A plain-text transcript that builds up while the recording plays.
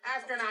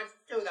Astronauts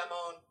to the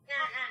moon.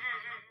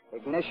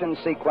 Ignition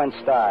sequence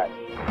start.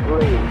 3,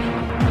 2,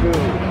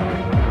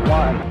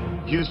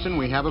 1. Houston,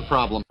 we have a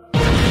problem.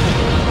 Liftoff.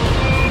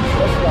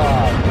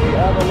 We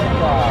have a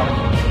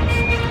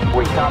liftoff.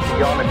 We copy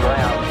you on the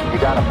ground. You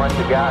got a bunch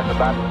of guys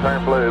about to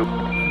turn blue.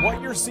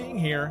 What you're seeing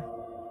here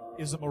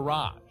is a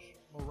mirage.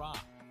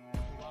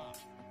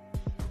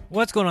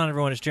 What's going on,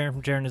 everyone? It's Jaren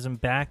from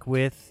Jarenism back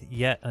with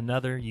yet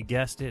another, you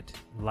guessed it,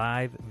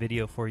 live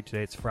video for you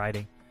today. It's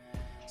Friday,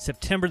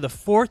 September the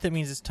 4th. That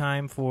means it's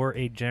time for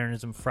a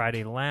Jarenism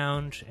Friday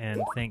Lounge,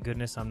 and thank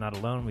goodness I'm not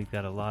alone. We've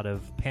got a lot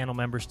of panel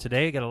members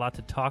today. Got a lot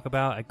to talk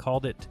about. I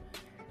called it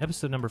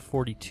episode number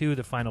 42,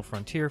 The Final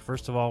Frontier.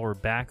 First of all, we're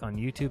back on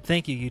YouTube.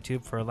 Thank you,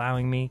 YouTube, for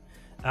allowing me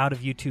out of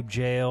YouTube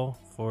jail,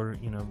 for,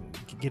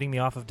 getting me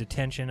off of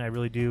detention. I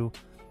really do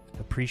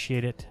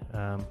appreciate it.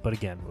 But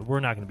again, we're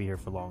not going to be here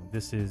for long.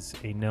 This is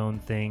a known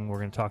thing. We're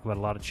going to talk about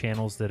a lot of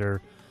channels that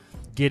are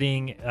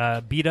getting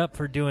beat up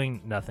for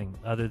doing nothing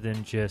other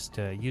than just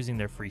using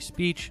their free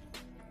speech.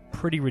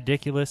 Pretty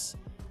ridiculous.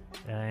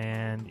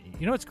 And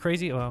you know what's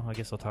crazy? Well, I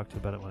guess I'll talk to you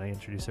about it when I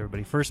introduce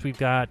everybody. First, we've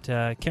got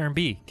Karen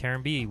B.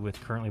 Karen B.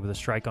 currently with a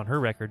strike on her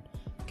record.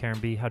 Karen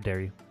B., how dare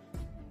you?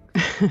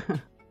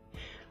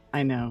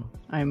 I know.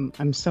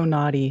 I'm so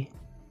naughty.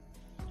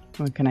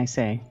 What can I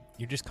say?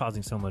 You're just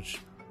causing so much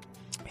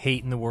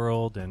hate in the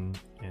world and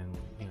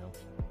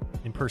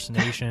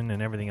impersonation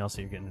and everything else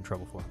that you're getting in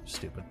trouble for.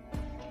 Stupid.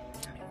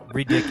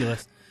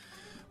 Ridiculous.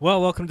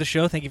 Well, welcome to the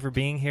show. Thank you for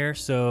being here.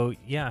 So,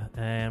 yeah,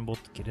 and we'll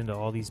get into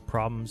all these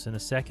problems in a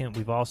second.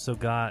 We've also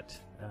got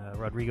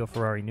Rodrigo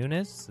Ferrari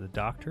Nunez, the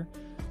doctor.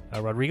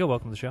 Rodrigo,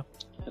 welcome to the show.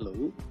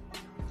 Hello.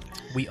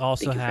 We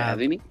also Thank you for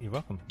having me. You're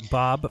welcome.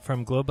 Bob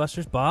from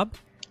Globebusters. Bob,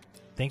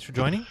 thanks for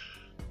joining.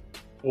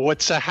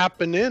 What's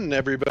happening,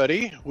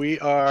 everybody? We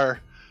are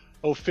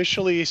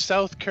officially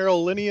South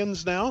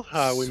Carolinians now.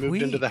 We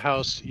moved into the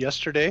house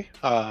yesterday,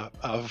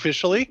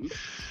 officially,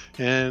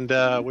 and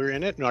we're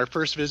in it. And our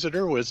first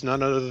visitor was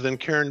none other than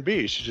Karen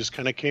B. She just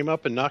kind of came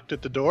up and knocked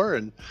at the door,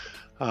 and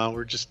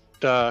we're just,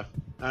 I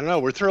don't know,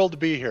 we're thrilled to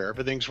be here.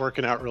 Everything's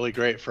working out really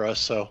great for us,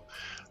 so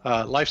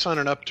life's on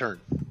an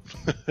upturn.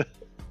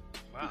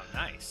 Wow,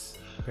 nice.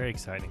 Very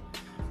exciting.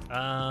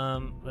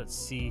 Let's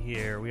see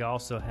here. We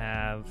also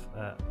have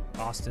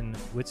Austin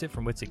Whitsitt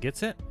from Whitsitt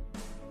Gets It.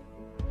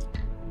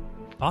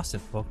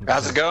 Austin, welcome.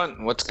 How's it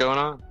going? What's going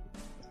on?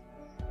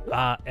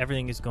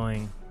 Everything is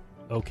going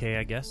okay,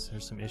 I guess.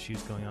 There's some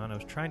issues going on. I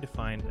was trying to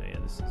find.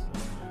 This is. Let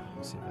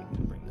me see if I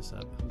can bring this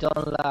up.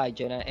 Don't lie,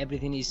 Jenna.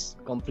 Everything is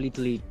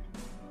completely.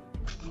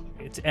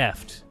 It's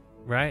effed,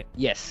 right?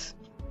 Yes.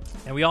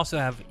 And we also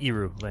have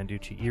Iru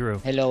Landucci.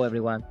 Iru. Hello,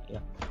 everyone. Yeah.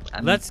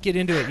 Let's get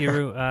into it,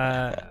 Iru.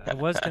 I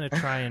was going to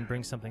try and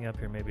bring something up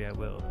here. Maybe I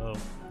will. Oh,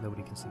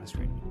 nobody can see the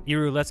screen.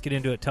 Iru, let's get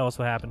into it. Tell us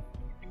what happened.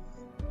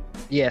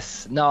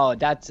 Yes. No,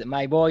 that's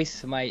my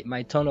voice.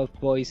 My tone of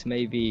voice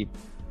maybe,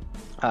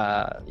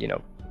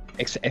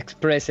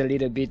 express a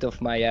little bit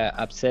of my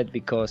upset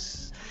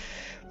because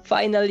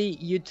finally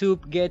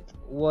YouTube get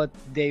what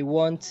they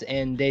want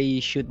and they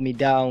shoot me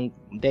down.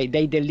 They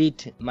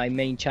delete my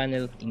main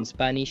channel in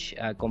Spanish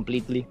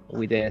completely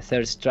with a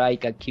third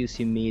strike,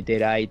 accusing me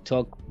that I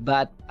talk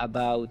bad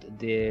about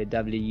the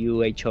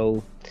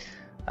WHO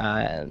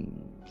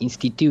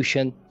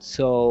institution.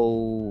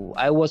 So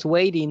I was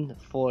waiting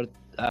for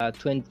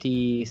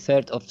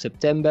 23rd of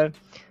September.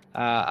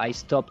 I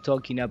stopped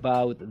talking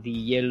about the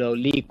yellow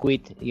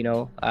liquid. We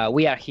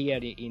are here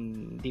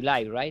in the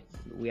live, right?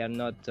 We are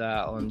not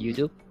on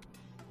YouTube.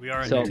 We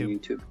are on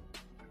YouTube.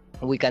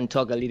 We can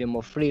talk a little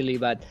more freely,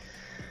 but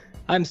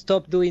I'm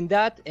stopped doing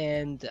that,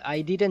 and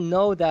I didn't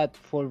know that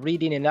for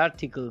reading an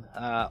article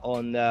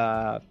on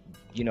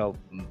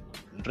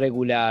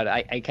regular.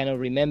 I cannot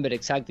remember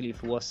exactly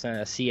if it was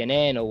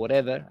CNN or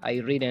whatever. I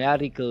read an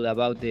article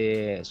about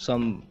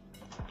some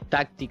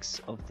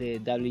tactics of the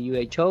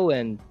WHO,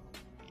 and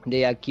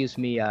they accuse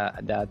me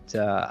that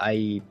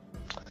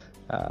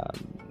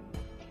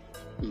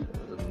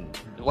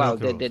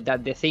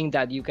they think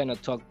that you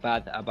cannot talk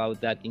bad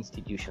about that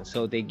institution.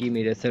 So they give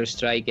me the third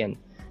strike and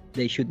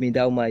they shoot me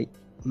down my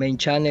main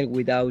channel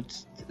without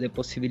the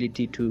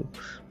possibility to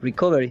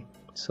recovery.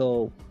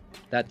 So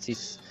that's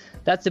it.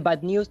 That's the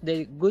bad news.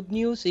 The good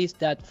news is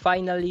that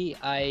finally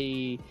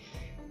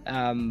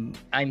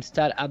I'm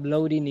start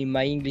uploading in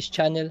my English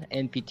channel,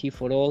 NPT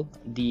for All,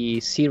 the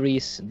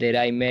series that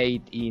I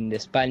made in the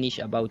Spanish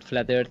about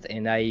Flat Earth,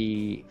 and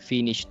I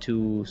finished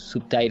to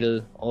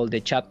subtitle all the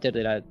chapters.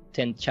 There are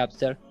 10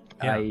 chapters.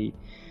 Yeah. I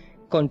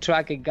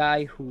contract a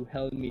guy who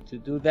helped me to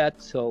do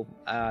that. So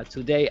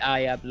today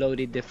I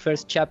uploaded the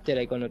first chapter.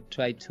 I'm gonna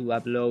try to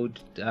upload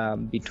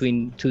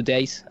between 2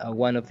 days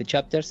one of the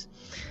chapters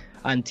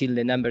until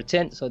the number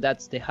 10. So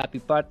that's the happy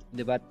part.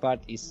 The bad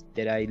part is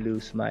that I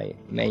lose my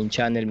main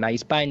channel, my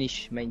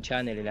Spanish main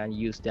channel, and I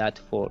use that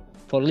for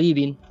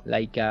living,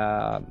 like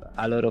a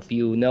lot of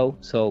you know.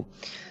 So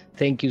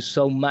thank you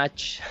so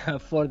much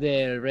for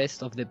the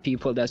rest of the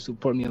people that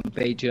support me on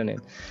Patreon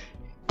and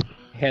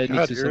help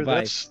me to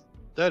survive.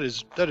 That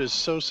is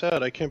so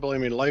sad. I can't believe.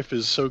 I mean, life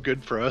is so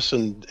good for us,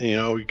 and you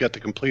know, we got the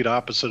complete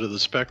opposite of the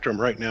spectrum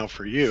right now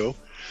for you.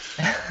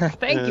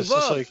 Thank And you, it's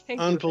just Bob. like Thank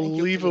you for your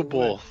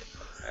unbelievable. work.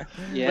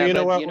 Yeah, But you know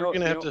but what? you We're know-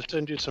 gonna you have know- to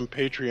send you some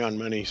Patreon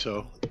money,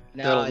 so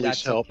No, that'll at that's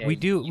least help. okay. We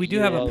do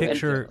have a You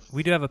picture. know,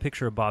 We do have a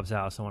picture of Bob's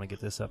house. I want to get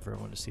this up for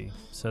everyone to see.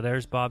 So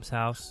there's Bob's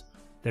house.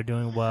 They're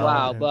doing well.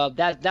 Wow, and- Bob,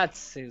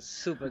 that's a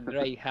super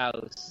great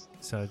house.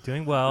 So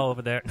doing well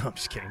over there. No, I'm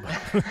just kidding.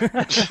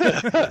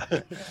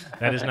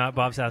 That is not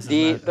Bob's house.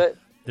 But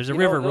There's a you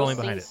know, river those rolling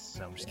behind it. things-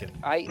 No, I'm just kidding.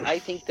 I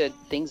think that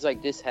things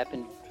like this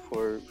happen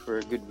for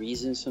a good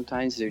reason.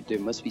 Sometimes there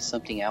must be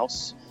something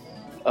else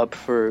up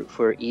for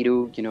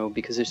Iru, you know,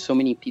 because there's so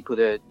many people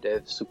that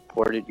have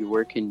supported your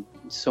work in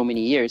so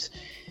many years,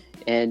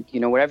 and you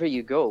know, wherever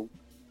you go,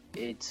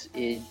 it's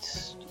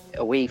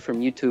away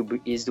from YouTube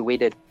is the way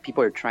that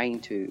people are trying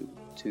to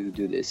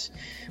do this.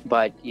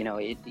 But you know,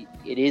 it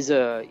is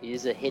a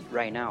hit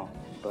right now.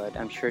 But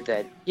I'm sure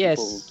that Yes,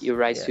 people, you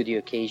rise yeah. to the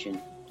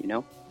occasion, you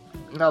know.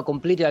 No,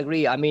 completely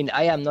agree. I mean,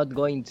 I am not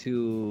going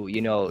to,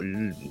 you know,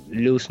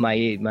 lose my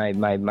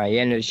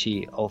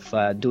energy of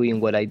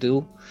doing what I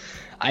do.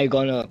 I'm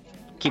gonna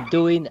keep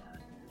doing.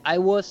 I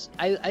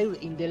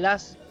in the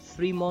last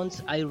 3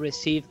 months I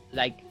received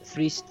like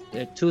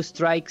 2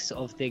 strikes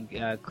of the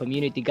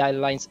community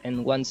guidelines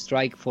and 1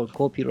 strike for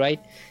copyright,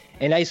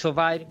 and I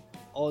survived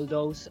all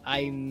those.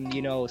 I'm,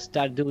 you know,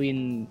 start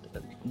doing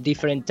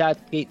different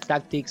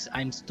tactics.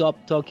 I'm stop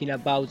talking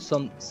about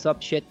some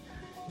subject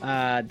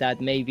that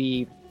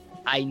maybe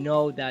I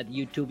know that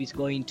YouTube is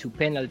going to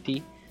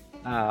penalty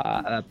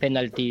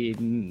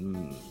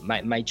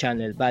my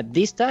channel. But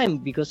this time,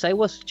 because I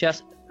was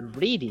just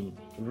reading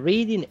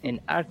an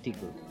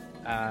article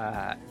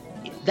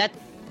that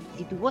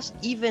it was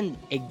even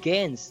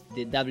against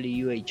the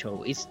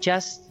WHO. It's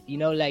just, you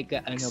know, like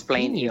an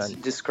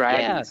opinion.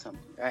 Describing Yeah.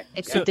 something, right?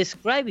 So-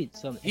 Describe it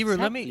some. Ibra,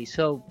 let Exactly. me-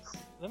 So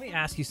Let me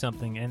ask you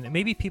something, and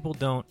maybe people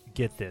don't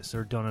get this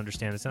or don't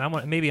understand this,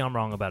 and maybe I'm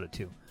wrong about it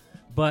too.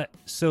 But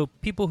so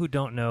people who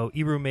don't know,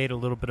 Iru made a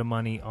little bit of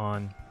money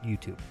on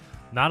YouTube.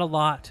 Not a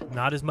lot,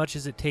 not as much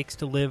as it takes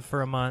to live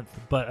for a month,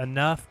 but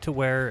enough to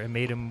where it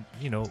made him,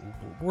 you know,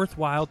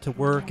 worthwhile to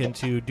work and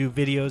to do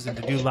videos and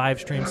to do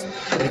live streams.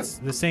 It's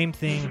the same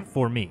thing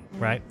for me,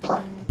 right?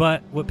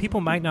 But what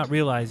people might not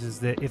realize is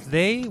that if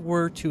they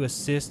were to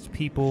assist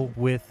people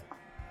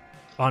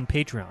on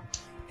Patreon,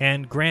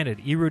 and granted,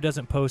 Iru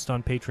doesn't post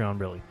on Patreon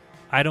really.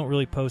 I don't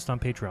really post on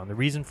Patreon. The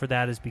reason for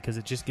that is because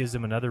it just gives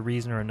them another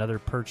reason or another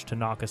perch to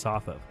knock us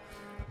off of.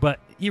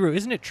 But Iru,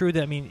 isn't it true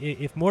that, I mean,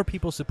 if more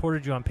people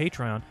supported you on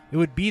Patreon, it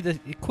would be the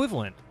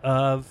equivalent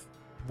of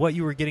what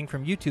you were getting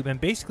from YouTube, and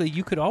basically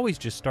you could always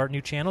just start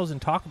new channels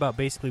and talk about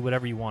basically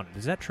whatever you wanted.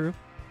 Is that true?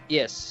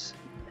 yes,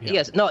 Yeah.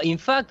 yes. No, in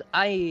fact,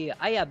 I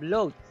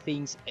upload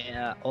things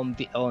on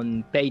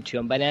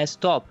Patreon, but I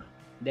stop.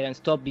 Then I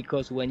stopped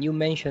because when you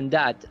mentioned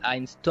that,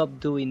 I stopped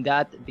doing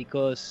that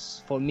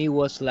because for me it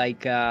was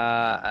like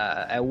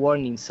a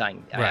warning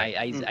sign. Right.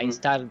 I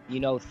start, you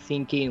know,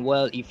 thinking,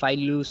 well, if I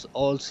lose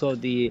also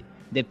the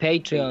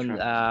Patreon,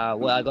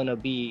 well, I'm gonna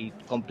be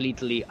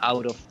completely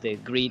out of the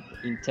grid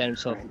in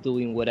terms of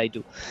doing what I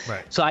do.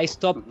 Right. So I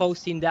stopped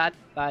posting that.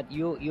 But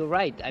you're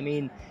right. I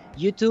mean,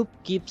 YouTube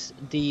keeps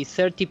the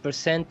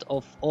 30%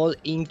 of all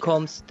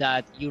incomes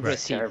that you Right.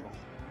 receive. Terrible.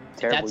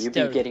 That's You'd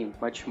terrible. be getting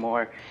much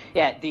more.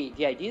 Yeah, the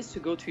idea is to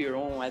go to your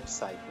own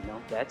website, you know.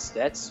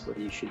 That's what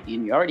you should.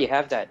 And you already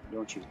have that,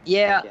 don't you?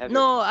 Yeah, You have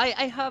no,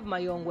 I have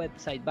my own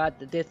website, but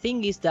the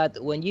thing is that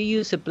when you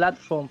use a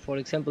platform, for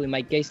example, in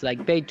my case, like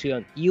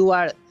Patreon, you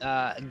are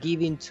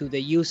giving to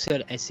the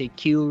user a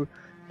secure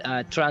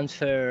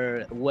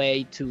transfer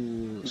way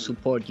to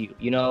support you,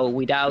 you know,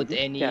 without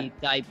any Yeah.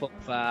 type of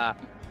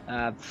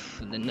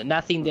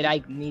nothing that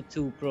I need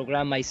to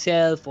program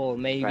myself or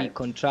maybe Right.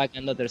 contract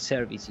another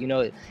service, you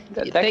know.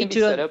 That can be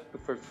set up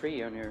for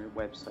free on your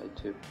website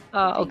too.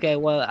 Okay,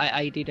 well,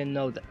 I didn't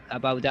know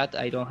about that.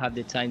 I don't have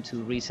the time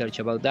to research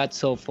about that.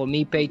 So for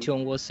me,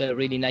 Patreon was a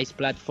really nice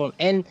platform.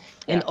 And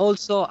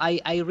also,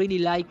 I really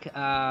like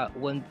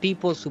when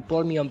people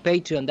support me on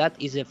Patreon. That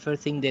is the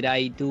first thing that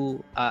I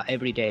do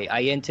every day.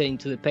 I enter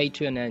into the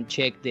Patreon and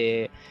check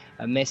the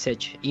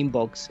message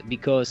inbox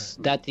because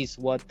that is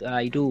what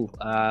I do.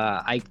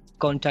 I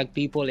contact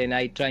people and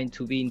I try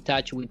to be in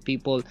touch with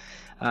people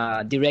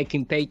direct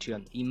in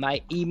Patreon. In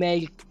my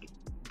email,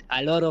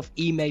 a lot of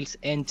emails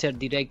enter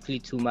directly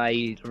to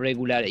my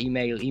regular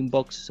email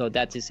inbox, so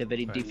that is a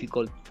very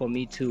difficult for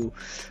me to,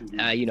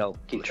 you know,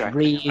 Keep track.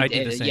 read, I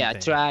do the same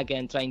thing. track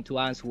and trying to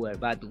answer.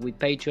 But with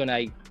Patreon,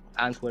 I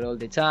answer all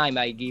the time.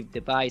 I give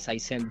advice. I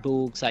send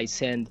books. I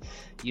send,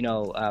 you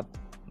know,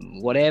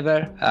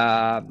 whatever.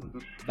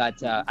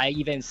 But I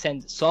even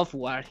send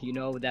software,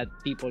 that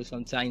people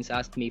sometimes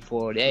ask me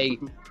for, hey,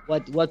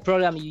 what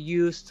program you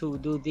use to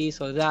do this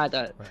or that.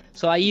 Right.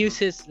 So I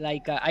use it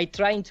I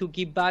trying to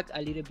give back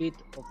a little bit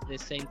of the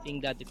same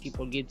thing that the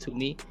people give to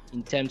me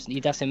in terms,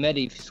 it doesn't matter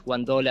if it's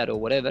 $1 or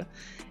whatever.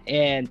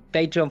 And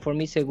Patreon for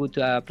me is a good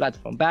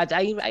platform. But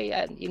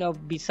I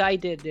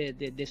beside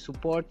the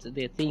support,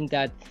 the thing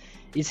that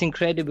it's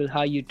incredible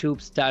how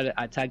YouTube started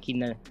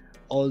attacking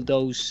all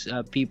those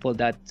people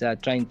that are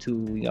trying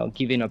to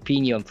give an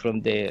opinion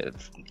from the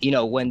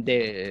when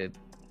the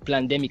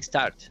pandemic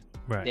starts.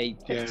 Right.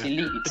 It's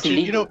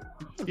illegal.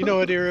 You know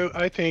what, Iru?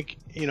 I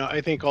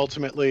think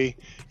ultimately,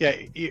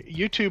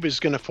 YouTube is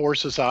going to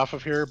force us off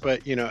of here.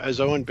 But as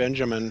Owen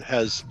Benjamin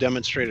has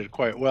demonstrated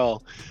quite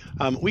well,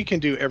 we can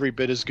do every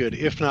bit as good,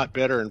 if not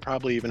better, and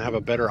probably even have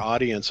a better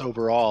audience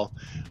overall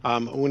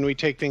when we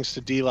take things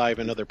to DLive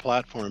and other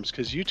platforms.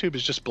 Because YouTube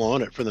is just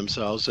blowing it for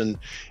themselves, and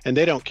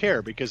they don't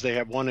care because they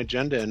have one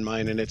agenda in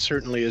mind, and it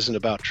certainly isn't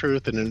about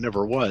truth, and it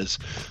never was.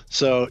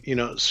 So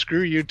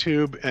screw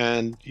YouTube,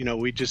 and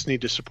we just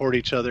need to support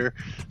each other.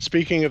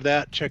 Speaking of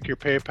that, check your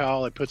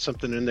PayPal. I put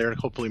something in there to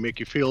hopefully make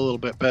you feel a little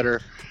bit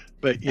better.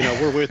 But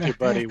we're with you,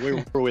 buddy.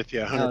 We're with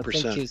you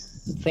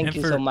 100%. Thank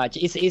you so much.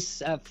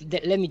 It's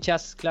let me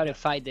just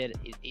clarify that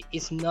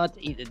it's not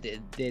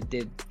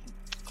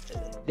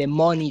the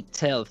money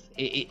itself.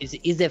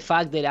 It's the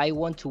fact that I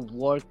want to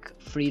work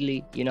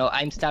freely.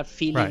 I'm start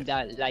feeling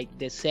that like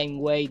the same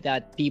way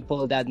that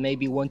people that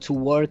maybe want to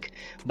work,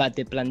 but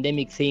the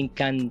pandemic thing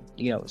can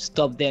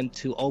stop them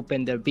to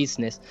open their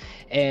business.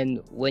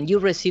 And when you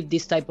receive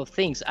this type of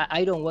things,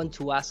 I don't want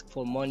to ask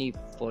for money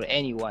for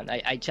anyone.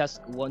 I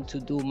just want to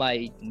do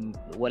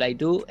what I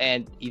do,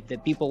 and if the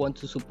people want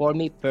to support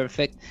me,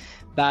 perfect.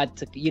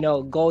 But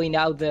going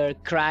out there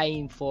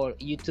crying for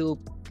YouTube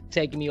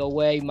take me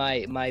away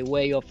my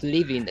way of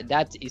living,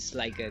 that is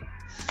like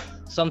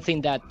something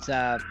that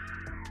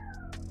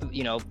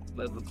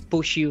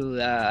punch you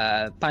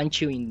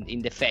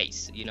in the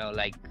face,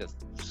 like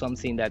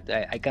something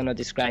that I cannot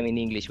describe in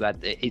English, but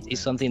it's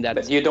something that.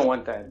 But you don't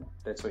want that.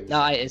 That's what.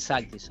 No,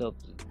 exactly. So,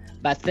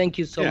 but thank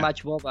you so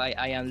much, Bob.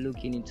 I am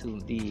looking into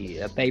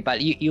the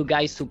PayPal. You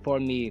guys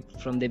support me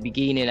from the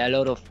beginning. A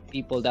lot of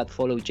people that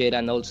follow Jed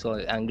also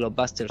and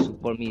Globbuster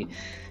support me,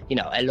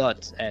 a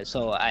lot.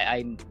 So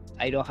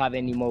I don't have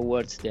any more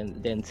words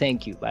than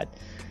thank you, but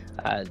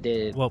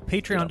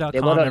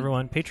Patreon.com,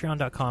 everyone.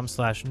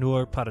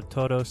 Patreon.com/Nur para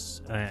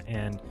Todos.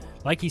 And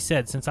like he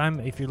said,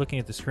 if you're looking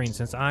at the screen,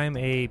 since I'm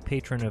a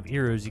patron of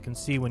Iru's, you can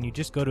see when you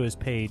just go to his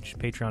page,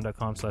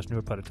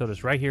 Patreon.com/Nur para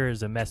Todos, right here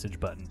is a message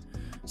button.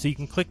 So you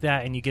can click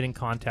that and you get in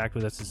contact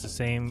with us. It's the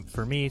same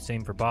for me,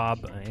 same for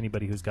Bob,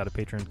 anybody who's got a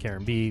patron,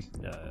 Karen B,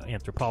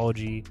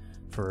 Anthropology,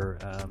 for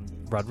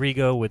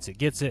Rodrigo, Wits It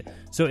Gets It.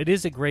 So it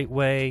is a great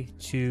way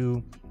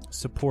to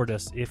support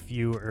us if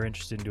you are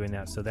interested in doing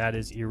that. So that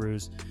is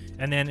Iru's.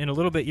 And then in a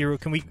little bit, Iru,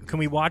 can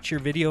we watch your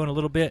video in a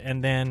little bit?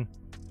 And then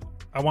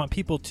I want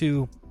people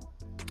to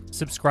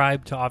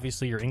subscribe to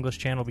obviously your English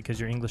channel, because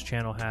your English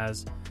channel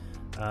has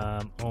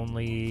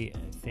only, I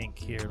think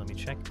here, let me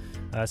check,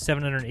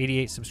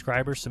 788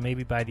 subscribers. So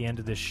maybe by the end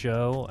of this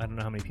show, I don't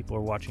know how many people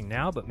are watching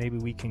now, but maybe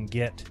we can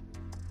get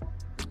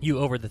you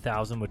over the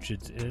 1,000, which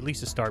is at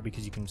least a start,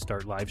 because you can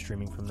start live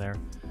streaming from there.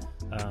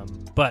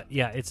 But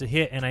yeah, it's a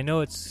hit, and I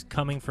know it's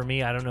coming for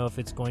me. I don't know if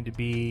it's going to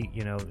be,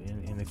 in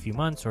a few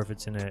months, or if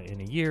it's in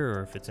a year,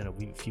 or if it's in a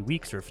few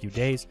weeks or a few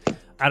days.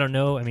 I don't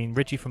know. I mean,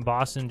 Richie from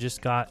Boston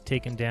just got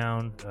taken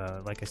down.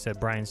 Like I said,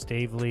 Brian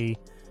Stavely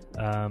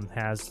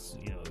has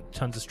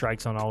tons of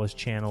strikes on all his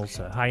channels.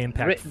 High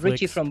Impact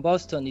Richie from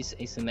Boston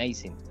is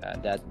amazing.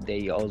 That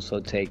they also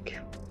take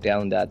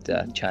down that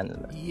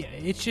channel. Yeah,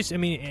 it's just,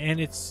 and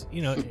it's,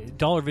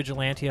 Dollar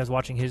Vigilante, I was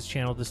watching his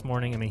channel this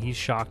morning. He's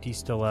shocked he's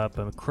still up.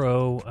 The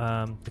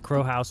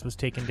Crow House was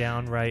taken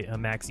down, right?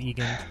 Max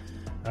Egan.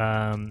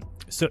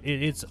 So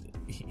it's,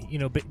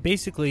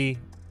 basically,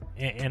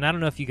 and I don't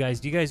know if do you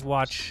guys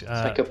watch? It's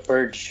like a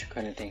purge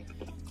kind of thing.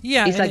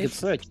 Yeah, it's like a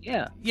purge.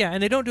 Yeah. Yeah,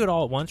 and they don't do it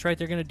all at once, right?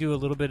 They're going to do a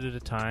little bit at a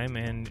time,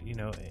 and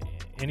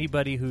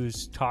anybody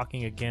who's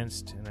talking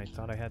against, and I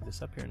thought I had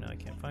this up here, now I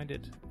can't find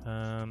it.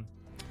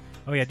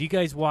 Oh yeah, do you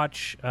guys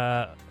watch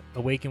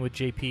Awaken with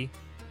JP?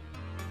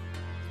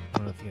 I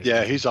don't know if you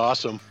guys he's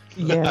awesome.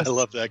 Yes. I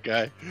love that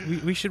guy.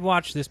 We should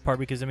watch this part,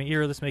 because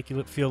Ira, let's make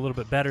you feel a little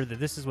bit better that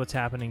this is what's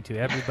happening to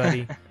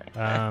everybody.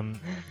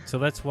 So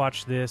let's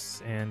watch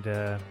this, and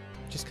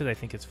just because I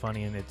think it's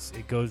funny, and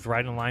it goes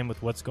right in line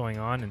with what's going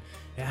on. And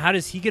how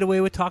does he get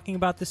away with talking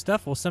about this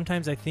stuff? Well,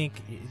 sometimes I think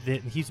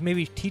that he's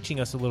maybe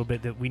teaching us a little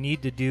bit that we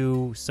need to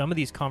do some of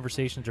these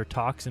conversations or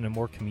talks in a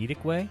more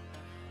comedic way,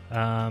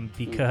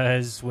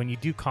 because when you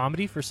do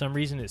comedy, for some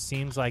reason, it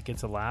seems like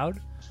it's allowed.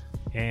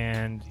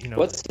 And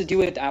what's to do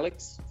with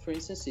Alex, for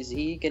instance? Is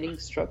he getting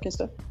struck and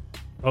stuff?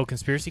 Oh,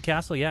 Conspiracy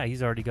Castle, yeah,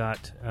 he's already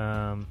got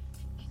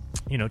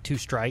 2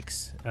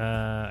 strikes,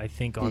 I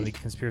think, on the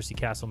Conspiracy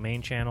Castle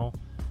main channel.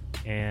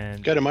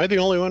 And God, am I the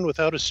only one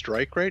without a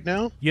strike right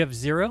now? You have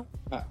 0?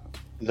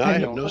 No, I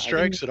have no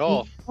strikes at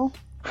all.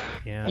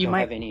 Yeah. I You don't might-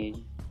 have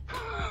any.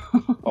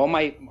 all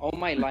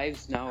my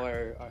lives now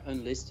are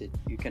unlisted.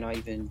 You cannot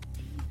even.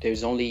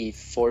 There's only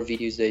 4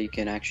 videos that you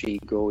can actually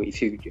go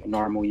if you're a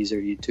normal user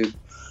of YouTube.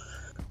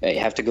 You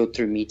have to go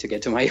through me to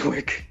get to my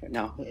work.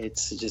 No,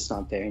 it's just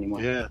not there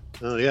anymore. Yeah.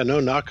 Oh, yeah. No,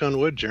 knock on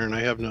wood, Jaron.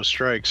 I have no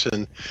strikes.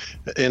 And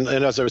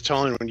as I was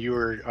telling when you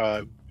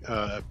were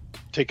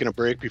taking a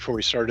break before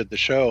we started the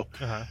show,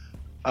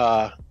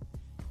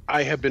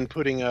 I have been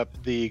putting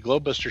up the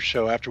Globebusters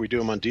show after we do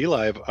them on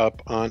DLive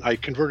up on. I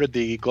converted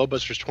the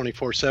Globebusters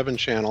 24/7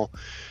 channel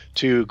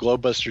to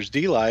Globebusters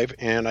DLive,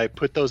 and I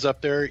put those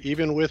up there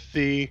even with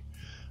the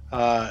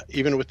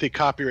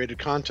copyrighted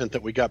content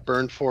that we got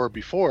burned for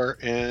before,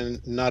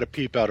 and not a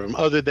peep out of them.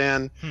 Other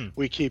than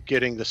we keep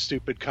getting the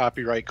stupid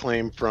copyright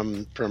claim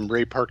from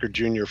Ray Parker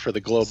Jr. for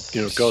the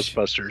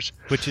Ghostbusters,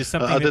 which is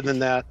something. Other than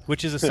that,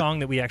 which is a song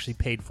that we actually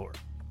paid for.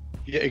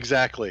 Yeah,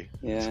 exactly.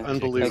 Yeah, it's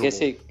unbelievable. I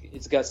guess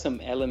it's got some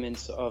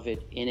elements of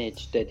it in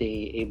it that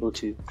they able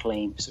to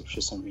claim for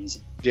some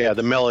reason. Yeah,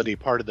 the melody,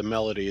 part of the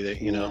melody that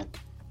know,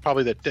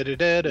 probably the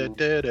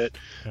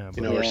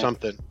or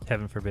something.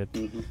 Heaven forbid.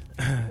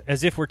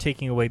 As if we're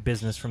taking away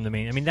business from the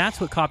main. I mean, that's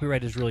what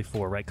copyright is really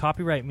for, right?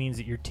 Copyright means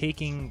that you're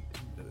taking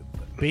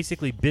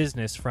basically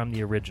business from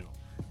the original,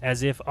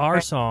 as if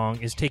our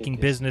song is taking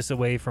business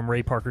away from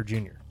Ray Parker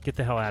Jr. Get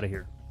the hell out of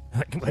here.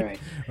 Right.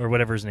 Or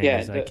whatever his name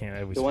is.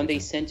 The one they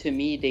sent to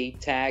me, they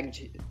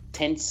tagged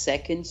 10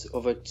 seconds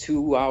of a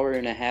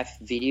 2.5-hour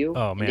video.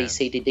 Oh, man. And they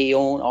say that they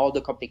own all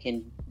the they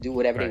can do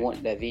whatever they want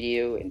in that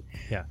video, and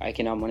I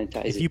cannot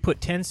monetize it. If you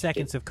put 10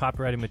 seconds of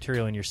copyrighted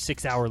material in your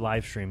 6-hour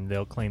live stream,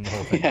 they'll claim the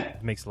whole thing.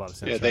 It makes a lot of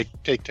sense. Yeah, they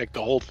take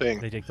the whole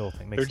thing. They take the whole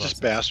thing. They're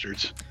just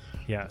bastards.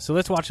 Yeah, so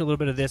let's watch a little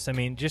bit of this. I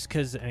mean, just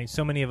because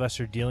so many of us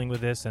are dealing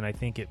with this, and I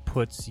think it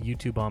puts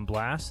YouTube on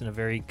blast in a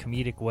very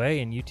comedic way,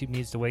 and YouTube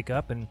needs to wake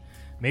up, and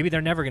maybe they're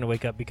never going to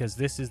wake up because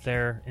this is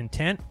their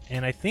intent.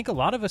 And I think a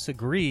lot of us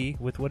agree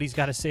with what he's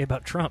got to say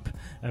about Trump.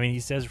 I mean, he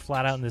says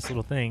flat out in this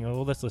little thing. Oh,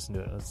 well, let's listen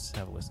to it. Let's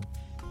have a listen.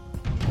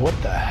 What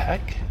the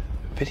heck?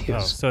 Videos. Oh,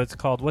 so it's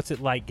called What's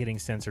It Like Getting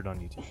Censored on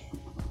YouTube?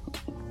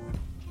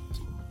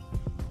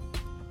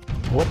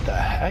 What the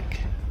heck?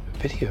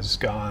 Video's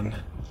gone.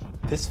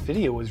 This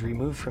video was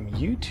removed from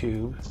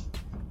YouTube.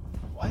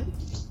 What?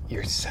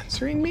 You're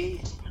censoring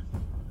me?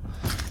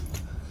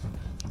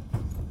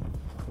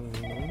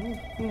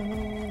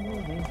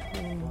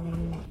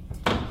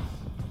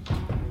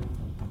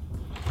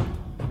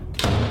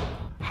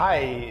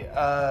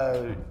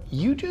 Hi,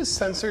 you just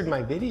censored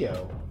my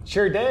video.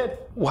 Sure did.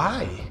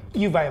 Why?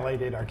 You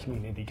violated our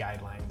community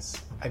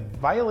guidelines. I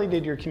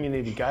violated your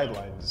community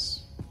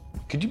guidelines.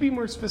 Could you be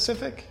more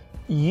specific?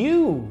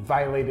 You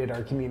violated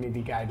our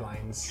community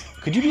guidelines.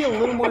 Could you be a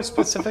little more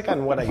specific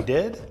on what I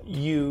did?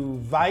 You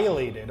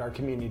violated our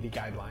community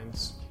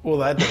guidelines. Well,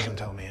 that doesn't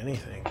tell me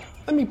anything.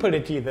 Let me put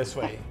it to you this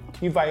way.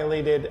 You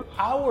violated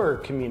our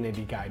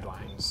community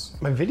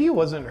guidelines. My video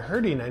wasn't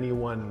hurting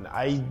anyone.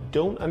 I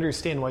don't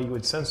understand why you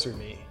would censor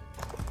me.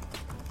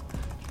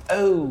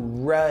 Oh,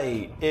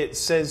 right. It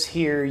says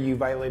here you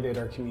violated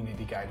our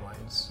community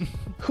guidelines.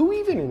 Who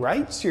even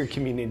writes your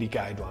community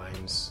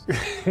guidelines?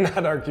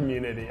 Not our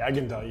community, I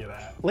can tell you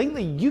that.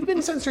 Lately, you've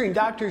been censoring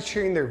doctors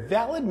sharing their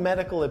valid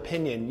medical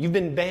opinion. You've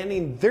been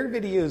banning their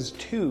videos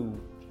too.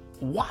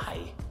 Why?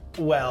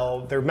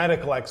 Well, their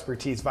medical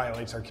expertise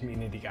violates our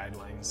community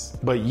guidelines.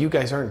 But you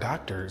guys aren't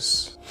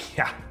doctors.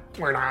 Yeah,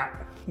 we're not.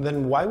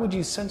 Then why would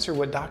you censor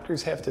what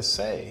doctors have to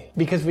say?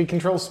 Because we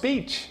control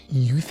speech.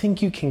 You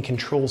think you can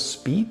control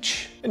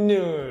speech?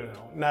 No,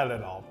 not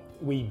at all.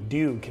 We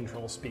do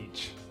control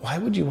speech. Why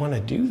would you want to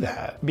do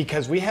that?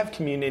 Because we have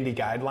community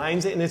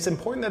guidelines, and it's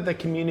important that the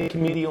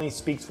community only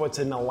speaks what's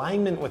in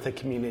alignment with the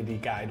community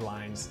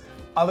guidelines.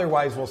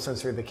 Otherwise, we'll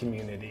censor the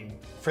community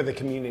for the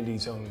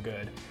community's own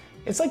good.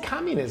 It's like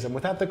communism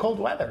without the cold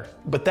weather.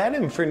 But that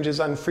infringes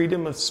on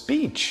freedom of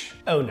speech.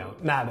 Oh no,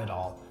 not at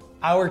all.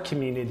 Our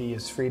community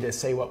is free to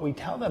say what we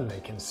tell them they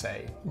can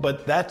say.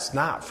 But that's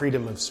not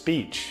freedom of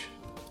speech.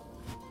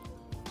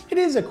 It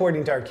is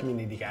according to our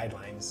community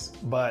guidelines.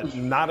 But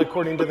not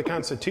according to the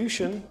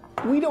Constitution.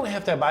 We don't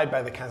have to abide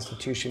by the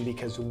Constitution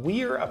because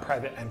we're a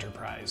private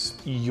enterprise.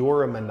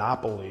 You're a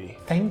monopoly.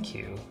 Thank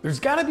you. There's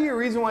gotta be a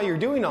reason why you're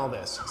doing all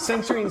this.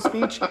 Censoring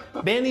speech,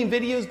 banning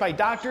videos by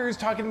doctors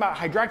talking about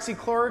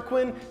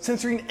hydroxychloroquine,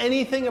 censoring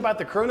anything about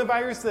the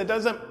coronavirus that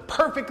doesn't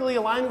perfectly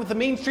align with the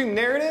mainstream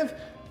narrative.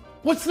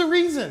 What's the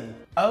reason?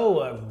 Oh,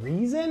 a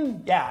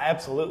reason? Yeah,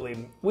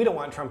 absolutely. We don't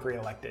want Trump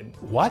reelected.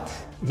 What?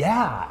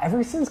 Yeah,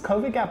 ever since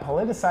COVID got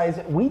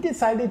politicized, we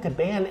decided to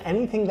ban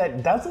anything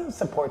that doesn't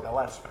support the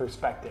left's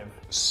perspective.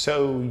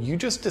 So you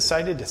just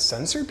decided to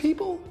censor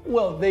people?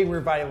 Well, they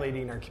were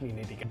violating our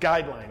community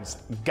guidelines.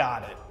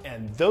 Got it.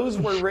 And those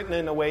were written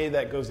in a way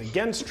that goes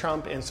against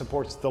Trump and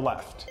supports the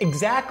left.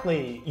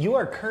 Exactly. You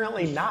are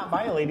currently not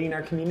violating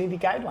our community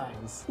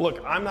guidelines.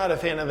 Look, I'm not a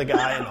fan of the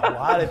guy and a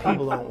lot of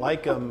people don't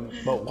like him,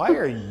 but why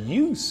are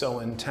you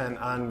so intent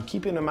on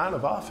keeping him out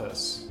of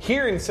office?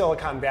 Here in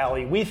Silicon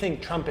Valley, we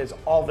think Trump is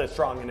all that's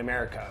wrong in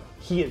America.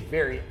 He is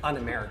very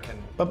un-American.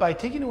 But by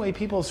taking away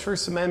people's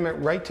First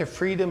Amendment right to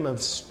freedom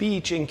of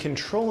speech and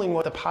controlling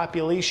what the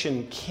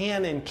population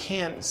can and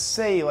can't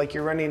say, like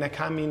you're running a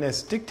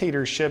communist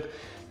dictatorship,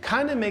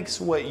 kind of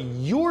makes what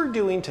you're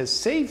doing to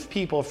save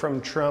people from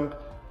Trump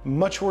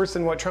much worse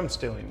than what Trump's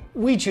doing.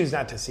 We choose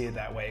not to see it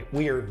that way.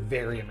 We are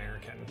very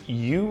American.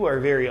 You are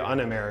very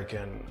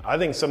un-American. I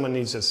think someone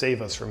needs to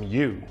save us from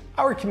you.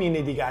 Our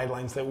community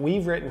guidelines that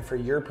we've written for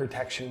your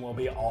protection will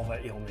be all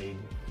that you'll need.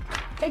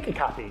 Take a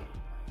copy.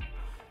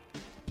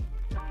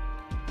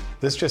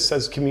 This just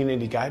says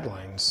community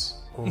guidelines.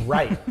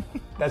 Right.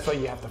 That's what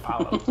you have to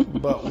follow.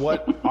 But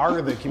what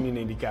are the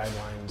community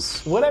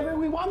guidelines? Whatever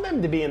we want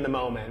them to be in the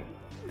moment.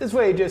 This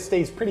way it just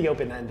stays pretty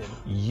open-ended.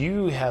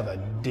 You have a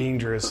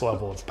dangerous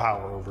level of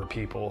power over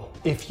people.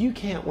 If you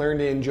can't learn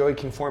to enjoy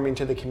conforming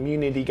to the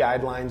community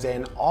guidelines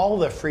and all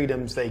the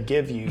freedoms they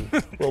give you,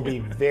 we'll be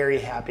very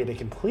happy to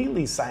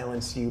completely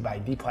silence you by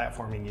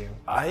deplatforming you.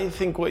 I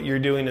think what you're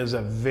doing is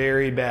a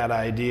very bad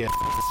idea.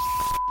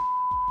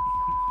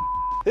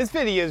 This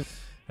video is...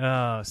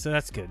 So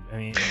that's good. I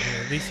mean,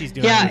 at least he's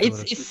doing. Yeah,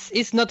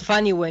 it's not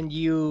funny when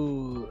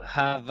you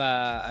have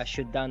a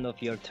shutdown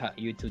of your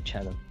YouTube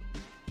channel,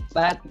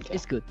 but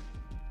it's good.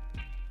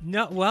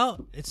 No,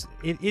 well,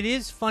 it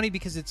is funny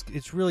because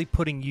it's really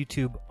putting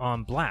YouTube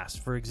on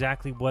blast for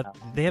exactly what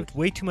they have.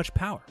 Way too much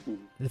power.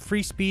 The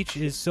free speech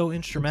is so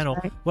instrumental.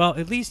 Well,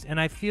 at least, and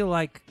I feel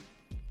like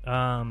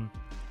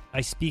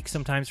I speak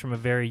sometimes from a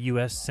very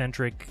U.S.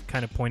 centric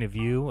kind of point of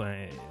view.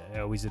 I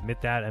always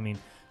admit that. I mean.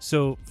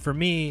 So for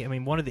me, I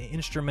mean, one of the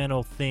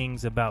instrumental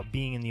things about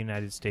being in the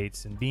United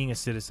States and being a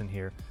citizen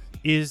here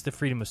is the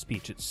freedom of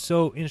speech. It's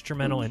so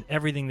instrumental in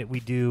everything that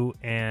we do,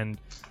 and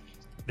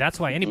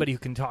that's why anybody who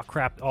can talk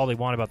crap all they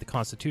want about the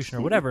Constitution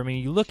or whatever, I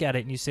mean, you look at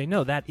it and you say,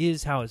 no, that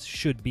is how it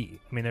should be.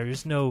 I mean, there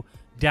is no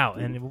doubt.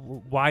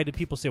 And why do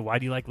people say, why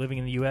do you like living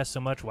in the U.S. so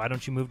much? Why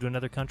don't you move to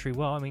another country?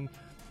 Well, I mean,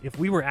 if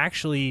we were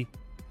actually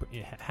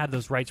had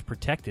those rights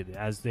protected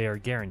as they are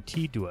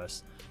guaranteed to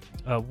us,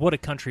 what a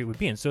country it would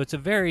be in. So it's a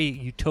very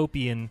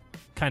utopian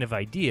kind of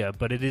idea,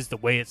 but it is the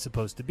way it's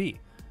supposed to be.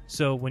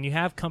 So when you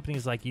have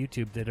companies like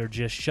YouTube that are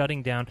just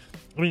shutting down,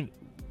 I mean,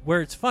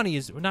 where it's funny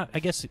is not, I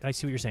guess I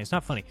see what you're saying. It's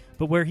not funny,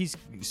 but where he's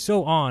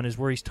so on is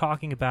where he's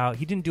talking about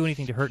he didn't do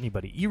anything to hurt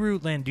anybody. Iru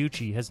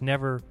Landucci has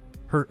never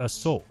hurt a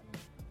soul.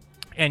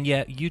 And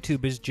yet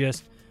YouTube is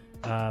just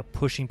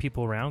pushing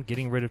people around,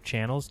 getting rid of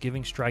channels,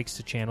 giving strikes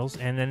to channels,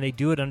 and then they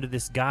do it under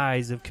this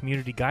guise of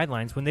community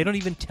guidelines when they don't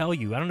even tell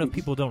you. I don't know if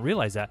people don't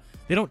realize that.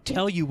 They don't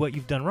tell you what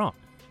you've done wrong.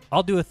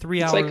 I'll do a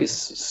 3-hour... It's like a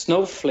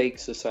snowflake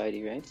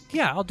society, right?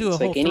 Yeah, I'll do a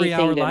whole 3-hour live stream.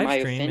 Anything that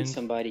might offend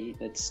somebody,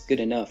 that's good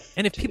enough.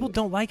 And if people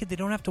don't like it, they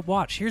don't have to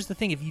watch. Here's the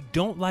thing. If you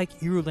don't like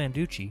Iru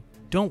Landucci,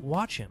 don't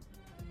watch him.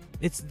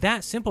 It's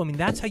that simple. I mean,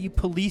 that's how you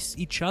police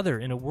each other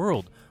in a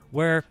world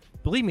where,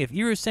 believe me, if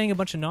Iru's saying a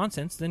bunch of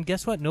nonsense, then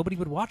guess what? Nobody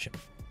would watch him.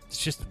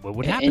 It's just what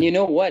would happen. And you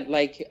know what?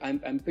 Like,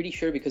 I'm pretty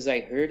sure because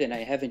I heard, and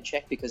I haven't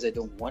checked because I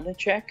don't want to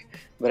check,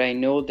 but I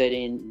know that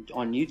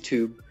on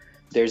YouTube,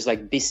 there's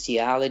like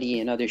bestiality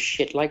and other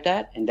shit like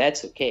that, and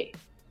that's okay.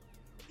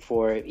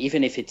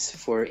 Even if it's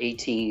for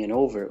 18 and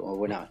over or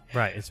whatnot.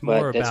 Right. It's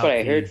more about. That's what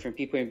I heard from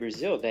people in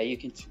Brazil, that you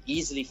can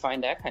easily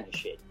find that kind of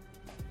shit.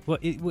 Well,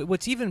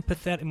 what's even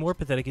more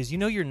pathetic is,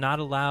 you're not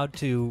allowed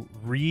to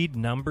read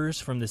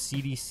numbers from the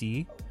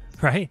CDC.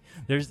 Right?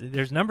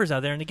 There's numbers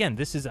out there, and again,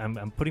 this is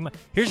I'm putting my.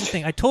 Here's the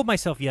thing. I told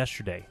myself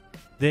yesterday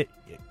that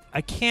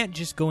I can't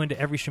just go into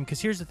every stream,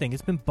 because here's the thing.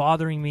 It's been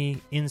bothering me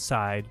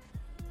inside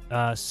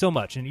so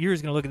much, and you're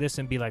going to look at this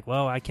and be like,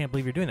 "Well, I can't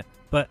believe you're doing that."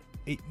 But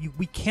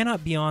we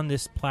cannot be on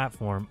this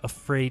platform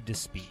afraid to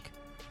speak.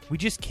 We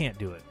just can't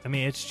do it. I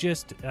mean, it's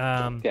just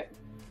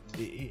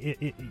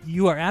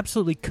you are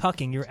absolutely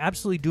cucking. You're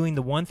absolutely doing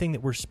the one thing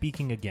that we're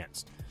speaking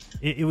against.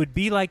 It would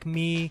be like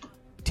me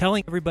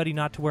telling everybody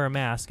not to wear a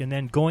mask and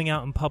then going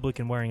out in public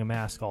and wearing a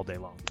mask all day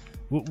long.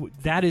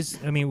 That is,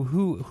 I mean,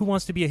 who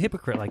wants to be a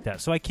hypocrite like that?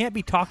 So I can't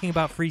be talking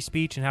about free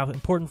speech and how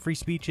important free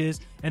speech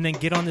is and then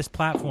get on this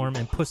platform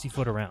and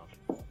pussyfoot around.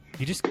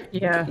 You just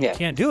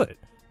can't do it.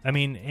 I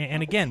mean,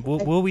 and again,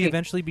 will we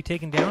eventually be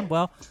taken down?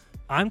 Well,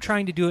 I'm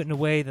trying to do it in a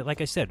way that,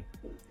 like I said,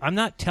 I'm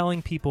not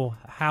telling people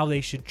how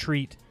they should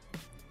treat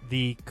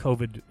the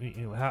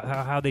COVID,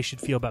 how they should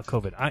feel about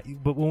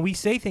COVID. But when we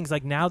say things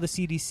like, now the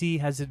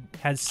CDC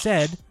has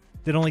said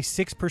that only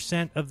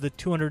 6% of the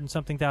 200 and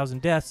something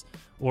thousand deaths,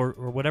 or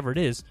whatever it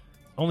is,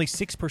 only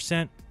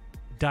 6%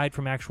 died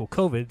from actual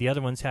COVID. The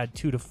other ones had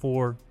 2 to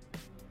 4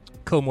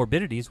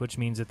 comorbidities, which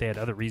means that they had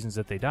other reasons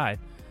that they died.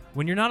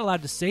 When you're not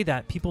allowed to say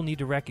that, people need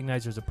to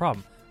recognize there's a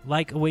problem.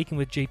 Like Awaken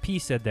with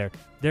JP said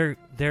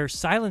they're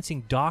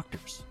silencing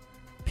doctors,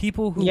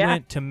 people who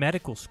went to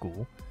medical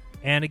school.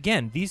 And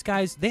again, these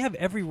guys, they have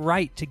every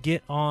right to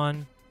get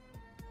on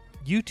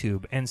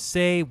YouTube and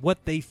say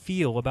what they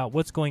feel about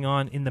what's going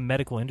on in the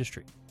medical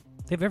industry.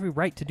 They have every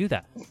right to do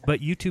that. But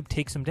YouTube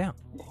takes them down.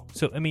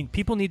 So, I mean,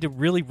 people need to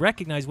really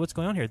recognize what's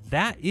going on here.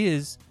 That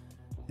is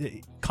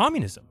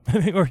communism.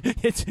 Or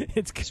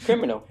it's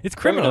criminal. It's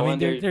criminal. I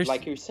mean, there's,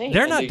 like you're saying,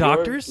 they're not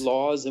doctors. Your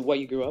laws and what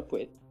you grew up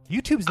with.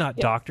 YouTube's not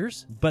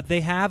doctors, but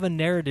they have a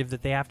narrative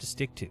that they have to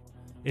stick to.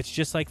 It's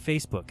just like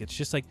Facebook. It's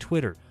just like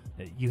Twitter.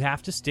 You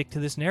have to stick to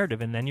this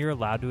narrative, and then you're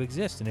allowed to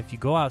exist. And if you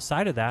go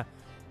outside of that,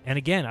 and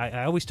again,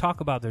 I always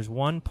talk about there's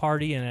one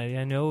party, and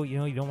I know you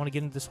don't want to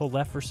get into this whole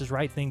left versus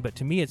right thing, but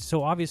to me it's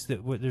so obvious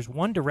that there's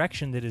one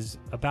direction that is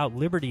about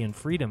liberty and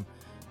freedom,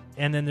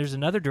 and then there's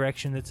another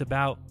direction that's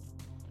about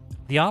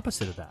the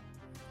opposite of that.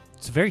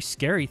 It's a very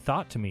scary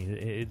thought to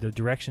me, the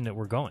direction that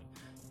we're going.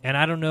 And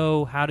I don't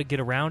know how to get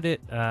around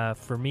it.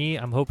 For me,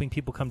 I'm hoping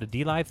people come to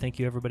DLive. Thank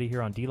you, everybody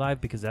here on DLive,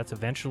 because that's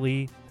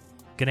eventually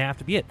going to have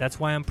to be it. That's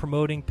why I'm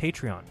promoting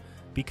Patreon,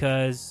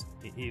 because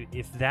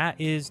if that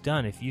is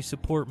done, if you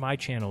support my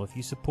channel, if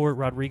you support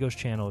Rodrigo's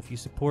channel, if you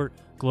support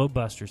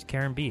Globebusters,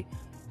 Karen B,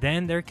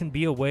 then there can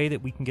be a way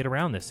that we can get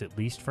around this, at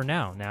least for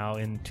now. Now,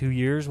 in 2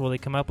 years, will they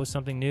come up with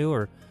something new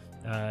or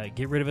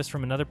get rid of us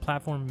from another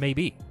platform?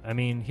 Maybe. I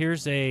mean,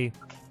 here's a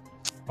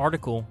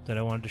article that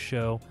I wanted to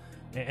show,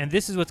 and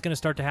this is what's going to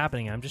start to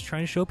happening. I'm just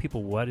trying to show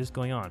people what is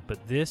going on, but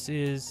this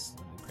is,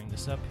 let me bring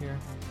this up here.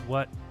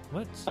 What?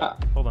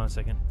 Hold on a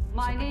second.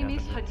 My name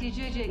is Hatice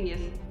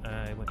Cengiz.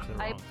 I went to the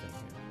wrong thing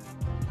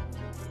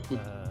here.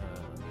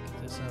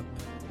 Get this up.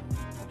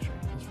 Make sure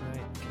I get this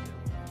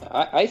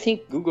right. I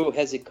think Google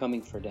has it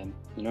coming for them.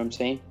 You know what I'm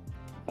saying?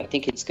 I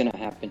think it's gonna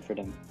happen for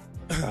them.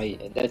 I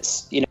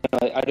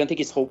don't think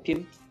it's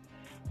hopium,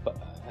 but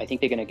I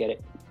think they're gonna get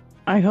it.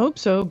 I hope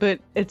so, but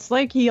it's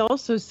like he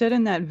also said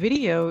in that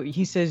video,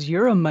 he says,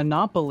 you're a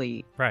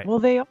monopoly. Right. Well,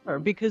 they are,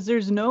 because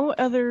there's no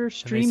other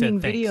streaming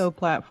video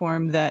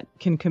platform that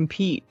can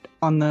compete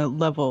on the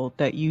level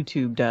that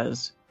YouTube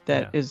does,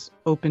 that is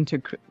open to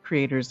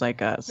creators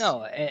like us.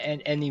 No,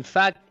 and in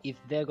fact, if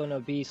they're going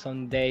to be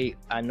someday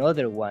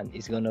another one,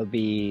 it's going to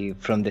be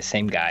from the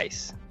same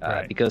guys.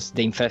 Right. Because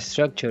the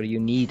infrastructure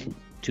you need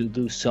to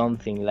do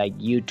something like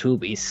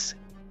YouTube is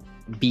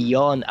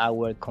beyond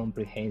our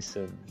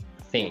comprehensive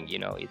thing.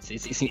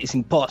 It's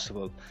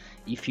impossible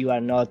if you are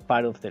not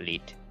part of the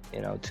elite,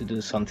 to do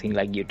something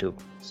like YouTube.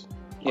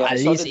 Yeah, at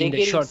least in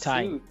the short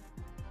time.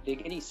 They're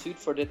getting sued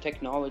for the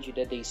technology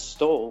that they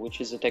stole,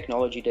 which is a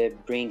technology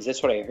that brings,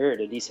 that's what I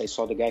heard, at least I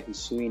saw the guy who's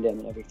suing them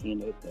and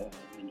everything in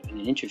an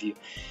interview.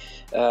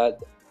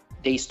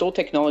 They stole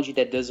technology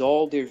that does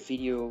all their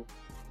video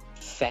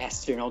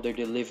faster and all their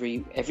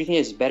delivery, everything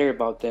is better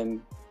about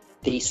them.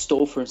 They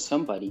stole from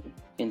somebody,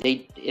 and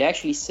it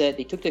actually said,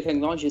 they took the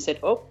technology and said,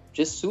 oh,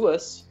 just sue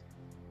us,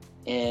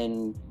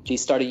 and they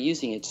started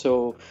using it.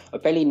 So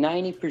apparently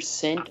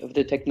 90% of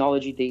the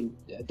technology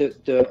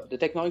the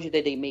technology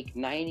that they make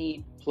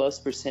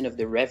 90+% of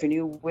the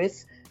revenue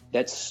with,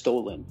 that's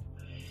stolen.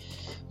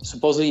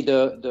 Supposedly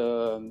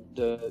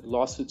the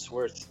lawsuit's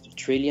worth $1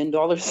 trillion.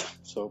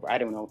 So I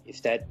don't know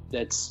if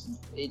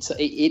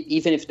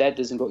even if that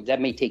doesn't go,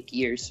 that may take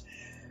years,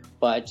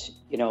 but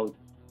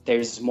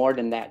there's more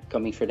than that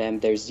coming for them.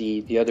 There's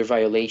the other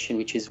violation,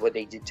 which is what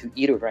they did to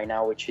Edo right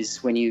now, which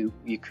is when you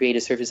create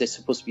a service that's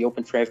supposed to be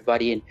open for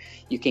everybody and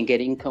you can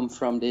get income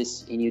from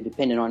this and you're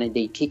dependent on it,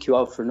 they kick you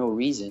out for no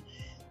reason.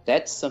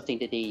 That's something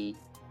that they,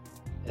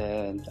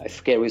 I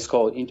forget what it's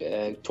called,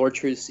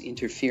 torturous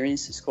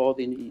interference is called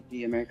in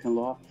the American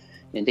law.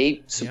 And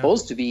they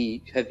supposed to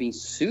have been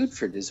sued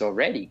for this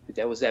already.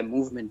 That was that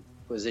movement,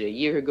 was it a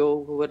year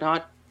ago or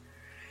whatnot?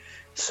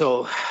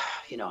 So,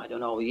 I don't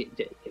know.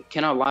 It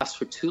cannot last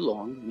for too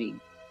long. I mean,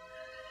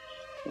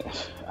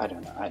 I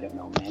don't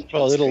know, man.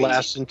 Well, it'll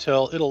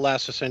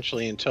last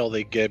essentially until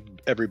they give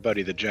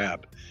everybody the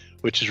jab,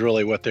 which is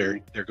really what they're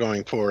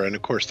going for. And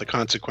of course, the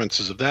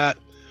consequences of that,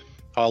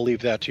 I'll leave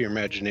that to your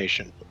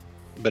imagination.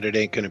 But it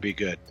ain't going to be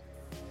good.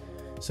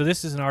 So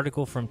this is an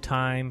article from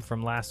Time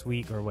from last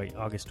week, or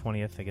August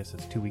 20th. I guess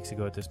it's 2 weeks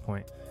ago at this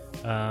point.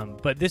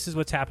 But this is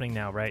what's happening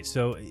now, right?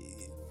 So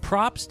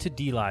props to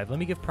DLive. Let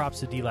me give props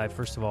to DLive,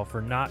 first of all,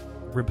 for not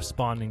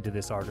responding to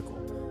this article.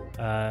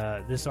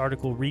 This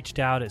article reached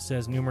out, it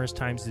says, numerous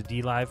times to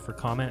DLive for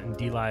comment, and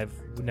DLive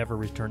never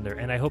returned there.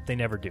 And I hope they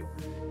never do.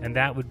 And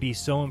that would be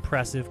so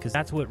impressive, because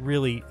that's what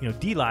really,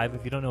 DLive,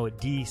 if you don't know what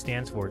D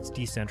stands for, it's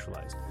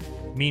decentralized.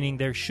 Meaning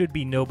there should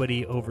be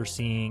nobody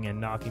overseeing and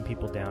knocking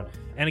people down.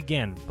 And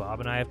again, Bob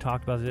and I have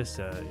talked about this,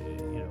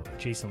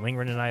 Jason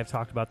Lingren and I have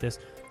talked about this.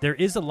 There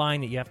is a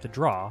line that you have to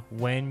draw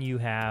when you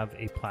have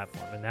a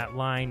platform, and that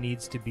line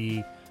needs to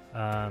be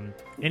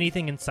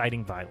anything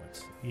inciting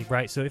violence,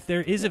 right? So if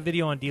there is a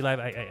video on DLive,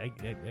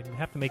 I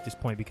have to make this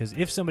point, because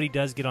if somebody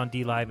does get on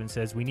DLive and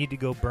says we need to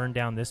go burn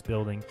down this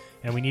building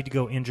and we need to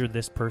go injure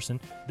this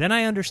person, then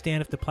I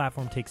understand if the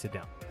platform takes it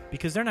down,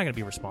 because they're not going to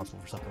be responsible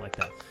for something like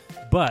that.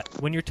 But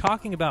when you're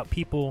talking about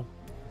people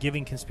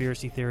giving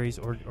conspiracy theories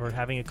or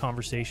having a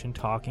conversation,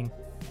 talking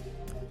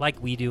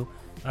like we do,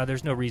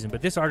 there's no reason.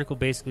 But this article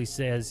basically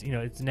says,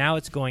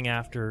 it's going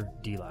after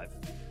DLive.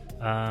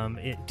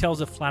 It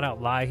tells a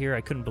flat-out lie here.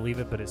 I couldn't believe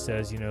it, but it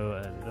says,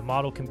 the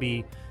model can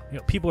be,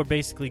 people are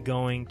basically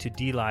going to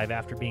DLive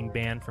after being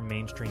banned from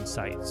mainstream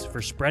sites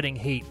for spreading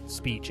hate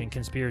speech and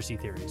conspiracy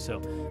theories. So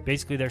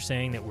basically they're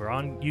saying that we're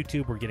on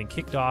YouTube, we're getting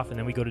kicked off, and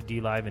then we go to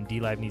DLive, and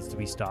DLive needs to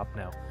be stopped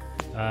now.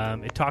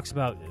 It talks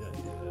about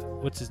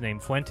what's his name?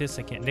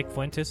 Nick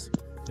Fuentes.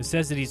 It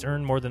says that he's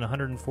earned more than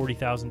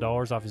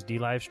 $140,000 off his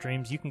DLive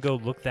streams. You can go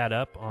look that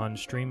up on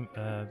stream.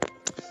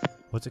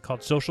 What's it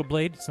called? Social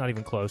Blade. It's not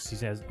even close.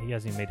 He hasn't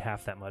even made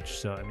half that much.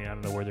 So I mean, I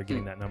don't know where they're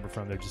getting that number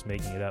from. They're just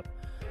making it up.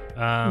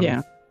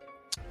 Yeah.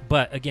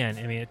 But again,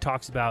 I mean, it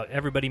talks about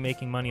everybody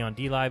making money on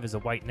DLive as a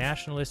white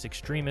nationalist,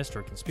 extremist,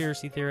 or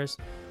conspiracy theorist,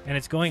 and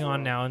it's going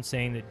on now and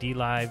saying that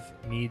DLive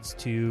needs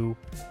to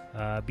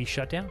be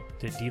shut down.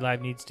 That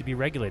DLive needs to be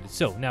regulated.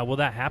 So now, will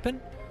that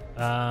happen?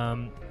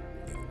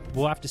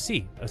 We'll have to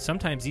see.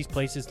 Sometimes these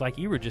places, like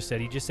Eru just said,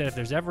 he just said if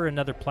there's ever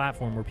another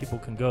platform where people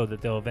can go,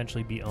 that they'll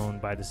eventually be owned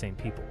by the same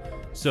people.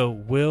 So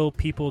will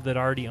people that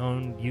already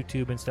own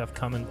YouTube and stuff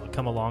come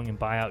along and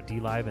buy out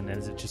DLive, and then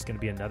is it just going to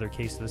be another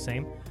case of the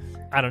same?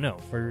 I don't know.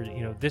 For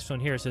this one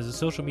here, it says the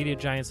social media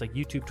giants like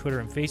YouTube, Twitter,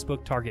 and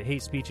Facebook target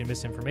hate speech and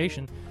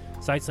misinformation.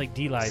 Sites like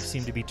DLive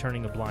seem to be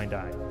turning a blind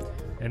eye.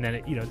 And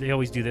then they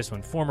always do this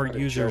one. Former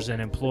users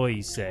and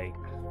employees say.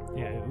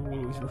 Yeah,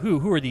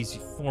 who are these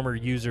former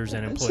users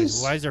and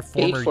employees? Why is there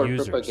former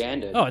users?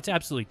 Propaganda. Oh, it's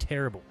absolutely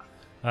terrible.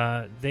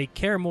 They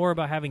care more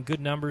about having good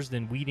numbers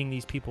than weeding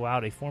these people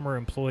out. A former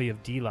employee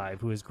of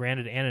DLive who is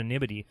granted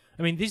anonymity.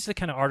 I mean, these are the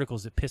kind of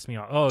articles that piss me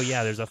off. Oh,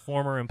 yeah, there's a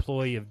former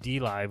employee of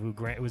DLive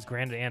who was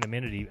granted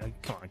anonymity.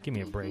 Come on, give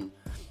me a break.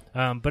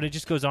 But it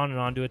just goes on and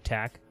on to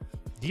attack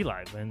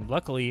DLive. And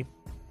luckily,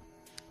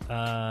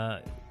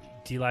 DLive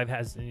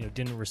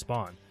didn't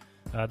respond.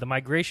 The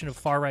migration of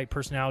far-right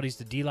personalities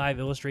to DLive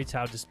illustrates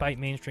how, despite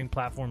mainstream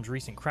platforms'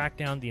 recent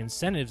crackdown, the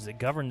incentives that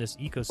govern this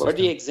ecosystem are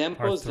the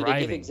examples? are do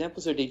they give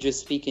examples, or they just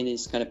speak in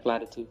these kind of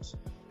platitudes?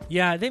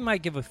 Yeah, they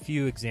might give a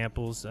few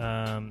examples,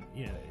 but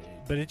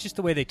it's just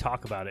the way they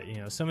talk about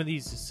it.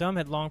 Some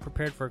had long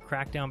prepared for a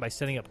crackdown by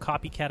setting up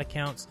copycat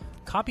accounts.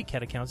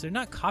 Copycat accounts, they're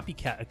not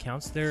copycat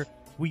accounts.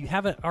 We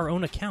have our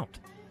own account.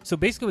 So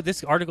basically what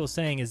this article is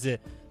saying is that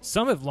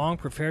some have long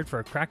prepared for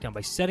a crackdown by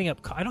setting up...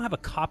 I don't have a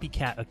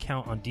copycat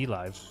account on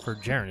DLive for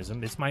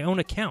Jeranism. It's my own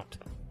account.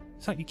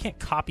 You can't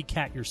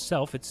copycat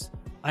yourself.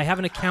 I have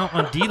an account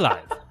on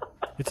DLive.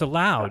 It's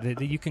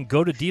allowed. You can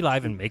go to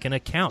DLive and make an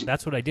account.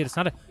 That's what I did. It's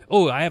not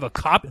I have a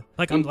copy...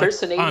 I'm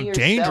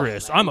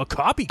dangerous. Man. I'm a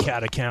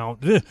copycat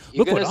account.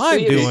 Look what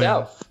I'm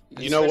doing.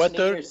 You know what,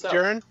 though,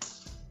 Jaron?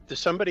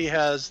 Somebody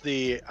has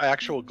the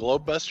actual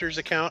Globebusters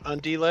account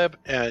on DLive,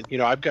 and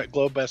I've got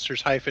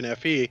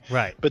Globebusters-FE.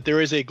 Right. But there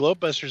is a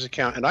Globebusters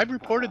account, and I've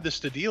reported this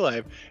to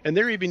DLive, and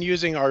they're even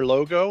using our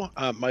logo,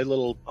 my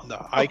little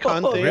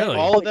icon thing, really?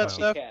 all of that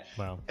stuff.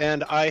 Wow.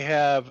 And I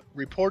have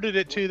reported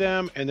it to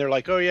them, and they're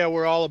like, "Oh yeah,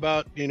 we're all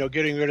about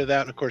getting rid of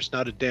that." And of course,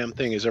 not a damn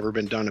thing has ever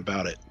been done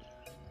about it.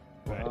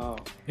 Right. Wow.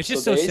 It's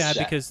just so sad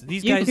because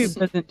these guys... YouTube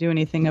doesn't do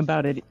anything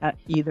about it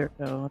either,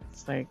 though.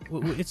 It's like...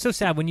 It's so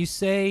sad when you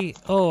say,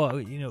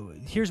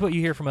 here's what you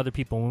hear from other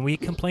people. When we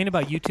complain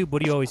about YouTube,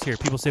 what do you always hear?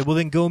 People say, well,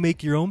 then go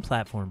make your own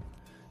platform.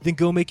 Then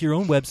go make your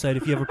own website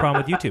if you have a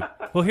problem with YouTube.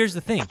 Well, here's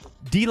the thing.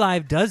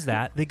 DLive does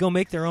that. They go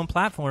make their own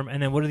platform,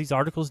 and then what do these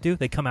articles do?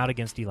 They come out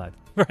against DLive,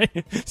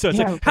 right? So it's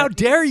like, how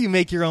dare you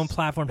make your own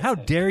platform? How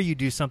dare you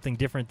do something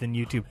different than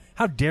YouTube?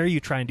 How dare you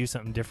try and do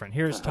something different?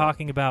 Here's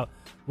talking about,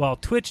 while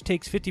Twitch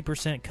takes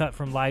 50% cut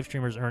from live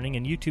streamers earning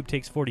and YouTube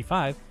takes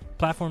 45%,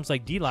 platforms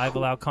like DLive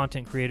allow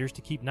content creators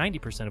to keep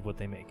 90% of what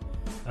they make.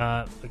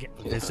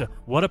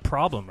 What a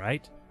problem,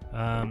 right?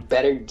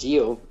 Better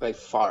deal by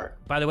far.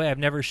 By the way, I've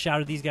never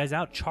shouted these guys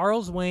out.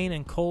 Charles Wayne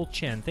and Cole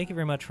Chen, thank you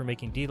very much for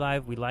making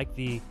DLive. We like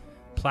the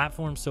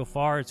platform so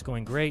far. It's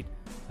going great.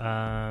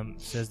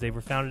 Says they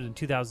were founded in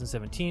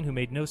 2017, who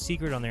made no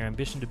secret on their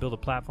ambition to build a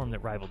platform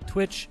that rivaled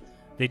Twitch.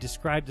 They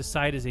described the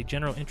site as a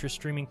general interest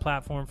streaming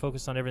platform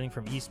focused on everything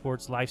from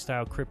esports,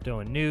 lifestyle,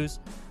 crypto, and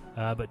news.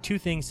 But two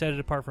things set it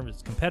apart from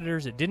its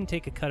competitors. It didn't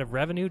take a cut of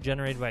revenue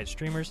generated by its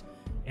streamers,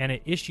 and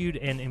it issued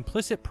an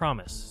implicit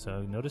promise,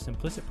 so notice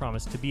implicit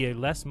promise, to be a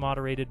less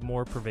moderated,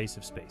 more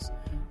pervasive space,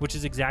 which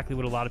is exactly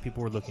what a lot of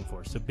people were looking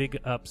for. So big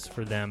ups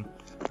for them.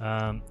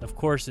 Of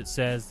course, it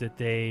says that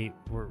they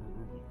were,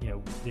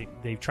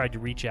 they tried to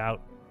reach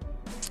out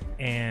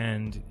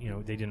and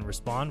they didn't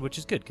respond, which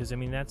is good because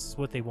that's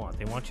what they want.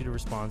 They want you to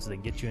respond so they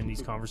can get you in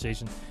these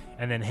conversations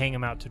and then hang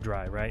them out to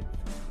dry, right?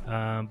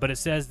 But it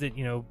says that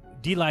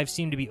DLive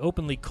seemed to be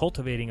openly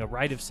cultivating a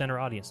right-of-center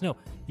audience. No,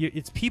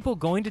 it's people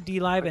going to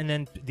DLive and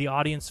then the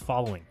audience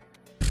following.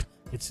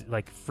 It's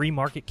like free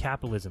market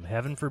capitalism.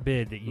 Heaven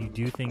forbid that you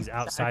do things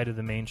outside of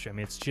the mainstream.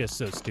 It's just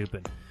so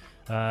stupid.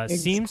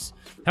 Seems.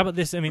 How about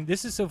this?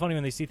 This is so funny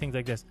when they see things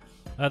like this.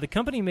 The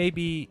company may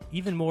be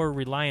even more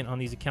reliant on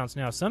these accounts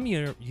now. Some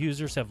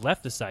users have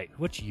left the site.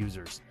 Which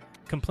users?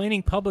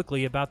 Complaining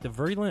publicly about the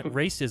virulent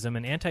racism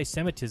and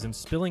anti-Semitism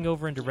spilling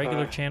over into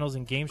regular channels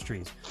and game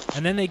streams.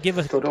 And then they give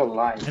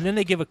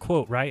a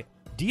quote, right?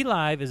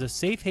 DLive is a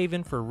safe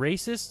haven for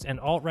racists and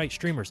alt-right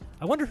streamers.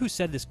 I wonder who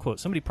said this quote.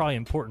 Somebody probably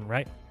important,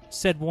 right?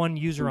 Said one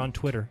user on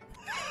Twitter.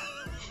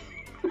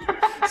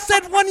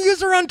 Said one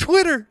user on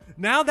Twitter.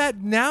 Now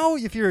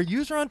if you're a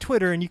user on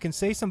Twitter and you can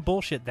say some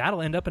bullshit,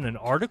 that'll end up in an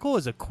article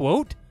as a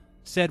quote.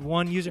 Said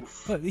one user.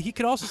 But he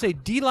could also say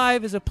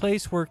DLive is a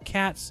place where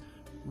cats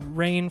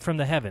rain from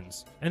the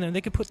heavens. And then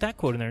they could put that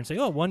quote in there and say,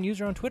 oh, one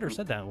user on Twitter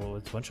said that. Well,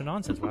 it's a bunch of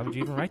nonsense. Why would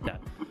you even write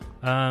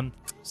that?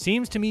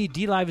 Seems to me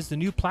DLive is the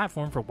new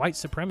platform for white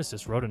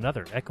supremacists, wrote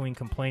another, echoing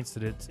complaints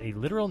that it's a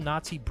literal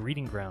Nazi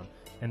breeding ground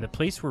and the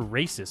place where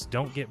racists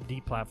don't get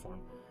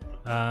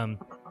deplatformed.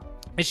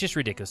 It's just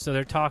ridiculous. So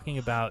they're talking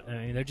about,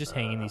 they're just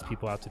hanging these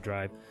people out to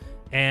dry.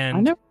 And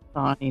I never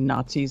saw any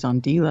Nazis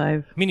on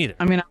DLive. Me neither.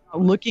 I mean,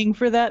 I'm looking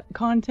for that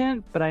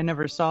content, but I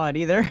never saw it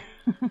either.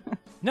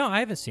 No, I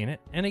haven't seen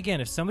it. And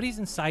again, if somebody's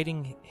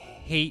inciting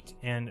hate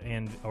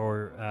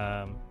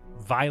or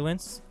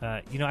violence,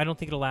 I don't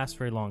think it'll last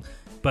very long.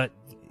 But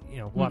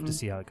we'll have to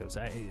see how it goes.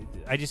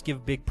 I just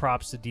give big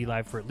props to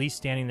DLive for at least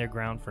standing their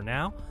ground for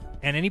now.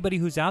 And anybody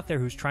who's out there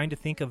who's trying to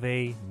think of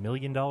a $1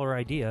 million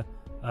idea,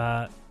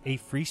 a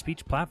free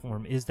speech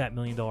platform is that $1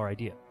 million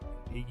idea.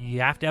 You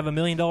have to have $1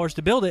 million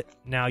to build it.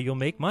 Now you'll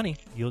make money.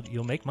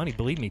 You'll make money.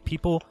 Believe me,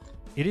 people.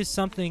 It is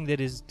something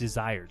that is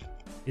desired.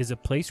 Is a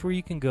place where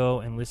you can go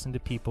and listen to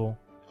people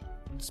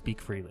speak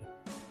freely.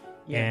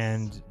 Yes.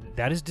 And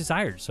that is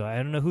desired. So I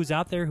don't know who's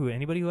out there.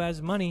 Anybody who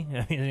has money.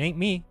 I mean, it ain't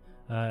me.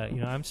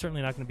 I'm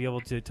certainly not going to be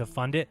able to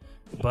fund it,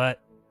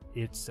 but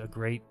it's a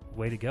great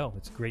way to go.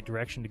 It's a great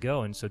direction to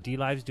go. And so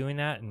DLive's doing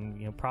that,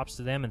 and props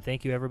to them. And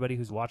thank you everybody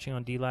who's watching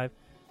on DLive.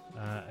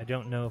 I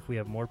don't know if we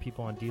have more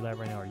people on DLive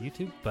right now or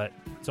YouTube, but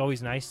it's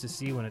always nice to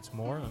see when it's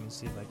more. Let me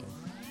see if I can.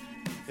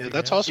 Yeah,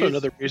 that's also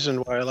another reason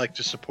why I like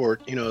to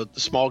support, the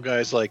small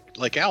guys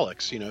like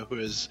Alex, who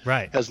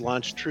has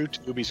launched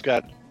TrueTube.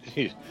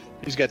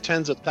 He's got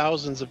tens of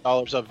thousands of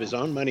dollars of his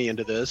own money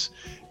into this,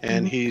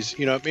 and he's,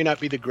 it may not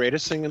be the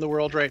greatest thing in the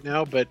world right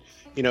now, but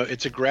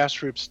it's a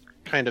grassroots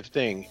kind of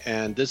thing,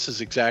 and this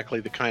is exactly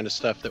the kind of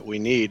stuff that we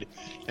need,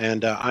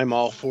 and I'm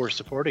all for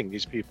supporting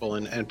these people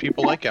and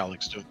people like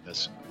Alex doing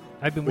this.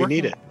 We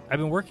need it. I've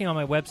been working on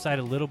my website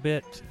a little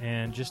bit,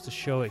 and just to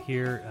show it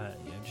here,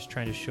 I'm just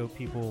trying to show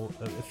people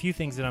a few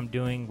things that I'm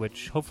doing,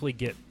 which hopefully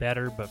get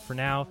better. But for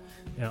now,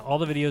 all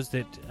the videos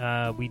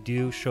that we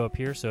do show up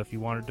here. So if you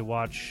wanted to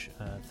watch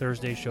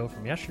Thursday's show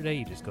from yesterday,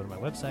 you just go to my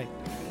website,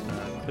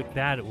 click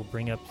that. It will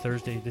bring up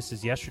Thursday. This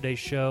is yesterday's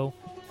show,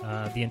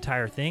 the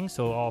entire thing.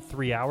 So all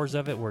 3 hours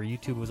of it, where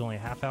YouTube was only a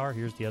half hour.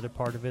 Here's the other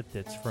part of it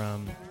that's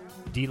from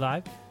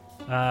DLive.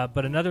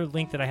 But another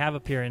link that I have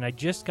up here, and I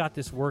just got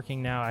this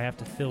working now, I have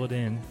to fill it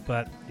in,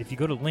 but if you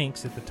go to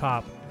links at the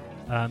top,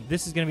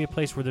 this is going to be a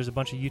place where there's a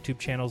bunch of YouTube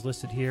channels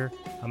listed here.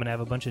 I'm going to have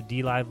a bunch of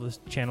DLive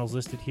channels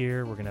listed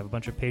here. We're going to have a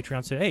bunch of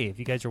Patreon. So, hey, if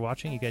you guys are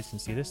watching, you guys can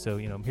see this. So,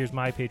 here's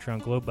my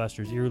Patreon,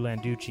 Globebusters, Iru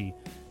Landucci,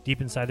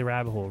 Deep Inside the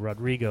Rabbit Hole,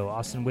 Rodrigo,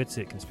 Austin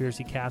Whitsitt,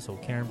 Conspiracy Castle,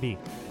 Karen B.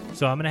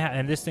 So I'm going to have,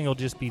 and this thing will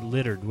just be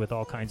littered with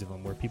all kinds of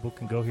them, where people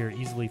can go here,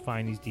 easily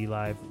find these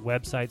DLive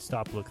websites,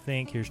 Stop, Look,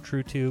 Think. Here's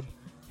TrueTube.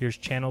 Here's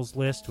channels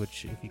list,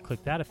 which if you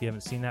click that, if you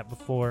haven't seen that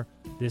before,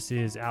 this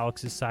is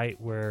Alex's site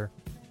where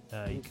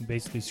you can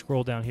basically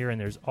scroll down here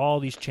and there's all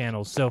these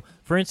channels. So,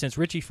 for instance,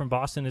 Richie from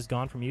Boston is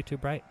gone from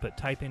YouTube, right? But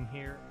type in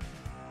here.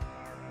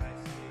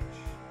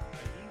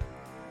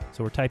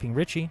 So we're typing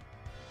Richie.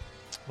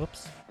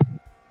 Whoops.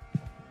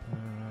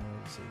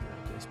 Let's see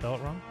here. Did I spell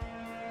it wrong?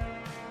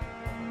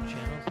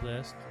 Channels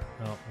list.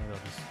 Oh, maybe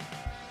I'll just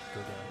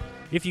go down.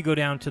 If you go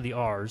down to the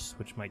R's,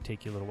 which might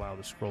take you a little while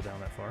to scroll down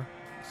that far.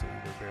 So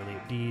we're barely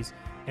at D's.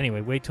 Anyway,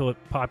 wait till it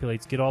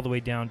populates, get all the way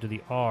down to the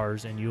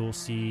R's, and you'll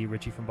see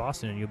Richie from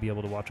Boston, and you'll be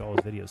able to watch all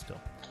his videos still.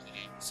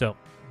 So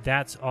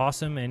that's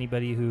awesome.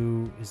 Anybody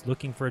who is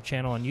looking for a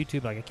channel on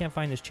YouTube, like I can't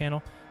find this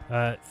channel.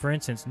 For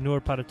instance,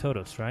 Nur para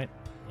Todos, right?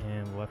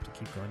 And we'll have to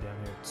keep going down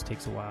here. It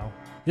takes a while.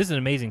 This is an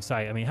amazing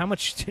site. I mean, how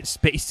much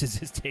space does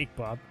this take,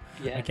 Bob?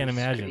 Yeah, I can't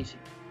imagine. Crazy.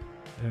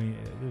 I mean,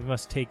 it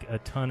must take a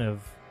ton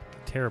of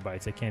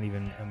terabytes. I can't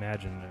even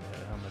imagine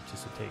how much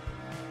this would take.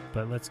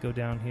 But let's go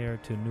down here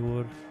to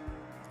Nur.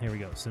 Here we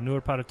go. So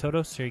Nur para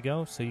Todos. Here you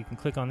go. So you can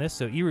click on this.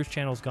 So Iru's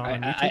channel's gone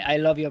on YouTube. I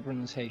love your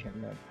pronunciation,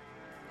 man.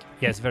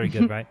 Yeah, it's very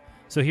good, right?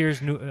 So here's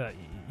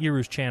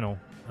Iru's channel,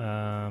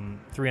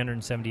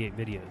 378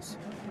 videos,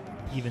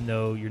 even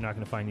though you're not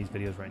going to find these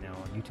videos right now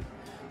on YouTube.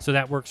 So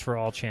that works for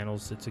all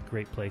channels. It's a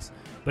great place.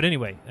 But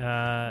anyway,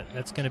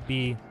 that's going to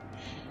be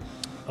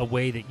a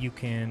way that you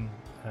can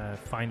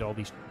find all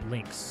these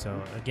links.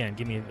 So again,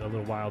 give me a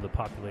little while to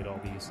populate all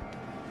these.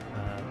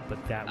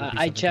 But that would be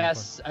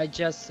I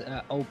just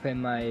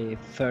opened my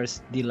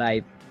first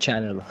DLive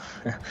channel.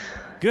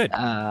 Good.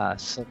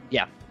 So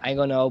yeah, I'm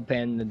gonna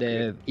open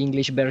the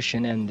English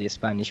version and the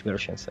Spanish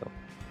version. So.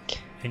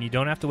 And you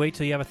don't have to wait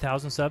till you have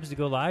 1,000 subs to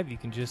go live. You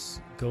can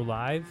just go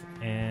live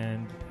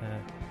and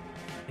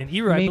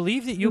Iru, I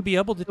believe that you'll be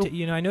able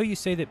to. I know you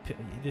say that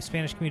the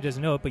Spanish community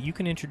doesn't know it, but you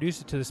can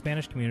introduce it to the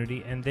Spanish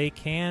community, and they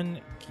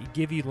can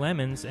give you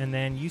lemons. And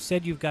then you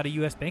said you've got a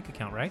U.S. bank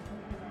account, right?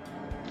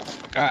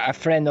 A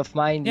friend of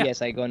mine, yeah.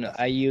 Yes,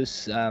 I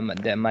use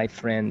my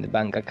friend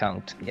bank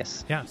account.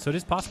 Yes. Yeah, so it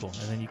is possible,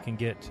 and then you can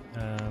get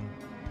a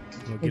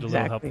little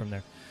help from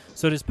there.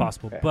 So it is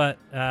possible, okay.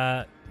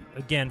 But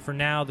again, for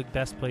now, the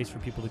best place for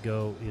people to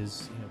go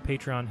is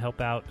Patreon.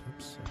 Help out.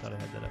 Oops, I thought I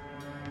had that up.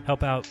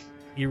 Help out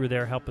Eru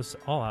there, help us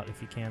all out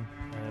if you can,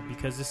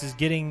 because this is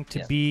getting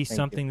to be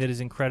something that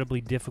is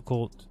incredibly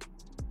difficult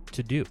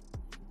to do.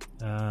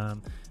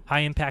 High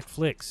Impact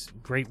Flicks,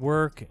 great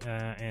work,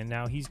 and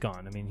now he's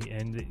gone. I mean,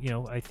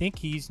 I think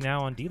he's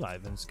now on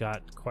DLive and's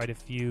got quite a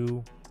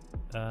few.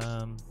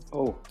 I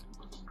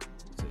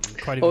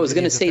was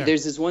gonna say,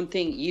 there's this one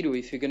thing, Eru,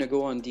 if you're gonna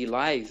go on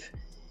DLive,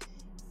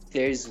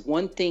 there's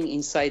one thing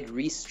inside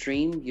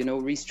Restream. You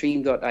know,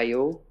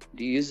 Restream.io.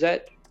 Do you use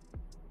that?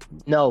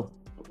 No,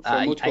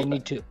 I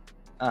need to.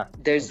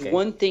 There's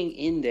one thing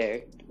in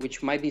there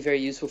which might be very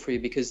useful for you,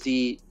 because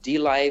the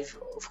DLive,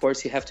 of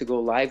course, you have to go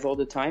live all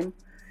the time,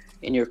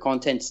 and your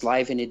content's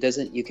live, and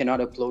you cannot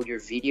upload your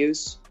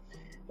videos.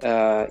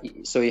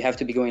 So you have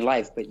to be going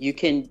live. But you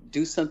can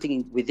do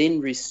something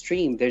within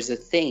Restream. There's a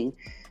thing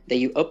that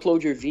you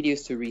upload your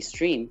videos to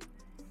Restream,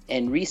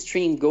 and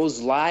Restream goes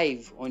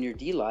live on your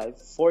DLive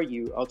for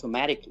you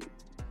automatically.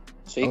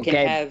 So you can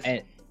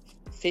have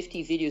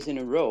 50 videos in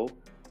a row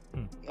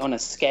on a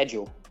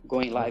schedule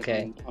going live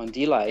on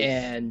DLive.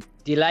 And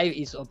DLive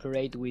is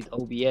operate with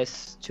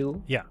OBS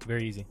too? Yeah,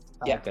 very easy.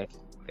 Yeah. Okay.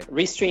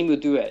 Restream will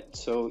do it.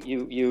 So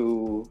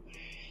you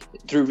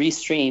through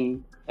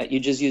Restream, you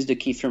just use the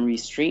key from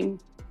Restream,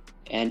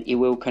 and it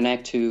will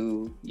connect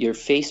to your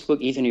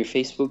Facebook, even your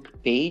Facebook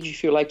page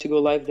if you like to go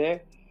live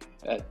there,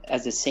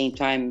 at the same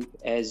time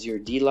as your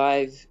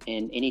DLive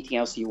and anything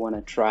else you want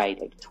to try,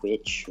 like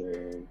Twitch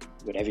or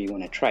whatever you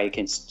want to try. You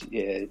can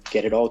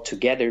get it all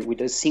together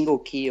with a single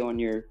key on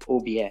your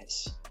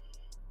OBS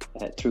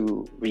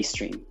through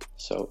Restream.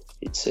 So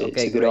it's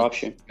a good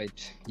option.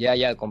 Great.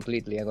 Yeah,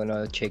 completely. I'm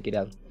gonna check it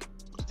out.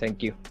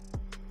 Thank you.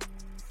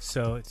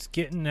 So it's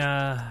getting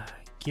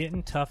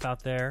tough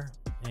out there,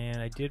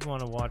 and I did want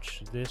to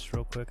watch this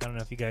real quick. I don't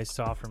know if you guys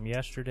saw from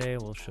yesterday.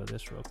 We'll show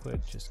this real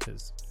quick just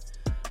because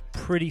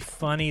pretty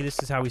funny. This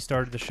is how we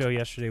started the show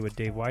yesterday with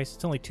Dave Weiss.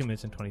 It's only 2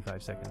 minutes and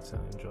 25 seconds, so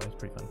enjoy. It's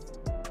pretty fun.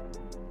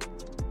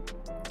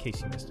 In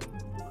case you missed it.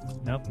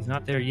 Nope, he's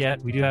not there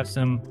yet. We do have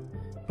some...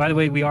 By the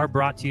way, we are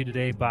brought to you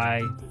today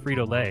by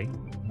Frito-Lay.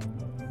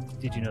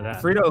 Did you know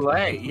that?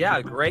 Frito-Lay,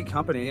 yeah, great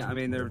company. I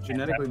mean, their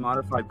genetically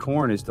modified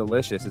corn is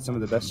delicious. It's some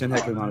of the best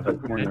genetically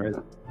modified corn there is.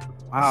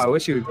 Wow, I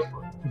wish you...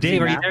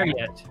 Dave, are you there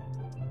yet?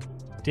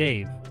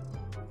 Dave,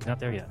 he's not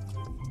there yet.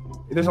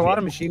 There's a lot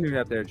of machinery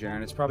up there,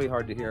 Jaron. It's probably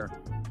hard to hear.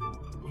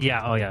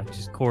 Yeah, oh yeah,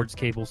 just cords,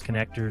 cables,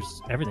 connectors,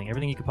 everything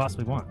you could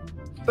possibly want.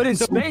 But in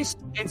space,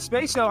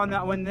 though, on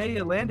that when they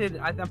landed,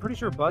 I'm pretty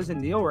sure Buzz and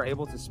Neil were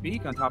able to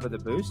speak on top of the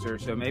booster.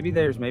 So maybe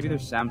there's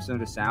some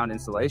sort of sound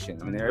installation.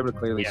 I mean, they're able to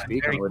clearly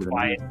speak. Very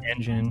quiet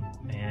engine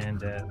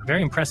and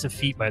very impressive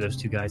feat by those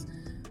two guys.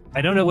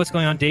 I don't know what's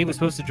going on. Dave was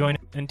supposed to join,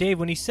 and Dave,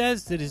 when he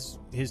says that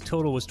his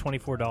total was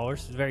 $24,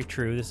 it's very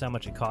true. This is how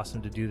much it cost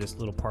him to do this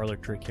little parlor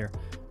trick here.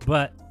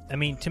 But I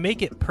mean, to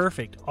make it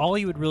perfect, all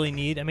he would really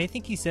need, I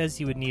think he says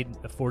he would need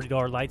a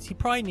 $40 lights. He'd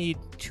probably need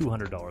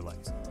 $200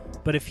 lights.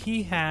 But if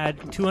he had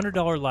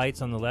 $200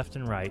 lights on the left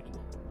and right,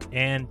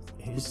 and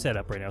his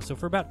setup right now, so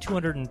for about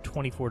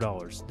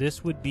 $224,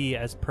 this would be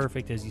as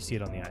perfect as you see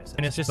it on the ISS.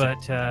 And it's just,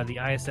 but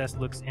the ISS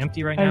looks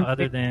empty right now,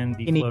 other than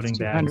the floating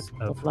bags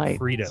of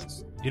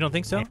Fritos. You don't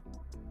think so?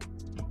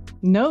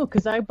 No,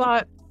 because I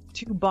bought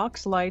 2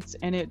 box lights,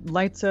 and it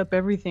lights up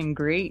everything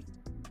great.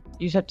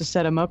 You just have to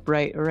set them up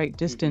right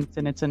distance,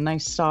 and it's a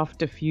nice, soft,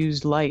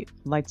 diffused light.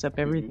 Lights up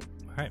everything.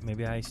 All right,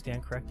 maybe I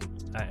stand corrected.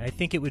 I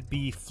think it would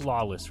be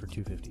flawless for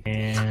 $250,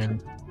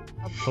 and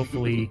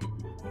hopefully,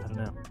 I don't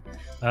know.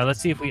 Let's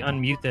see if we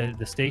unmute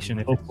the station.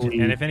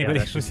 If anybody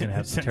was going to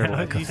have some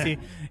turbo. You see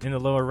in the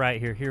lower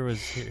right here. Here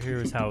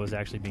was how it was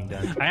actually being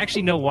done. I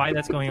actually know why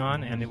that's going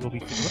on, and it will be.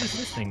 What is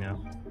this thing now?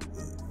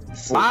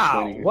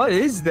 Wow, what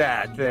is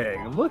that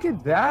thing? Look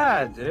at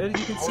that, dude.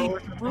 You can see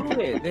through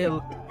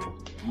it.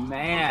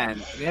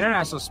 Man, the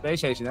International Space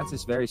Station, that's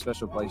this very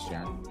special place,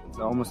 Sharon. It's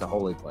almost a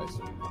holy place.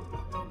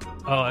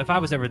 Oh, if I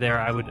was ever there,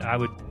 I would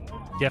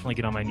definitely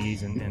get on my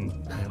knees and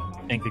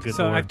thank the good Lord.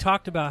 So I've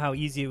talked about how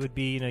easy it would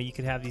be. You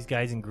could have these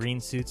guys in green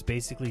suits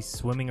basically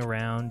swimming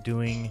around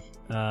doing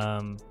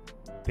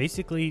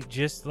basically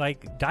just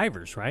like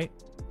divers, right?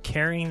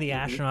 Carrying the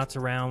astronauts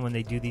around when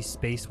they do these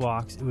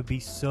spacewalks. It would be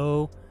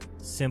so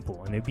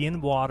simple, and they'd be in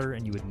water,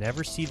 and you would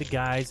never see the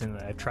guys. And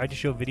I've tried to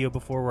show video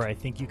before where I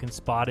think you can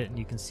spot it, and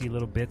you can see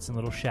little bits and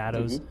little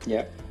shadows.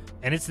 Yeah.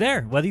 And it's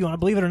there, whether you want to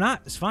believe it or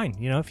not. It's fine.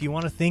 If you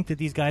want to think that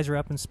these guys are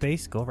up in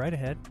space, go right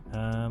ahead.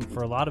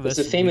 For a lot of us,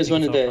 it's the famous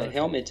one of the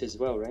helmet as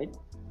well, right?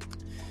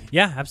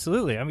 Yeah,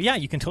 absolutely. Yeah,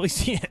 you can totally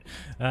see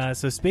it.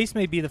 So space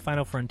may be the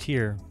final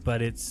frontier,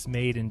 but it's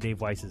made in Dave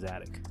Weiss's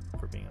attic,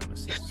 for being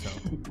honest.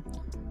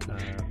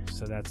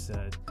 So that's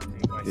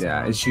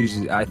yeah. It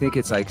shoots. I think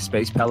it's like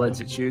space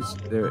pellets. It shoots.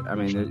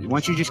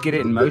 Once you just get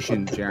it in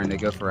motion, Jaron, they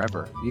go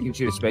forever. You can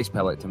shoot a space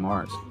pellet to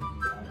Mars.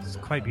 It's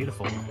quite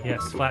beautiful.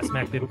 Yes, Flat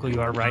Smack Biblical, you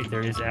are right.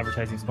 There is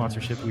advertising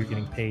sponsorship. We're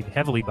getting paid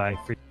heavily by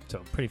free. So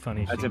pretty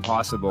funny. That's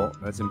impossible.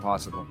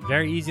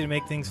 Very easy to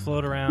make things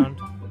float around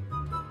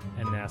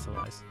and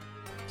NASA-wise.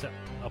 So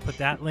I'll put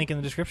that link in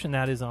the description.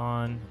 That is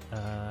on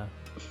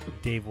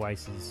Dave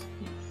Weiss's.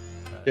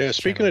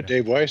 Speaking of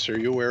Dave Weiss, are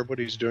you aware of what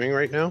he's doing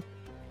right now?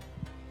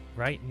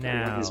 right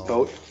now. His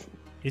boat.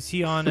 Is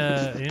he on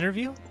an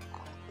interview?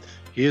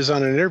 He is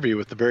on an interview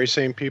with the very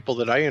same people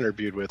that I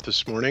interviewed with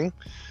this morning.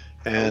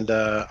 And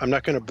I'm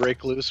not going to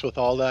break loose with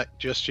all that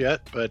just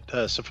yet, but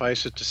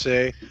suffice it to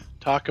say,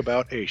 talk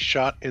about a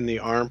shot in the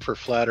arm for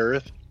Flat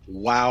Earth.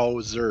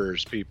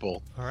 Wowzers,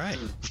 people. All right.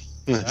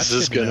 This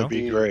is going to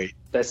be great.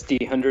 That's the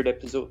 100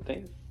 episode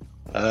thing.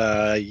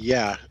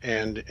 Yeah,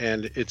 and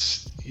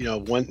it's, you know,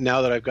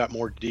 now that I've got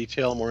more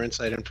detail, more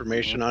inside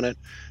information on it,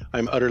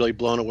 I'm utterly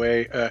blown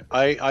away.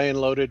 I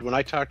unloaded, when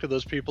I talked to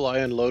those people, I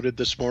unloaded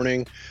this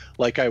morning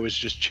like I was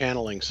just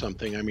channeling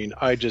something. I mean,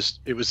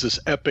 it was this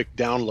epic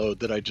download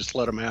that I just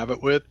let them have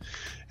it with,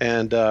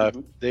 and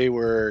they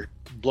were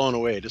blown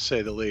away, to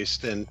say the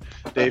least. And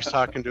Dave's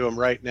talking to them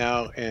right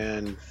now,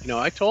 and, you know,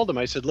 I told him,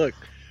 I said, look,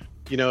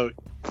 you know,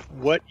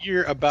 what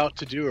you're about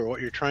to do or what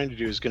you're trying to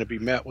do is going to be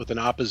met with an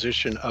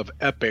opposition of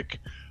epic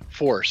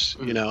force,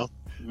 you know.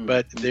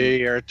 But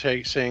they are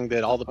saying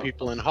that all the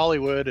people in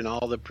Hollywood and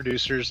all the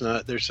producers,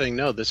 they're saying,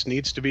 no, this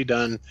needs to be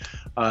done.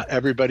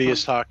 Everybody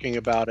is talking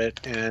about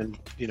it, and,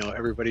 you know,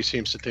 everybody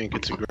seems to think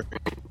it's a great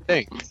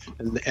thing,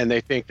 and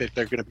they think that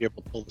they're going to be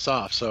able to pull this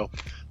off. So,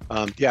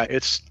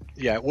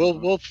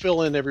 we'll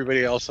fill in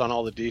everybody else on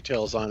all the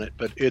details on it,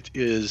 but it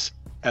is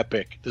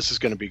epic. This is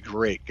going to be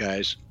great,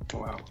 guys.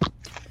 Wow.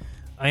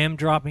 I am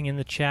dropping in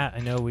the chat. I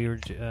know we were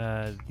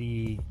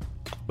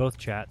both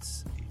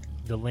chats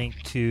the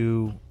link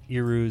to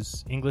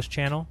Iru's English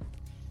channel,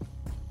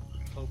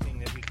 hoping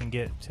that we can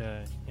get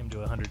him to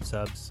 100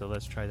 subs. So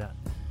let's try that.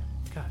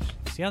 Gosh,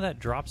 see how that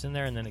drops in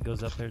there and then it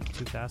goes up there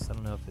too fast? I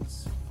don't know if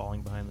it's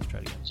falling behind. Let's try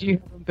it again.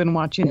 You haven't been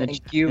watching the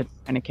chat to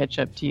kind of catch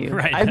up to you.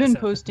 Right, I've been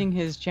posting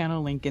his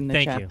channel link in the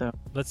Thank chat, you. though.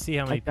 Let's see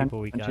how many people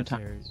we got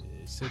there.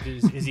 So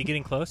is he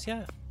getting close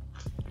yet?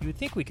 You would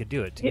think we could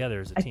do it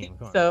together as a team.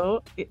 Come on.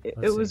 So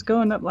it was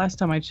going up last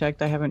time I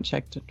checked. I haven't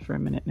checked it for a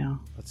minute now.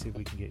 Let's see if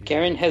we can get you.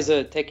 Karen has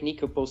a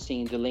technique of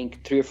posting the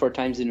link 3 or 4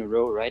 times in a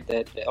row, right?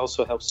 That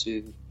also helps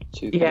to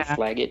kind of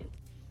flag it.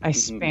 I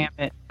spam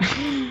it.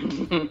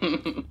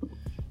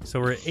 So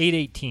we're at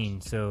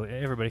 8:18. So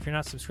everybody, if you're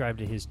not subscribed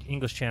to his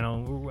English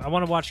channel, I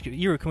want to watch.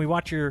 Iru, can we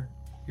watch your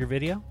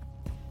video?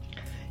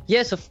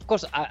 Yes, of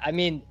course. I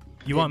mean,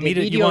 you want me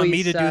to do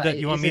that?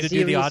 You want me to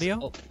do the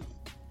audio?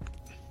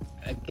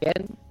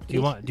 Again? Do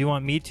you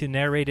want me to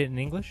narrate it in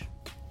English?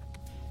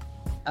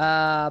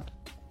 Well,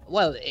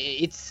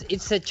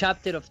 it's a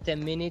chapter of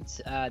 10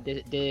 minutes.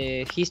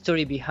 The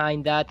history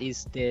behind that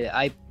is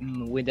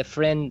with a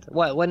friend.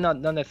 Well,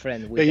 not a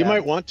friend. With, you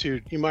might want to,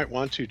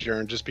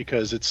 Jaron, just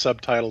because it's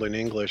subtitled in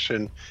English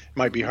and it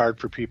might be hard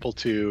for people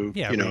to,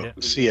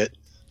 see it.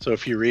 So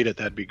if you read it,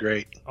 that'd be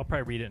great. I'll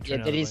probably read it. And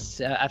turn there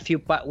is a few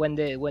when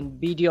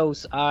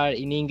videos are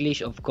in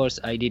English. Of course,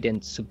 I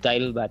didn't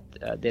subtitle, but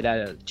there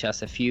are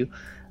just a few.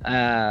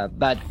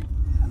 But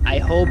I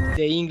hope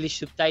the English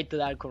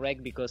subtitles are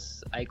correct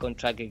because I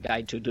contract a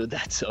guy to do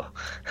that. So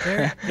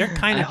they're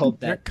kind I hope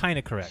they're kind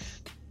of correct.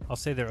 I'll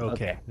say they're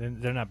okay.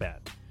 They're not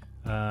bad.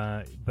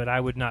 But I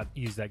would not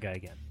use that guy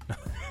again. No,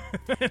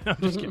 I'm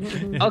just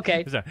kidding.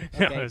 Okay. Sorry.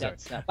 Okay,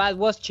 but it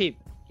was cheap,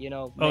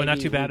 Oh, not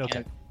too bad.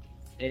 Okay.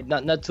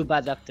 Not too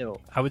bad after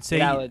all. I would say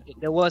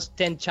there was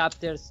 10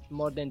 chapters,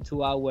 more than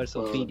 2 hours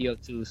of video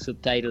to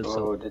subtitle.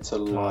 So that's a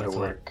lot of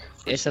work.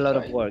 It's a lot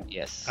of work,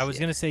 yes. I was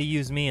gonna say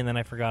use me, and then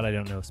I forgot I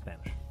don't know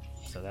Spanish.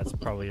 So that's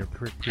probably a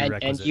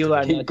prerequisite. And you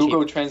are not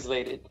Google cheap.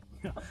 Translate it.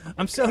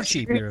 I'm so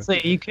cheap.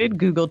 Seriously, you could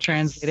Google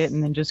Translate it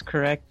and then just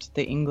correct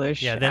the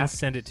English. Yeah, then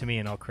send it to me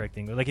and I'll correct the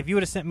English. Like if you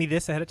would have sent me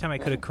this ahead of time, I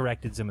could have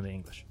corrected some of the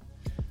English.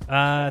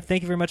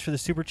 Thank you very much for the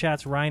super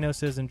chats. Rhino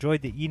says,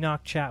 enjoyed the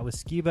Enoch chat with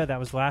Skiba. That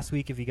was last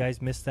week. If you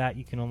guys missed that,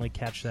 you can only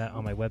catch that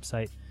on my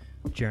website,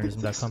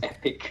 jaronism.com.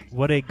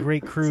 What a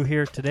great crew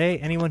here today.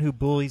 Anyone who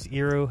bullies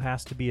Iru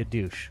has to be a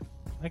douche.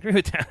 I agree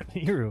with that,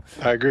 Iru.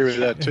 I agree with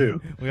that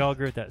too. We all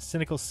agree with that.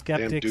 Cynical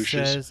Skeptic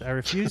says, I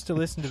refuse to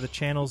listen to the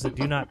channels that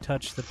do not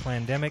touch the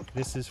pandemic.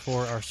 This is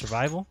for our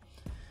survival.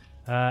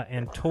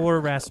 And Tor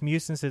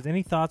Rasmussen says,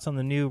 any thoughts on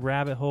the new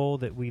rabbit hole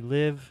that we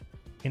live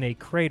in a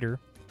crater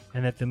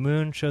and that the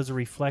moon shows a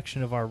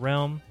reflection of our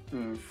realm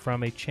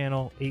from a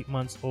channel 8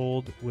 months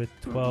old with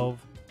 12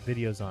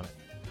 videos on it?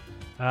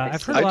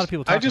 I've heard a lot of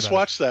people talk about it. I just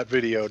watched that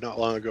video not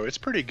long ago. It's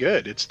pretty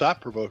good. It's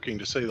thought-provoking,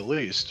 to say the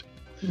least.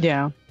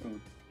 Yeah.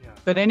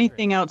 But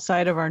anything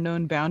outside of our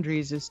known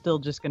boundaries is still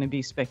just going to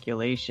be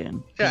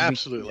speculation. Yeah,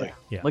 absolutely.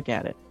 Look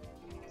at it.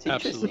 It's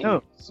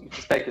interesting.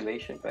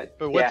 Speculation, but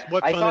what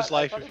fun is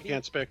life if you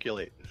can't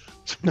speculate?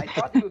 I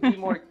thought it would be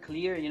more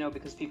clear,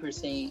 because people are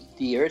saying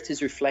the Earth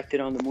is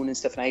reflected on the moon and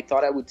stuff, and I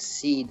thought I would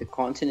see the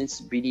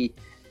continents really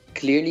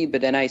clearly,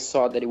 but then I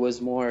saw that it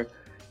was more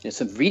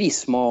some really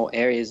small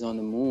areas on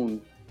the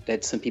moon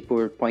that some people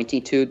were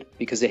pointing to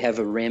because they have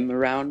a rim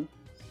around,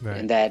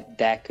 and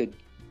that could,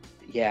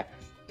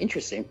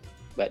 interesting,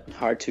 but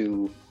hard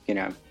to, You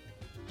want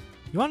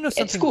to know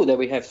something? It's cool that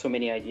we have so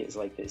many ideas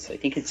like this. I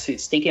think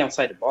it's thinking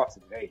outside the box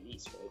at the very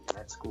least, right?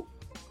 That's cool.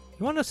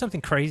 You want to know something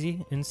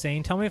crazy,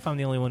 insane? Tell me if I'm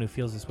the only one who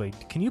feels this way.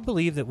 Can you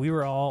believe that we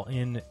were all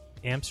in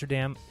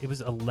Amsterdam? It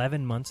was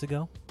 11 months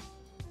ago.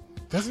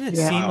 Doesn't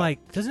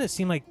it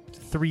seem like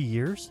 3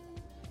 years?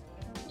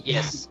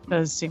 Yes. It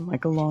does seem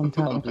like a long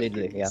time.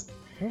 Completely, yeah.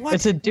 What?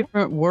 It's a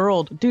different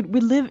world. Dude,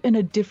 we live in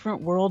a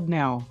different world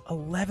now.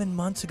 11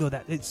 months ago.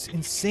 It's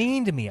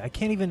insane to me. I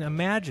can't even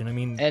imagine. I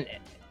mean,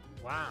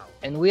 wow.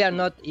 And we are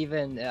not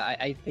even,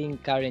 I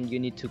think, Karen, you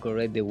need to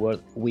correct the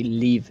word. We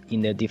live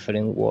in a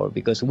different world,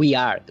 because we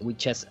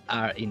just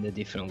are in a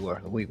different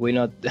world. We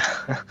not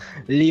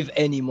live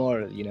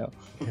anymore, you know?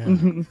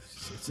 Yeah.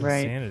 It's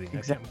Right. insanity.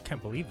 Exactly. I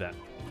can't believe that.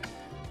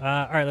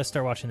 All right, let's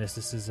start watching this.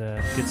 This is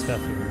good stuff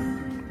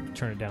here.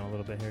 Turn it down a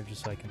little bit here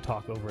just so I can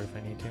talk over it if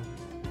I need to.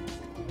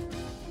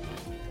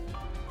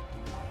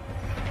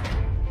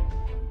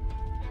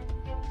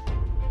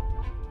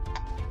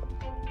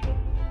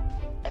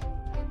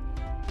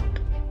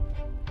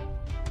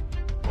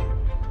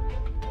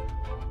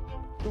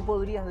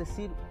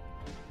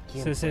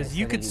 So it says,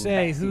 you could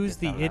say, who's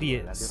the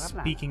idiot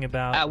speaking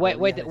about...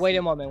 Wait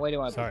a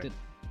moment. Sorry.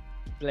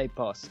 Play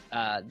pause.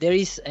 There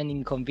is an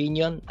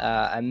inconvenience,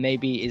 and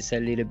maybe it's a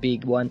little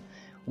big one,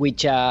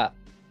 which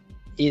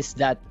is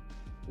that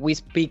we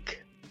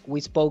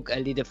spoke a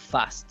little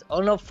fast.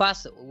 Or not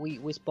fast,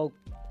 we spoke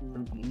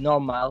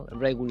normal,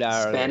 regular.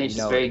 Spanish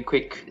is very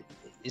quick.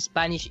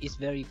 Spanish is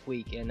very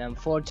quick, and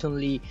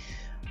unfortunately,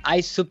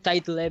 I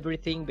subtitle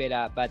everything, but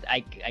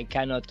I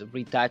cannot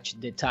retouch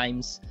the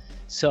times.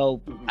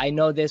 So I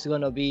know there's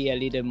gonna be a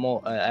little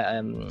more.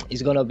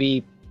 It's gonna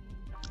be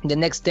the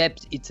next step.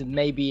 It's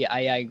maybe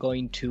I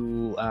going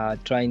to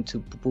trying to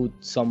put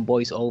some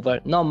voice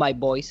over, not my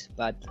voice,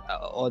 but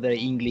other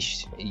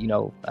English,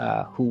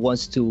 who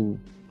wants to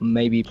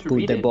maybe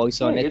put the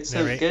voice on it. It's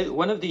good.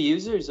 One of the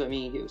users, I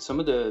mean, some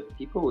of the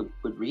people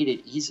would read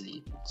it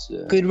easily.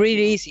 Could read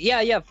it easy.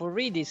 Yeah. For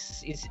read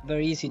it's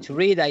very easy to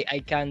read. I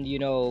can,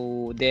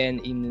 then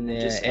in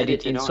just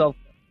editing edit it software.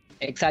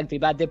 Exactly,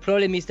 but the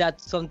problem is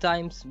that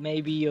sometimes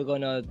maybe you're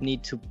gonna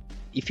need to,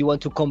 if you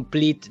want to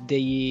complete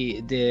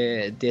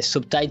the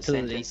subtitle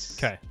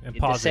list. Okay, and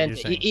pause it.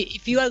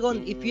 If you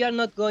are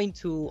not going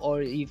to,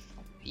 or if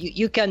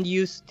you can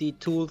use the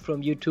tool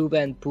from YouTube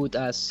and put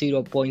a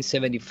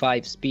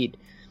 0.75 speed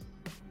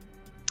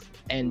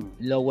and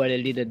lower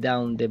a little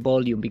down the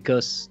volume,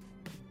 because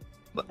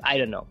I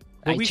don't know.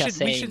 Well, we should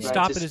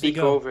stop it as we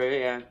go. Over,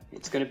 yeah,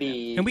 it's gonna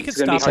be. And we can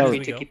stop it as we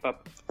go. To keep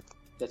up.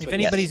 If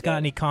anybody's got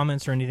any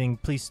comments or anything,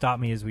 please stop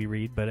me as we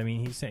read. But I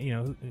mean, he's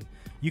saying,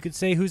 you could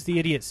say, who's the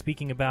idiot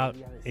speaking about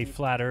a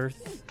flat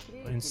Earth,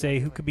 and say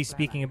who could be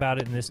speaking about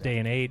it in this day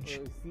and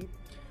age,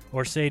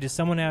 or say, does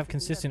someone have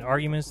consistent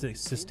arguments that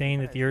sustain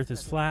that the Earth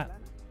is flat?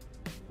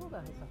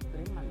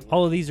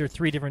 All those are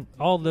three different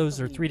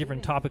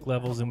topic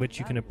levels in which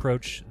you can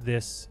approach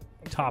this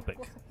topic.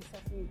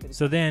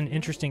 So then,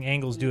 interesting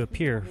angles do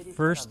appear.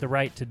 First, the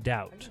right to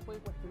doubt.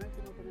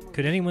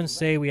 Could anyone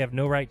say we have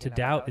no right to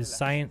doubt? Is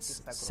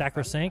science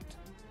sacrosanct?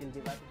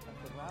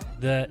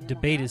 The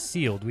debate is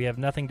sealed. We have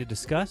nothing to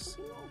discuss?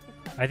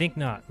 I think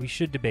not. We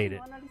should debate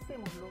it.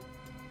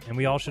 And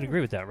we all should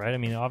agree with that, right? I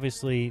mean,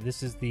 obviously,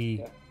 this is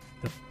the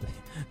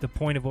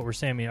point of what we're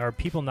saying. I mean, are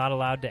people not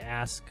allowed to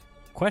ask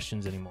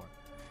questions anymore?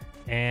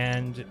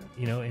 And,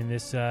 in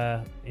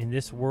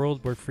this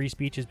world where free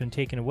speech has been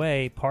taken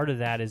away, part of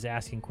that is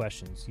asking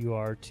questions. You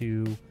are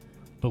to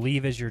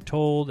believe as you're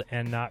told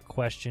and not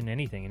question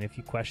anything. And if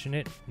you question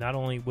it, not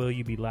only will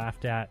you be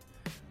laughed at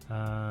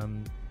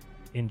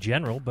in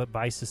general, but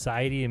by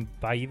society and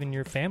by even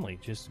your family,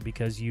 just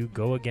because you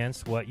go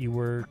against what you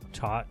were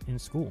taught in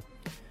school.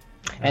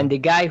 And the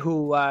guy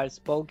who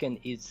spoken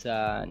is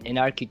an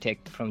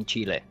architect from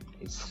Chile.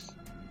 It's,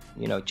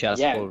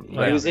 just for...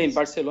 he was in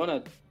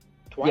Barcelona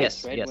twice,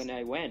 yes, right? Yes. When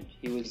I went,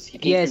 he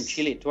came from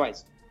Chile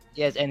twice.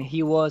 Yes, and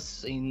he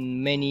was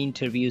in many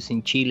interviews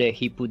in Chile.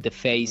 He put the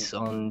face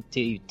on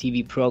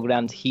TV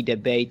programs. He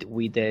debate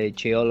with the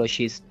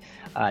geologist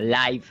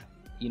live.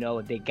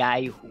 The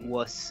guy who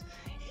was...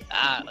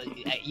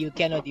 you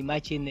cannot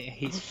imagine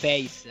his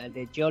face.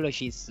 The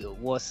geologist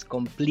was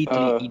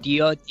completely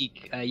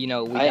idiotic.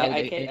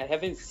 I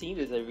haven't seen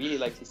this. I really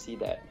like to see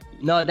that.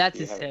 No, that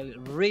is a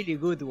really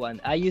good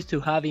one. I used to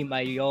have in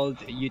my old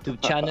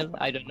YouTube channel.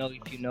 I don't know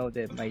if you know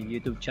that my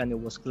YouTube channel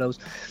was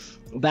closed.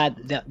 But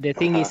the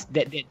thing is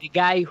that the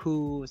guy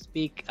who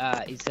speak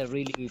is a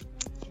really,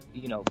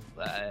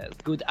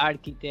 good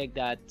architect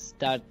that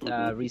start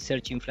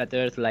researching flat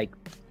Earth like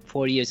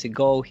 4 years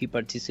ago. He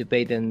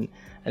participated in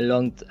a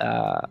lot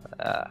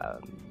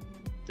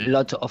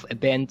of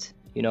events,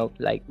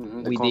 like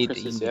we did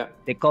in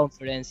the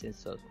conferences.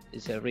 So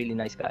it's a really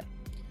nice guy.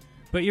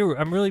 But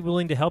I'm really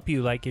willing to help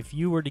you. Like, if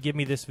you were to give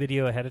me this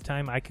video ahead of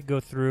time, I could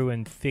go through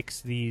and fix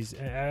these.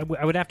 I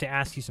would have to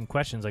ask you some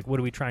questions, like, what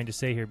are we trying to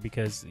say here?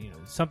 Because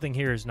something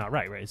here is not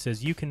right. It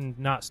says you can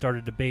not start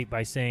a debate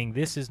by saying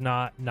this is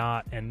not,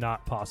 and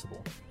not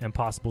possible, and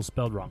possible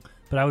spelled wrong.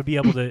 But I would be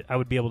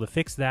able to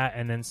fix that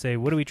and then say,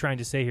 what are we trying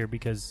to say here?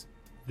 Because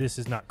this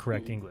is not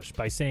correct English.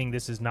 By saying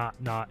this is not,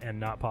 and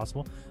not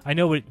possible. I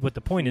know what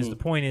the point is. The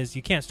point is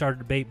you can't start a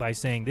debate by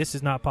saying this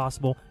is not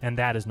possible and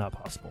that is not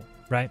possible.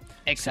 Right?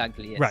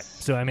 Exactly, yes. Right.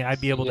 So, I mean,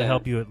 I'd be able to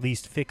help you at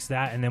least fix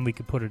that, and then we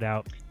could put it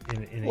out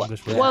in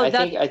English. Yeah,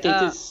 I think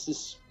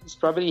this is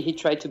probably he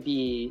tried to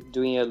be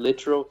doing a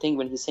literal thing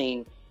when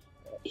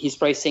he's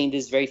probably saying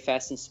this very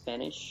fast in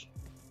Spanish,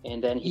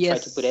 and then he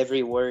tried to put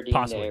every word in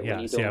there when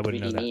you don't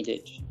really need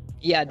it.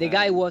 Yeah, the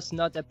guy was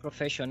not a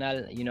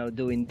professional,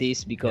 doing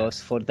this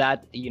because for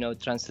that,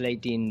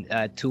 translating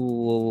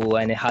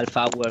 2.5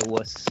 hours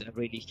was a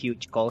really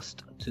huge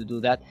cost to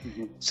do that.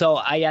 Mm-hmm. So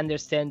I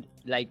understand,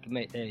 like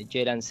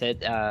Jaden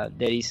said,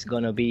 there is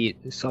going to be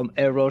some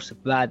errors,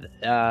 but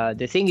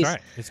the thing is,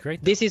 it's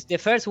great. This is the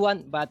first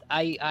one, but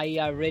I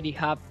already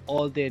have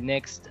all the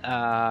next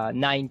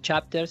 9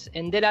 chapters,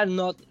 and there are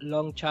not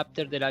long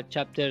chapters. There are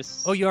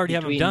chapters. Oh, you already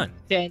have them done?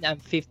 10 and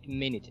 15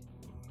 minutes.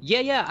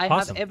 Yeah, I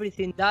have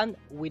everything done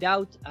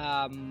without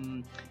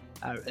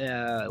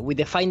with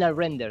the final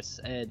renders.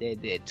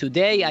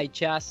 Today I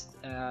just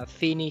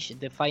finished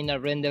the final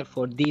render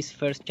for this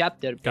first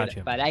chapter,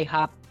 Gotcha. but I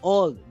have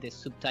all the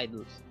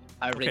subtitles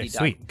already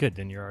done. Sweet, good.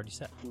 Then you're already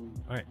set.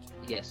 All right.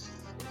 Yes.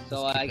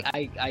 So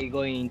I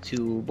going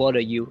to bother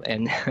you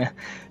and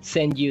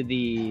send you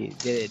the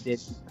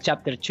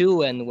chapter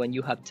 2, and when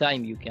you have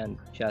time, you can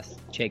just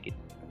check it.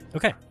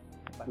 Okay.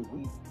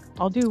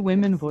 I'll do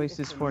women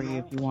voices for you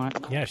if you want.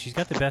 Yeah, she's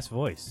got the best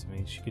voice. I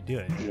mean, she could do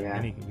it. Yeah.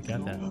 We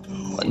got that.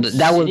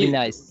 That would be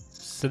nice.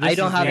 So I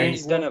don't have any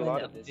he's done a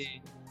lot of this.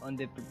 on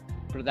the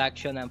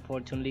production,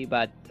 unfortunately,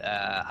 but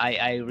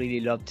I really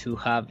love to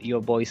have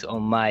your voice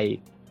on my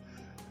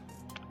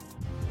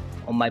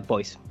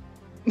voice.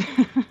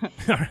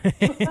 All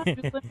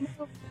right.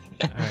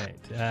 All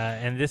right.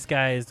 And this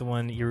guy is the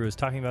one Iru was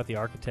talking about, the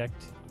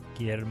architect,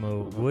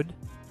 Guillermo Wood.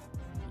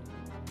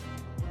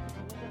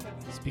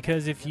 It's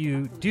because if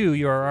you do,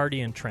 you are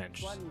already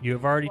entrenched. You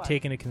have already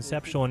taken a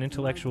conceptual and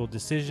intellectual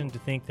decision to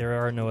think there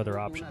are no other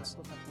options.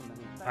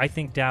 I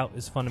think doubt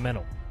is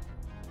fundamental.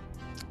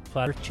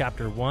 Flat Earth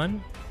Chapter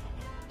 1.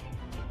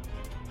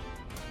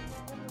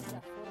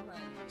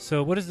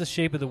 So, what is the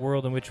shape of the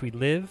world in which we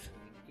live?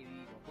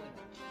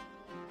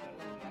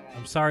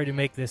 I'm sorry to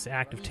make this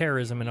act of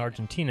terrorism in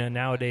Argentina.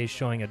 Nowadays,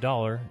 showing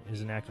 $1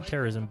 is an act of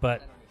terrorism,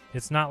 but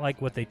it's not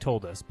like what they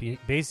told us.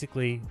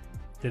 Basically,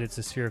 that it's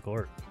a spherical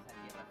Earth.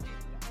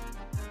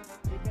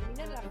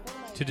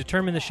 To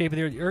determine the shape of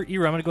the Earth,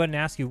 Iru, I'm going to go ahead and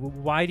ask you,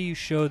 why do you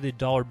show the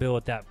dollar bill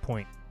at that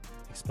point?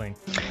 Explain.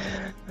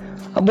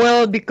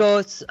 Well,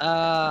 because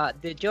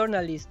the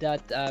journalists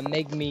that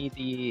make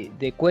me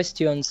the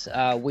questions,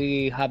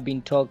 we have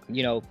been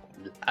talking,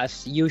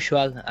 as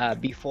usual,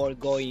 before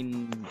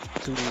going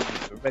to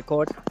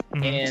record,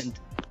 and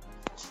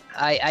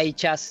I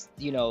just,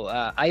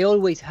 I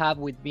always have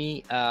with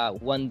me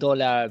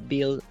 $1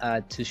 bill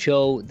to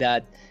show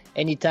that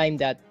anytime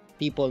that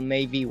people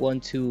maybe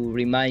want to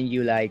remind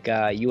you like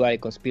you are a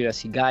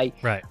conspiracy guy,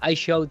 right? I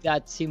showed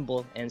that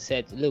symbol and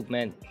said, look,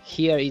 man,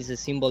 here is a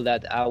symbol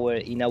that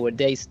in our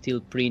days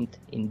still print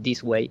in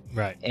this way,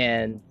 right?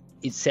 And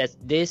it says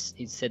this,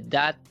 it said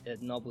that,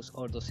 Novus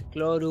Ordo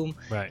Seclorum,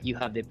 right? You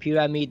have the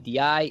pyramid, the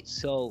eye.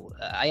 So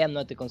I am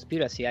not a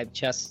conspiracy. I'm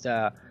just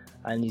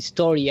an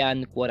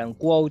historian, quote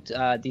unquote.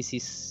 This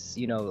is,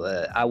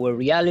 our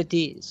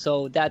reality.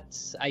 So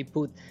that's I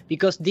put,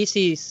 because this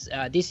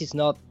is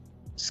not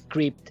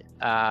script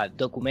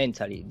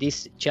documentary.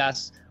 This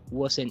just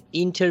was an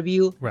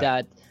interview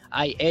that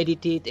I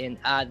edited and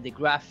add the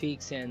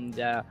graphics and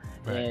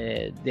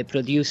the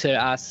producer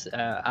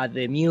add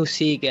the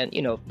music and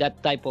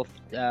that type of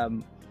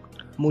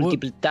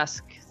multiple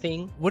task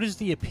thing. What is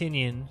the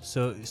opinion?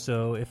 So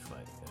if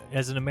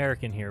as an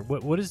American here,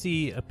 what is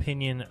the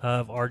opinion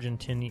of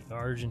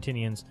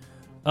Argentinians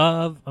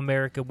of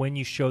America when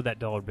you show that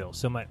dollar bill?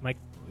 So my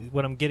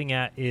what I'm getting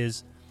at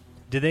is,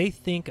 do they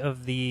think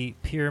of the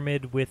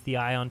pyramid with the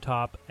eye on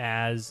top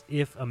as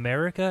if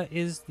America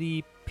is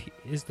the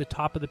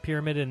top of the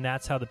pyramid and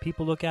that's how the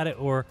people look at it?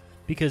 Or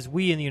because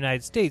we in the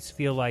United States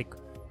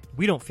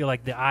we don't feel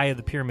like the eye of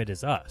the pyramid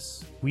is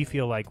us. We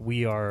feel like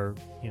we are,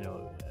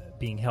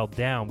 being held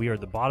down. We are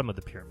the bottom of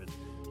the pyramid.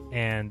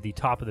 And the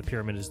top of the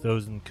pyramid is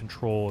those in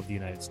control of the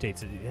United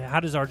States.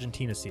 How does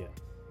Argentina see it?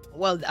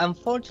 Well,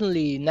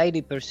 unfortunately,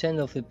 90%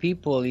 of the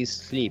people is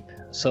asleep,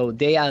 so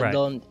they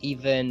don't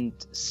even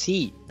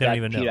see that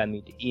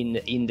pyramid in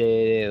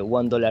the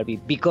 $1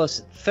 bill.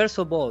 Because first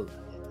of all,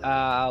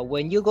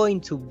 when you're going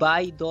to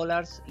buy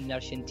dollars in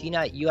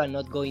Argentina, you are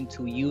not going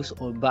to use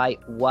or buy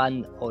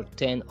 $1 or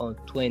 $10 or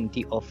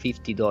 $20 or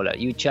 $50.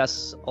 You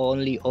just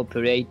only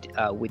operate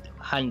with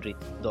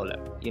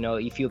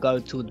 $100. If you go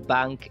to the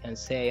bank and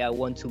say, I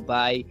want to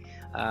buy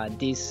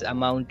this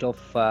amount of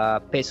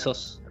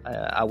pesos,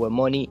 our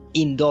money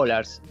in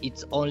dollars,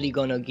 it's only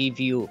gonna give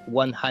you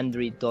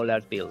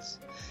 $100 bills.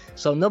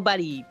 So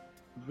nobody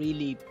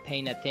really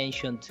paying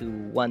attention to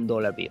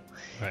 $1 bill.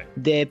 Right.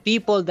 The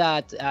people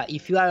that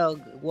if you are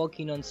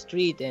walking on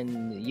street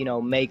and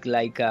make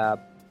like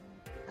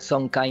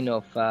some kind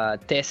of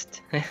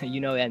test,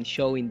 and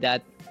showing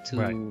that to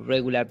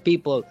regular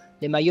people,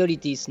 the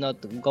majority is not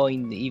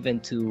going even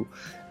to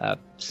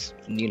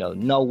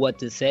know what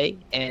to say,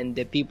 and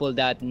the people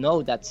that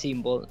know that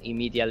symbol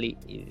immediately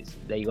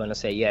they're gonna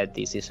say, yeah,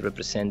 this is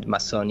represent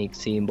Masonic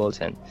symbols,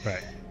 and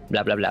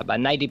blah blah blah. But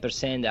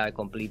 90% are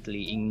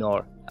completely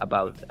ignore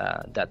about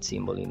that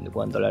symbol in the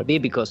 $1 bill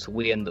because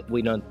we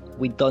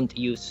don't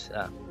use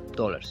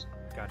dollars.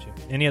 Gotcha.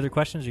 Any other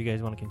questions? Or you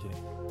guys want to continue?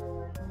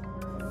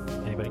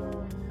 Anybody?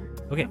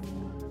 Okay.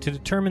 To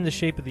determine the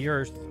shape of the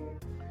Earth,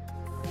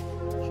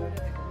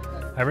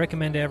 I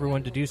recommend to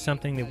everyone to do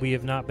something that we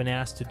have not been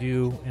asked to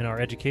do in our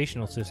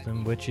educational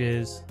system, which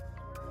is,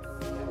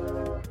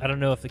 I don't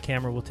know if the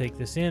camera will take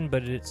this in,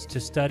 but it's to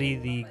study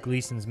the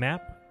Gleason's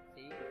map.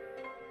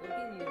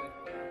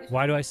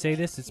 Why do I say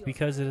this? It's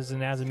because it is an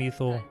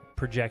azimuthal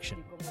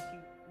projection.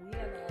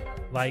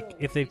 Like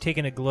if they've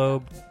taken a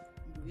globe,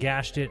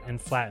 gashed it,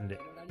 and flattened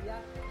it.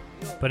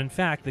 But in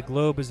fact, the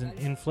globe is an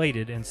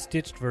inflated and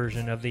stitched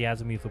version of the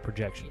azimuthal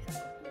projection.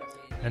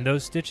 And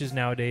those stitches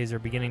nowadays are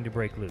beginning to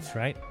break loose,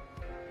 right?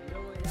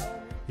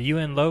 The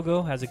UN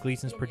logo has a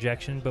Gleason's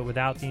projection, but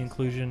without the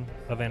inclusion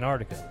of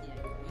Antarctica.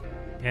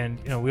 And,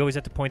 you know, we always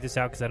have to point this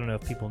out because I don't know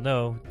if people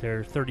know, there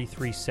are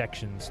 33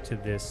 sections to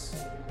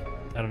this.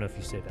 I don't know if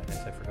you said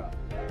that, I forgot.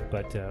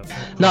 But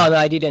no,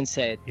 I didn't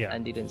say it. Yeah. I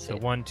didn't say so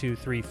it. 1, 2,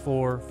 3,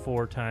 4.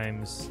 4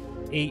 times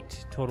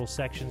 8 total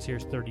sections.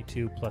 Here's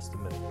 32 plus the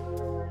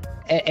middle.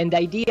 And the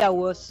idea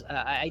was,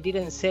 I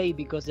didn't say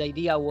because the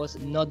idea was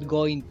not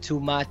going too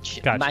much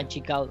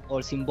magical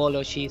or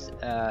symbology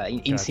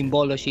in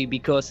symbology,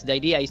 because the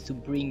idea is to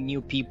bring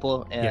new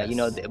people, Yes. you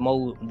know,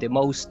 the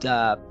most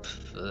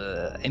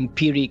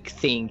empiric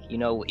thing. You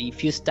know,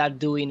 if you start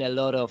doing a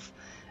lot of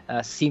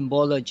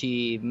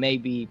symbology,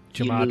 maybe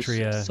Gematria,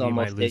 you lose some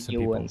of the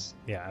new ones.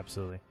 Yeah,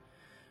 absolutely.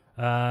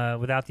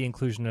 Without the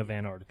inclusion of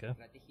Antarctica.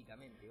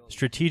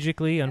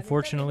 Strategically,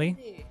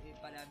 unfortunately,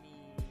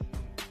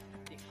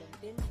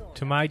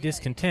 to my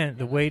discontent,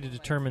 the way to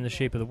determine the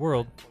shape of the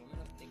world,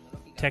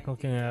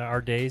 technically in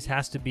our days,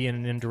 has to be in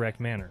an indirect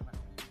manner.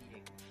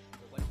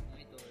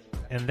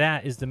 And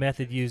that is the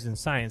method used in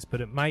science,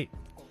 but it might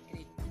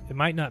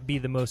not be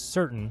the most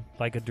certain,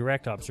 like a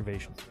direct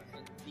observation.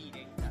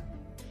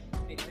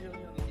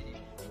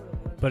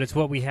 But it's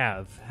what we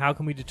have. How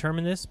can we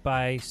determine this?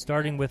 By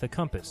starting with a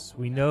compass.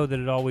 We know that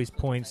it always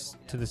points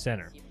to the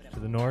center, to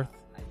the north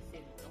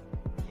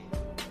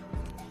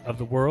of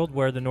the world,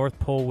 where the North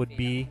Pole would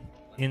be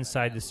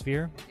inside the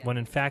sphere, when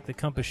in fact the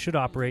compass should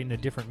operate in a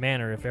different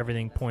manner if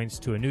everything points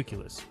to a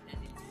nucleus.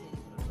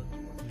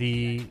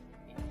 The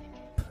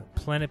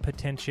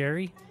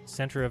plenipotentiary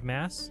center of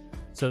mass,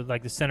 so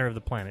like the center of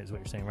the planet is what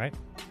you're saying, right?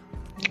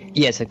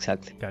 Yes,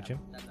 exactly. Gotcha.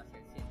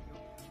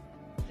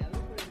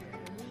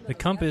 The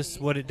compass,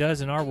 what it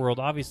does in our world,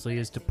 obviously,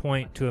 is to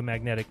point to a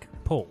magnetic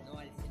pole.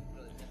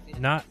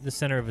 Not the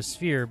center of a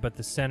sphere, but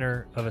the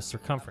center of a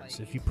circumference.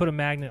 If you put a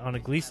magnet on a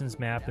Gleason's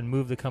map and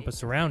move the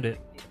compass around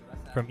it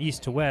from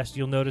east to west,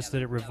 you'll notice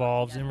that it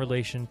revolves in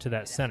relation to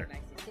that center.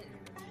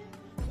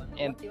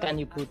 And can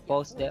you put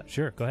pause there?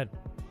 Sure, go ahead.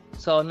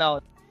 So now...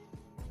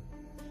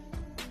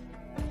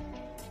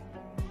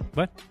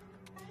 What?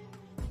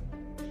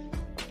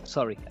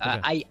 Sorry, Okay.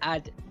 I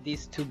add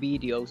these 2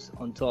 videos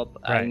on top.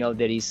 Right. I know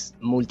there is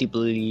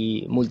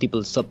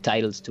multiple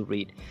subtitles to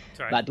read,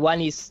 but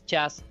one is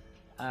just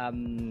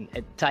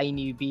a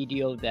tiny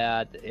video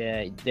that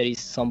there is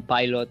some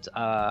pilot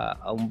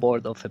on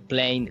board of a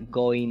plane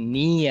going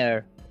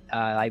near,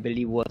 I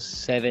believe was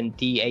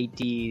 70,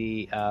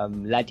 80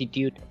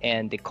 latitude,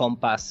 and the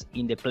compass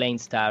in the plane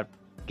start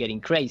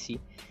getting crazy.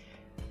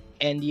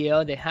 And the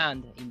other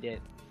hand, in the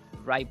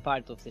right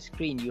part of the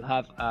screen, you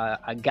have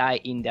a guy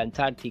in the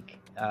Antarctic,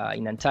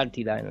 in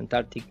Antarctic,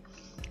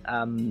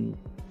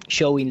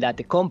 showing that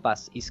the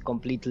compass is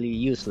completely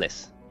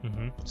useless.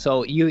 Mm-hmm.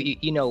 So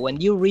you know, when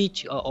you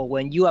reach or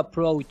when you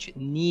approach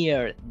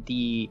near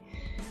the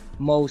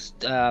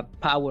most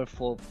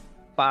powerful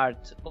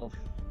part of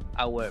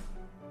our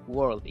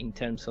world in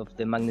terms of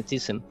the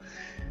magnetism,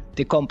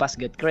 the compass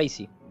get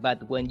crazy.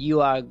 But when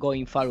you are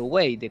going far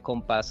away, the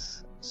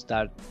compass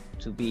start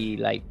to be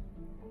like,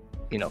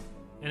 you know.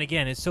 And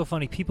again, it's so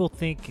funny. People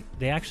think,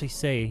 they actually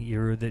say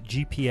that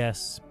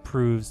GPS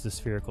proves the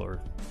spherical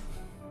Earth.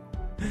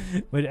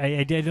 But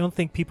I don't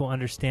think people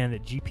understand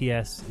that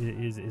GPS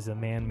is a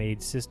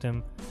man-made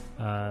system,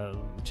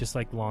 just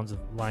like lines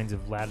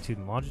of latitude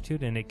and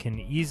longitude, and it can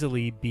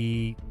easily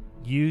be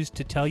used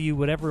to tell you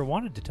whatever it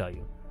wanted to tell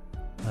you.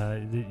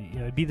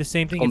 It'd be the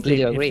same thing if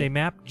they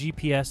map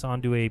GPS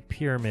onto a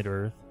pyramid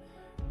Earth.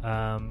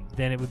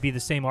 Then it would be the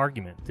same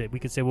argument that we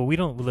could say, well, we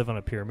don't live on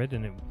a pyramid,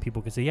 and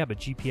people could say, yeah, but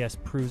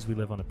GPS proves we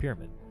live on a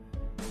pyramid.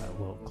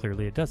 Well,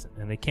 clearly it doesn't,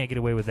 and they can't get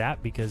away with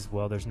that because,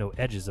 well, there's no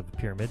edges of a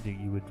pyramid.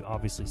 You would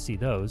obviously see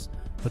those,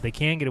 but they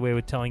can get away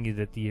with telling you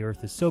that the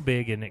Earth is so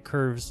big and it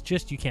curves,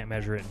 just you can't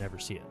measure it and never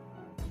see it.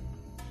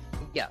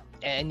 Yeah,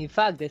 and in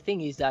fact, the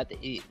thing is that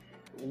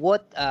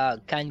what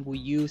can we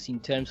use in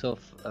terms of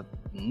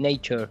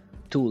nature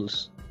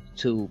tools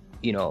to,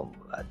 you know,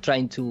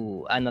 trying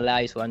to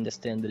analyze or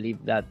understand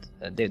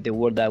the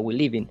world that we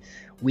live in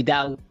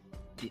without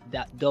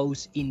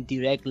those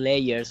indirect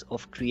layers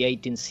of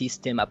creating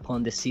system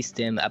upon the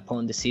system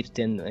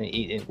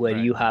where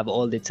you have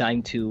all the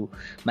time to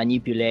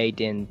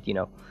manipulate and, you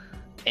know,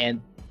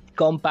 and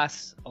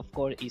compass, of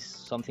course, is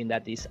something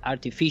that is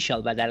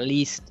artificial, but at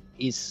least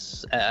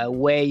is a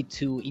way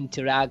to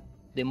interact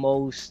the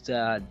most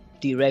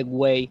direct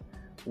way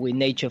with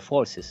nature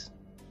forces.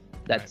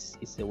 That's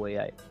is the way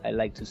I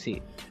like to see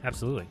it.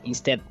 Absolutely.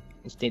 Instead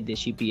the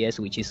GPS,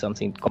 which is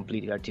something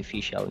completely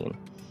artificial. All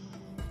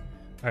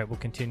right, we'll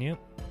continue.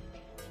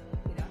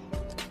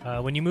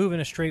 When you move in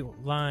a straight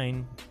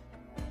line,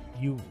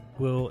 you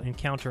will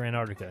encounter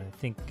Antarctica. I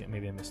think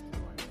maybe I missed the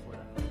line before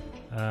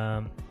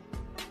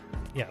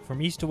that.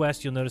 From east to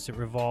west, you'll notice it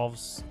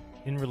revolves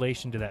in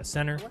relation to that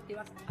center.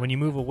 When you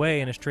move away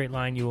in a straight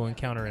line, you will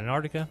encounter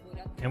Antarctica.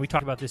 And we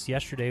talked about this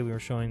yesterday. We were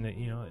showing that,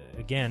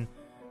 again,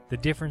 the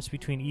difference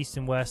between east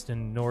and west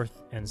and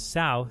north and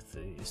south,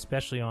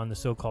 especially on the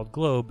so-called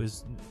globe,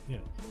 is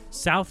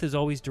south is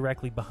always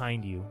directly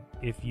behind you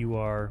if you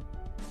are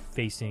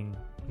facing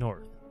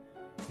north.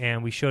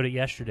 And we showed it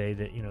yesterday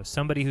that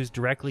somebody who's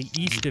directly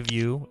east of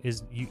you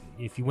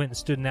if you went and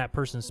stood in that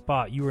person's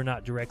spot, you are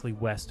not directly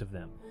west of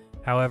them.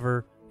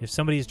 However, if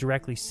somebody is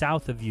directly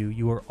south of you,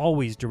 you are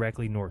always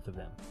directly north of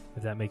them,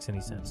 if that makes any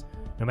sense.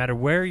 No matter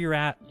where you're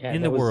at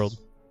in the world,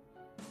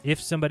 if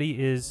somebody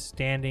is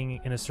standing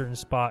in a certain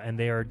spot and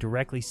they are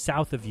directly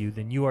south of you,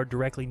 then you are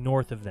directly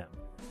north of them.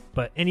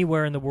 But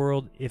anywhere in the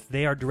world, if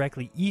they are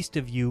directly east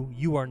of you,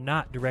 you are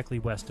not directly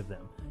west of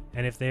them.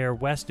 And if they are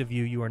west of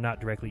you, you are not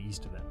directly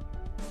east of them.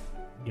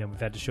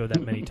 We've had to show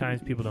that many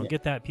times. People don't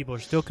get that. People are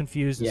still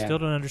confused and still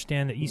don't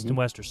understand that east and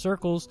west are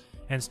circles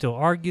and still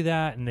argue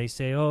that. And they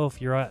say,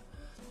 if you're at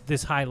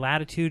this high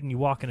latitude and you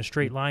walk in a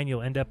straight line,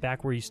 you'll end up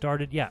back where you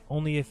started. Yeah,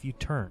 only if you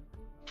turn.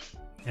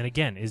 And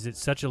again, is it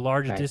such a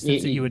large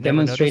distance that you would never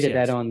notice? Demonstrated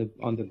that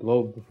on the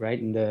globe, right?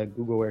 In the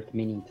Google Earth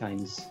many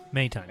times.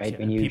 Many times, right? Yeah.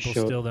 When people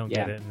still don't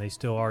get it, and they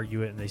still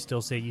argue it, and they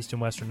still say east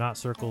and west are not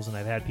circles. And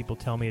I've had people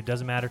tell me it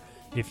doesn't matter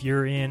if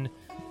you're in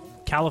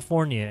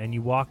California and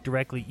you walk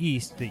directly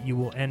east, that you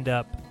will end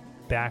up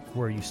back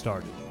where you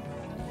started,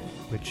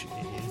 which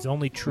is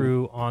only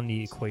true on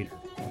the equator.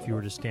 If you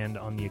were to stand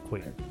on the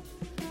equator.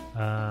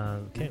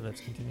 Okay,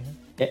 let's continue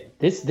here.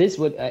 This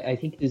what I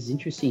think is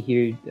interesting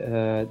here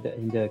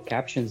in the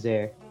captions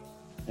there.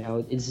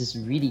 It's this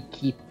really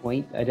key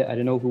point. I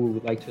don't know who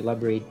would like to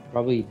elaborate.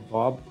 Probably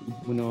Bob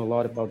would know a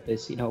lot about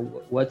this.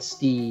 What's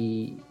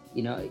the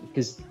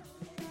because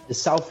the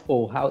South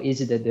Pole. How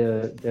is it that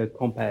the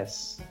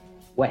compass?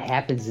 What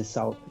happens in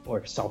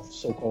so-called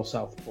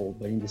South Pole,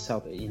 but in the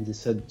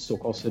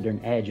so-called southern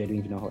edge, I don't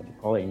even know how to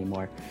call it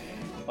anymore.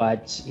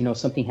 But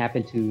something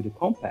happened to the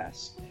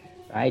compass,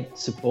 right?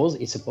 It's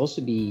supposed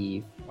to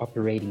be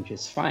operating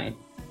just fine.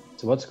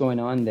 So what's going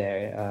on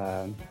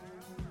there?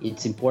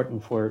 It's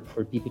important for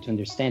people to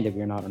understand that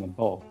we're not on a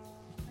ball.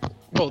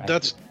 Well,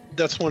 right?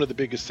 That's one of the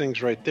biggest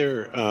things right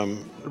there,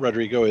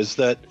 Rodrigo, is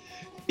that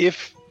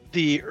if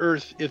the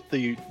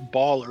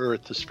ball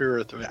Earth, the sphere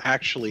Earth,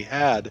 actually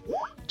had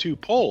two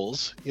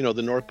poles,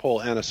 the North Pole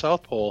and a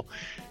South Pole,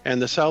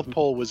 and the South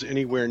Pole was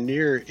anywhere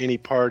near any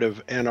part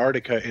of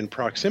Antarctica in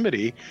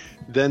proximity,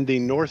 then the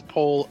North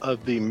Pole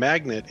of the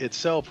magnet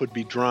itself would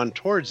be drawn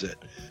towards it.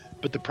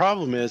 But the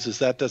problem is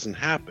that doesn't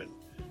happen.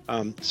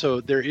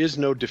 So there is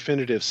no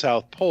definitive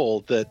South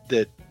Pole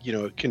that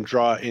can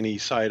draw any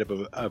side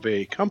of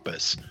a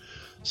compass.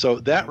 So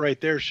that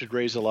right there should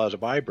raise a lot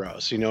of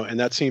eyebrows, and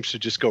that seems to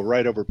just go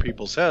right over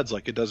people's heads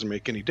like it doesn't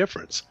make any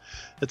difference.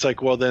 It's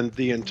like, well, then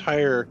the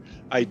entire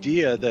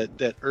idea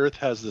that Earth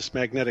has this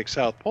magnetic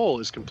South Pole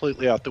is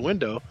completely out the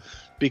window,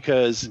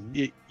 because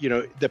the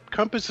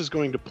compass is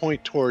going to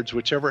point towards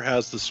whichever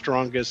has the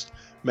strongest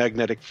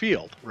magnetic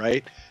field,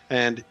 right?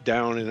 And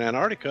down in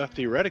Antarctica,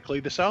 theoretically,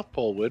 the South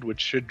Pole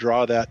which should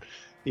draw that,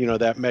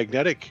 that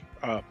magnetic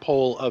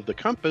pole of the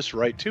compass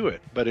right to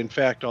it. But in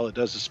fact, all it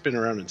does is spin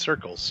around in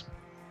circles.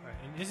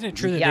 Isn't it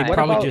true that they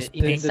probably just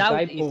in the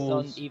south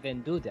don't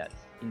even do that?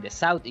 In the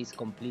south, it's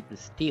completely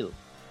still.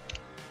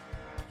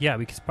 Yeah,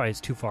 because probably it's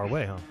too far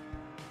away, huh?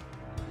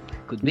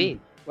 Could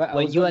be. Well,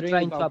 when you are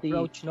trying to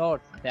approach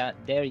north,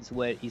 there is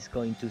where it's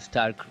going to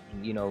start,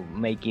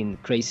 making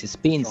crazy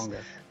spins.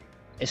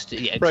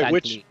 Exactly.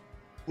 Right,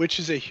 which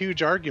is a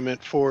huge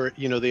argument for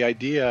the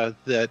idea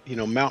that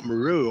Mount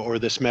Meru, or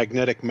this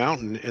magnetic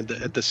mountain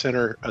at the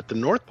center at the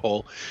North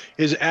Pole,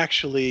 is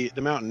actually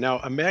the mountain. Now,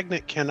 a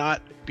magnet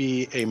cannot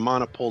be a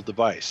monopole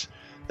device.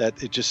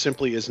 That it just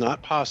simply is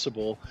not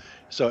possible.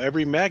 So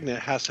every magnet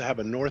has to have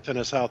a north and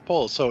a south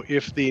pole. So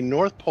if the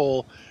North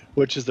Pole,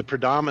 which is the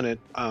predominant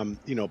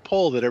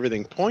pole that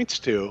everything points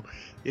to,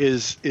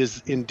 is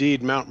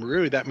indeed Mount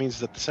Meru, that means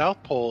that the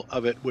South Pole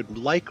of it would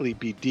likely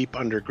be deep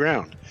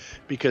underground,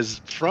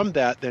 because from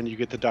that then you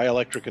get the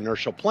dielectric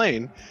inertial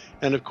plane.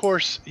 And of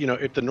course,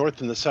 if the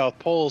North and the South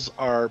Poles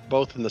are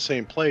both in the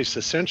same place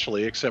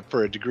essentially, except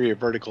for a degree of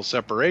vertical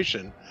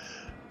separation,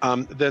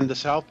 then the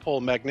South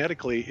Pole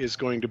magnetically is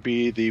going to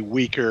be the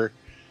weaker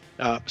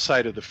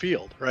side of the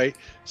field, right?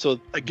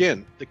 So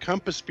again, the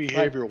compass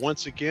behavior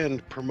once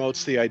again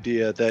promotes the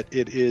idea that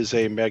it is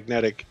a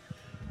magnetic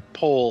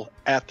pole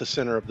at the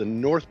center of the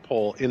North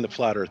Pole in the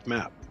flat Earth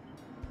map.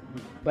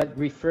 But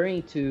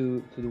referring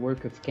to the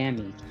work of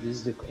Cami,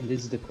 this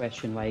is the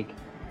question. Like,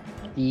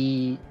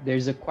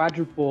 there's a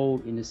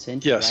quadrupole in the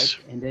center, Yes.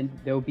 right? And then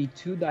there'll be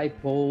two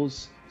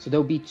dipoles. So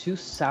there'll be two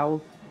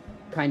south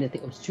kind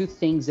of two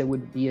things that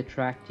would be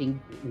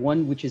attracting,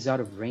 one which is out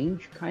of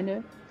range, kind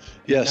of.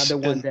 Yes.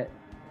 Another one that.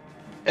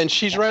 And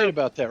she's right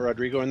about that,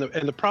 Rodrigo. And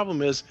the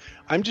problem is,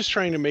 I'm just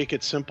trying to make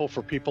it simple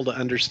for people to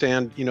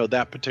understand,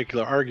 that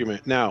particular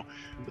argument. Now,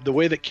 the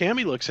way that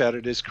Cami looks at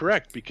it is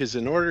correct, because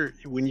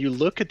when you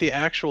look at the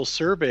actual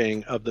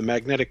surveying of the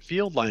magnetic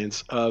field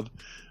lines of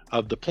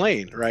the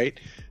plane, right,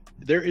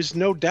 there is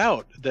no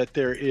doubt that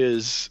there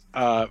is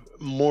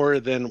more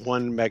than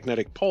one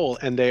magnetic pole,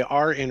 and they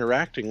are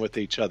interacting with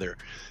each other.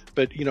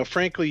 But,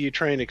 frankly, you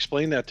try and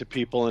explain that to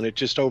people and it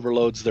just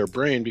overloads their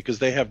brain, because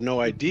they have no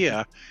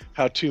idea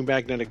how two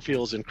magnetic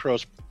fields in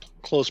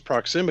close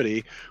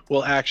proximity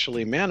will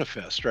actually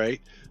manifest, right?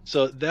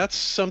 So that's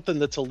something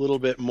that's a little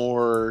bit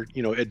more,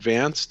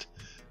 advanced.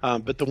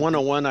 But the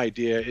 101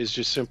 idea is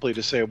just simply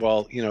to say,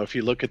 well, if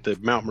you look at the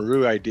Mount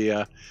Meru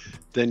idea,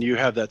 then you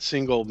have that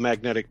single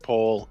magnetic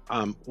pole,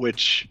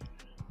 which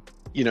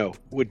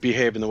would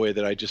behave in the way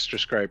that I just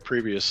described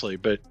previously.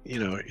 But,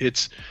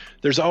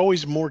 there's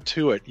always more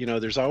to it.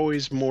 There's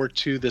always more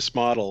to this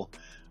model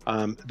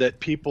that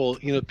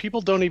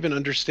people don't even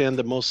understand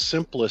the most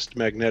simplest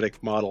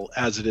magnetic model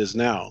as it is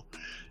now.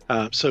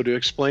 So to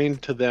explain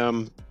to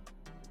them,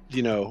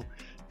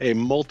 a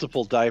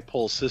multiple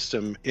dipole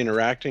system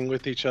interacting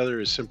with each other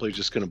is simply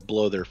just going to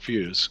blow their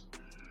fuse.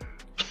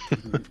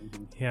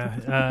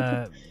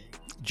 Yeah.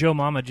 Joe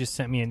Mama just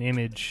sent me an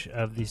image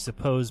of the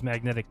supposed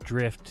magnetic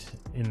drift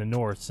in the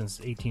north since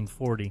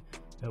 1840,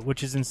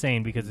 which is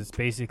insane because it's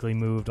basically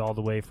moved all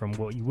the way from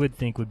what you would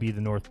think would be the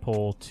North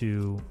Pole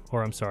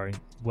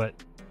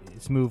what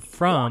it's moved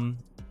from,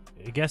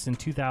 I guess in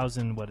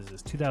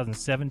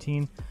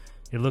 2017.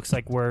 It looks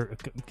like we're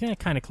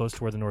kind of close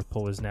to where the North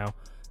Pole is now.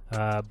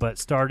 But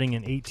starting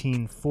in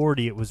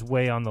 1840, it was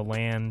way on the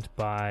land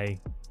by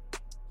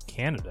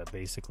Canada,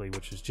 basically,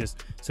 which is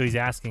just, so he's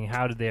asking,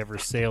 how did they ever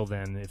sail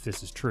then, if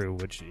this is true,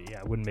 which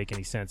it wouldn't make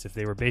any sense if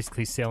they were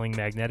basically sailing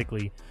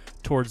magnetically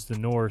towards the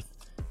north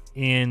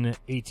in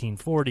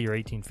 1840 or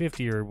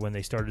 1850, or when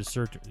they started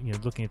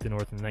looking at the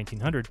north in the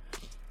 1900s.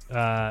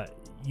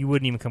 You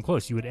wouldn't even come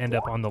close. You would end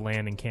up on the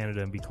land in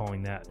Canada and be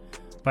calling that.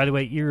 By the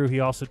way, Iru, he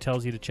also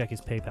tells you to check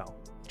his PayPal.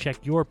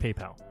 Check your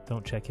PayPal.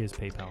 Don't check his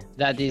PayPal.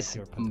 That is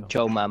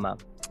Joe Mama.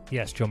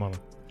 Yes, Joe Mama.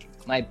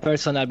 My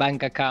personal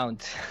bank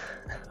account.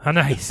 Oh,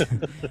 nice.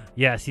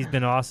 Yes, he's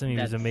been awesome. He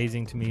was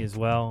amazing to me as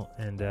well.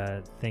 And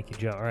thank you,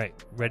 Joe. All right,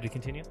 ready to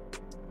continue?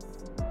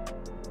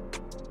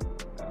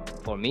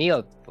 For me,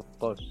 of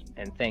course.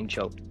 And thank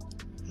Joe.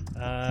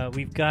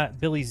 We've got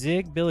Billy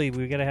Zig. Billy,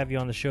 we got to have you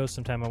on the show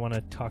sometime. I want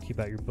to talk to you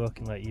about your book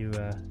and let you...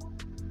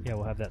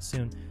 we'll have that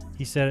soon.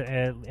 He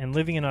said, and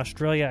living in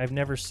Australia, I've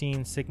never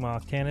seen Sigma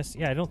Octantis.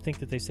 Yeah, I don't think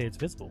that they say it's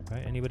visible,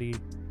 right?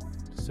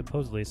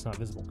 Supposedly it's not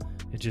visible.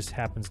 It just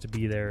happens to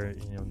be there,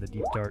 in the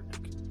deep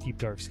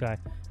dark sky.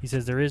 He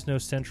says there is no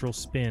central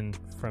spin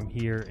from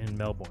here in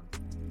Melbourne.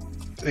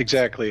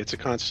 Exactly. It's a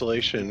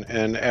constellation.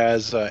 And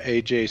as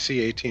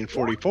AJC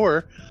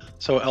 1844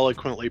 so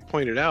eloquently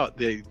pointed out,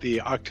 the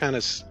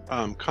Octantis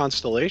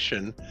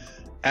constellation,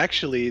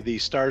 actually, the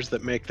stars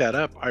that make that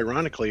up,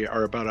 ironically,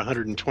 are about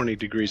 120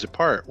 degrees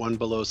apart. One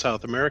below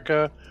South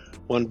America,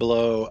 one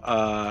below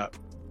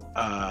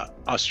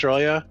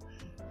Australia,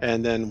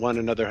 and then one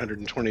another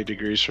 120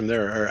 degrees from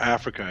there, or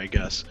Africa, I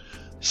guess.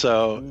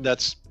 So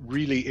that's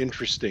really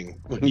interesting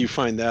when you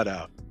find that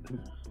out.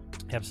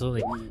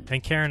 Absolutely.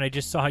 And Karen, I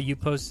just saw you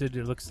posted,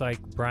 it looks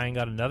like Brian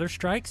got another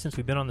strike since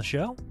we've been on the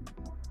show.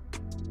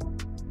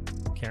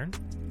 Karen?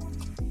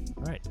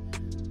 All right.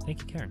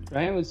 Thank you, Karen.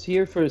 Brian was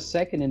here for a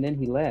second and then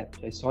he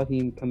left. I saw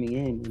him coming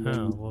in.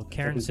 Well,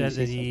 Karen said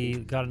that he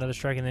got another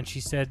strike, and then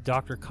she said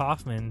Dr.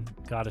 Kaufman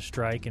got a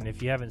strike. And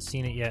if you haven't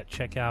seen it yet,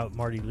 check out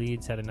Marty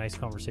Leeds had a nice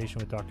conversation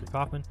with Dr.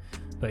 Kaufman.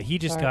 But he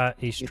just got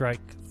a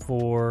strike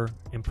for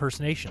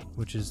impersonation,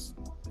 which is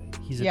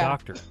he's a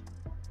doctor.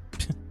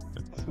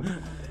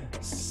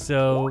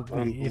 So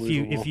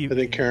if you I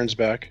think Karen's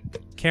back.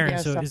 Karen,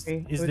 so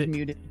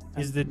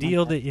is the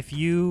deal that if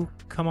you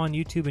come on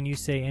YouTube and you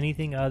say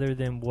anything other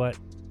than what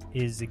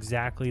is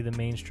exactly the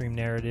mainstream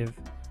narrative,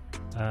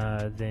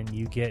 then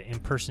you get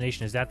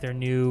impersonation? Is that their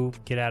new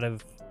get out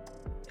of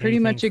pretty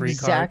much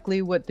exactly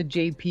card? What the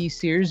JP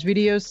Sears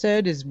video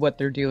said is what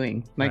they're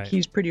doing. Like,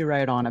 he's pretty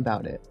right on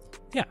about it.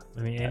 Yeah,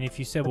 I mean, and if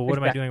you said, well, what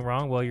am I doing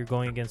wrong? Well, you're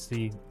going against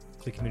the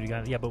community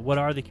guidelines. Yeah, but what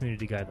are the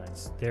community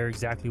guidelines? They're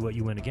exactly what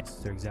you went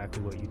against. They're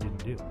exactly what you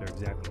didn't do. They're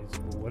exactly,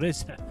 well, what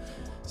is that?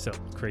 So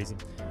crazy.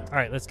 All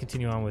right, let's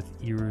continue on with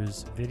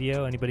Iru's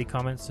video. Anybody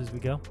comments as we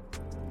go?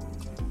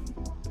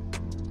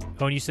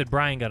 Oh, and you said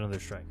Brian got another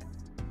strike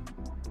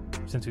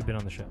since we've been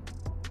on the show.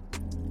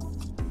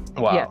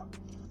 Wow. Yeah.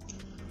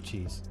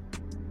 Jeez.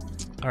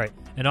 All right,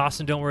 and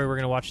Austin, don't worry, we're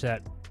gonna watch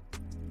that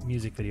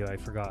music video. I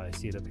forgot. I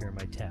see it up here in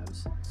my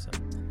tabs. So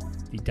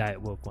the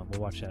Diet Woke one. We'll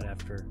watch that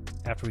after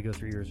we go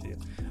through Iru's video.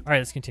 All right,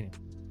 let's continue.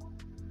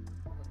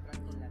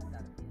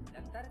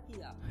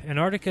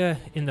 Antarctica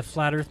in the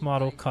flat Earth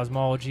model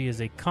cosmology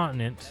is a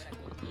continent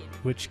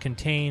which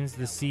contains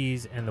the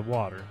seas and the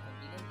water.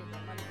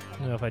 I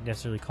don't know if I'd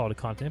necessarily call it a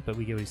continent, but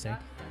we get what he's saying.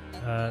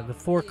 The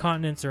 4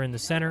 continents are in the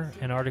center.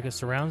 Antarctica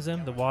surrounds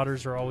them. The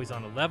waters are always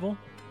on a level.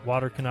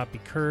 Water cannot be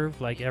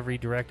curved like every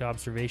direct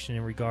observation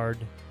in regard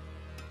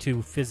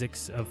to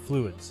physics of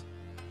fluids.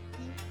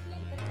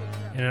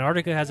 And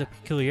Antarctica has a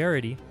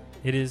peculiarity.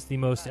 It is the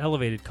most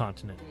elevated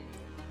continent.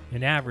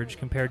 In average,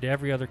 compared to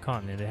every other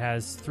continent, it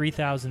has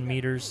 3,000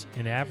 meters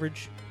in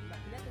average.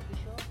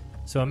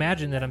 So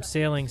imagine that I'm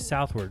sailing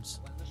southwards.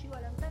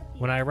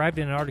 When I arrived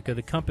in Antarctica,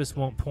 the compass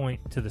won't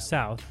point to the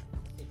south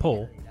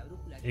pole.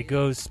 It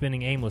goes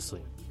spinning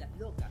aimlessly.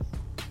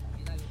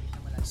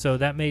 So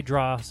that may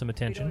draw some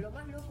attention.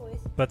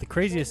 But the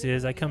craziest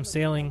is I come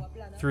sailing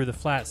through the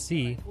flat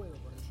sea.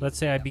 Let's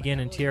say I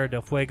begin in Tierra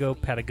del Fuego,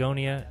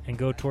 Patagonia, and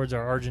go towards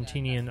our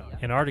Argentinian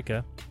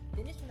Antarctica.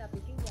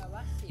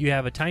 You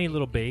have a tiny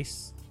little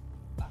base.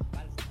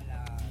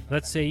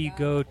 Let's say you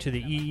go to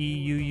the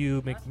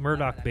EEUU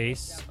McMurdoch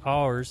base,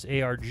 ours,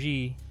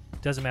 ARG,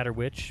 doesn't matter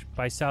which,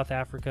 by South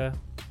Africa,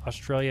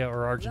 Australia,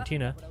 or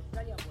Argentina.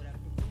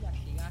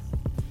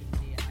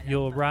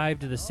 You'll arrive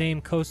to the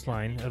same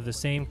coastline of the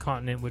same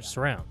continent which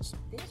surrounds.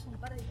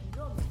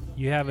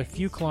 You have a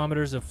few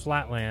kilometers of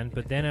flat land,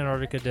 but then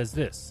Antarctica does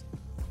this.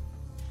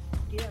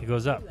 It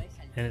goes up,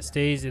 and it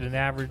stays at an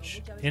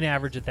average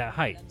at that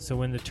height. So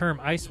when the term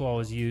ice wall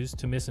is used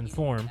to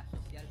misinform,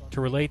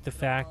 to relate the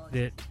fact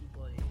that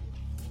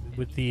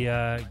with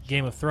the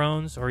Game of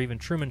Thrones or even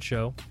Truman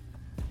Show,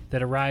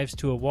 that arrives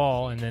to a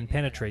wall and then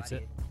penetrates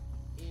it.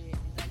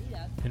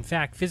 In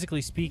fact,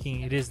 physically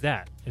speaking, it is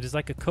that. It is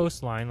like a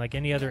coastline, like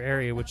any other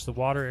area, which the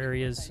water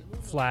area is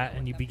flat,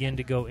 and you begin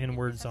to go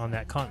inwards on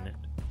that continent.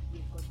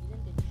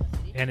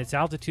 And its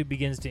altitude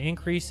begins to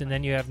increase, and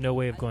then you have no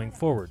way of going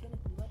forward.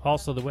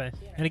 Also, the way,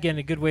 and again,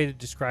 a good way to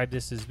describe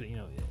this is,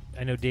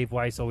 I know Dave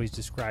Weiss always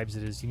describes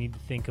it as you need to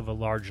think of a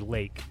large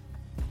lake,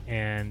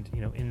 and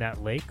in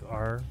that lake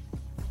are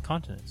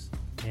continents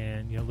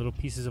and little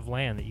pieces of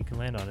land that you can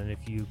land on. And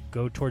if you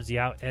go towards the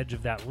out edge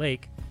of that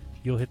lake,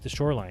 you'll hit the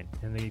shoreline.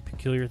 And the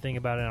peculiar thing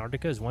about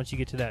Antarctica is once you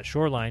get to that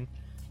shoreline,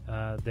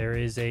 there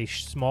is a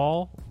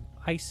small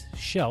ice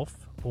shelf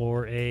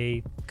or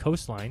a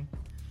coastline.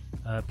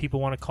 People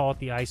want to call it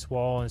the ice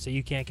wall and say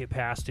you can't get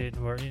past it,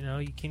 or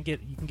you can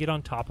get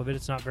on top of it.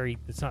 It's not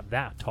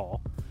that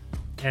tall.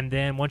 And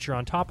then once you're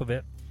on top of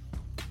it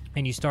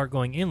and you start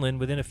going inland,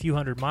 within a few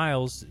hundred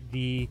miles,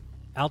 the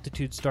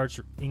altitude starts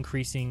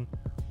increasing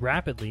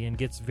rapidly and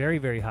gets very,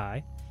 very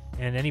high.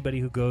 And anybody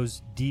who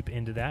goes deep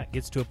into that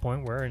gets to a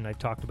point where, and I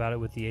talked about it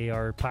with the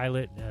AR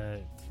pilot,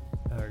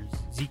 or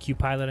ZQ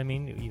pilot,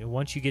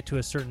 once you get to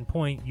a certain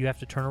point, you have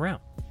to turn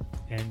around.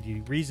 And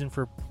the reason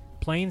for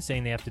planes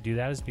saying they have to do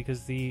that is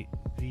because it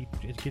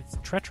gets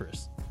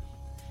treacherous.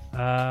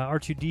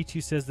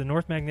 R2D2 says the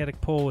North Magnetic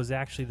Pole is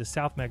actually the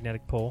South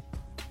Magnetic Pole.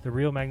 The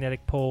real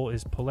magnetic pole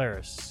is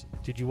Polaris.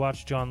 Did you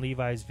watch John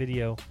Levi's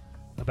video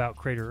about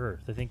Crater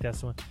Earth? I think that's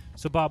the one.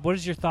 So, Bob, what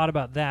is your thought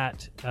about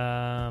that?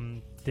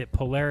 That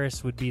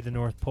Polaris would be the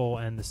North Pole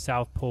and the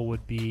South Pole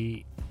would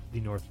be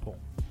the North Pole.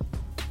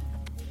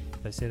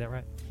 Did I say that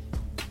right?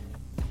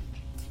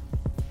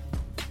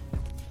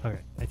 Okay,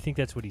 I think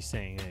that's what he's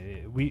saying.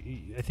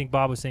 I think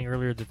Bob was saying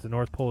earlier that the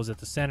North Pole is at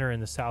the center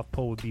and the South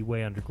Pole would be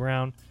way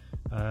underground.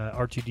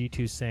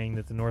 R2D2 is saying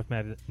that the North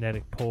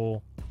Magnetic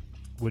Pole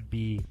would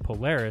be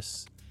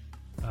Polaris,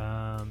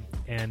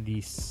 and the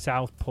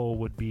South Pole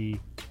would be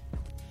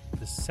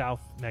the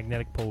South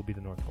Magnetic Pole would be the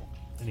North Pole.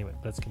 Anyway,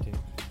 let's continue.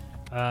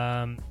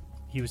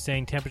 He was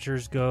saying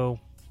temperatures go.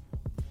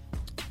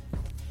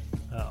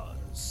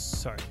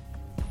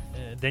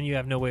 Then you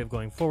have no way of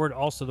going forward.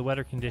 Also, the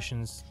weather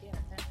conditions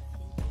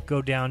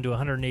go down to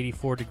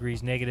 184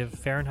 degrees negative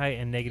Fahrenheit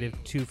and negative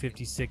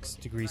 256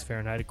 degrees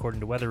Fahrenheit, according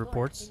to weather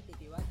reports.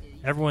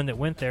 Everyone that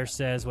went there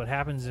says what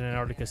happens in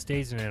Antarctica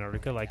stays in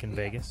Antarctica, like in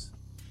Vegas.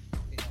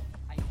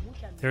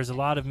 There's a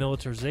lot of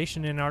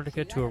militarization in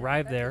Antarctica. To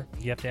arrive there,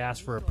 you have to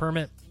ask for a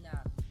permit.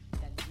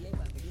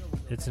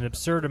 It's an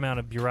absurd amount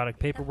of bureaucratic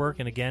paperwork,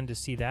 and again, to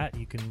see that,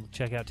 you can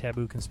check out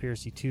Taboo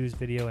Conspiracy 2's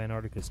video,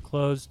 Antarctica's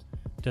Closed.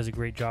 It does a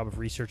great job of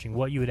researching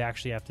what you would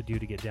actually have to do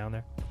to get down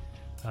there.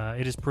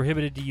 It is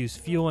prohibited to use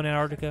fuel in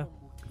Antarctica.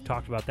 We've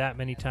talked about that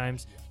many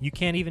times. You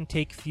can't even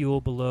take fuel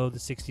below the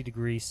 60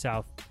 degrees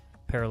south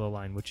parallel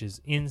line, which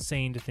is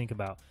insane to think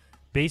about.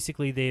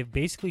 Basically, they've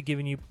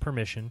given you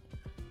permission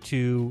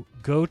to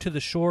go to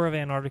the shore of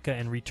Antarctica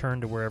and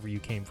return to wherever you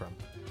came from.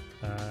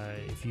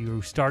 If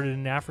you started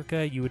in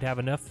Africa, you would have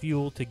enough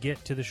fuel to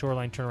get to the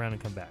shoreline, turn around,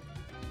 and come back.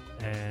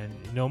 And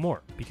no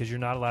more, because you're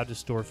not allowed to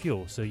store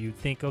fuel. So you'd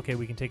think, okay,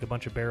 we can take a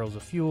bunch of barrels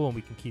of fuel and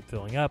we can keep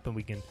filling up and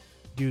we can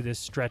do this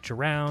stretch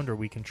around, or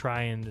we can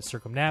try and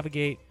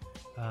circumnavigate.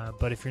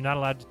 But if you're not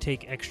allowed to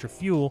take extra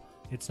fuel,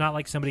 it's not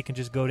like somebody can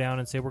just go down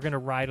and say, we're going to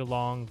ride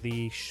along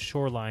the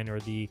shoreline or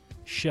the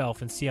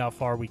shelf and see how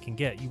far we can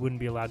get. You wouldn't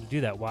be allowed to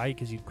do that. Why?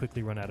 Because you'd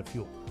quickly run out of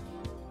fuel.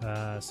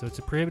 So it's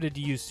prohibited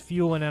to use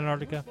fuel in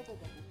Antarctica.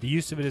 The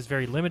use of it is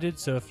very limited,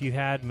 so if you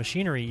had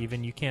machinery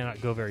even, you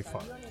cannot go very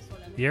far.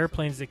 The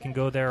airplanes that can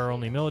go there are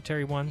only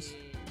military ones.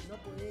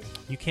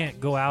 You can't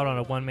go out on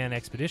a one-man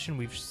expedition.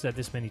 We've said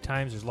this many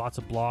times. There's lots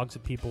of blogs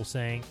of people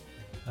saying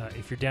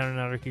if you're down in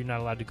Antarctica, you're not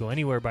allowed to go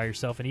anywhere by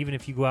yourself. And even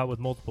if you go out with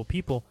multiple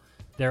people,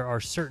 there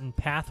are certain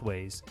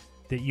pathways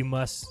that you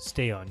must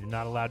stay on. You're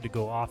not allowed to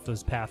go off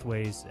those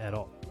pathways at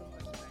all.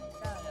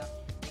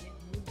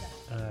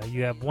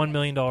 You have $1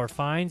 million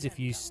fines if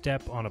you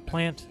step on a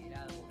plant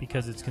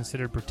because it's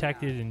considered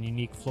protected and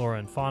unique flora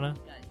and fauna.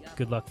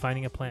 Good luck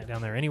finding a plant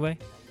down there anyway.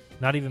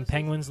 Not even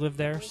penguins live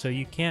there, so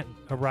you can't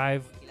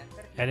arrive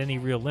at any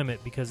real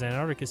limit because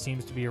Antarctica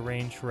seems to be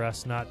arranged for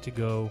us not to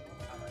go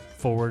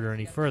forward or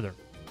any further.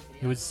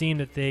 It would seem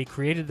that they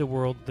created the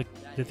world, that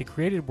the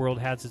created world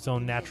has its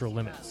own natural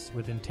limits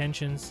with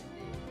intentions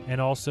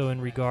and also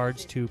in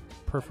regards to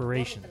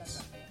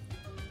perforations.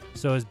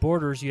 So as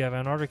borders, you have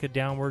Antarctica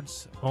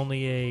downwards.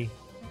 Only a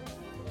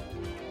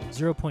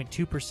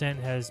 0.2%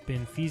 has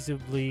been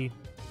feasibly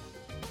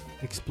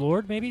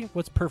explored, maybe?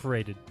 What's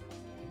perforated?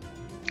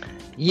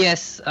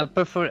 Yes,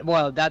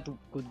 well, that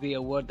could be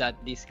a word that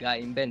this guy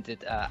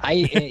invented.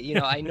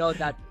 I know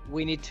that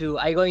we need to.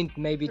 I'm going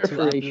maybe to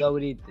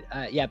upload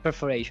it.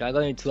 Perforation. I'm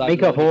going to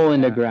make a hole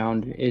in the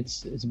ground.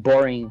 It's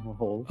boring a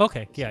hole.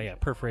 Okay, yeah,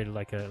 perforated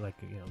like the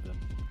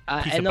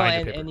piece of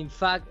binder paper. And in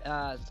fact,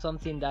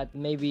 something that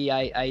maybe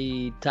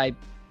I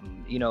typed.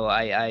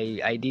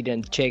 I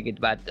didn't check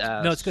it, but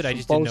no, it's good. I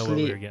just didn't know what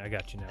we were getting. I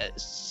got you now.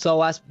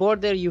 So as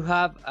border, you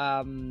have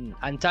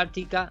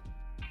Antarctica,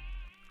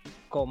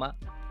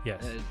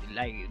 yes,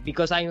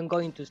 because I'm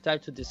going to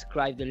start to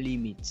describe the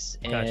limits,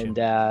 and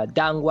gotcha.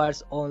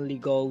 Downwards only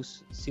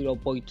goes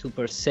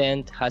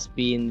 0.2% has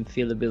been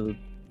fillable,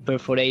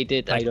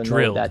 perforated. Like I don't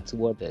drilled. know that's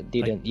what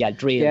didn't.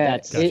 Drilled. Yeah,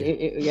 That's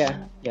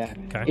yeah.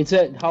 Okay. It's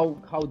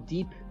how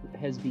deep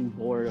has been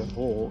bored a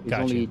hole is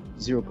Gotcha. only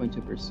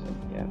 0.2%.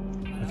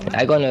 Yeah. Okay.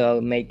 I'm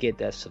gonna make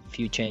it as a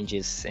few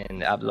changes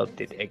and upload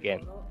it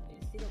again.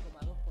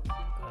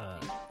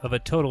 Of a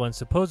total, and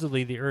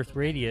supposedly the Earth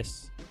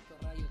radius,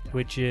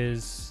 which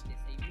is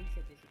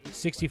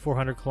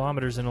 6,400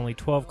 kilometers, and only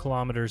 12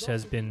 kilometers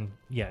has been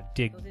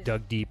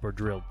dug deep or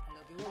drilled.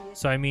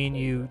 So I mean,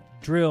 you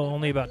drill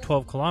only about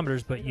 12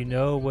 kilometers, but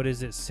what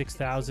is it,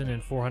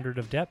 6,400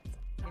 of depth?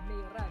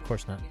 Of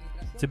course not.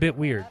 It's a bit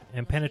weird,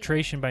 and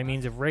penetration by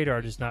means of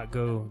radar does not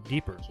go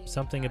deeper.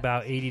 Something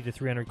about 80 to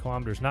 300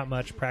 kilometers, not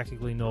much,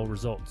 practically null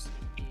results.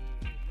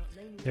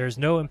 There is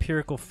no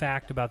empirical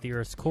fact about the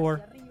Earth's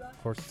core.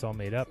 Of course, it's all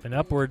made up. And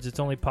upwards, it's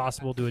only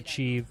possible to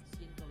achieve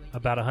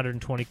about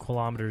 120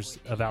 kilometers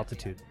of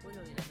altitude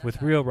with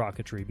real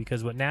rocketry,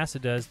 because what NASA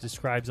does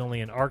describes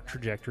only an arc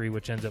trajectory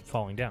which ends up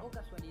falling down.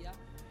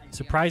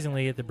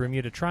 Surprisingly, at the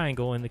Bermuda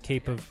Triangle, in the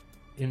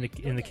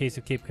case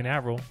of Cape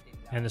Canaveral,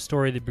 and the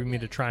story of the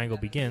Bermuda Triangle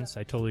begins,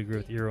 I totally agree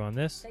with Eero on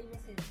this.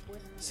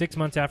 6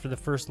 months after the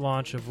first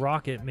launch of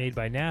rocket made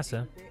by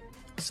NASA,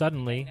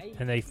 suddenly,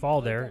 and they fall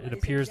there, it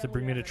appears the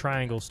Bermuda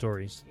Triangle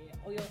stories.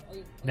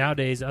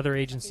 Nowadays, other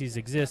agencies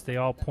exist, they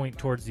all point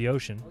towards the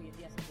ocean.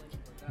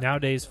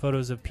 Nowadays,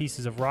 photos of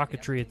pieces of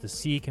rocketry at the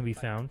sea can be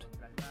found.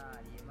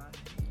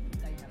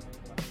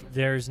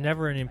 There's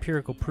never an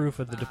empirical proof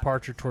of the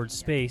departure towards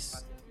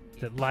space,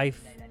 that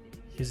life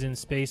is in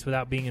space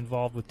without being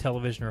involved with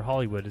television or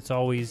Hollywood. It's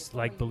always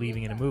like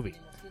believing in a movie.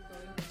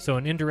 So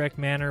in indirect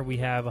manner, we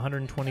have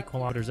 120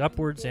 kilometers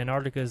upwards,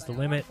 Antarctica is the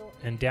limit,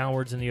 and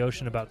downwards in the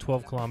ocean about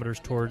 12 kilometers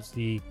towards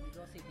the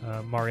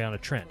Mariana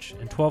Trench,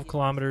 and 12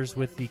 kilometers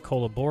with the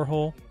Kola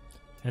borehole.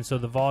 And so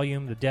the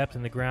volume, the depth,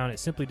 and the ground, it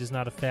simply does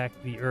not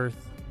affect the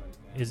Earth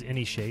is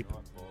any shape.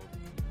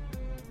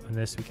 And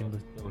this we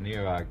can... So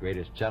near our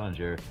greatest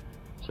challenger,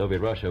 Soviet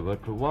Russia,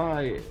 but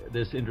why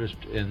this interest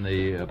in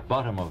the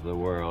bottom of the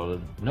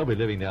world? Nobody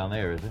living down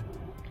there, is there?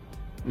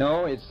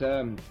 No, it's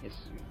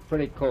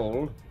pretty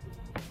cold.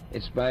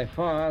 It's by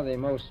far the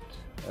most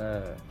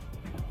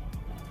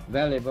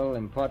valuable,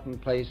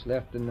 important place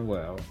left in the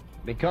world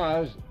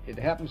because it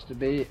happens to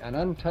be an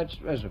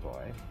untouched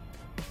reservoir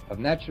of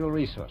natural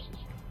resources.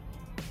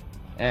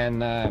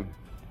 And,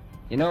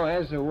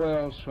 as the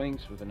world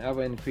swings with an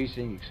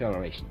ever-increasing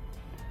acceleration,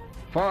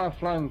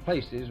 far-flung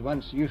places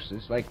once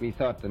useless, like we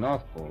thought the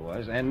North Pole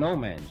was, and no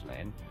man's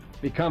land,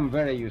 become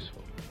very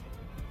useful.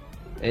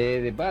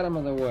 The bottom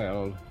of the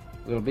world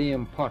will be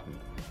important,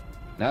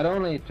 not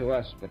only to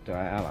us, but to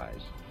our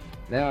allies.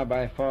 They are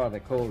by far the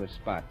coldest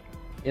spot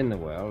in the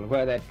world.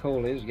 Where that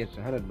cold is gets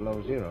 100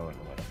 below zero in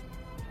the winter.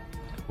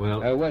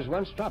 Well, it was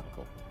once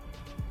tropical.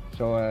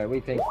 So we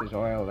think there's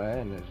oil there,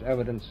 and there's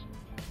evidence,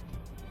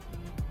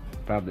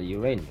 probably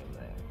uranium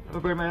there.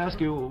 Robert, may I ask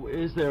you,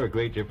 is there a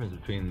great difference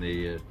between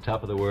the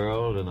top of the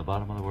world and the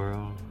bottom of the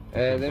world?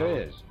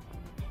 There is.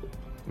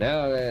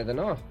 Now, the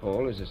North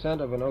Pole is the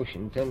center of an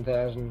ocean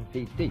 10,000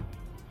 feet deep.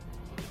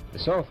 The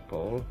South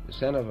Pole, the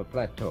center of a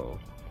plateau,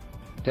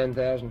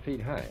 10,000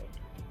 feet high.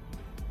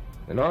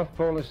 The North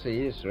Polar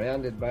Sea is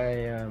surrounded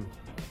by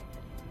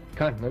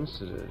continents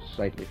that are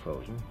slightly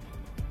frozen.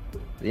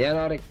 The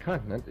Antarctic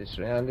continent is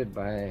surrounded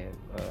by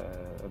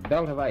a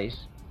belt of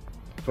ice,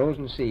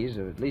 frozen seas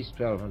of at least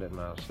 1,200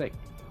 miles thick.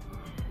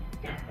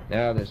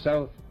 Now, the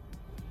south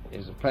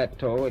is a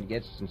plateau. It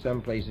gets, in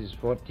some places,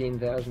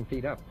 14,000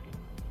 feet up.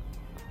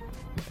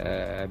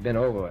 I've been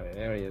over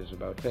areas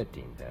about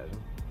 13,000,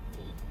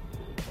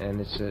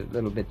 and it's a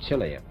little bit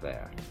chilly up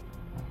there.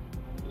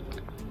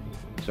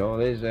 So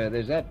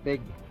there's that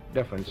big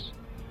difference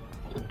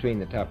between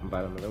the top and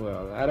bottom of the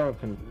world.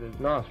 The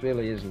North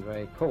really isn't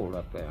very cold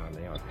up there on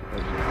the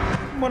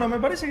Arctic. Bueno, me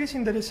parece que es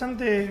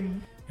interesante.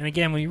 And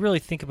again, when you really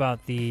think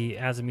about the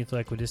azimuthal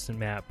equidistant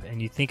map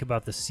and you think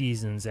about the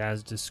seasons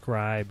as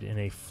described in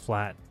a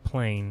flat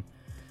plane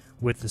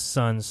with the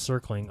sun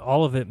circling,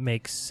 all of it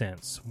makes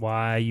sense.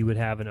 Why you would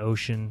have an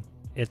ocean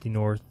at the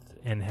north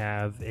and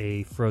have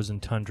a frozen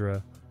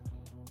tundra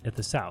at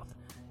the south.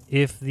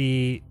 If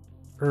the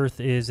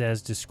Earth is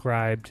as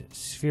described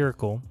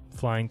spherical,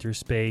 flying through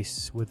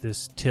space with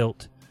this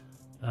tilt,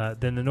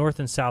 then the North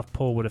and South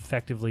Pole would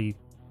effectively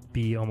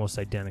be almost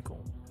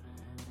identical,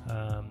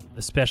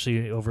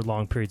 especially over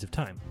long periods of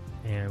time,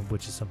 and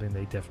which is something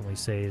they definitely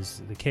say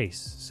is the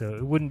case. So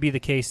it wouldn't be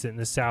the case that in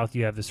the South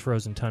you have this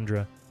frozen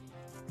tundra,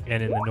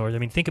 and in the North, I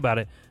mean, think about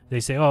it. They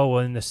say, oh, well,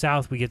 in the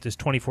South we get this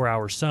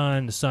 24-hour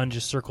sun, the sun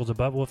just circles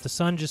above. Well, if the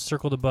sun just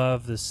circled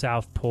above the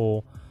South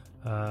Pole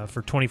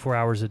for 24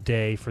 hours a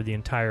day for the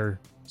entire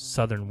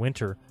southern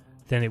winter,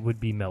 then it would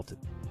be melted.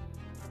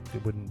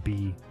 It wouldn't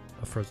be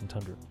a frozen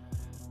tundra.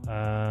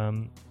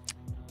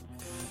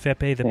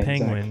 Fepe the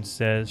Penguin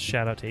says,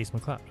 shout out to Ace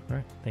McCloud. All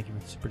right, thank you for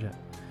the super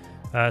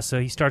chat. So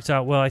he starts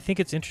out, well, I think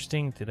it's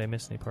interesting. Did I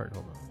miss any part?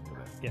 Hold on.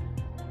 Yeah.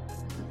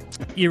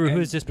 Iru, who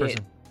is this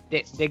person?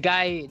 The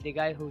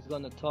guy who's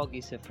gonna talk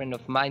is a friend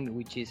of mine,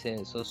 which is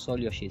a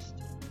sociologist.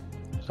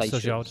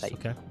 Sociologist,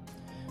 okay.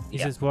 He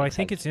says, well, I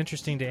think it's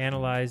interesting to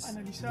analyze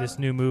this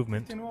new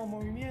movement.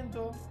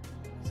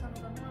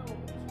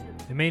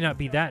 It may not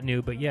be that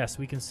new, but yes,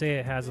 we can say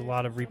it has a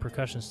lot of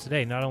repercussions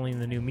today, not only in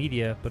the new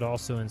media, but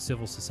also in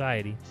civil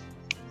society.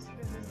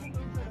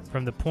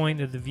 From the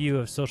point of the view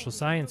of social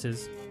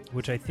sciences,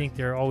 which I think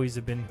there always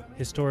have been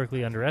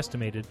historically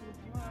underestimated,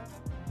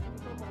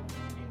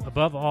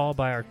 above all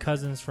by our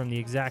cousins from the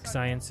exact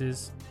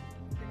sciences,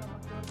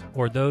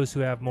 or those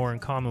who have more in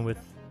common with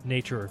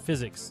nature or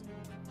physics.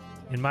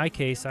 In my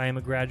case, I am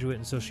a graduate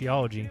in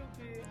sociology,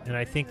 and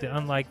I think that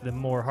unlike the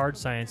more hard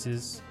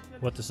sciences,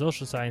 what the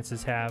social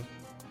sciences have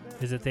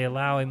is that they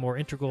allow a more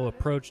integral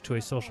approach to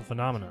a social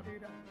phenomenon.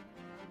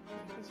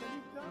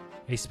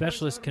 A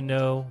specialist can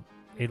know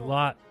a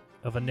lot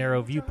of a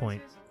narrow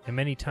viewpoint, and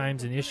many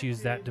times in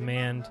issues that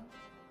demand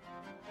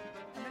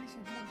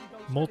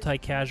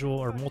multi-casual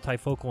or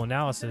multifocal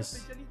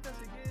analysis,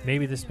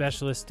 maybe the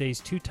specialist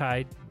stays too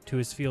tied to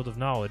his field of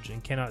knowledge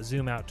and cannot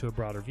zoom out to a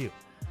broader view.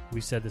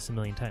 We've said this a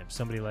million times.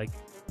 Somebody like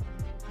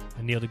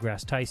Neil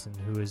deGrasse Tyson,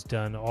 who has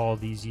done all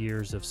these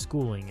years of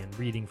schooling and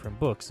reading from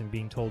books and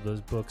being told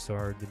those books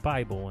are the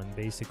Bible, and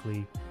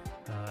basically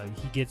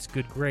he gets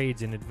good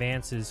grades and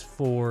advances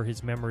for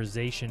his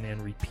memorization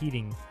and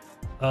repeating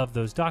of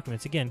those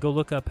documents. Again, go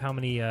look up how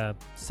many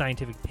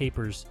scientific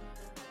papers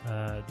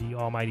the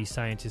almighty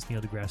scientist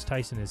Neil deGrasse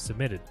Tyson has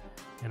submitted,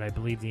 and I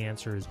believe the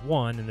answer is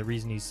 1, and the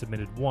reason he's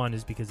submitted 1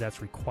 is because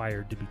that's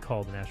required to be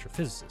called an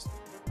astrophysicist.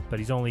 But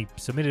he's only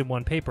submitted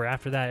 1 paper.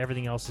 After that,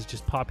 everything else is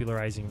just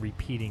popularizing,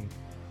 repeating,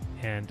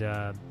 and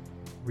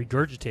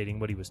regurgitating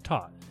what he was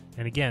taught.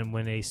 And again,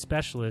 when a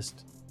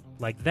specialist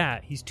like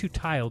that, he's too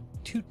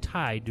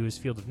tied to his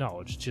field of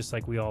knowledge, just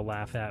like we all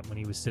laugh at when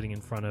he was sitting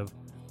in front of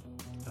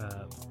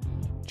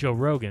Joe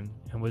Rogan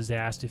and was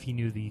asked if he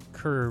knew the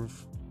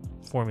curve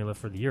formula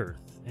for the Earth,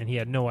 and he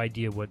had no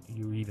idea what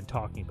you were even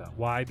talking about.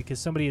 Why? Because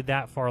somebody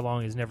that far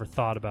along has never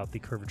thought about the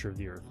curvature of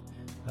the Earth.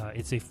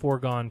 It's a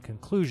foregone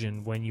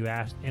conclusion when you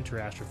enter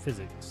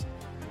astrophysics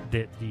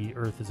that the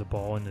Earth is a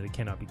ball and that it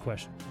cannot be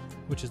questioned,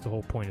 which is the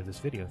whole point of this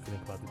video if you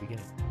think about the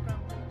beginning.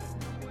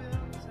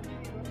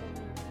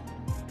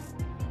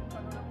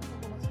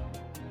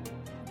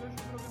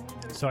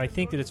 So I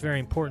think that it's very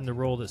important the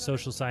role that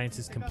social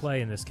sciences can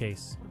play in this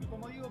case,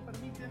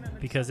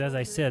 because as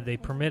I said, they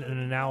permit an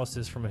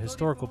analysis from a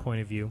historical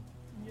point of view,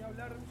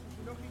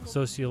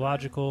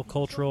 sociological,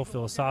 cultural,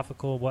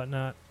 philosophical,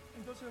 whatnot.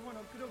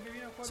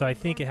 So I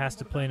think it has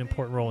to play an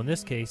important role in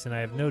this case, and I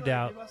have no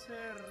doubt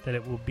that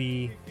it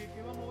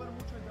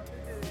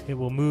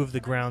will move the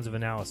grounds of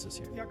analysis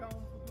here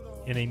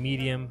in a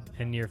medium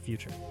and near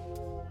future.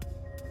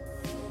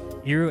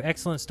 Iru,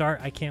 excellent start.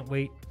 I can't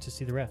wait to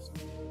see the rest.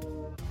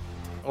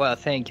 Well,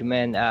 thank you,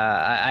 man.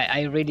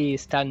 I really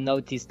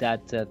notice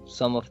that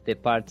some of the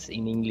parts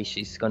in English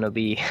is gonna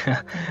be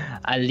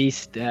at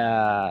least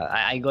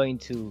I'm going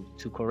to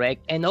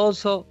correct. And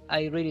also,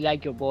 I really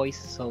like your voice,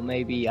 so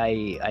maybe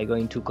I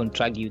going to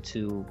contract you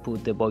to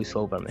put the voice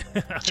over,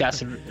 man.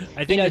 Just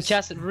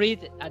just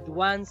read at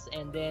once,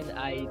 and then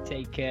I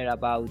take care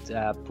about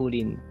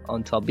putting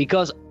on top,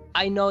 because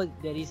I know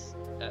there is.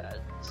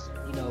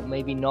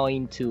 Maybe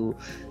knowing to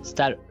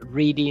start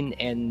reading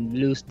and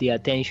lose the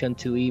attention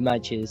to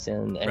images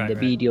and the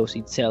videos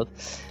itself.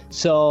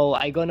 So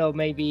I'm gonna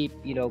maybe,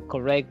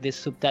 correct the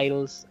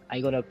subtitles.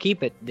 I'm gonna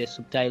keep it, the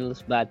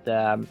subtitles, but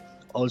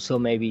also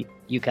maybe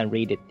you can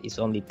read it. It's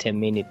only 10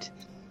 minutes.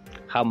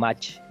 How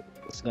much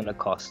it's gonna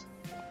cost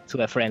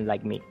to a friend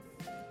like me?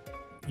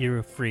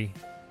 You're free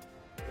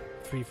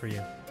free for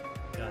you.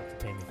 You don't have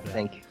to pay me for that.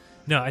 Thank you.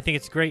 No, I think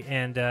it's great,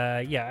 and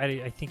yeah,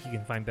 I think you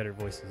can find better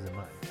voices than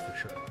mine for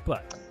sure.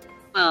 But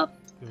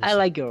I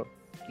like yours.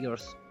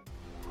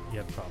 You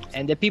have problems.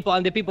 And the people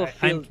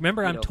feel.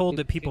 I'm told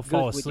that people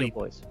fall asleep.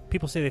 Voice.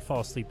 People say they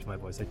fall asleep to my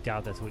voice. I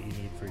doubt that's what you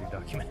need for your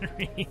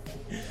documentary.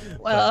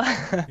 Well,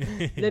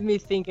 let me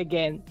think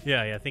again.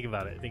 Yeah, think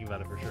about it. Think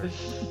about it for sure.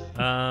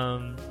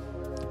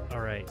 All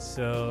right,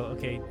 so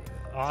okay,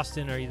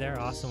 Austin, are you there?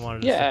 Austin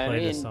wanted us to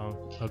play this song.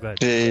 Oh, go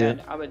ahead.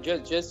 Yeah. I would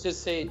just to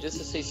say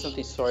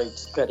something. Sorry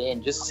to cut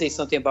in. Just to say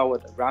something about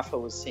what Rafa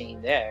was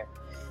saying there.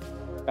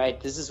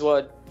 Right. This is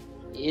what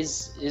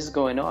is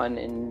going on,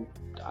 and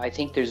I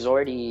think there's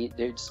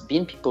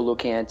been people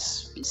looking at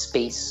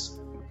space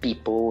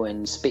people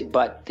and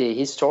but the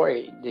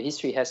history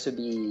has to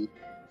be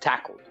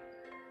tackled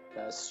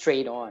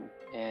straight on,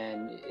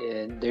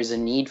 and there's a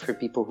need for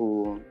people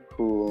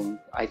who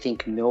I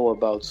think know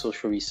about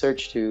social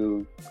research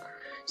to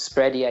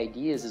spread the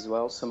ideas as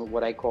well. Some of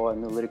what I call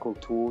analytical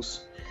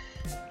tools,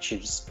 which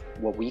is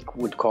what we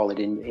would call it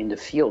in the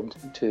field,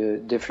 to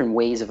different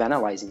ways of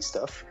analyzing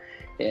stuff.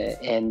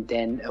 And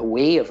then a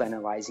way of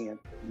analyzing, a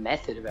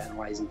method of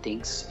analyzing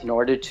things in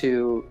order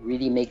to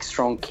really make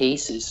strong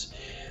cases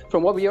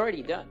from what we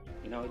already done.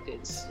 You know,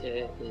 it's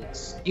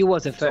you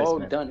was the first all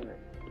man. Done.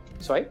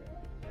 Sorry?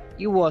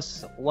 You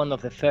was one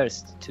of the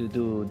first to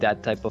do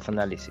that type of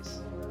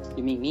analysis.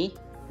 You mean me?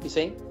 You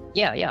saying?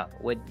 Yeah.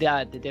 With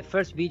that, the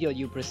first video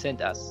you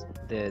present us,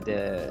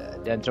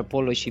 the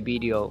anthropology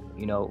video,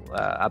 you know,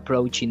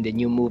 approaching the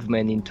new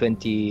movement in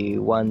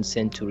 21st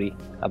century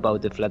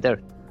about the flat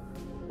Earth.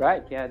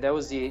 Right. Yeah, that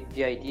was the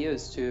idea,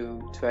 is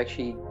to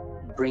actually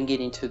bring it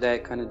into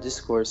that kind of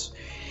discourse.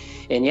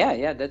 And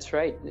yeah, that's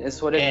right.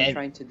 That's what I've been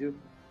trying to do.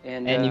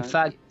 And in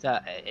fact,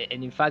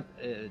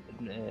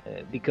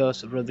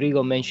 because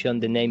Rodrigo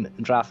mentioned the name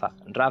Rafa.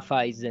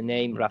 Rafael is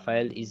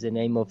the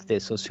name of the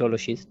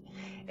sociologist,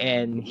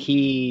 and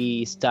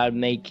he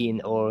started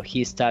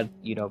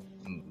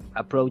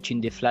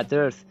approaching the flat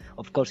Earth.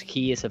 Of course,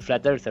 he is a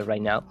flat earther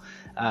right now,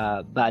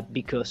 but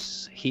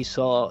because he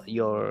saw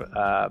your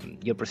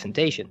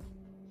presentation.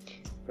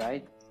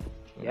 Right.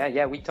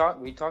 Yeah. We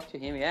talked to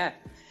him. Yeah.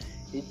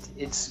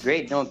 It's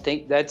great. No,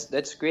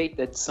 that's great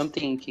that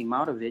something came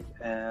out of it,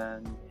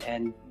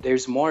 and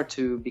there's more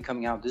to be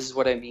coming out. This is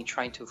what I've been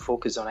trying to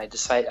focus on.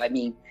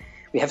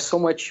 We have so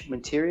much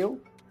material,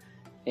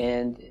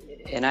 and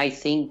I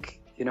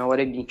think, you know, what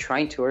I've been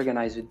trying to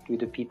organize with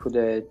the people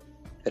that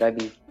I've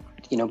been,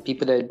 you know,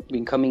 people that have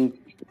been coming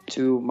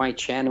to my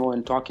channel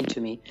and talking to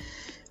me,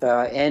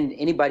 and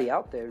anybody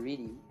out there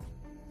really,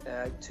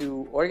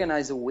 to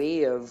organize a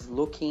way of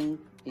looking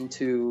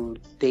into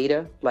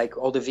data, like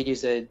all the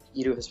videos that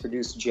Edu has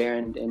produced,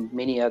 Jaren and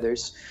many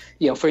others.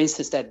 You know, for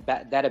instance, that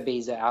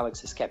database that Alex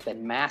has kept, that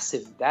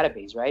massive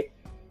database, right?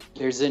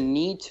 There's a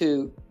need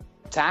to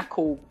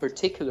tackle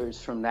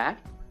particulars from that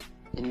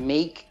and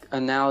make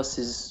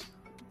analysis,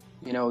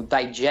 you know,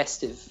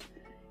 digestive.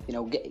 You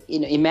know,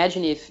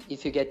 imagine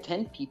if you get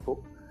 10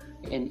 people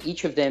and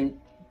each of them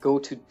go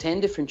to 10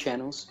 different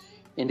channels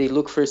and they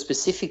look for a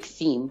specific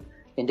theme,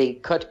 and they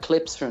cut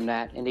clips from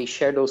that, and they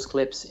share those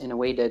clips in a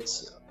way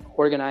that's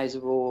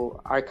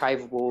organizable,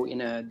 archivable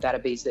in a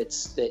database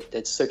that's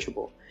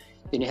searchable.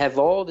 Then you have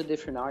all the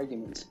different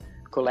arguments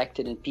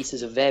collected in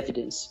pieces of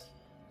evidence,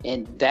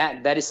 and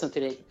that is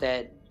something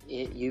that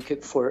you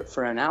could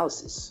for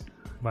analysis.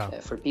 Wow.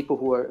 For people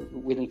who are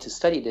willing to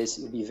study this,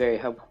 it would be very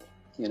helpful.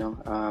 You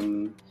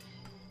know.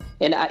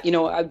 And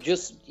I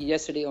just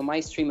yesterday on my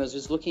stream, I was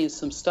just looking at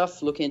some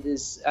stuff, looking at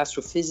this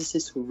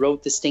astrophysicist who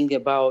wrote this thing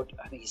about,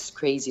 I mean, it's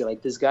crazy.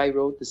 Like, this guy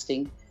wrote this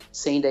thing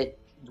saying that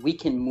we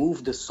can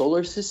move the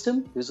solar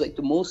system. It was like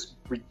the most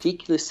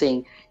ridiculous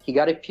thing. He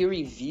got it peer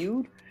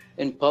reviewed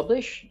and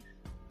published.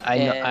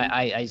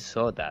 I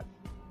saw that.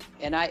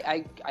 And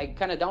I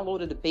kind of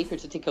downloaded the paper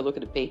to take a look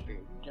at the paper,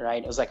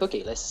 right? I was like,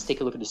 okay, let's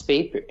take a look at this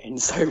paper,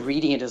 and started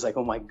reading it. I was like,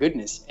 oh my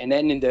goodness. And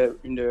then in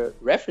the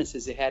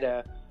references, it had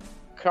a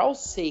Carl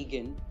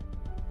Sagan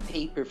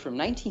paper from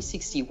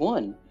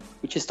 1961,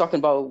 which is talking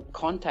about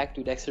contact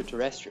with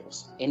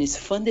extraterrestrials, and is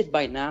funded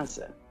by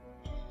NASA.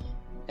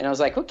 And I was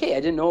like, okay, I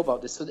didn't know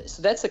about this. So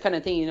that's the kind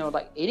of thing, you know,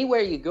 like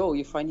anywhere you go,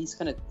 you find these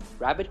kind of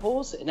rabbit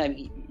holes. And I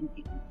mean,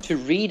 to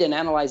read and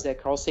analyze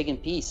that Carl Sagan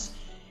piece,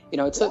 you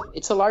know,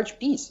 it's a large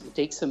piece. It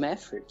takes some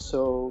effort.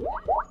 So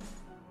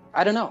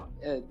I don't know.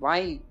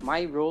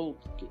 My role,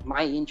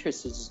 my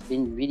interest has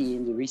been really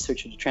in the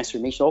research of the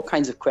transformation, all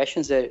kinds of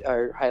questions that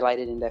are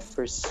highlighted in that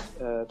first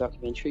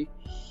documentary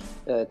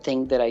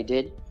thing that I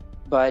did.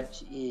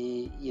 But,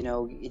 you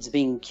know, it's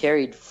being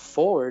carried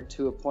forward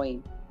to a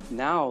point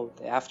now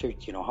after,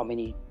 you know, how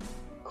many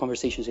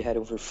conversations we had,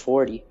 over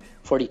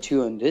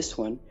 42 on this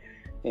one,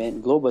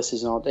 and Globus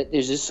and all that.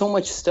 There's just so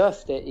much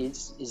stuff that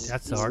is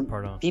that's the hard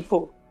part on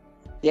people.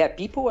 Yeah,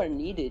 people are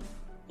needed.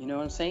 You know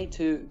what I'm saying?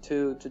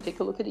 To take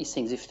a look at these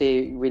things if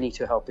they really need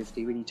to help, if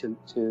they really need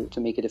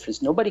to make a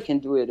difference. Nobody can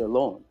do it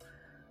alone.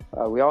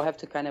 We all have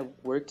to kind of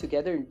work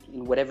together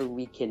in whatever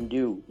we can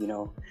do, you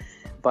know.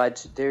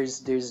 But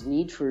there's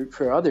need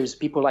for others,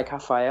 people like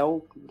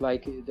Rafael,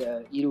 like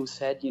Iru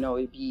said, you know,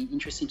 it'd be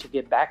interesting to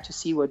get back to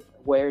see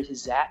where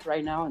he's at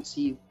right now and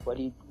see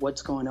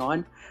what's going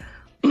on,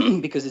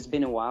 because it's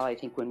been a while. I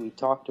think when we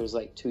talked, it was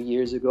like 2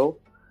 years ago.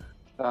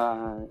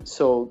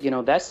 So, you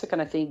know, that's the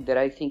kind of thing that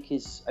I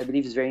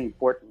believe is very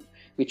important,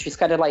 which is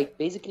kind of like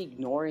basically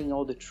ignoring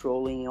all the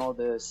trolling, all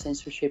the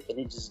censorship, and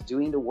then just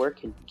doing the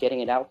work and getting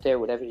it out there,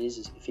 whatever it is.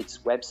 If it's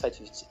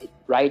websites, if it's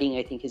writing,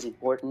 I think is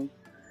important.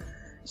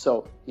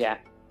 So, yeah.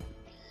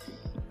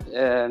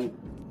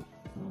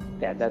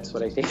 Yeah, that's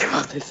what I think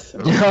about this. So.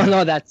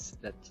 No, that's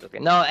okay.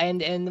 No,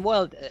 and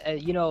well,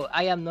 you know,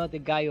 I am not a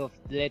guy of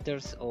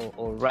letters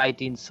or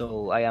writing,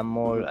 so I am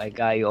more a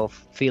guy of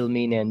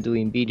filming and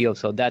doing video.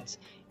 So that's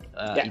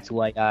it's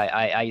why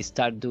I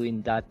start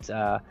doing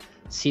that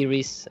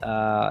series.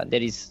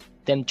 There is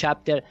 10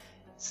 chapters.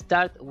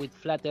 Start with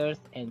Flat Earth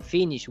and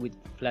finish with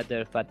Flat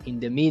Earth, but in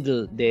the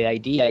middle, the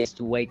idea is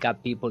to wake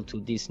up people to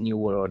this new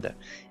world order.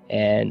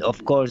 And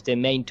of course, the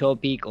main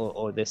topic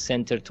or the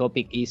center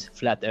topic is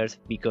Flat Earth,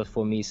 because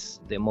for me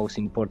it's the most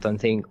important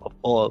thing of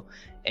all.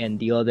 And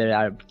the other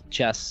are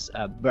just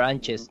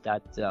branches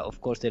that, of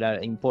course, that are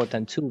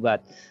important too.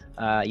 But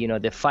you know,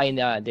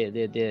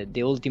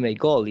 the ultimate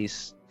goal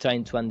is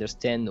trying to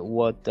understand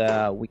what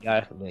we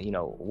are, you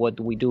know, what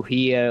we do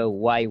here,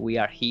 why we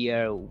are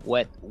here,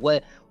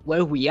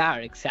 where we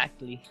are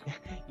exactly,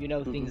 you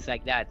know, things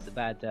like that.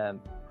 But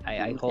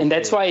I hope. And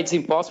that's why it's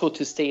impossible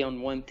to stay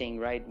on one thing,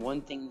 right?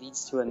 One thing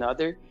leads to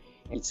another.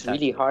 It's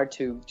really hard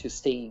to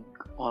stay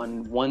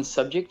on one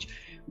subject,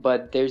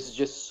 but there's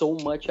just so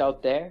much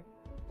out there.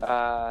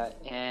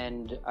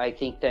 And I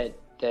think that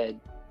it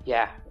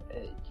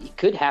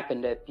could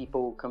happen that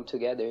people come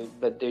together,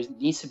 but there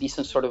needs to be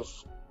some sort of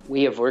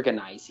way of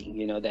organizing,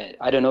 you know, that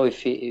I don't know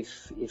if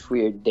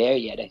we're there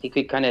yet. I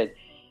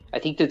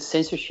think that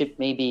censorship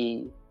may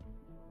be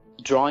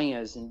drawing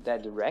us in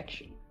that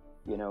direction,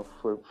 you know,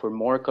 for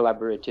more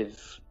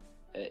collaborative,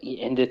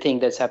 and the thing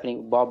that's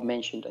happening, Bob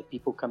mentioned, that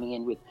people coming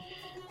in with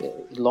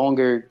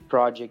longer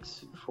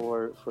projects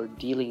for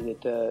dealing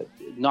with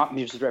not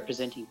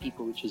misrepresenting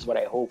people, which is what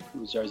I hope,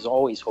 which is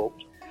always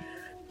hoped.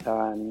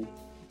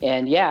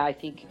 And yeah, I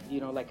think, you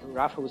know, like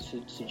Rafa was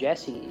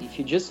suggesting, if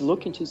you just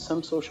look into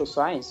some social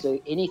science,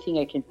 anything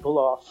I can pull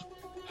off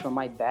from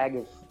my bag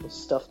of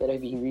stuff that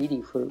I've been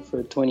reading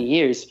for 20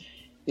 years,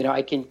 you know,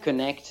 I can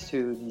connect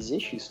to these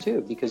issues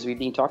too, because we've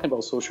been talking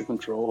about social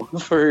control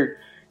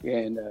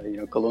and you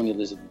know,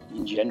 colonialism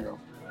in general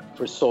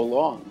for so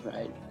long,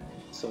 right?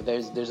 So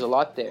there's a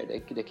lot there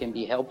that can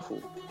be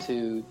helpful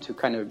to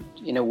kind of,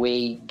 in a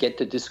way, get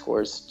the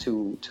discourse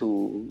to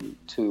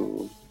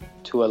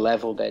a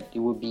level that it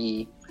would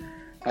be,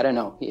 I don't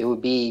know, it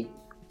would be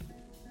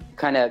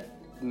kind of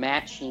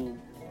matching,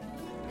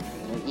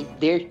 you know,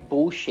 their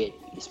bullshit,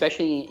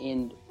 especially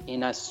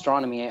in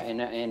astronomy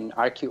and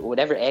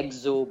whatever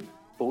exo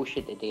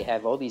bullshit that they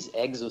have, all these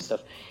exo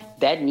stuff,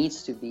 that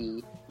needs to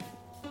be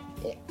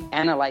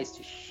analyzed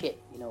to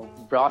shit, you know,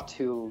 brought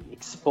to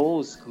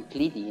expose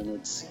completely in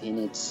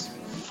its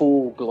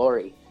full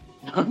glory.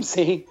 You know what I'm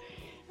saying?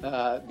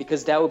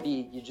 Because that would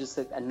be just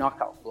a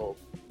knockout blow,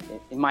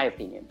 in my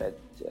opinion. But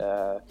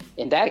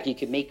and that you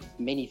can make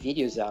many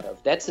videos out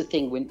of. That's the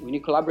thing when you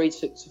collaborate.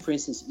 So for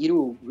instance,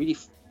 Iru really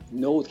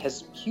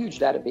has a huge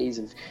database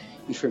of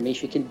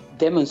information. You can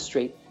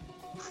demonstrate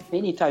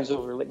many times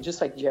over, like, just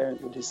like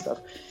Jared with his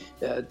stuff,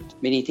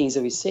 many things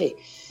that we say.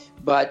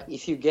 But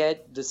if you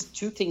get these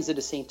two things at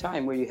the same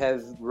time, where you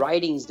have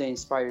writings that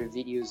inspire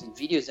videos and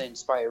videos that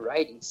inspire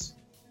writings,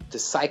 the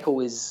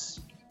cycle is,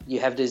 you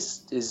have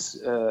this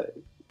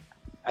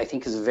I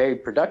think is a very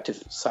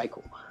productive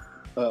cycle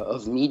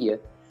of media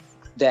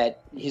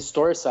that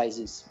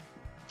historicizes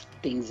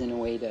things in a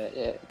way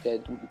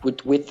that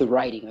with the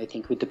writing, I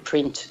think, with the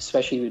print,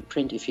 especially with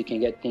print, if you can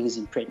get things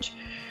in print,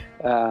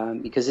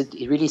 because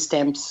it really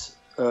stamps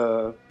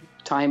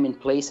time and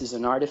place as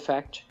an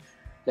artifact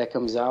that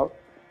comes out.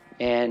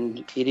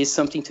 And it is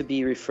something to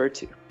be referred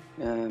to.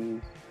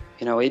 You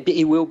know,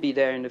 it will be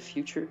there in the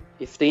future.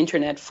 If the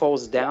internet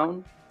falls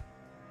down,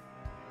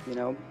 you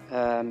know,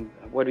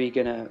 what are we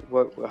gonna?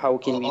 How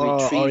can we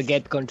retrieve? Or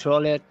get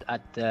controlled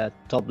at the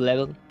top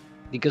level,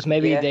 because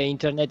maybe the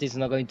internet is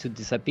not going to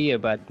disappear,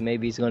 but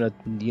maybe it's gonna,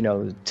 you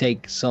know,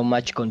 take so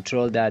much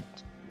control that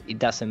it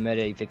doesn't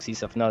matter if it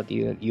exists or not.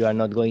 You are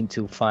not going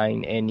to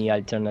find any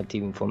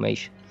alternative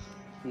information.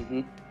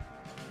 Mm-hmm.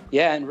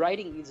 Yeah, and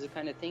writing is the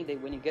kind of thing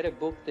that when you get a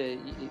book that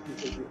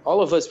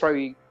all of us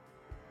probably,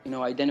 you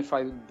know,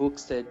 identify with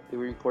books that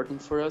were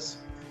important for us,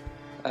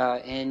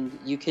 and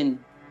you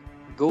can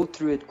go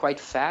through it quite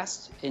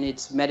fast, and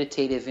it's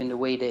meditative in the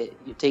way that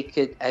you take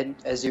it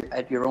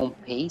at your own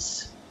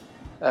pace.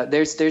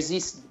 There's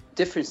these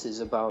differences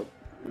about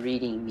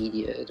reading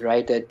media,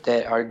 right,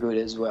 that are good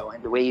as well,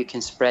 and the way you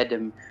can spread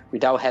them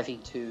without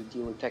having to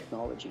deal with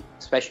technology,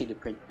 especially the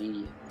print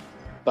media.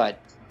 But,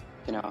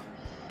 you know,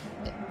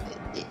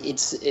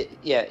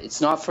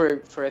 it's not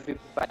for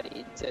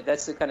everybody.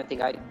 That's the kind of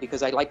thing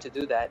because I like to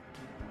do that.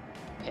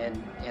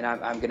 and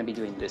I'm gonna be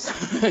doing this.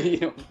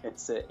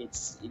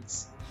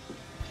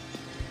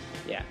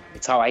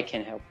 It's how I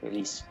can help, at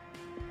least.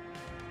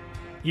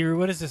 Yuri,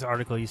 what is this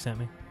article you sent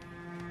me?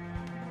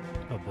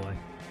 Oh boy.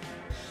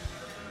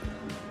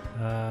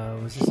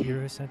 Was this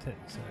Yuri who sent it?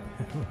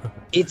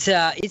 It's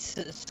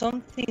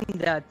something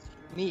that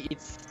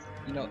it's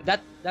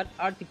that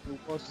article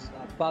was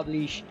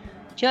published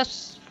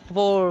just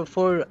 4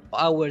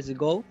 hours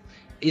ago.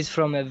 It's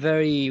from a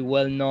very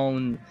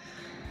well-known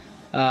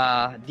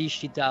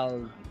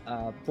digital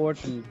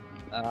portal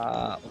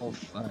of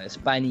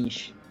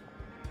Spanish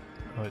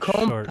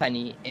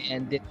company,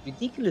 and the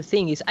ridiculous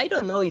thing is, I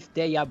don't know if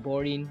they are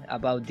boring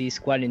about this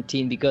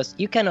quarantine, because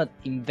you cannot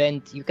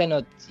invent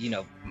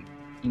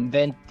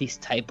this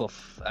type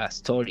of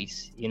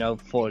stories,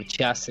 for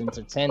just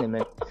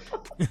entertainment,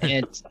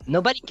 and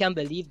nobody can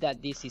believe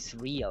that this is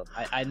real.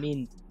 I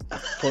mean,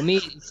 for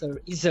me,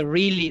 it's a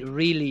really,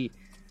 really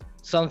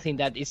something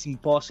that is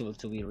impossible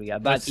to be real.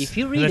 But if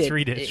you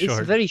read it, it's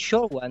a very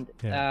short one.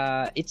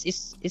 Yeah.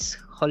 It's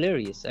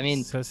hilarious. I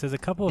mean, so it says a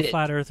couple of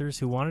flat earthers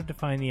who wanted to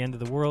find the end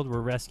of the world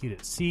were rescued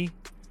at sea.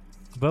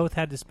 Both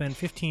had to spend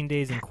 15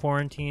 days in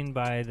quarantine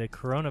by the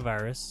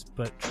coronavirus,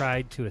 but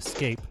tried to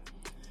escape.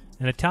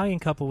 An Italian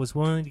couple was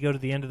willing to go to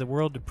the end of the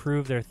world to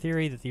prove their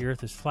theory that the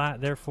Earth is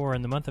flat. Therefore,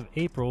 in the month of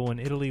April, when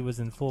Italy was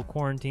in full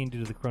quarantine due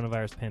to the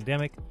coronavirus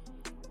pandemic,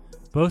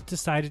 both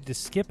decided to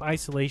skip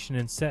isolation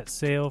and set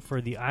sail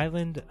for the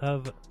island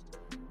of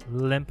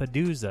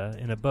Lampedusa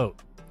in a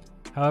boat.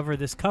 However,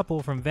 this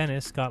couple from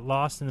Venice got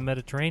lost in the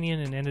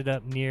Mediterranean and ended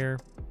up near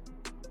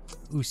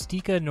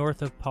Ustica,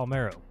 north of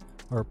Palermo.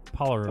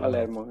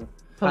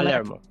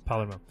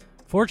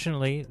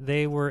 Fortunately,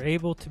 they were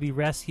able to be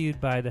rescued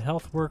by the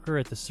health worker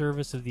at the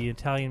service of the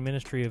Italian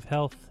Ministry of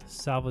Health,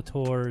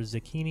 Salvatore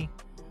Zecchini.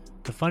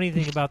 The funny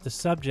thing about the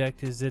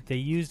subject is that they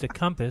used a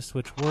compass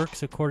which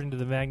works according to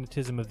the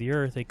magnetism of the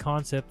Earth, a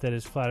concept that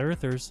as flat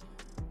earthers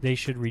they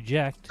should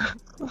reject.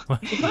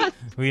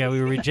 We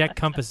reject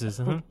compasses.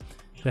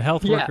 The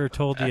health worker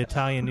told the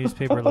Italian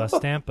newspaper La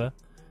Stampa.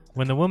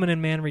 When the woman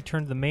and man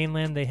returned to the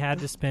mainland, they had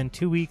to spend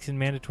 2 weeks in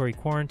mandatory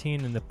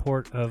quarantine in the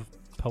port of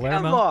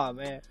Palermo. Come on,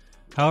 man.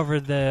 However,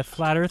 the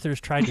flat earthers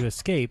tried to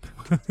escape.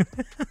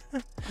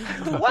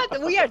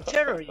 What? We are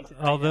terrorists.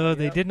 Although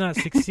they did not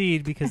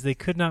succeed because they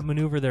could not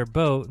maneuver their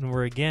boat and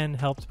were again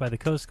helped by the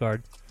Coast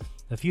Guard.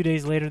 A few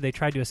days later, they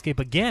tried to escape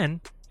again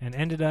and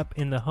ended up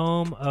in the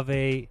home of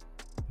a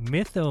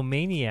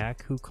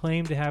mythomaniac who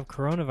claimed to have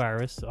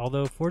coronavirus,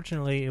 although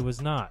fortunately it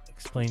was not,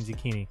 explains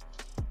Zecchini.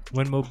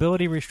 When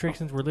mobility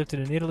restrictions were lifted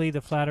in Italy,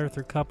 the flat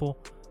earther couple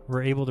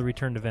were able to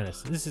return to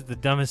Venice. This is the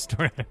dumbest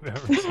story I've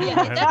ever seen.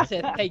 Yeah, that's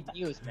a fake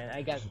news, man.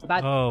 I guess.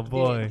 But oh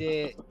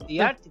boy,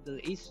 the article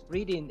is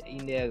written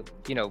in the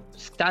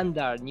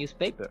standard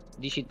newspaper,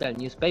 digital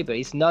newspaper.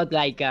 It's not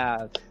like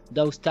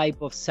those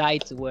type of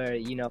sites where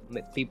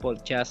people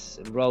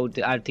just wrote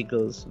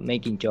articles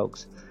making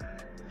jokes.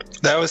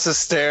 That was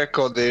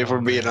hysterical, dude.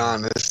 For being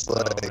honest,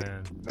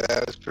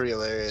 that was pretty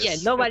hilarious. Yeah,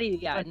 nobody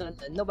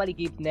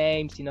gives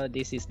names.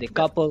 This is the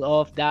couple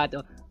of that,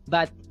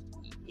 but.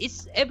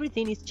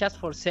 Everything is just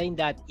for saying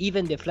that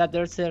even the flat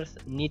earthers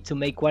need to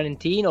make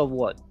quarantine, or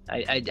what?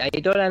 I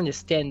don't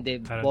understand the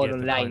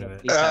bottom line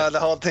of this. The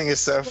whole thing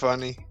is so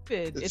funny.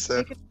 It's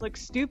making it look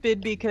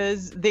stupid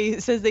because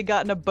says they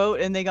got in a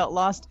boat and they got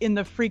lost in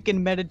the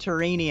freaking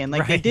Mediterranean.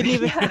 Like, they didn't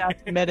even get out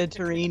the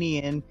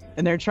Mediterranean,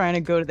 and they're trying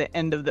to go to the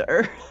end of the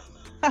earth.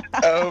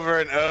 Over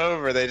and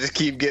over, they just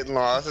keep getting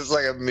lost. It's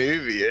like a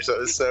movie or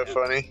something. It's so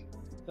funny.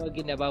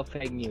 Talking about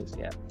fake news,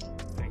 yeah.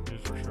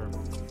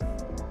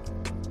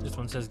 This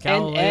one says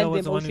Galileo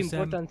was the one who most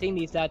important thing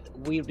is that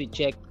we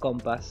reject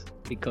compass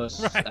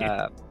because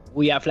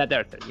we are flat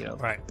earthers,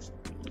 Right.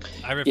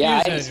 I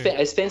refuse.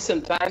 I spent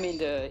some time in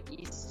the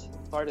east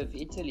part of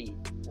Italy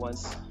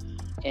once,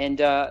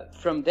 and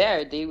from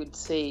there they would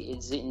say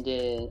it's in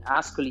the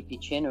Ascoli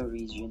Piceno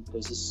region.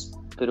 There's this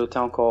little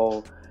town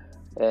called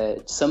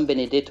San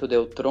Benedetto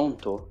del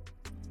Tronto,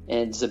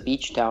 and it's a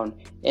beach town.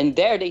 And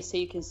there they say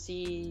you can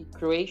see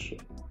Croatia.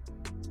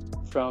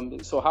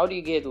 So how do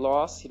you get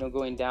lost,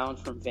 going down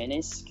from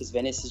Venice? Because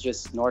Venice is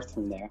just north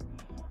from there.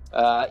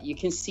 You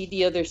can see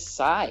the other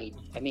side.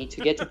 I mean,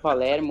 to get to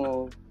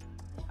Palermo,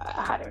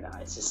 I don't know.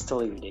 It's just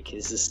totally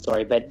ridiculous, this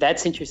story. But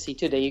that's interesting,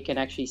 too, that you can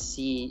actually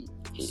see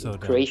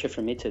Croatia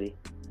from Italy.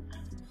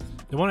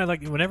 The one I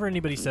like, whenever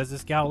anybody says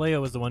this, Galileo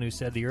was the one who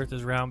said the Earth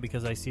is round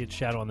because I see its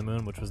shadow on the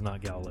moon, which was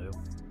not Galileo.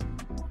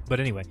 But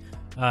anyway,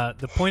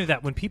 the point of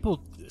that, when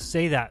people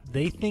say that,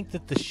 they think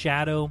that the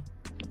shadow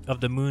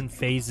of the moon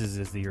phases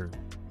as the Earth.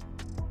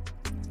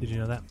 Did you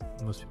know that?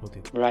 Most people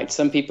do. Right.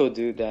 Some people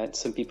do that.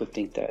 Some people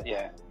think that.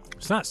 Yeah.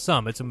 It's not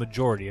some. It's a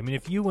majority. I mean,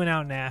 if you went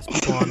out and asked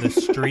people on the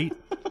street,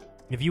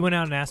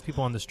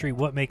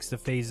 what makes the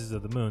phases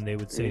of the moon, they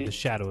would say the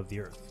shadow of the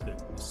Earth.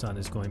 The sun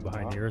is going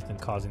behind the Earth and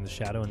causing the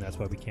shadow, and that's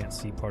why we can't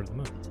see part of the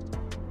moon.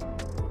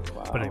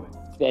 Wow. But anyway.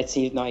 That's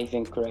not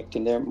even correct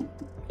in there.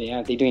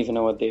 Yeah, they don't even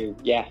know what they're...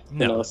 Yeah,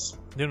 who knows?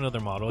 They don't know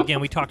their model. Again,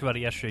 we talked about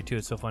it yesterday, too.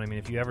 It's so funny. I mean,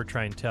 if you ever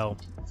try and tell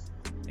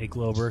a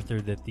globe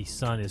earther that the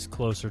sun is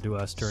closer to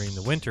us during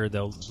the winter,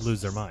 they'll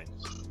lose their mind.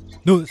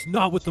 No, that's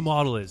not what the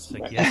model is.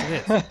 Like,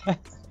 yes, it is.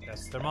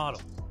 That's their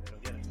model. They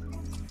don't get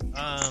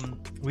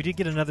it. We did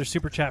get another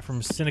super chat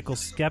from Cynical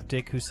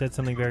Skeptic who said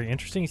something very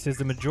interesting. He says,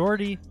 the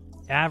majority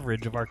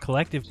average of our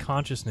collective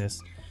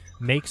consciousness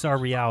makes our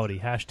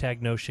reality.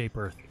 # no shape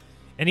earth.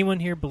 Anyone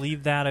here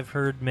believe that? I've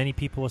heard many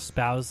people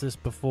espouse this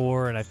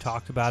before, and I've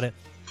talked about it.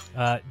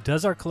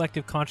 Does our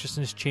collective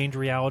consciousness change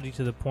reality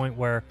to the point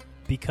where,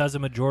 because a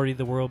majority of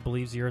the world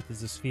believes the Earth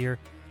is a sphere,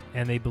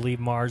 and they believe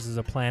Mars is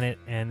a planet,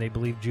 and they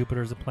believe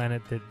Jupiter is a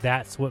planet,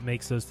 that's what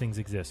makes those things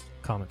exist?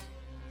 Comments?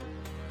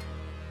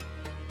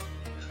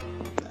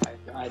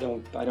 I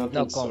don't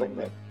think so.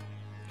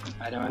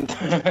 I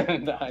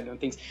don't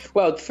think so.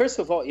 Well, first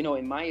of all,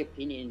 in my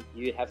opinion,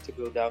 you have to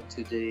go down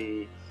to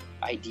the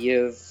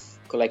idea of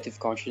collective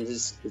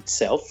consciousness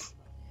itself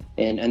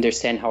and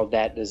understand how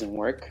that doesn't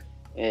work.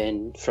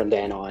 And from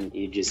then on,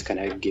 you just kind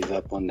of give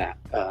up on that.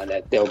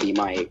 That'll be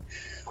my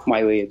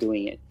way of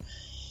doing it.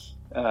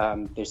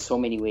 There's so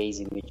many ways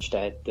in which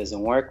that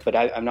doesn't work, but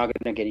I'm not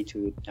going to get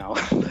into it now.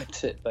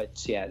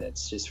 but yeah,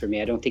 that's just for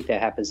me. I don't think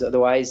that happens.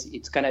 Otherwise,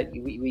 it's kind of,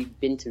 we've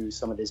been through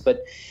some of this,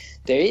 but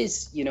there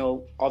is,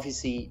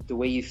 obviously the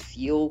way you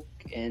feel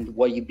and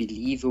what you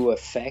believe will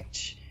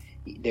affect.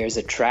 There's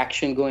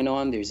attraction going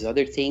on. There's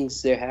other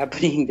things that are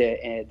happening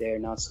that they're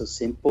not so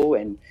simple,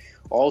 and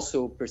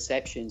also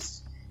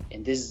perceptions.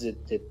 And this is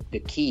the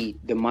key,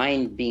 the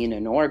mind being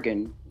an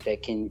organ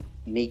that can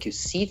make you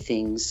see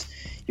things.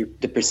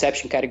 The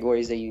perception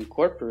categories that you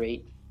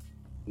incorporate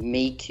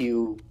make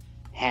you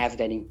have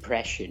that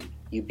impression.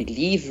 You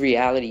believe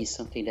reality is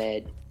something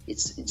that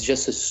it's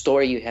just a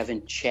story you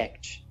haven't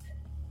checked.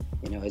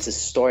 It's a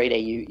story that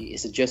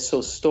it's just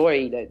so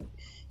story that,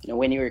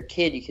 when you were a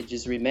kid, you could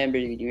just remember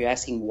you're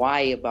asking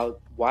why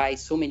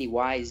so many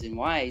whys and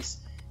whys,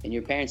 and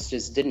your parents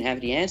just didn't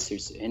have the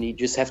answers, and you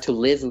just have to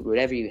live with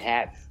whatever you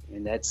have.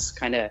 And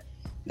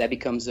that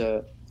becomes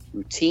a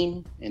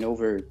routine, and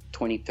over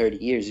 20-30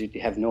 years you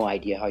have no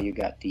idea how you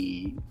got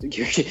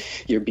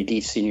your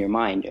beliefs in your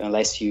mind,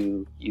 unless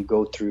you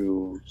go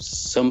through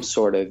some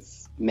sort of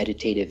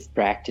meditative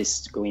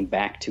practice, going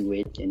back to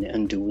it and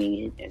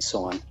undoing it and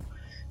so on.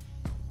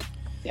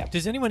 Yeah.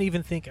 Does anyone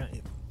even think,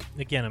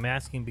 again, I'm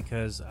asking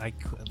because I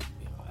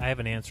have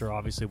an answer,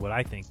 obviously, what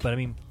I think, but I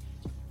mean,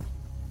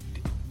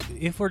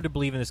 if we're to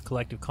believe in this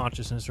collective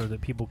consciousness, or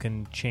that people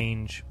can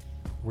change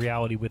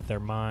reality with their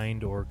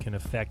mind or can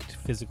affect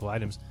physical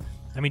items,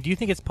 I mean, do you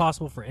think it's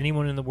possible for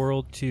anyone in the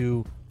world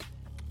to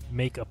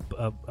make a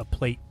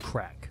plate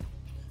crack,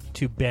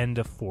 to bend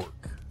a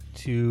fork,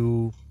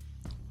 to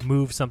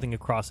move something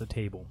across a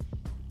table?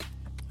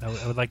 I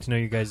would like to know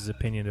your guys'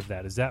 opinion of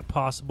that. Is that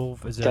possible?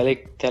 Is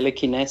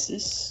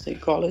telekinesis, they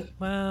call it?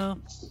 Well,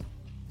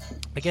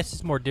 I guess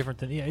it's more different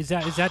than... Is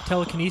that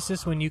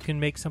telekinesis, when you can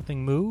make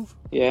something move?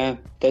 Yeah,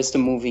 that's the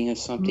moving of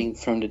something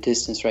from the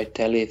distance, right?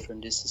 Tele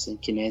from distance,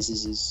 and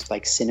kinesis is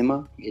like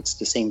cinema. It's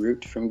the same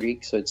root from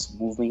Greek, so it's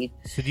moving it.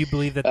 So do you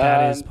believe that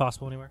is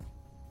possible anywhere?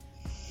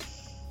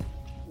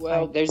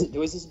 Well, there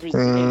was this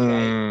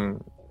Brazilian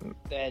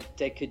guy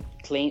that could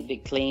claim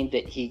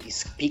that he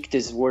speak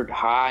this word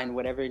ha and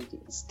whatever.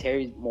 It's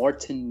Terry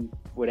Morton,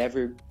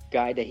 whatever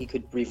guy, that he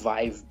could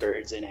revive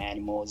birds and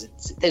animals.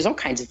 There's all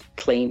kinds of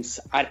claims.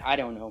 I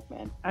don't know,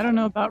 man. I don't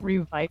know about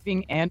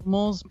reviving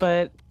animals,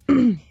 but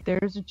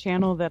there's a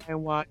channel that I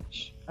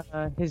watch.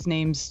 His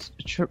name's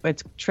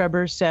it's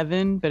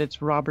Trebor7, but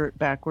it's Robert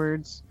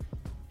backwards,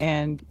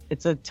 and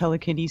it's a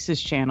telekinesis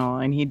channel,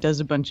 and he does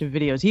a bunch of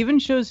videos. He even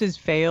shows his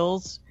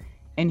fails.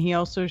 And he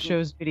also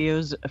shows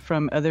videos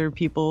from other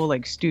people,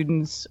 like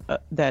students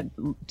that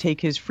take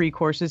his free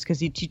courses,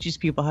 because he teaches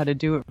people how to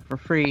do it for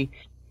free.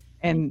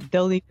 And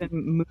they'll even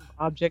move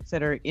objects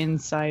that are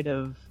inside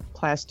of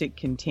plastic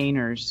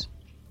containers.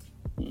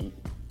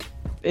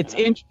 It's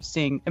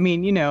interesting. I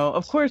mean,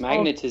 of course,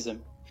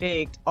 magnetism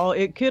faked.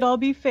 It could all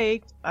be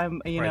faked. That's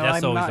I'm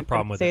always not the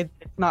problem with say it.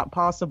 it's not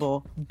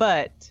possible,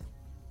 but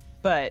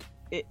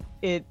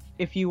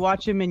if you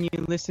watch him and you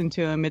listen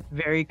to him, it's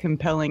very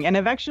compelling. And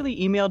I've actually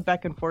emailed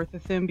back and forth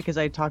with him, because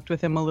I talked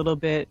with him a little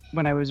bit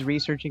when I was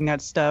researching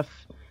that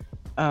stuff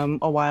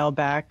a while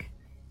back,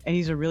 and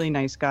he's a really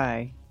nice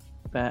guy.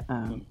 But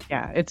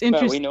yeah, it's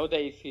interesting. But we know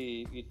that if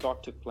you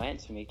talk to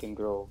plants, you make them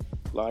grow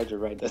larger,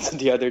 right? That's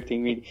the other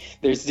thing.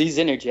 There's these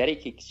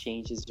energetic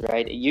exchanges,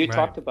 right? You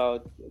talked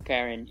about,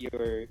 Karen,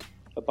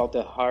 about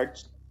the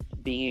heart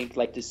being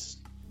like this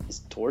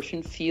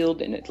torsion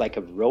field, and it's like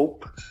a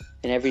rope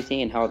and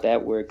everything, and how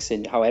that works,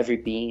 and how every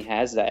being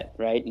has that,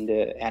 right? In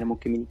the animal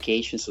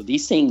communication. So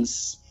these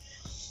things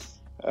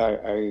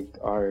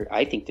are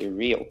I think they're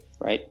real,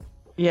 right?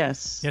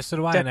 Yes. Yes, so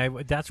do I.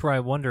 And that's where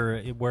I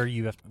wonder where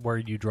you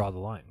draw the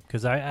line,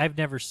 because I've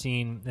never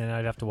seen, and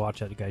I'd have to watch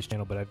that guy's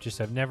channel, but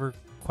I've never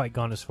quite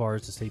gone as far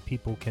as to say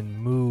people can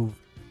move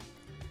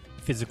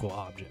physical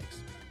objects.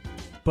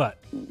 But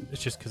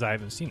it's just because I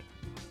haven't seen it.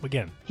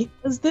 Again, he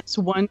does this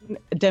one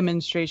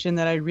demonstration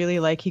that I really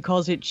like. He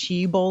calls it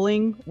chi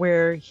bowling,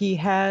 where he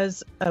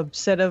has a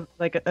set of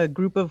like a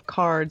group of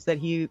cards that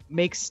he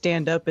makes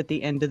stand up at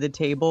the end of the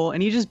table,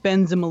 and he just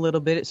bends them a little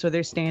bit so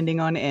they're standing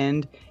on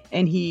end,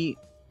 and he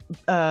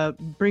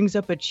brings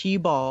up a chi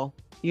ball,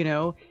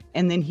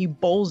 and then he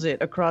bowls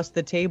it across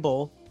the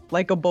table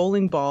like a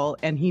bowling ball,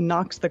 and he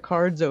knocks the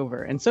cards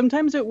over. And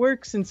sometimes it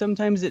works and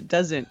sometimes it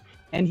doesn't.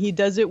 And he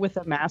does it with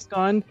a mask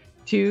on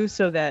too,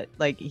 so that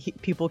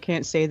people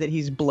can't say that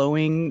he's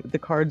blowing the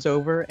cards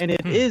over. And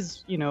it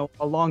is,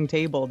 a long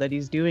table that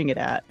he's doing it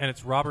at. And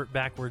it's Robert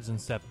backwards in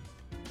 7.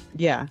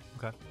 Yeah.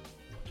 Okay.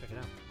 Check it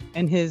out.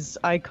 And his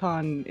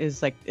icon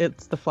is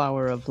it's the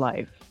flower of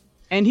life.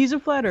 And he's a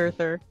flat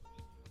earther.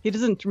 He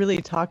doesn't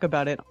really talk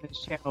about it on his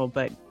channel,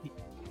 but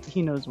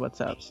he knows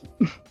what's up.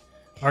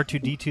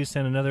 R2D2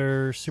 sent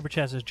another super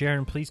chat. Says,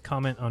 Jaron, please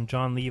comment on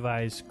John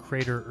Levi's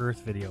Crater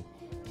Earth video.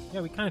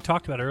 Yeah, we kind of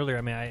talked about it earlier.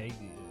 I mean,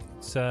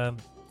 it's a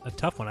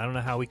tough one. I don't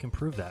know how we can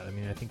prove that. I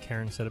mean, I think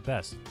Karen said it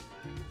best.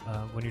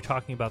 When you're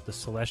talking about the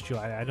celestial,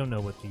 I don't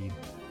know what the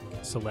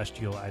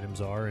celestial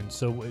items are. And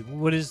so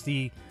what is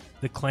the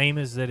claim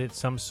is that it's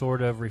some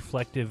sort of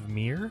reflective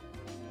mirror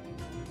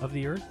of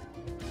the Earth?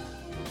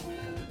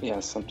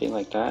 Yeah, something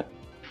like that.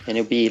 And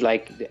it'll be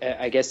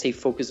I guess they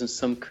focus on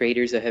some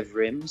craters that have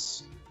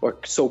rims, or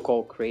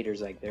so-called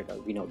craters.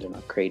 We know they're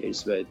not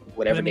craters, but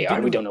whatever they are,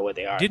 we don't know what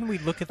they are. Didn't we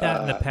look at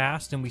that in the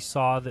past, and we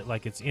saw that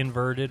it's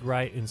inverted,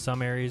 right, in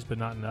some areas, but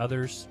not in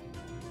others?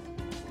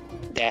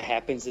 That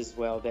happens as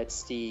well.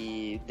 That's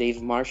the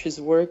Dave Marsh's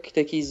work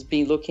that he's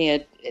been looking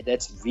at.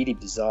 That's really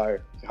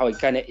bizarre. How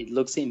it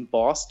looks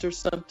embossed or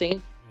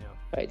something.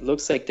 Yeah. It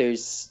looks like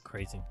there's...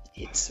 Crazy.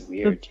 It's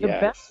weird, The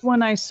best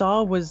one I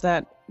saw was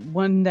that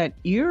one that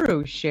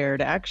Iro shared,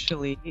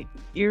 actually.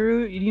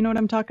 Iro, you know what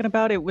I'm talking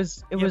about? It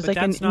was but like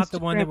an that's not Instagram... the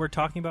one that we're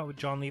talking about with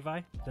John Levi?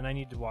 Then I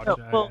need to watch No,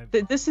 it. well,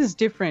 this is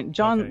different.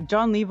 John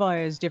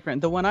Levi is different.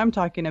 The one I'm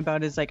talking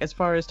about is as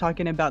far as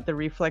talking about the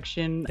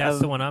reflection. That's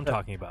the one I'm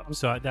talking about.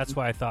 So that's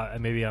why I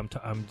thought maybe I'm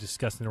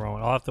discussing the wrong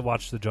one. I'll have to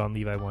watch the John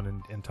Levi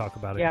one and talk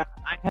about it. Yeah,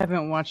 I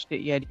haven't watched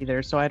it yet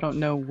either, so I don't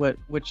know what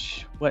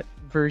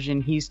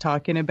version he's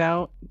talking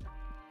about.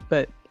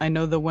 But I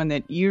know the one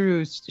that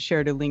Iru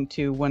shared a link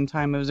to one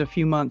time. It was a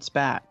few months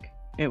back.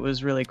 It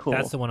was really cool.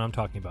 That's the one I'm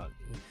talking about.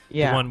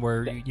 Yeah. The one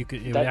where you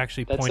could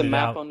actually that's pointed a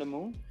map out on the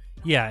moon?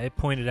 Yeah, it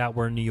pointed out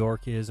where New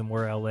York is and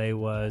where LA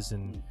was,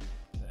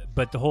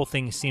 but the whole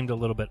thing seemed a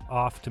little bit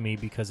off to me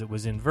because it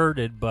was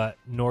inverted, but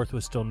north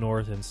was still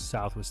north and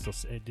south was still.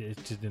 It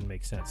just didn't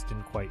make sense.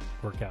 Didn't quite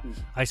work out.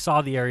 I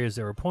saw the areas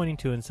they were pointing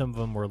to, and some of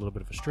them were a little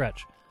bit of a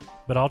stretch.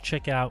 But I'll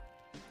check out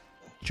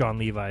John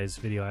Levi's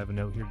video. I have a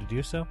note here to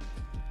do so.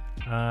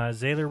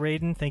 Zaylor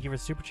Raiden, thank you for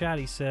the super chat.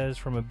 He says,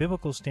 from a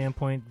biblical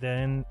standpoint,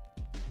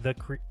 the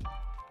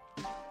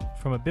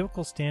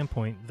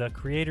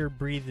Creator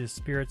breathed His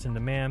spirits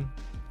into man,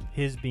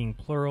 His being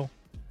plural.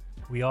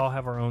 We all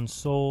have our own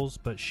souls,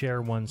 but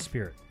share one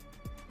spirit.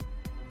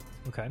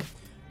 Okay.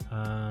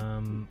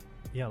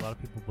 Yeah, a lot of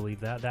people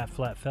believe that. That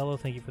Flat Fellow,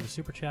 thank you for the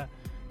super chat.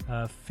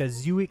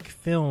 Fezuic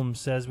Film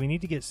says, we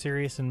need to get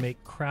serious and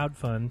make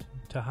crowdfund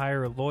to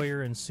hire a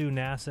lawyer and sue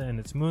NASA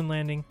and its moon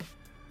landing.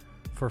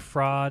 For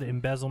fraud,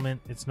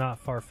 embezzlement, it's not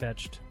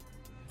far-fetched.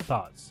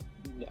 Thoughts?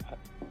 Yeah,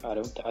 I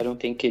don't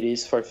think it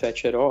is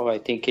far-fetched at all. I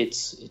think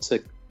it's a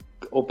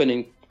open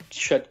and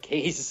shut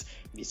case.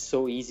 It'd be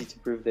so easy to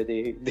prove that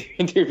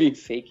they're being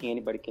faking.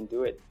 Anybody can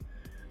do it.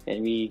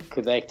 And we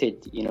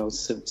collected,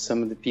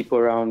 some of the people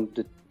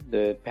around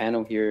the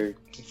panel here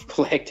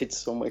collected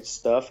so much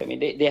stuff. I mean,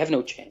 they have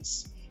no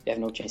chance. They have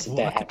no chance if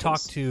that happens. I could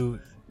talk to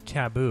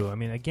Taboo. I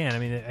mean,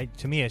 again,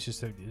 to me, it's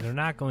just they're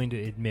not going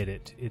to admit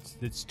it.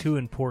 It's too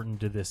important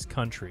to this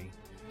country.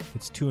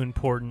 It's too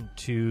important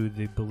to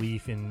the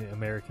belief in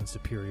American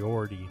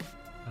superiority.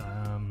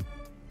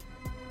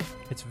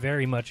 It's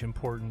very much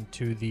important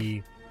to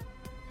the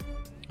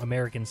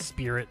American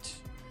spirit.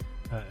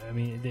 I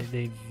mean,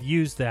 they've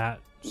used that,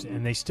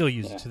 and they still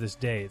use it to this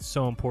day. It's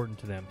so important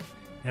to them.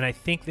 And I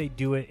think they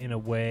do it in a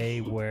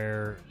way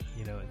where,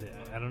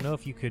 I don't know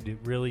if you could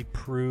really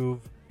prove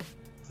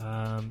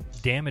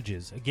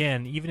damages.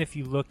 Again, even if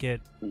you look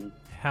at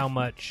how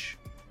much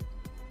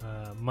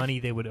money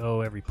they would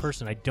owe every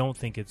person, I don't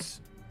think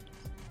it's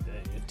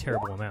a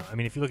terrible amount. I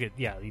mean, if you look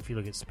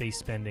at space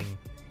spending,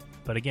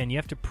 but again, you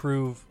have to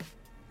prove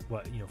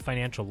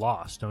financial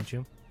loss, don't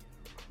you?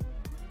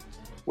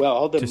 Well,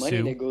 all the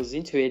money that goes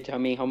into it. I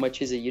mean, how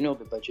much is it? You know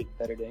the budget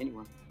better than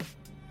anyone.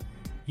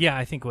 Yeah,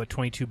 I think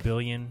 $22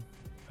 billion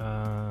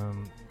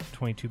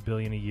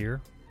a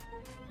year.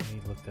 Let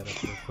me look that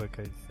up real quick.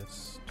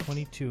 That's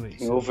 22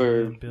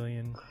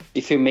 billion.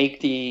 If you make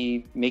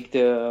the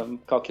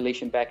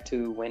calculation back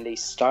to when they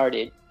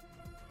started,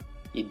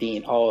 it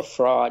being all a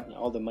fraud and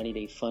all the money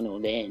they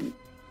funneled in.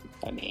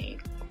 I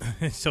mean,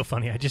 it's so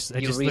funny. I just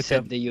reset looked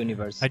up the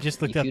universe. I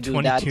just looked up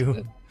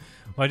 22.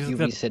 Well, I just you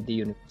looked up reset the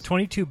universe.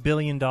 $22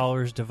 billion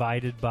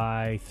divided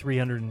by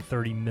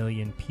 330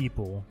 million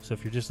people. So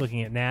if you're just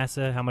looking at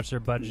NASA, how much their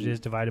budget is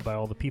divided by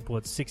all the people,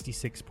 it's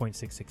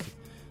 66.666.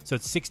 So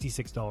it's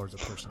 $66 a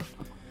person.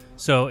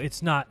 So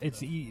it's not.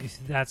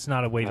 That's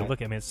not a way to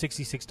look at it. I mean, it's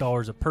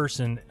 $66 a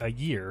person a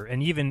year,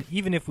 and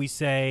even if we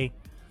say,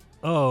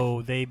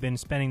 oh, they've been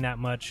spending that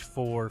much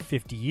for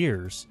 50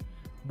 years,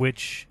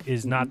 which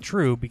is not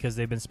true because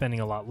they've been spending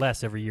a lot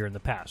less every year in the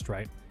past,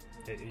 right?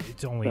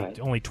 It's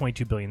only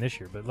 22 billion this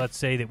year, but let's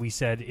say that we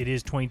said it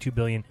is 22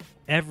 billion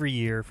every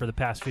year for the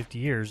past 50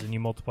 years, and you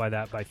multiply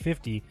that by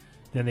 50,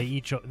 then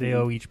they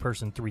owe each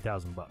person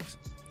 $3,000.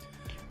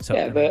 So,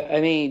 yeah, but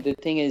I mean, the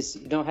thing is,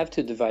 you don't have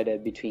to divide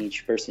that between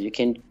each person. You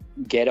can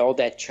get all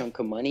that chunk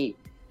of money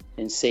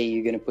and say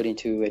you're going to put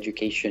into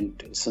education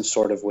in some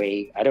sort of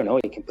way. I don't know.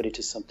 You can put it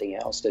to something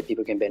else that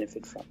people can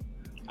benefit from.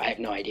 I have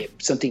no idea.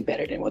 Something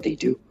better than what they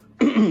do.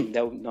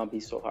 That would not be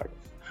so hard.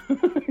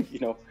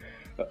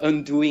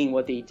 Undoing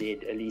what they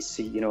did, at least,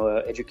 an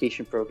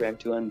education program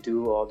to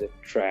undo all the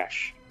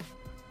trash.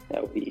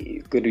 That would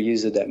be good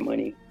use of that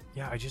money.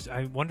 Yeah,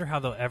 I wonder how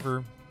they'll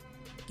ever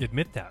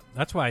admit that.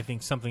 That's why I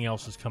think something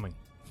else is coming.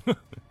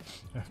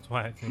 That's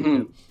why I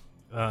think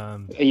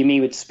you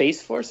mean with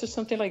Space Force or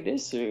something like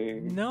this? Or?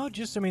 No,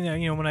 just, I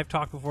mean, when I've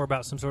talked before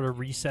about some sort of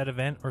reset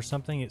event or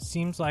something, it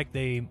seems like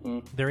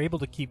they're able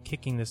to keep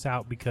kicking this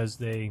out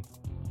because I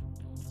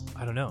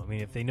don't know. I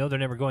mean, if they know they're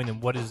never going, then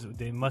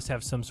they must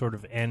have some sort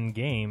of end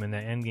game, and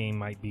that end game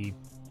might be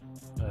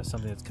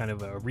something that's kind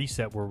of a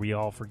reset where we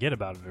all forget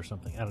about it or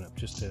something. I don't know.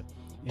 Just the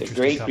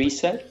Great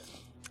Reset?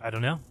 I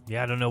don't know.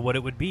 Yeah, I don't know what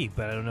it would be,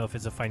 but I don't know if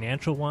it's a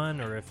financial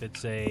one or if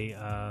it's a.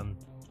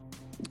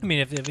 I mean,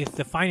 if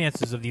the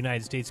finances of the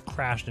United States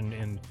crashed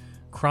and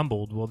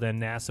crumbled, well, then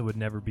NASA would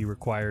never be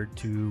required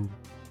to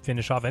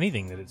finish off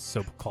anything that it's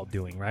so-called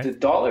doing, right? The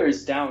dollar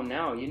is down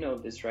now. You know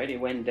this, right? It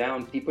went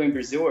down. People in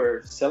Brazil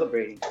are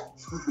celebrating.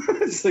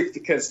 It's like,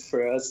 because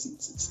for us,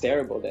 it's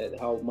terrible that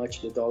how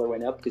much the dollar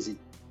went up, because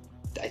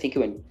I think it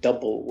went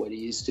double what it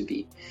used to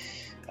be.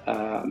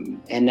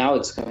 And now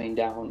it's going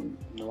down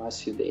in the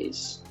last few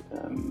days.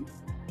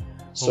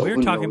 So we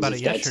were talking about it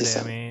yesterday.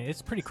 I mean,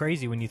 it's pretty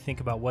crazy when you think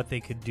about what they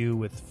could do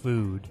with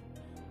food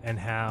and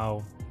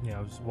how, I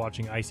was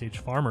watching Ice Age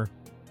Farmer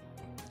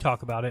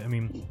talk about it. I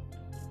mean,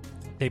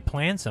 they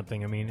planned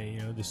something. I mean,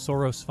 the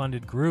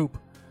Soros-funded group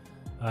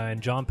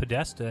and John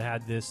Podesta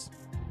had this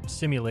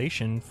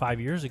simulation 5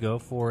 years ago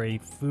for a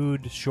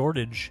food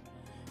shortage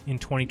in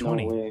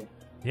 2020. No way.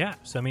 Yeah.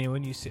 So, I mean,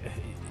 when you see,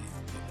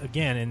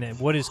 again, and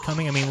what is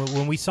coming, I mean,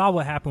 when we saw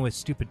what happened with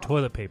stupid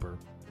toilet paper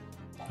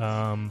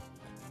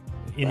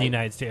in the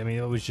United States, I mean,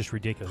 it was just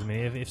ridiculous. I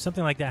mean, if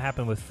something like that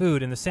happened with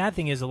food, and the sad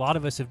thing is a lot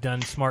of us have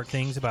done smart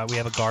things about, we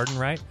have a garden,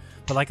 right?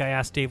 But like I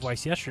asked Dave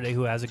Weiss yesterday,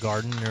 who has a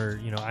garden, or,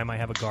 I might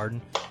have a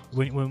garden.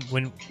 When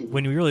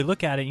we really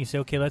look at it and you say,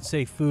 okay, let's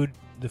say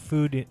the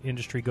food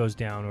industry goes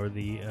down, or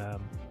the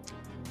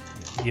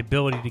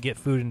ability to get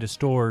food into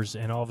stores,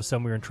 and all of a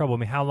sudden we're in trouble. I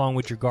mean, how long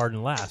would your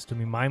garden last? I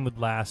mean, mine would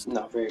last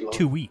not very long.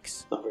 2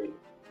 weeks. Not very long.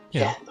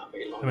 Yeah, not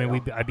very long. I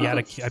mean,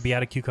 I'd be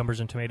out of cucumbers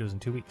and tomatoes in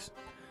 2 weeks.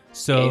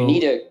 So you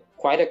need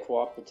quite a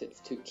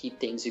cooperative to keep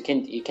things. You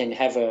can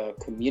have a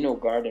communal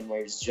garden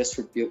where it's just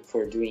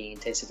for doing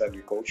intensive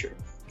agriculture.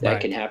 That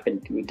can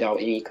happen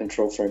without any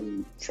control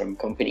from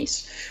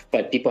companies.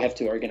 But people have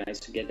to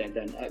organize to get that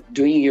done.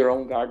 Doing your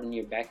own garden in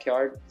your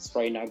backyard is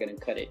probably not going to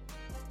cut it.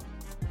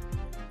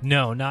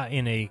 No, not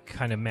in a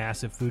kind of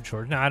massive food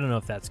shortage. Now, I don't know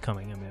if that's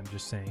coming. I mean, I'm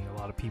just saying a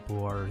lot of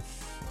people are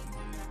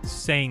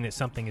saying that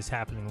something is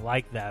happening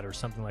like that, or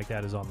something like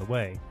that is on the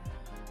way.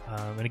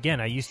 And again,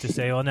 I used to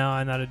say, oh, no,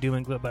 I'm not a doom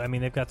and gloom. But I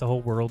mean, they've got the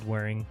whole world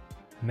wearing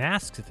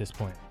masks at this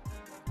point,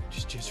 which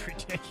is just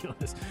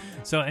ridiculous.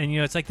 So, and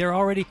it's like they're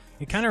already,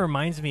 it kind of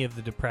reminds me of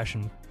the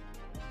Depression,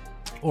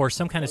 or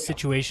some kind of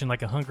situation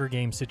like a Hunger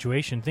Games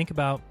situation. Think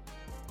about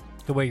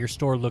the way your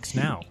store looks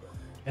now.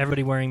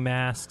 Everybody wearing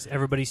masks,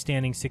 everybody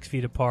standing 6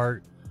 feet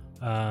apart.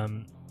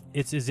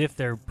 It's as if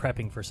they're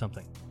prepping for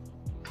something.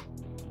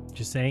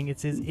 Just saying,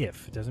 it's as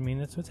if. It doesn't mean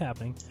that's what's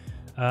happening.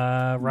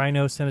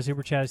 Rhino sent a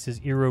super chat. It says,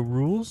 Eero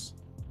rules.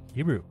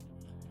 Hebrew.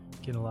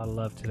 Getting a lot of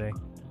love today.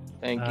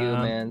 Thank you,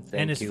 man.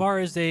 Thank and as far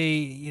as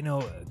a,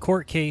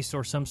 court case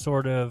or some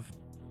sort of,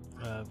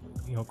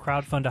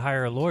 crowdfund to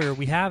hire a lawyer,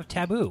 we have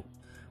Taboo.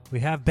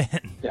 We have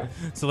Ben. Yeah.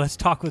 So let's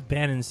talk with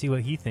Ben and see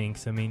what he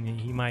thinks. I mean,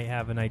 he might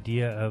have an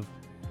idea of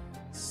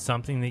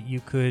something that you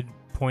could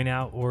point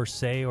out or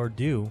say or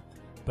do.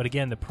 But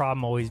again, the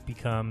problem always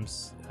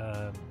becomes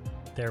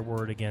their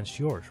word against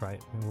yours, right?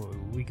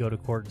 We go to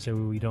court and say,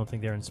 well, we don't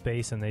think they're in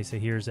space, and they say,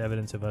 here's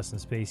evidence of us in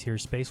space,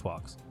 here's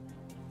spacewalks.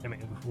 I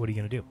mean, what are you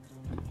going to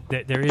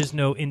do? There is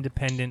no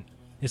independent,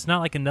 it's not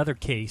like another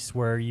case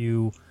where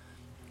you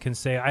can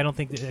say, I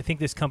think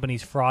this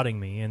company's frauding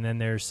me, and then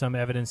there's some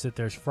evidence that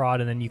there's fraud,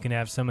 and then you can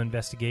have some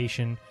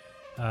investigation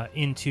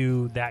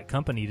into that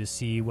company to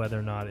see whether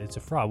or not it's a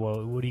fraud.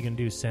 Well, what are you going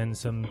to do? Send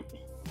some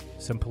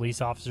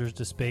police officers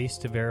to space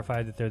to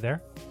verify that they're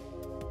there?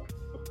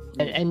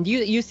 And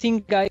you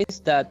think,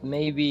 guys, that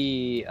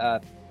maybe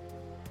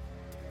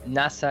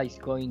NASA is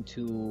going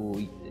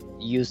to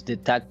use the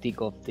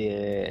tactic of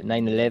the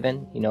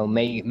 9/11. You know,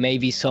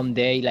 maybe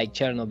someday, like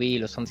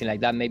Chernobyl or something like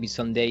that. Maybe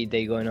someday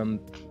they're going to,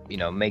 you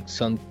know, make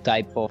some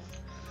type of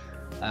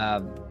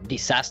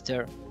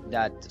disaster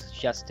that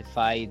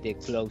justify the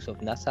close of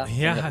NASA.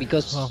 Yeah,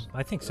 because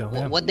I think so.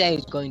 Yeah. What they're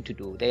going to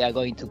do, they are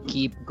going to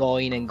keep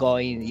going and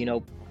going. You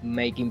know,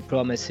 making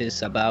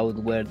promises about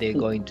where they're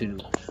going to do.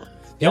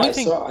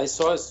 I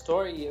saw a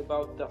story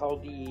about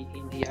how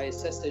in the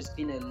ISS there's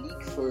been a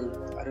leak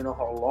for I don't know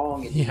how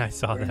long. And I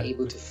saw that.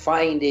 Able to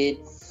find it,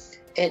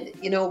 and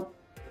you know,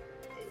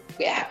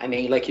 yeah, I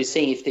mean, like you're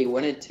saying, if they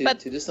wanted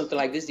to do something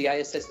like this, the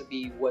ISS would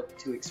be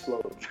to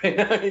explode.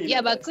 Right?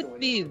 Yeah, but could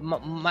be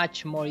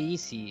much more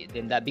easy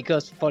than that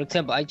because, for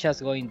example, I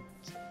just going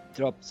to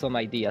drop some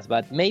ideas,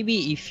 but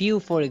maybe if you,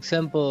 for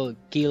example,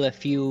 kill a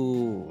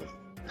few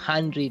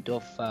hundred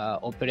of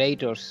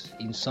operators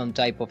in some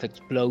type of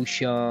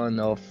explosion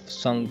of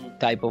some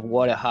type of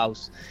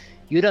warehouse,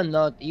 you don't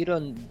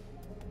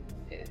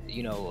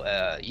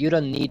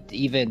need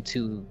even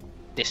to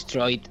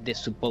destroy the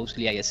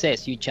supposedly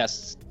ISS. You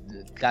just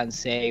can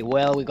say,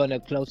 well, we're gonna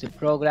close the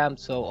program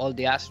so all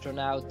the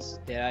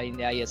astronauts that are in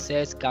the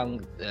ISS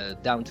come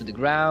down to the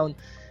ground.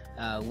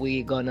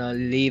 We're gonna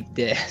leave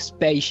the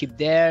spaceship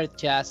there,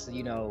 just,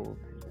 you know,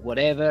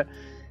 whatever.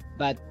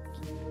 But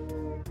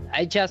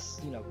I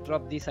just, you know,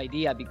 dropped this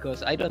idea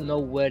because I don't know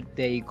where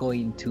they're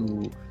going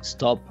to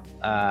stop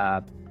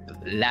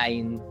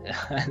lying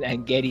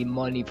and getting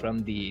money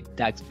from the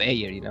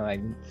taxpayer, you know.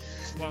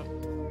 Well,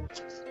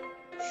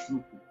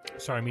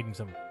 sorry, I'm eating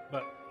something.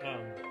 But,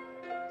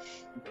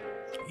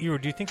 Eero,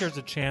 do you think there's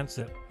a chance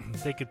that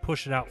they could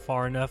push it out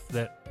far enough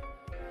that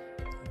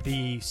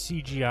the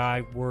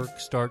CGI work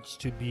starts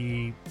to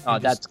be... Oh,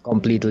 that's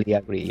completely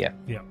agree, yeah.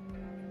 Yeah.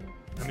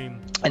 I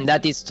mean, and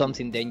that is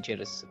something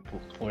dangerous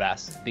for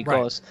us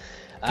because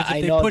if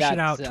I they know push that, it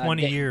out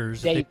 20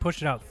 years, if they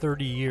push it out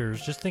 30 years.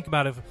 Just think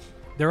about if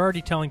they're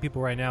already telling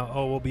people right now,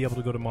 oh, we'll be able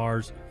to go to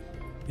Mars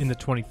in the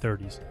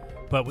 2030s.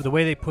 But with the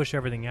way they push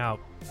everything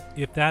out,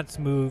 if that's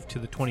moved to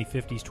the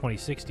 2050s,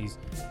 2060s,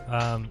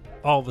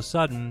 all of a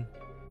sudden,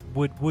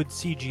 would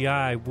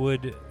CGI,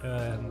 would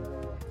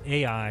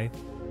AI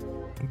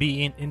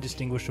be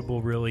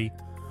indistinguishable really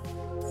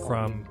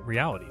from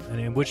reality? And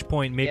at which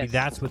point maybe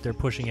that's what they're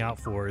pushing out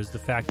for, is the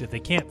fact that they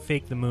can't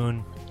fake the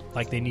moon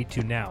like they need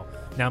to now.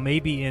 Now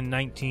maybe in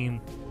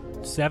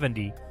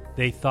 1970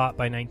 they thought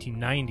by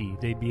 1990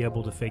 they'd be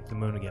able to fake the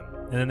moon again,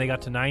 and then they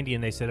got to 90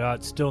 and they said, oh,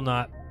 it's still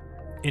not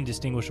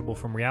indistinguishable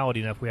from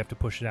reality enough, we have to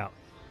push it out.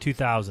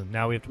 2000,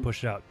 now we have to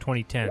push it out.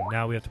 2010,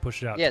 now we have to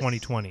push it out.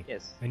 2020,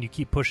 and you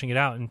keep pushing it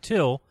out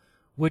until,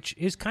 which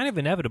is kind of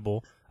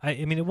inevitable.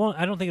 I mean, it won't.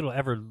 I don't think it'll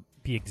ever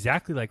be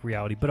exactly like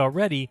reality, but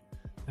already,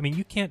 I mean,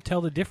 you can't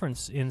tell the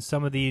difference in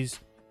some of these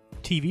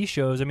TV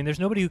shows. I mean, there's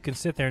nobody who can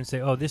sit there and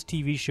say, oh, this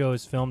TV show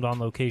is filmed on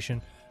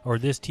location, or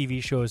this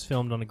TV show is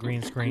filmed on a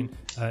green screen.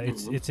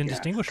 It's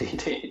indistinguishable.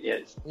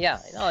 Yeah,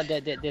 no,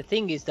 the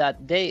thing is that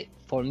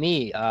for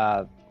me,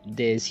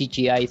 the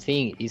CGI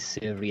thing is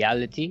a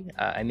reality.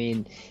 I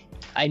mean,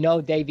 I know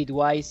David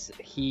Wise,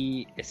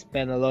 he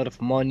spent a lot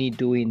of money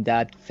doing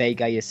that fake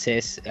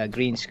ISS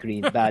green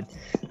screen, but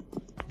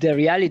the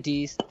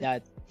reality is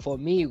that for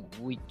me,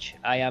 which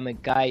I am a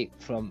guy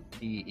from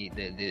the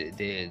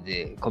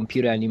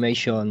computer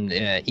animation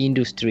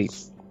industry,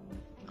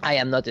 I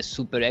am not a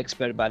super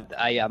expert, but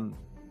I am,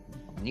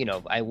 you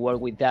know, I work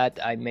with that.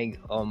 I make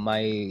on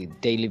my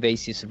daily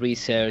basis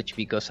research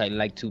because I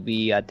like to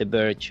be at the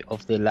verge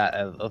of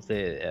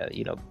the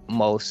you know,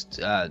 most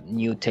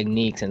new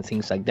techniques and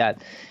things like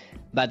that.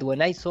 But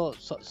when I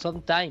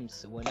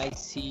sometimes when I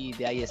see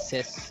the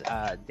ISS,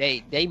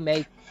 they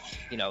make,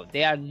 you know,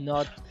 they are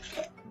not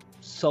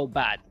so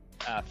bad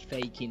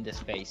faking the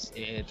space,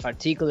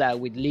 particularly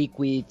with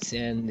liquids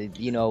and,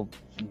 you know,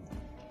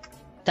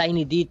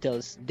 tiny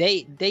details.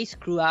 They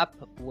screw up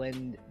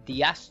when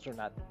the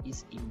astronaut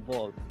is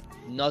involved,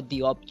 not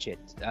the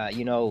object.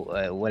 You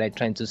know what I'm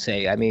trying to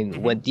say. I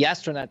mean, when the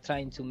astronaut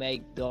trying to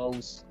make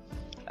those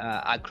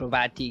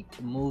acrobatic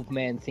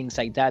movement, things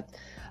like that,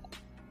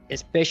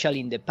 especially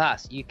in the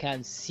past, you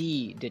can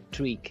see the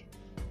trick.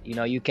 You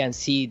know, you can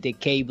see the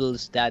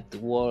cables that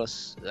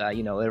was,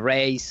 you know,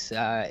 erased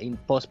in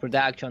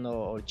post-production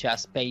or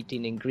just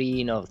painting in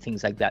green or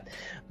things like that.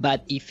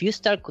 But if you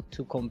start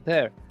to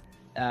compare,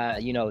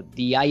 you know,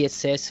 the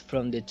ISS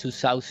from the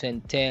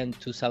 2010,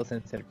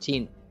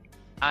 2013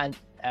 and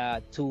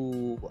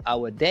to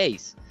our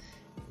days,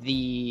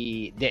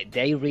 they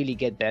really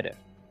get better.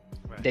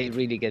 Right. They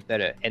really get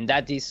better. And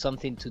that is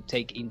something to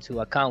take into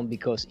account,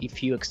 because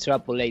if you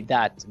extrapolate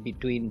that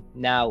between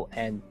now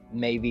and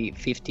maybe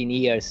 15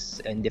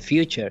 years in the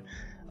future,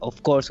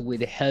 of course, with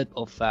the help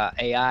of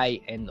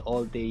AI and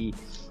all the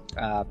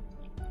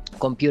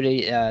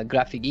computer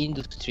graphic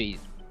industry,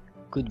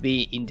 could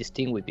be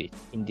indistinguishable.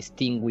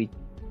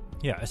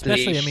 Yeah,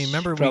 especially, I mean,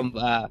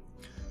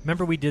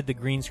 remember we did the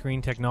green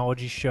screen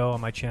technology show on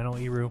my channel,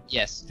 Eero?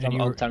 Yes, from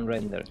Octane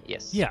Render.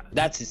 Yes. Yeah,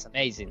 that is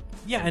amazing.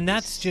 Yeah, and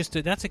that's just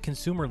that's a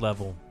consumer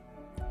level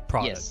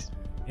product. Yes.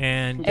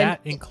 And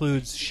that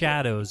includes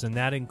shadows, and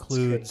that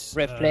includes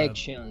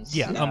reflections.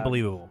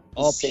 Unbelievable.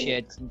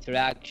 Objects,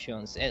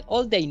 interactions, and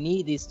all they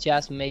need is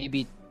just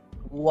maybe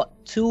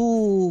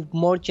 2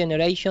 more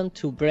generations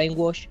to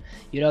brainwash.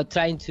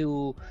 Trying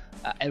to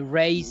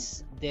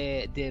erase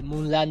the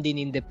moon landing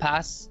in the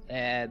past.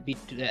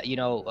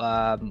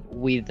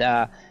 With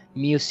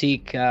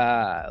music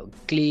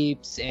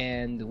clips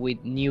and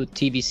with new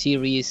TV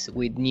series,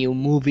 with new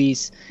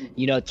movies.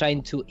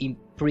 Trying to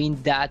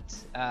imprint that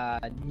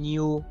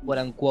new, quote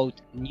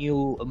unquote,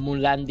 new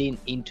moon landing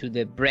into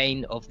the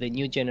brain of the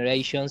new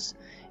generations,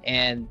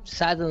 and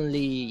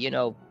suddenly,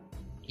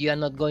 you are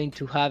not going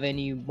to have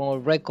any more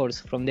records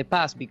from the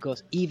past,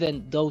 because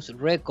even those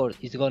records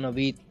is going to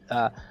be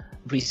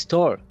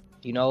restored.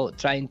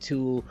 Trying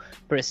to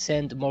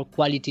present more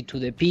quality to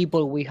the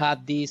people. We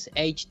have this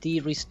HD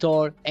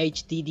restore,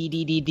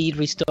 HD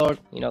restore,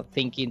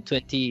 thinking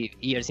 20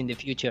 years in the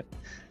future.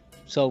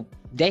 So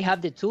they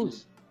have the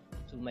tools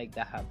to make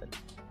that happen.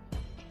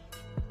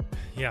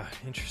 Yeah,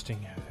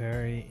 interesting.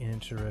 Very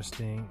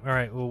interesting. All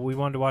right, well, we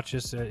wanted to watch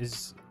this.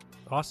 Is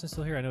Austin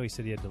still here? I know he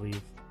said he had to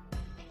leave.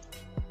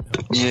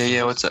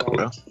 Yeah, what's up,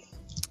 bro?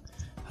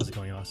 How's it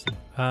going, Austin?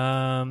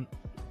 All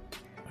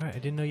right, I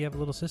didn't know you have a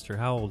little sister.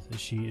 How old is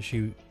she? Is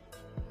she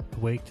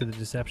awake to the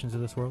deceptions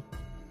of this world?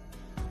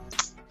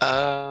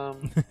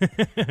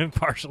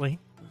 Partially.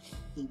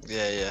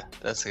 Yeah,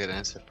 that's a good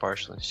answer.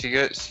 Partially. She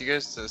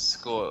goes to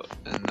school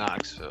in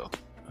Knoxville.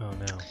 Oh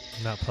no,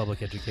 not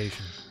public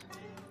education.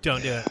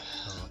 Don't do it.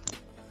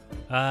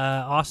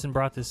 Austin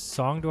brought this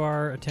song to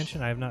our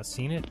attention. I have not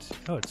seen it.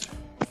 Oh, it's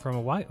from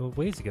a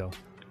ways ago.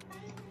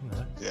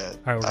 Yeah,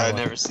 right, I've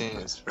never seen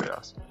it. It's pretty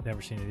awesome.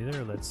 Never seen it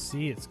either. Let's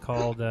see. It's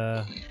called.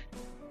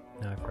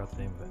 No, I forgot the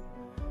name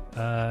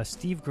of it.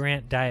 Steve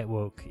Grant, Diet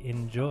Woke.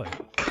 Enjoy.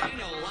 I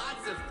know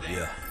lots of things.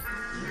 Yeah.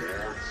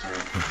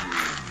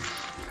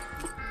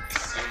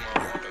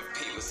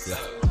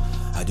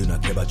 I do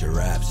not care about your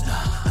raps,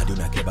 nah. I do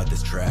not care about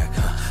this track,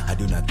 I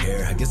do not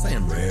care, I guess I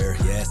am rare.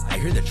 Yes, I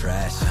hear the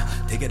trash,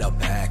 take it out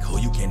back. Oh,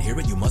 you can't hear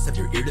it, you must have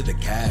your ear to the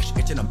cash.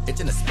 I'm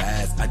itching a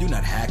spaz, I do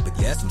not hack, but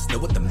yes, I'm still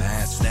with the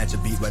mask. Snatch a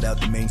beat right out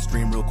the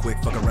mainstream real quick.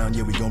 Fuck around,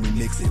 yeah, we gon'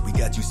 remix it. We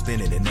got you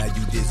spinning and now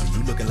you dizzy.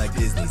 You looking like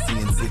Disney,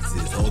 seeing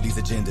sixes. All these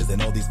agendas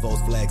and all these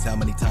false flags. How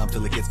many times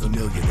till it gets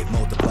familiar? They've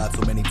multiplied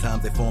so many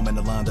times, they form in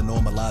the line to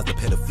normalize the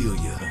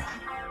pedophilia.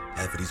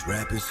 Half of these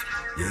rappers,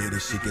 yeah,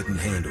 this shit getting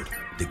handled.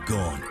 They're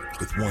gone,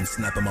 with one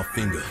snap of my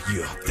finger,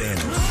 yeah,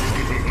 Thanos.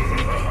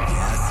 Yeah,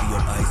 I see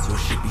your ice, your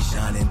shit be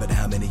shining, but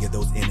how many of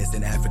those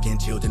innocent African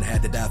children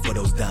had to die for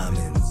those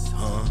diamonds,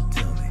 huh?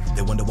 Tell me.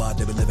 They wonder why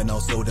they be living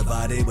all so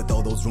divided, with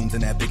all those rooms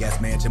in that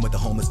big-ass mansion with the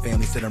homeless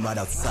family sitting right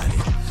outside it.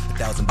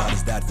 1,000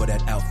 bodies died for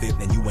that outfit,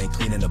 and you ain't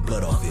cleaning the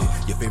blood off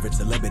it. Your favorite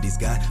celebrity's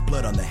got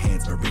blood on their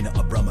hands, Marina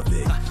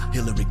Abramovic.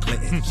 Hillary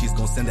Clinton, she's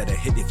gonna send out a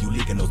hit if you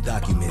leaking those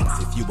documents.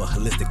 If you a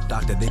holistic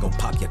doctor, they gon'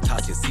 pop your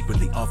Tasha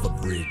secretly off a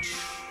bridge.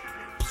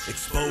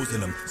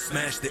 Exposing them,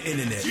 smash the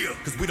internet,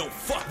 cause we don't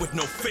fuck with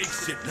no fake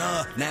shit,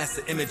 nah.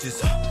 NASA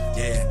images,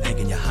 yeah,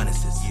 thanking your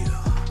highnesses,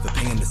 for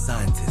paying the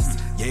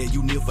scientists. Yeah,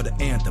 you kneel for the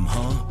anthem,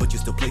 huh? But you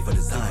still play for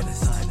the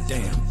Zionists.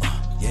 Damn,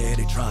 yeah,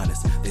 they trying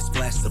us. They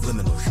splash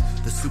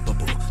subliminals. The Super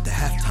Bowl, the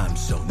halftime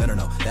show.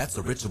 No, that's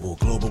a ritual.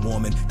 Global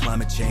warming,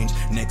 climate change.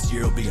 Next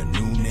year will be a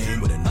new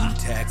name with a new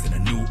tax and a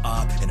new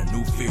op and a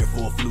new fear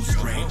for a flu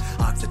strain.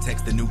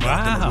 Oxitex, the new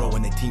Dr. Moreau,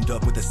 and they teamed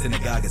up with the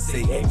synagogue of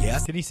Satan.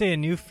 Yes. Did he say a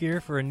new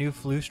fear for a new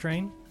flu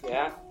strain?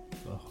 Yeah.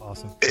 Oh,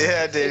 awesome.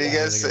 Yeah, dude,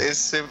 it's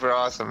super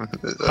awesome.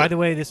 By the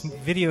way, this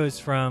video is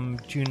from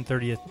June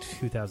 30th,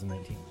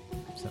 2019.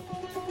 So,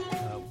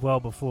 well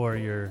before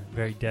your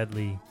very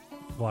deadly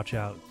watch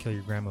out, kill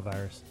your grandma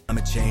virus.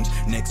 Climate change,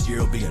 next year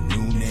will be a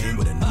new name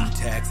with a new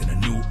tax and a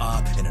new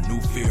op and a new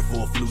fear for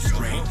a flu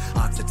strain.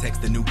 Oxitex,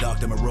 the new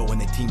Dr. Moreau,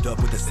 and they teamed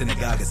up with the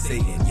synagogue of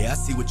Satan. Yeah, I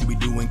see what you be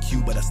doing,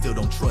 Q, but I still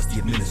don't trust the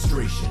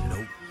administration.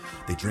 Nope.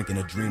 They drinking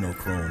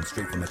adrenochrome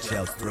straight from a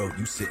child's throat.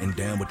 You sitting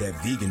down with that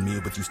vegan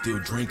meal, but you still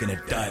drinking a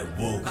Diet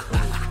Woke.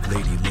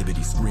 Lady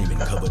Liberty screaming,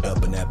 covered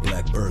up in that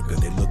black burqa.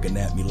 They looking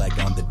at me like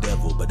I'm the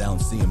devil, but I don't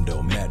see him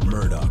though. Matt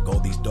Murdock, all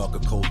these dark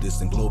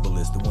occultists and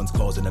globalists, the ones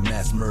causing a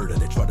mass murder.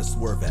 They try to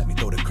swerve at me,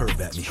 throw the curve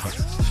at me.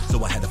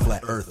 So I had to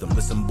flat earth them.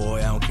 Listen, boy,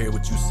 I don't care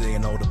what you say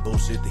and all the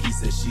bullshit that he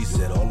said, she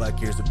said. All I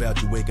care is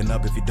about you waking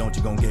up. If you don't,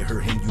 you gon' get her,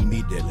 him, you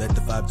need that. Let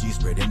the 5G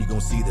spread, and you gon'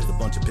 see there's a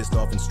bunch of pissed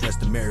off and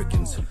stressed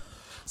Americans.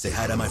 Say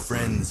hi to my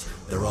friends,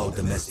 they're all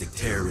domestic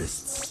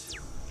terrorists.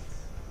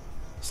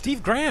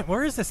 Steve Grant,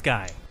 where is this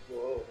guy?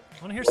 Whoa.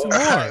 I want to hear some more.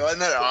 Wasn't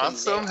that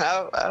awesome?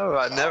 How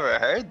have I never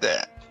heard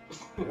that?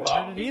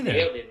 Wow, heard it you either.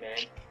 nailed it, man.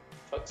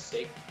 Fuck's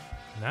sake.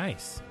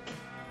 Nice.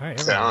 All right,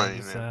 everyone.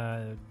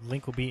 This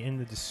link will be in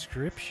the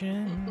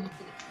description.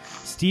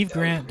 Steve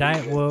Grant,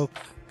 Diet Woke.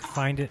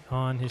 Find it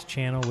on his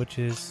channel, which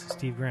is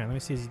Steve Grant. Let me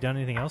see, has he done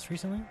anything else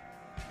recently?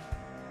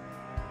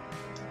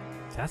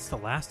 That's the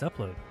last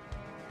upload.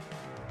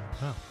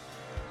 Oh,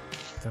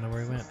 don't know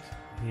where he went.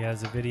 He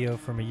has a video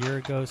from a year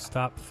ago,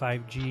 Stop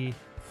 5G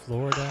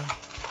Florida.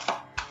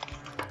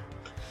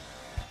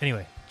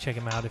 Anyway, check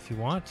him out if you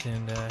want.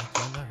 And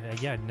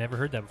yeah, I'd never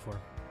heard that before.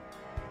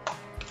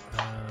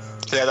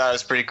 Yeah, that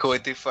was pretty cool. He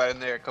threw flat in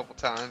there a couple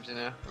times,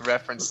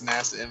 referenced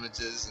NASA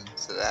images and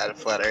said I had a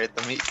flat Earth.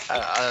 I mean,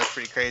 that's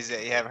pretty crazy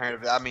that you haven't heard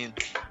of it. I mean,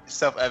 it's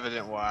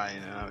self-evident why,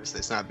 obviously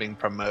it's not being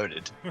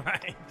promoted.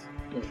 Right.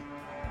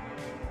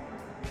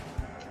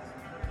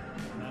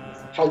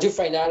 How'd you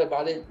find out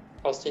about it,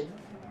 Austin?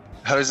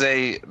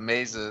 Jose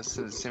Meza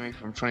sent me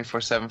from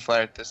 24/7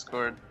 Flat Earth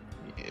Discord.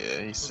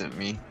 Yeah, he sent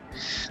me.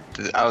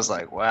 I was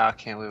like, wow, I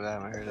can't believe I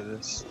haven't heard of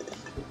this.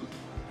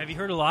 Have you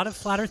heard a lot of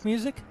Flat Earth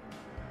music?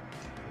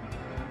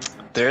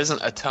 There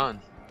isn't a ton.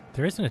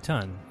 There isn't a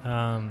ton.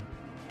 God,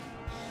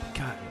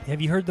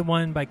 have you heard the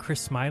one by Chris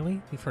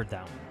Smiley? We've heard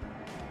that one.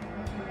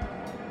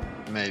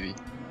 Maybe.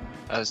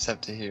 I just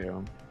have to hear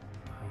them.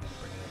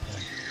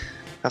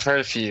 I've heard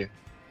a few.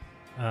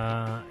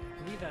 I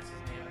believe that's his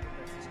name.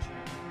 That's his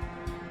channel.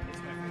 It's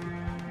my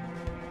favorite.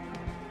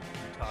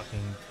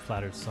 Talking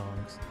Flat Earth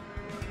songs.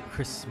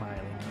 Chris Smiley.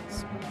 Not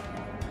Smiley.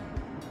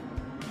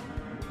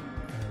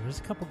 There's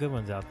a couple good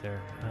ones out there.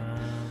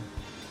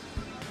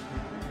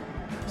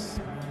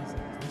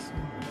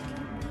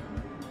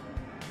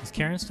 Is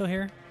Karen still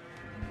here?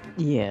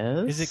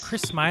 Yes. Is it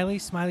Chris Smiley?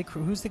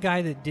 Who's the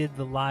guy that did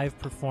the live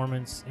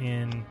performance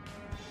in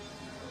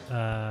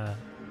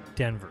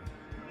Denver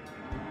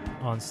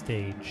on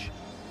stage?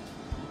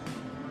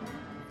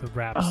 The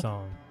rap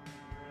song.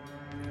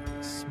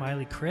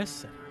 Smiley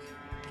Chris?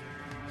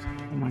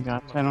 Oh my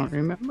gosh, I don't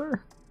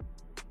remember.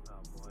 Oh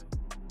boy.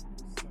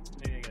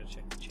 Maybe I gotta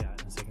check the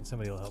chat in a second.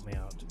 Somebody will help me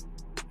out.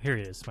 Here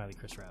he is, Smiley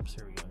Chris Raps.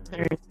 Here we go.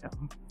 There you go.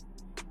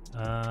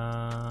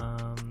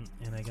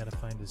 And I gotta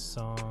find his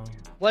song.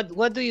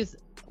 What do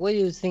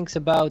you think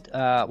about?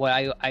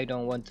 Well, I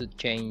don't want to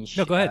change.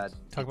 No, go ahead.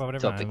 Talk about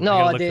whatever. Topic.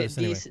 No, this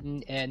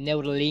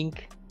Neuralink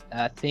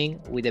thing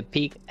with the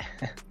pig.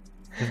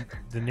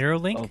 the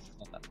Neuralink.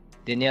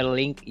 The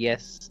Neuralink,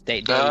 yes.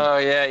 Oh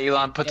yeah,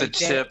 Elon put the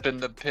chip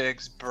in the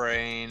pig's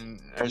brain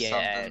or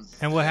something.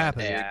 And what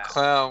happened? Yeah.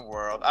 Clown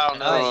World. I don't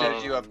know. They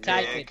showed you a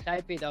pig.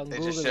 Type it on Google.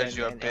 They just showed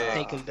you a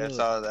pig. That's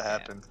all that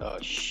happened. Oh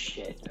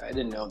shit! I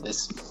didn't know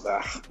this.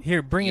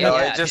 Here, bring it. No,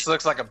 it just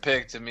looks like a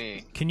pig to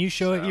me. Can you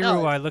show it, Iro,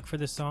 while I look for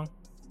this song?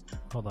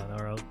 Hold on,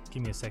 or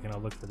give me a second. I'll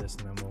look for this,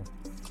 and then we'll.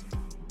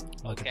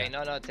 Okay,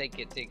 no, take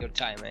your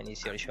time, man.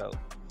 It's your show.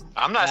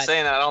 I'm not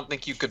saying that I don't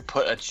think you could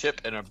put a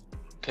chip in a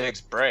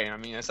pig's brain. I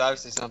mean, it's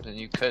obviously something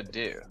you could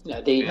do.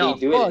 No, they do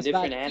it in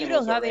different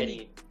animals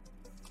already.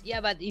 Yeah,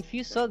 but if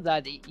you saw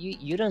that,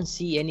 you don't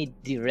see any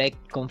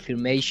direct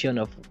confirmation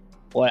of,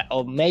 or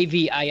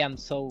maybe I am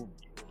so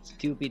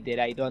stupid that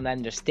I don't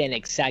understand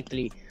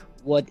exactly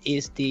what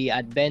is the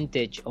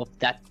advantage of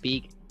that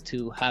pig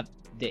to have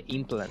the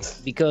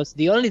implants. Because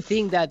the only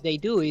thing that they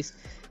do is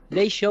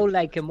they show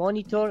like a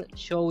monitor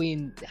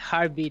showing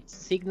heartbeat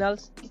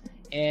signals.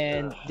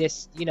 And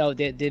this,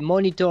 the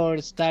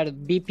monitor start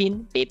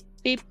beeping, beep,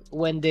 beep,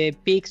 when the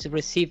pigs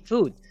receive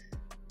food.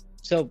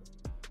 So,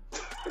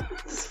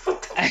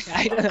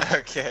 I don't know.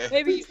 Okay.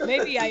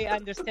 Maybe I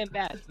understand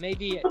bad.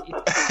 Maybe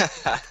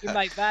it's in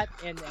my bad,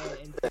 and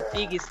the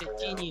pig is a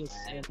genius,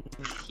 and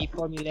he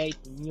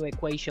formulates new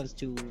equations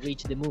to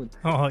reach the moon.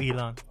 Oh,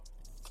 Elon.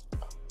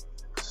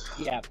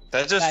 Yeah.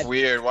 That's just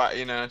weird. Why?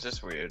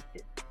 Just weird.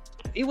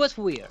 It was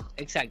weird,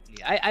 exactly.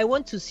 I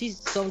want to see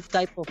some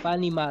type of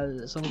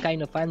animal, some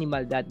kind of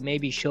animal that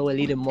maybe show a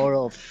little more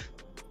of,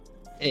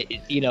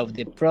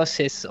 the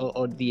process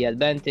or the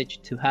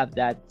advantage to have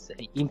that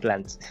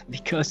implant.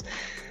 Because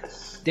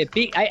the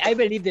pig, I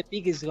believe the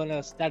pig is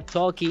gonna start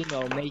talking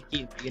or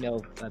making,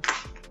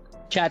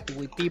 chat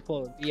with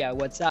people via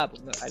WhatsApp.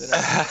 I don't know.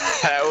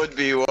 That would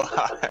be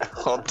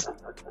wild.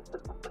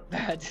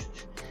 But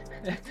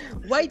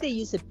why they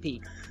use a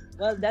pig?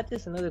 Well, that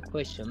is another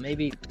question.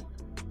 Maybe.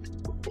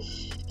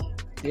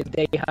 Did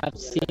they have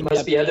similar?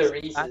 Must be other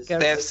reasons.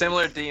 They have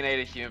similar DNA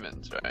to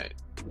humans, right?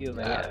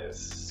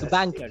 Humans,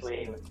 bankers.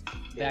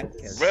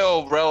 Bankers.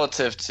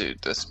 Relative to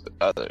this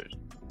other.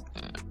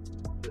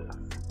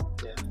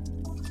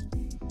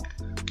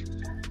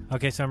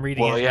 Okay, so I'm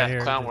reading it right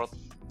here. Clown World.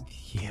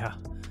 Yeah.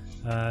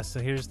 So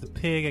here's the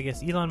pig. I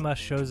guess Elon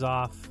Musk shows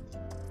off.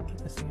 Get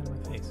this thing in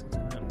my face.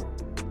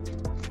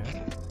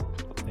 Okay.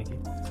 Thank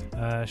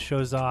you.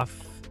 Shows off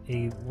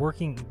a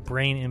working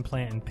brain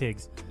implant in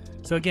pigs.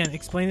 So again,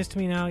 explain this to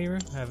me now, Iro.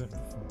 I haven't.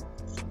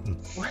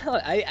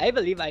 Well, I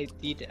believe I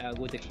did a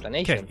good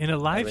explanation. Okay, in a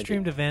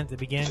live-streamed event that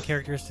began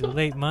characteristically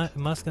late,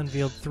 Musk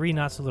unveiled 3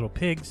 not-so-little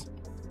pigs.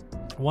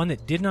 One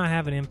that did not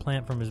have an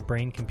implant from his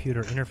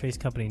brain-computer interface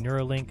company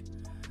Neuralink.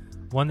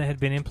 One that had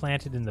been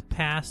implanted in the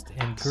past,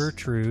 and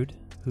Gertrude,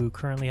 who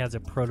currently has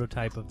a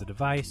prototype of the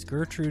device.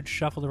 Gertrude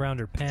shuffled around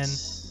her pen,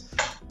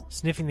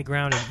 sniffing the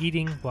ground and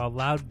eating, while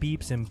loud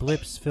beeps and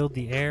blips filled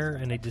the air,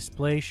 and a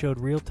display showed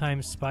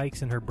real-time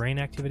spikes in her brain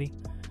activity.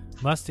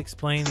 Musk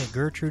explained that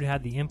Gertrude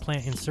had the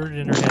implant inserted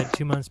in her head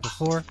 2 months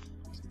before.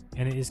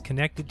 and it is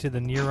connected to the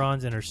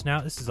neurons in her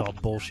snout. This is all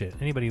bullshit.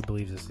 Anybody who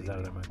believes this is out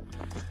of their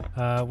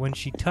mind. When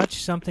she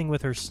touched something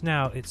with her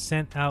snout, it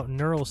sent out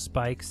neural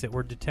spikes that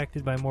were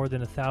detected by more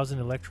than 1,000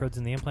 electrodes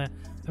in the implant.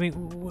 I mean,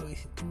 what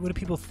do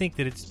people think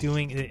that it's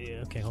doing?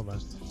 Okay, hold on.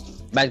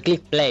 But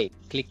click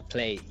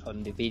play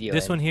on the video.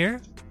 This one here?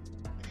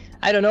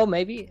 I don't know,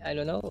 maybe. I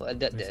don't know.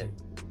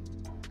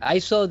 I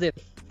saw the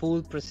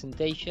full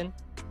presentation.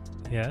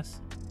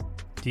 Yes.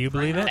 Do you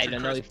believe it? I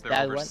don't know if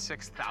that one.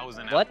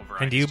 6,000 what?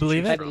 And do you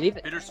believe it? I believe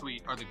it.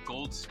 Bittersweet are the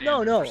gold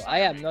standard. No, I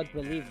am not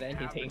believe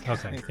anything.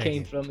 Okay, It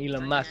came from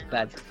Elon Musk,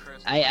 but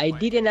I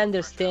didn't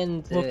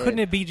understand. Well, couldn't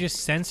it be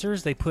just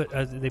sensors? They put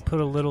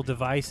a little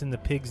device in the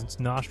pig's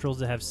nostrils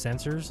that have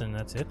sensors, and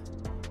that's it.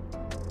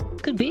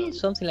 Could be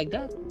something like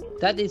that.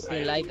 That is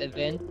the live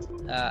event.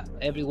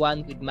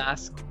 Everyone with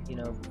mask, you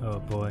know. Oh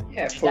boy.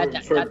 Yeah,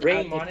 for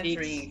brain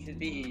monitoring, it should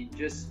be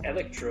just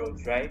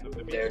electrodes, right?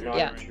 They're not.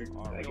 Yeah.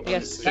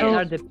 Yes.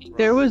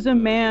 There was a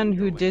man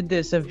who did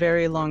this a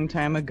very long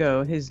time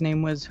ago. His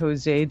name was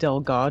Jose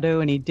Delgado,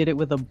 and he did it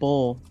with a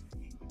bull.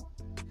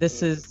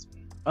 This is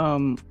a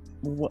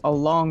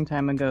long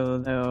time ago,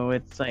 though.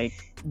 It's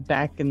like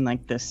back in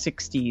like the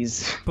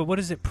 60s. But what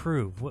does it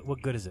prove?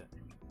 What good is it?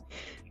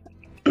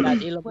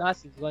 That Elon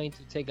Musk is going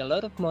to take a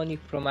lot of money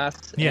from us,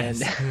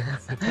 yes.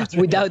 and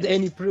without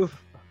any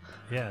proof.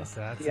 Yes,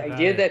 that's the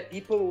idea that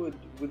people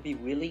would be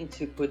willing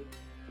to put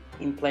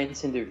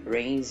implants in their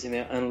brains,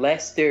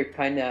 unless they're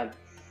kind of,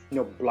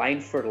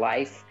 blind for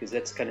life, because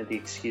that's kind of the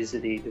excuse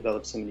that they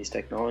develop some of these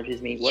technologies.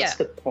 I mean, what's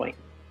the point?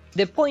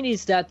 The point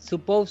is that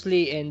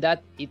supposedly, and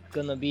that it's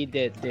gonna be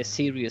the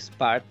serious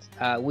part,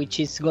 which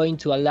is going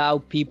to allow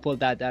people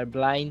that are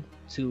blind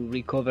to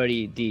recover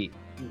the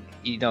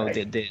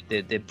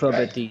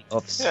property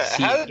of seeing.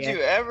 How did you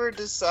ever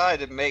decide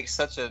to make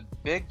such a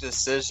big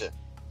decision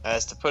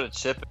as to put a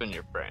chip in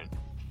your brain?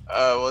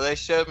 Well, they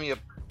showed me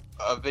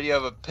a video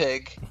of a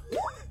pig.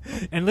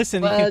 And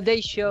listen,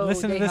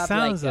 listen to the have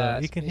sounds, like though.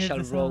 a You can hear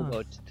special the sound.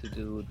 robot to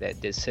do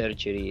the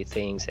surgery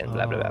things and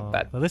blah blah blah.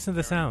 But listen to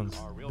the sounds.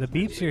 The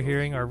beeps you're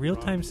hearing are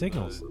real-time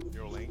signals.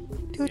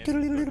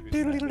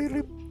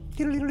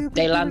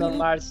 They land on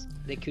Mars.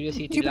 The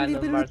Curiosity land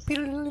on Mars.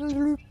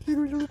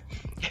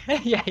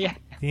 yeah.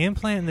 The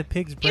implant in the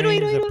pig's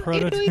brain is a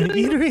prototype.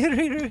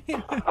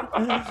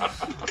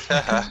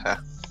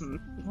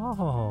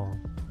 Oh.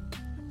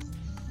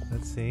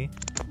 Let's see.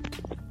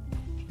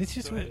 It's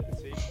just what?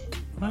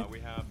 We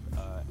have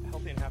a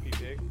healthy and happy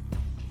pig,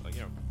 kind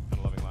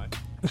of loving life,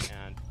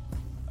 and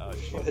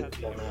she's had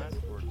the implant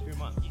for 2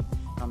 months.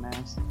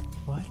 Dumbass.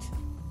 What?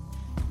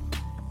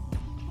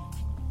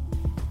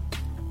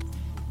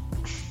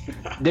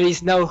 There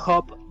is no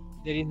hope.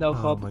 There is no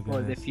hope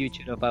for the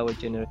future of our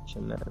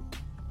generation, man.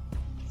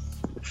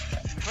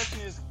 The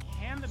question is,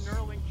 can the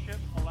Neuralink chip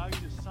allow you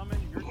to summon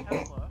your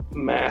Tesla?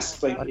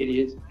 Masked like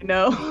idiots.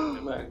 No.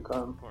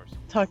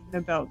 Talking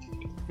about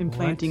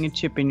implanting a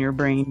chip in your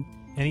brain.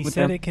 And he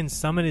said it can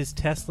summon his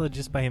Tesla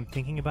just by him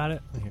thinking about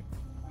it? Here.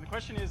 And the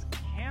question is,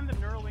 can the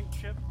Neuralink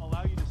chip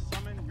allow you to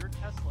summon your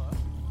Tesla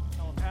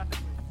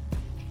telepathically?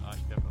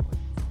 Definitely,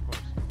 of course.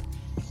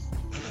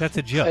 That's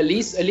a joke. At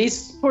least, at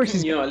least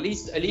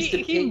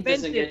the pig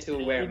doesn't get to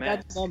wear a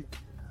mask. Oh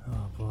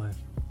boy.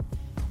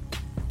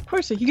 Of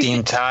course, the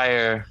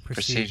entire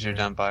procedure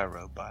done by a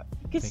robot.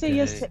 You can say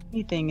yes to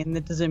anything, and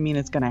that doesn't mean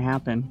it's going to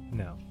happen.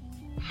 No.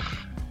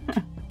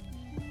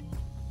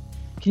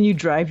 Can you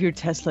drive your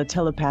Tesla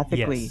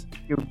telepathically? Yes.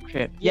 Your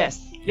trip? Yes,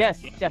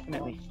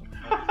 definitely.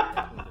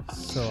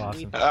 So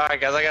awesome. All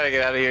right, guys, I gotta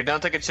get out of here.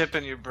 Don't take a chip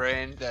in your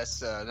brain.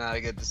 That's not a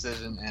good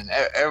decision. And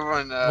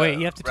everyone. Wait,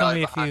 you have to tell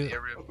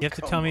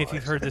me if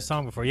you've heard this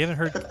song before. You haven't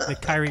heard the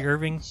Kyrie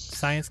Irving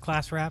science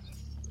class rap?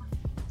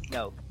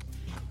 No.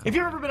 If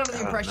you've ever been under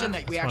the impression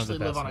that we actually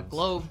live on a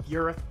globe,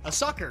 you're a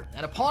sucker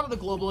and a pawn of the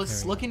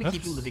globalists looking to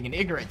keep you living in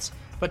ignorance.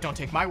 But don't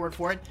take my word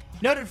for it.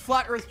 Noted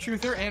flat earth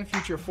truther and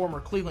future former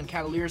Cleveland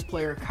Cavaliers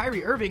player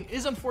Kyrie Irving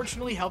is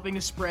unfortunately helping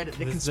to spread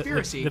the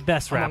conspiracy the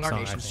best rap among our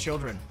song, nation's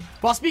children.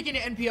 While speaking to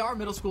NPR,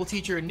 middle school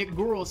teacher Nick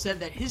Gurul said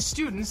that his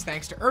students,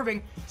 thanks to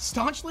Irving,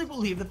 staunchly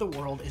believe that the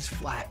world is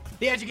flat.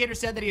 The educator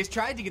said that he has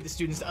tried to get the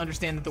students to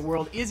understand that the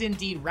world is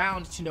indeed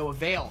round to no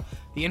avail.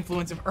 The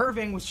influence of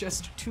Irving was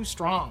just too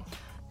strong.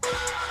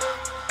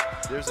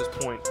 There's this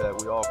point that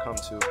we all come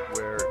to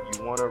where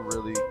you want to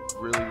really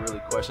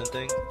question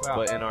things,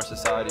 but in our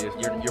society, if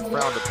you're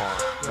frowned upon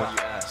when you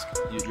ask.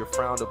 You're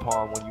frowned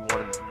upon when you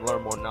want to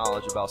learn more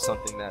knowledge about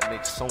something that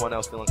makes someone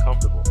else feel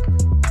uncomfortable.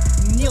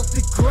 Neil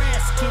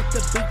deGrasse can't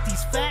debate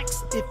these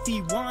facts if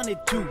he wanted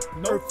to.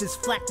 Earth is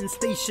flat and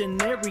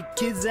stationary,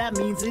 kids, that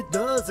means it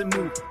doesn't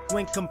move.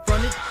 When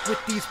confronted with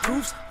these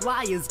proofs,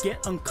 liars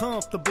get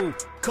uncomfortable.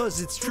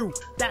 Cause it's true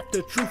that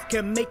the truth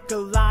can make a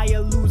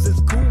liar lose his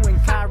cool. When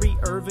Kyrie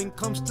Irving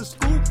comes to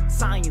school,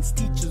 science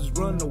teachers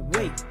run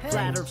away.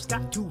 Flat Earth's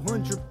got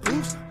 200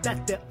 proofs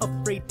that they're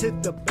afraid to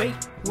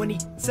debate. When he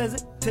says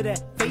it to their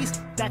face,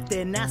 that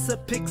their NASA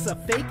picks a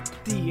fake.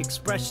 The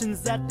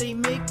expressions that they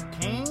make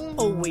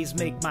always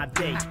make my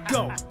day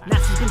go.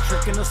 NASA's been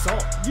tricking us all.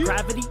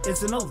 Gravity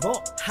isn't a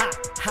law. Ha,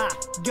 ha,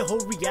 your whole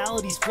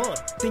reality's flawed.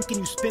 Thinking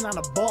you spin on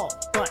a ball.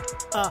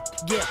 But,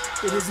 yeah,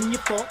 it isn't your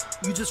fault.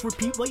 You just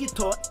repeat what you're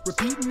taught.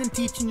 Repeating and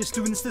teaching your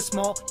students this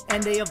small.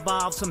 And they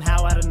evolve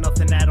somehow out of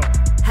nothing at all.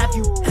 Have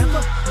you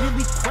ever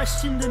really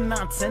questioned the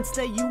nonsense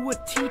that you were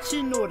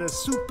teaching? Or the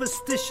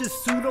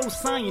superstitious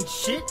pseudoscience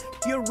shit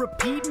you're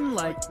repeating?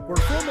 Like, we're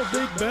from a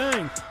Big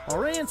Bang.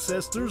 Our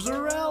ancestors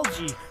are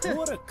algae.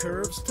 Water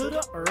curves to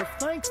the earth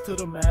thanks to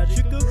the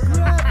magic of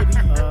gravity.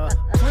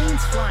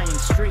 Planes flying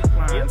straight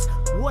lines.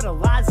 Water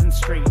lies in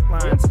straight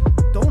lines.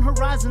 Don't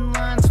horizon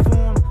lines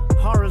form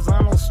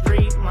horizontal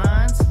straight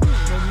lines?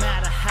 No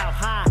matter how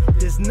high,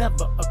 there's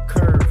never a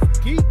curve.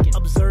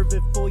 Observe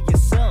it for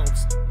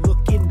yourselves.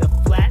 Look in the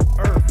flat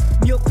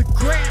earth. Neil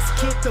deGrasse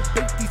can't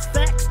debate these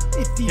facts.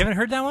 If You haven't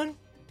heard that one?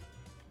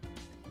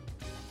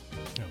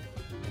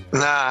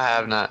 No, I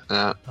have not.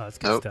 No. Oh, it's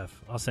good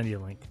stuff. I'll send you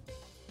a link.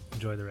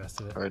 Enjoy the rest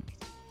of it. Right.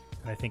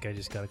 And I think I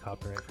just got a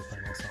copyright for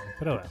playing that song.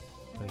 But oh well.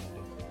 What are you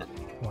gonna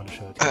do? I want to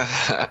show it to you.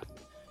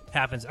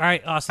 Happens. All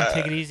right, Austin,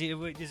 take it easy.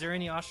 Is there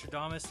any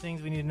Ostradamus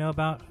things we need to know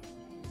about?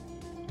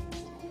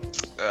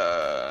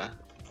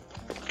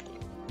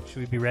 Should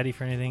we be ready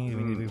for anything? Do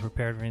we need to be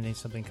prepared for anything?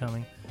 Something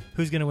coming?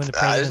 Who's going to win the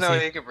presidency? There's no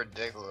way you can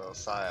predict a little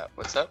psyop.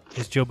 What's up?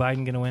 Is Joe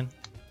Biden going to win?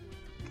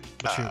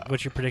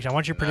 What's your prediction? I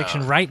want your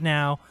prediction right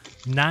now,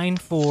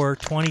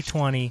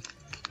 9/4/2020.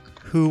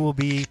 Who will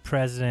be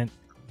president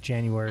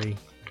January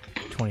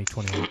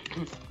 2021?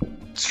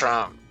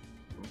 Trump.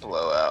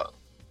 Blowout.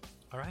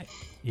 All right.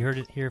 You heard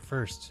it here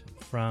first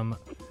from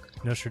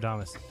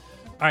Nostradamus.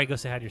 All right, go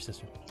say hi to your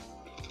sister.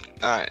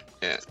 All right,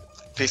 yeah.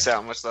 Peace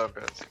out. Much love,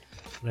 guys.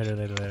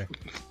 Later.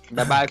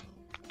 Bye-bye.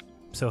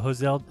 So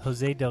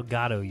Jose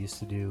Delgado used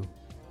to do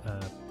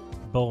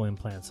bowl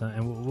implants, huh?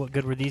 And what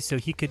good were these? So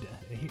he could.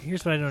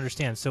 Here's what I don't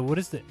understand. So what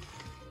does the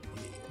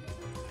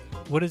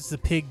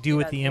pig do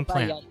with the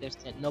implant?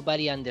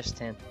 Nobody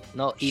understand.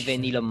 Not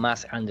even Elon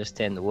Musk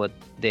understand what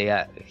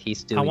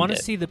he's doing. I want to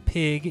there. see the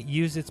pig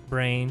use its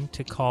brain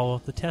to call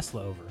the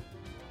Tesla over.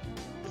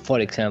 For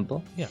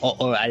example, yeah.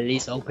 or at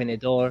least open a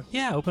door.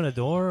 Yeah, open a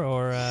door,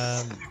 or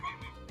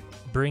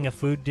bring a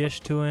food dish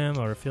to him,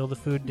 or fill the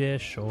food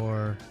dish,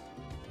 and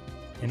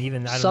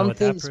even I don't know what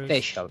that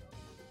proves.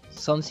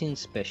 Something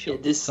special.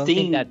 Yeah, this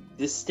thing that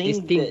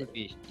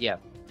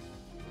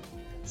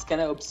it's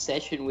kind of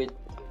obsession with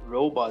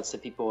robots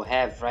that people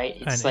have, right?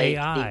 It's like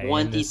AI they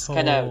want these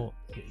kind of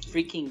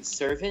freaking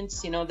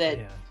servants, that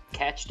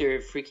catch their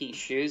freaking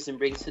shoes and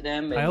bring to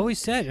them. I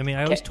always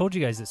told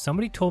you guys that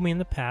somebody told me in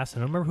the past, I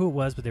don't remember who it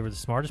was, but they were the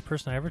smartest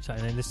person I ever talked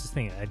to, and this is the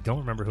thing, I don't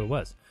remember who it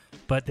was,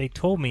 but they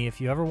told me if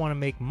you ever want to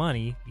make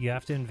money, you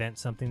have to invent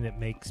something that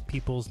makes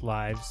people's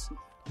lives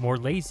more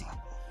lazy.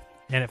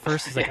 And at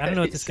first, it's like, I don't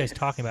know what this guy's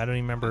talking about. I don't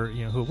even remember,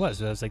 who it was.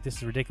 So I was like, this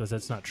is ridiculous.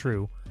 That's not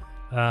true.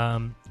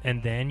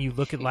 And then you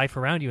look at life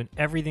around you, and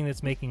everything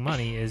that's making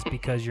money is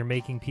because you're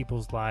making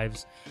people's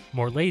lives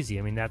more lazy.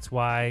 I mean, that's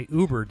why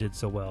Uber did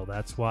so well.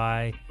 That's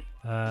why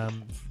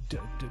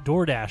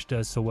DoorDash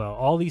does so well.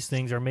 All these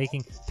things are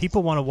making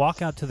people want to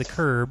walk out to the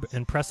curb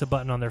and press a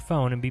button on their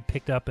phone and be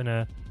picked up in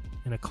a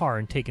car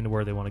and taken to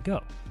where they want to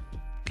go.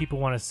 People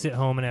want to sit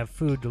home and have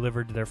food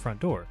delivered to their front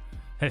door.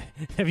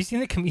 Have you seen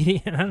the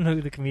comedian? I don't know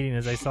who the comedian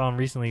is. I saw him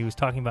recently. He was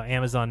talking about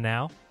Amazon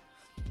Now.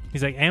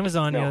 He's like,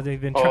 Amazon,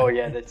 they've been trying. Oh,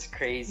 yeah, that's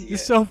crazy.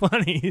 It's so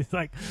funny. He's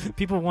like,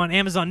 people want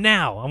Amazon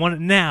now. I want it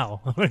now.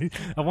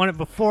 I want it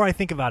before I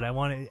think about it. I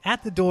want it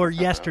at the door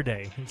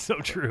yesterday. It's so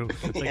true.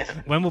 It's like,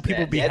 when will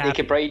people be happy? They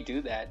could probably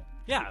do that.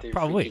 Yeah,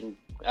 probably.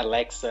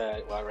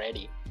 Alexa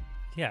already.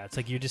 Yeah, it's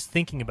like you're just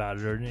thinking about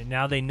it. Or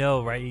now they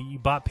know, right? You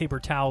bought paper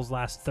towels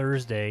last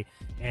Thursday,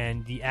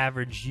 and the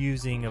average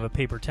using of a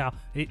paper towel,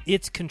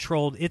 it's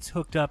controlled. It's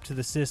hooked up to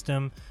the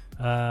system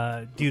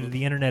due to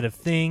the Internet of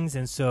Things.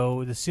 And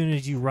so as soon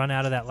as you run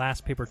out of that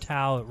last paper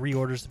towel, it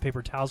reorders the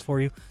paper towels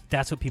for you.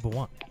 That's what people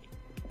want.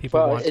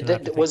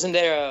 Wasn't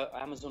there an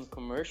Amazon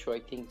commercial? I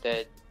think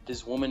that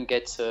this woman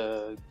gets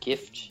a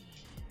gift,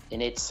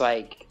 and it's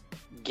like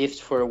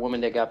gift for a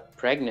woman that got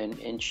pregnant,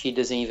 and she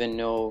doesn't even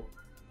know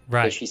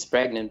that she's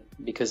pregnant,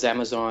 because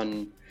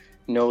Amazon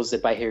knows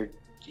that by her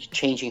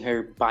changing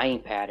her buying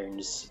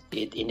patterns,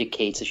 it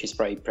indicates that she's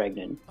probably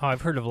pregnant. Oh, I've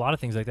heard of a lot of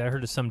things like that. I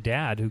heard of some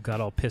dad who got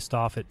all pissed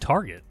off at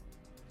Target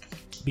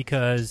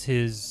because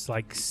his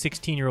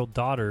 16-year-old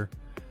daughter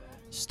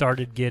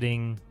started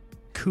getting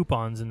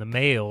coupons in the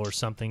mail or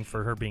something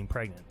for her being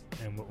pregnant,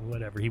 and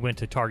whatever. He went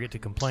to Target to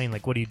complain,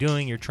 like, what are you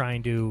doing? You're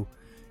trying to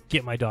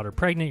get my daughter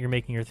pregnant. You're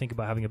making her think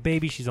about having a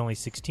baby. She's only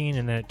 16.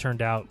 And then it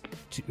turned out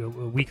a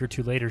week or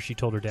two later, she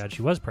told her dad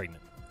she was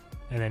pregnant.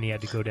 And then he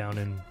had to go down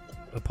and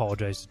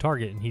apologize to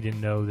Target. And he didn't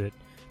know that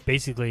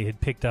basically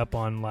had picked up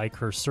on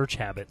her search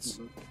habits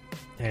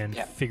and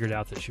figured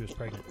out that she was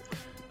pregnant.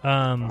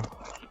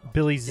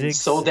 Billy Ziggs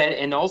sold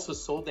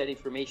that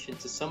information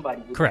to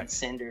somebody who could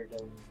send her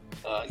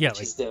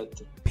the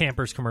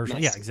Pampers commercial.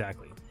 Yeah,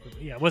 exactly.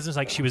 Yeah, it wasn't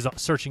like she was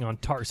searching on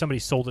Target. Somebody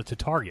sold it to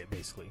Target,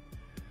 basically.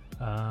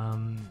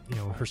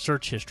 her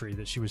search history,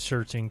 that she was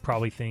searching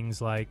probably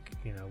things like,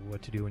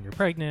 what to do when you're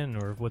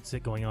pregnant, or what's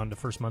it going on the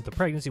first month of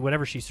pregnancy,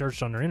 whatever she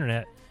searched on her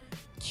internet,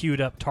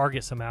 queued up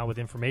Target somehow with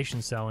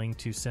information selling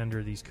to send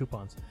her these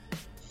coupons.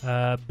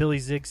 Billy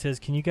Zig says,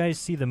 can you guys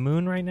see the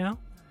moon right now?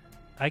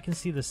 I can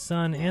see the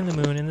sun and the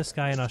moon in the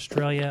sky in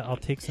Australia. I'll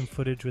take some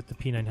footage with the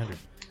P900.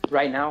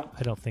 Right now?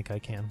 I don't think I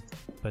can,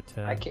 but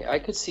I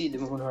could see the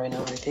moon right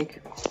now, I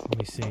think. Let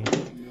me see.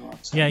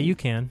 Yeah, you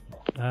can.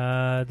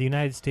 The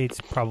United States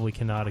probably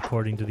cannot,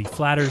 according to the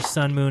Flat Earth,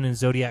 Sun, Moon, and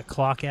Zodiac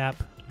Clock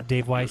app.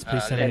 Dave Weiss,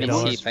 please send me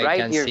 $1. It's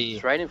right here.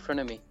 It's right in front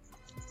of me.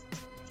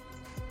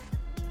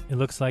 It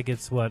looks like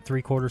it's, what,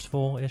 3/4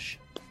 full-ish?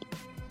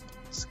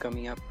 It's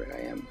coming up where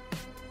I am.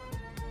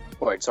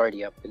 Or it's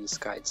already up in the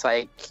sky. It's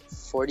like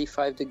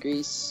 45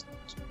 degrees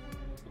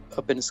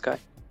up in the sky.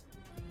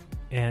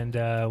 And,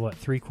 what,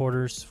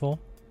 3/4 full?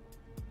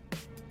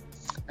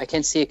 I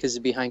can't see it because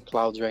it's behind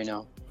clouds right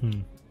now.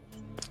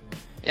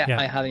 Yeah,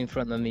 I have it in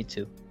front of me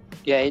too.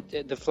 Yeah,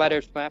 the Flat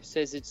Earth map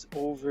says it's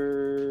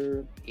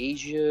over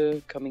Asia,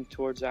 coming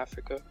towards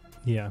Africa.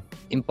 Yeah.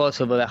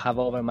 Impossible to have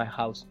over my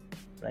house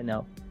right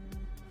now.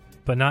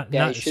 But not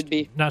it should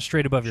be. Not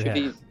straight above your Should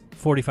head.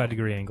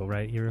 45-degree angle,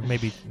 right? You're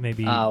maybe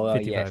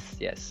 55.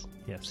 Yes.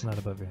 Yes, not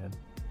above your head.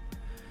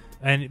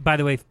 And by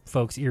the way,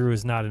 folks, Iru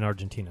is not in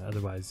Argentina.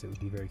 Otherwise, it would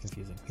be very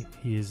confusing.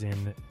 He is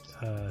in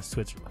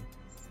Switzerland.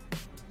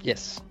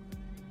 Yes.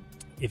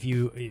 If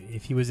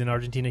he was in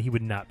Argentina, he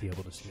would not be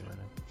able to see it right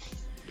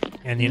now.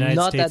 And the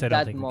United States, I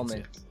don't think Not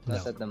No.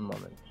 at the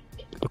moment.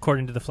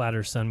 According to the Flat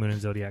Earth, Sun, Moon, and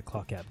Zodiac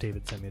Clock app,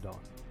 David sent me $1.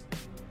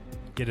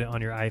 Get it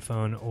on your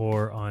iPhone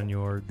or on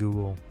your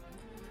Google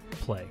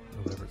Play,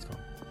 or whatever it's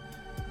called.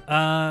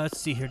 Let's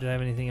see here. Did I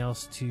have anything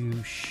else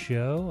to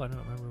show? I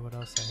don't remember what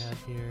else I had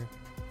here.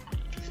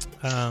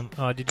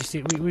 Did you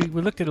see? We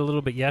looked at it a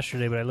little bit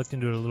yesterday, but I looked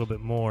into it a little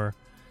bit more.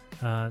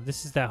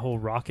 This is that whole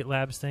Rocket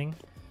Labs thing.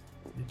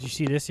 Did you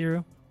see this,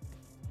 Iru?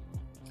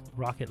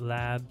 Rocket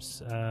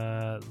Labs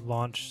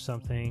launched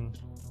something.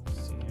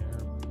 Let's see here.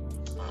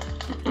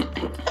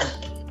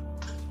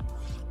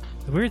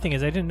 The weird thing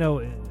is, I didn't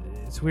know.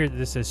 It's weird that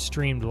this says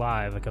streamed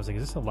live. Like, I was like,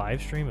 is this a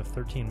live stream of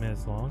 13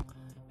 minutes long?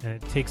 And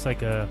it takes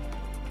like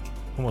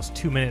almost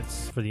 2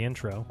 minutes for the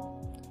intro.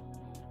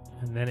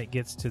 And then it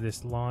gets to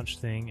this launch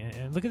thing.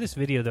 And look at this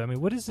video, though. I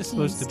mean, what is this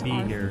supposed to be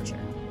here?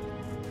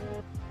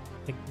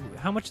 Like,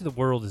 how much of the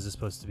world is this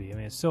supposed to be? I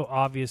mean, it's so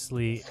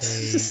obviously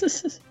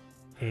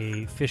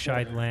a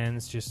fisheye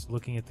lens, just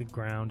looking at the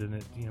ground and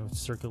it,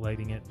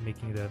 circulating it,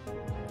 making it a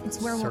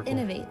It's where circle. we'll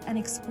innovate and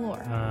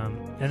explore.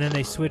 And then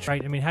they switch,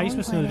 right? I mean, how are you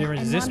supposed to know the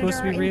difference? Is this supposed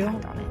to be real?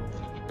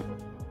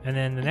 And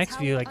then the next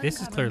view, like,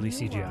 this is clearly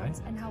CGI.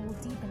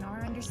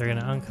 They're going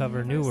to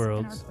uncover new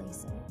worlds.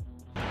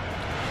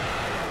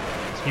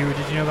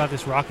 Did you know about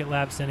this Rocket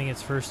Lab sending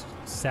its first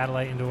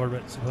satellite into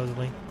orbit,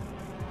 supposedly?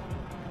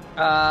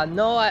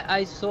 No,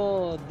 I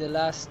saw the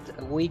last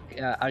week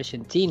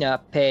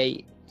Argentina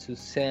pay to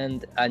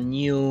send a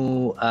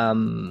new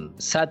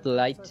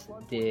satellite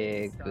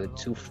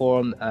to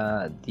form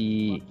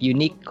the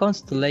unique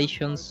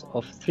constellations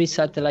of 3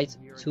 satellites,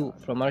 2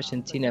 from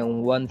Argentina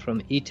and 1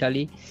 from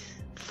Italy,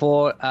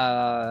 for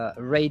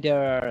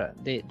radar,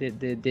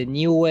 the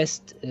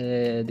newest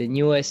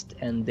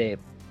and the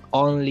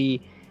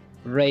only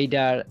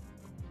radar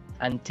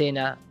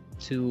antenna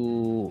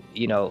to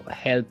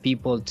help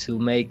people to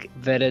make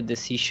better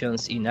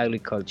decisions in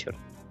agriculture,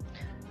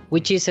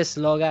 which is a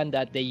slogan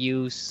that they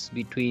use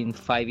between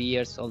 5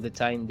 years all the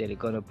time. They're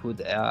gonna put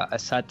a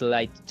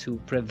satellite to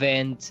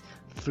prevent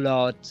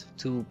flood,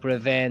 to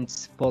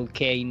prevent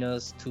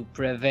volcanoes, to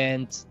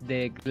prevent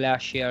the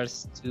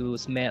glaciers to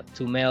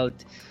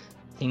melt,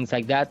 things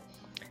like that.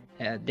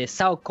 The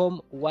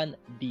SAOCOM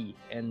 1B,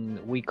 and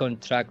we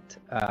contract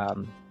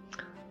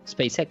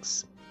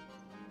SpaceX.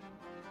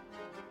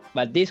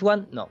 But this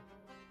one, no.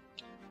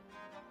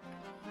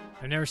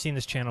 I've never seen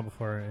this channel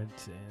before.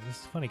 This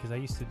is funny because I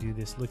used to do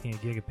this looking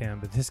at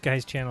Gigapam, but this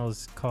guy's channel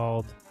is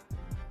called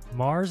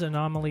Mars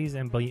Anomalies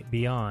and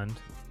Beyond.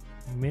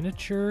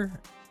 Miniature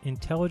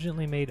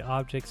intelligently made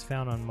objects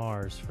found on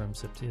Mars.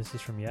 This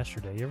is from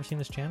yesterday. You ever seen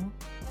this channel?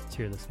 Let's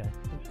hear this guy.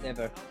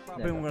 Never.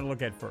 Probably we're going to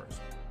look at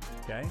first.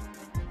 Okay,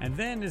 and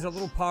then there's a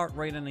little part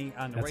right on the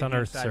That's right on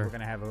hand Earth, side sir. we're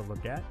going to have a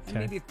look at, and Okay.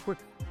 maybe a quick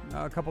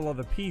couple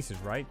other pieces,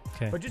 right?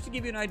 Okay. But just to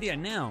give you an idea,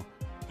 now,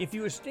 if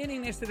you were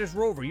standing next to this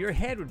rover, your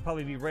head would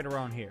probably be right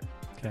around here.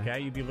 Okay,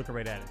 you'd be looking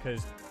right at it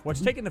because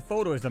what's taking the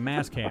photo is the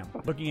mass cam,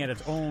 looking at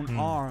its own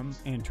arm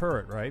and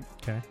turret, right?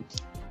 Okay.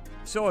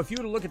 So if you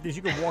were to look at this,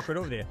 you could walk right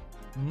over there.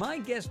 My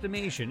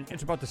guesstimation,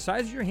 it's about the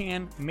size of your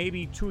hand,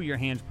 maybe 2 of your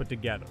hands put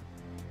together.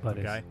 That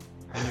is. Okay.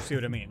 And you see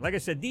what I mean? Like I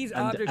said, these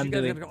I'm objects, you guys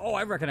are doing- going to go, oh,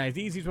 I recognize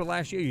these. These were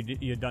last year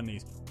you'd done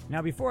these.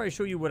 Now, before I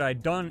show you what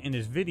I'd done in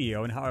this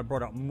video and how I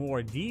brought out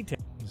more detail,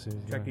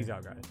 check these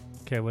out, guys.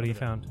 Okay, what do you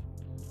found?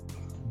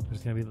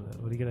 There's gonna be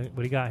what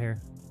do you got here?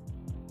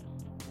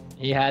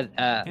 He had.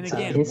 And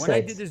again, when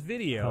I did this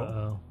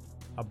video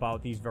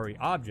about these very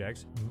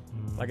objects,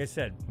 like I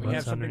said, we What's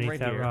have something underneath right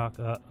that here. rock?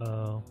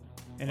 Uh-oh.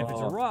 And if it's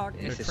a rock,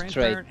 this it's a is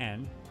transparent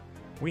end.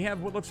 We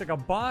have what looks like a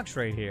box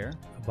right here.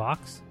 A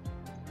box?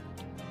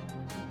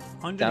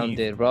 Down Underneath.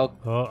 the rock.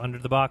 Oh, under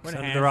the box, What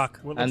under has the rock.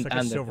 What looks like a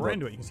Under the silver rock.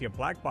 end to it. You can see a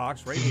black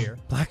box right here.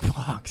 Black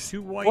box.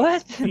 2 white.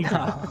 What? people.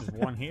 No. There's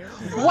one here.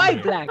 Why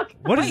black?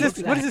 What is Why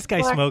this? What is this guy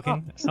black smoking?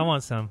 box? I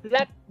want some.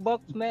 Black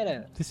box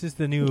matter. This is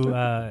the new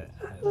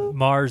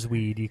Mars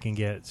weed you can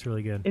get. It's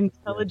really good.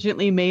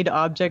 Intelligently made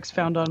objects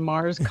found on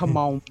Mars. Come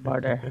on,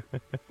 Barter.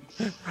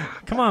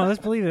 Come on,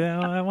 let's believe it.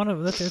 I want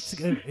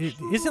to.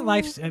 Isn't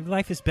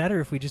life is better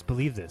if we just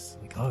believe this?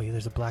 Like, oh yeah,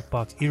 there's a black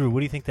box. Iru,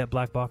 what do you think that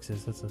black box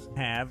is? Let's listen.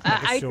 Have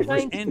like a I'm silver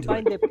trying end to to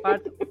find it. the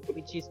part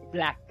which is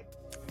black.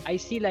 I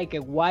see like a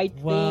white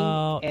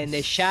Well, thing and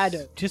a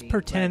shadow. Just thing,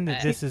 pretend but,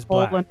 that this is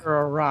Hole black. under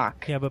a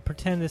rock. Yeah, but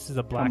pretend this is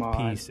a black Come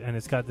on. piece and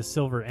it's got the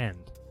silver end.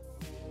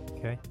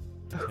 Okay.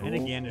 And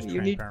again, it's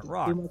You need transparent too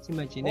rock. much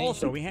imagination.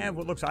 Also, we have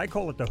what looks. I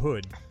call it the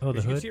hood. Oh, the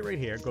As you hood? can see right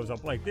here. It goes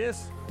up like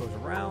this. Goes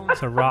around.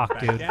 It's a rock,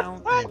 back dude.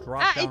 Down and it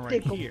drops down it's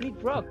right a here.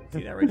 complete rock.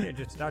 See that right there? It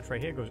just starts right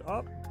here. Goes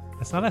up.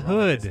 That's not a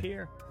This hood.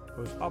 here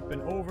goes up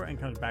and over and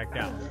comes back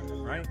down.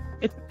 Right.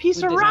 It's a piece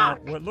of With the- rock.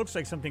 What looks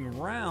like something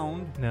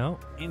round No,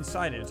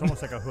 inside it. It's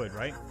almost like a hood,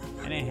 right?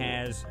 And it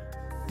has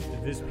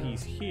this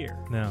piece here.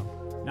 no.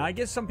 Now, I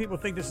guess some people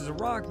think this is a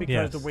rock because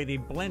Yes. the way they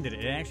blended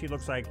it. It actually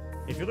looks like,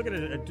 if you look at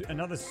it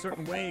another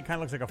certain way, it kind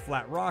of looks like a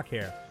flat rock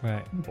here.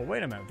 Right. But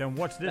wait a minute. Then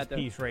what's this That the-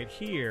 piece right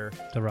here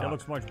The rock. that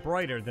looks much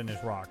brighter than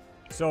this rock?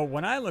 So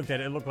when I looked at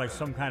it, it looked like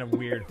some kind of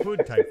weird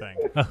hood type thing.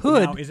 A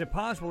hood? Now, is it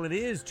possible it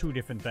is two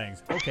different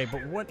things? Okay,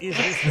 but what is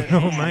this? That Oh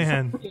has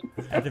man,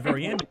 At the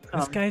very end.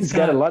 this guy's He's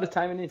got a lot of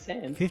time in his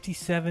hand.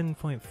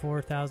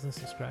 57.4 thousand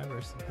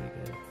subscribers. That's pretty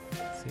good.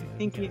 Let's see, I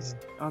think he's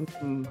on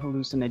some Oh,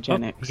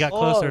 hallucinogenics. he got Oh,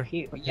 closer.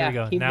 he- Here yeah, we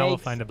go. he Now we'll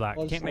makes find a black.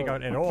 all- Can't make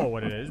out at all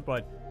what it is,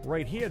 but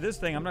right here, this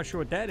thing, I'm not sure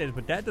what that is,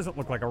 but that doesn't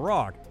look like a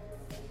rock.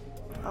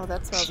 Oh,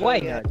 that smells Why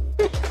really not?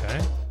 good.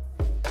 Okay.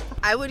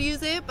 I would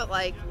use it, but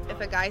like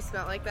if a guy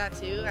smelled like that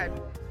too, I'd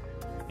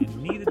And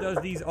neither does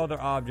these other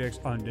objects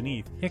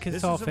underneath. Yeah, 'cause this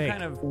it's all is some fake.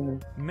 kind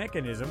of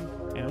mechanism,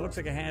 and it looks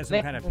like it has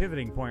some kind of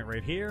pivoting point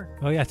right here.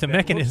 Oh yeah, it's a that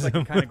looks like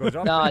mechanism. it kind of goes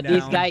up No, and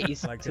this down guy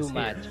is like too this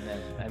much, here. man.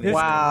 I mean, This-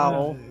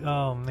 Wow.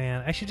 Oh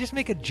man, I should just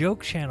make a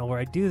joke channel where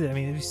I do that. I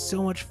mean, it'd be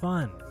so much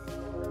fun.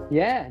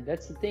 Yeah,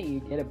 that's the thing. You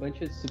get a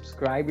bunch of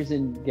subscribers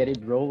and get it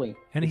rolling.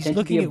 And It he's tends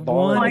to be looking a at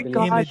ball one Oh my of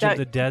god, image of that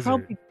the desert.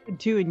 probably could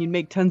too, and you'd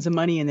make tons of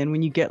money, and then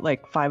when you get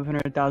like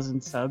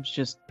 500,000 subs,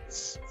 just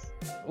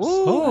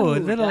Oh, a Ooh,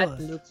 little.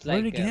 that looks Where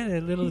did like he get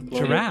it? A little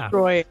Destroy giraffe.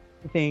 destroy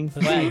everything.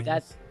 Let's Well, see.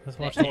 that's Let's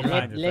watch all the kinds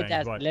let, of let, things,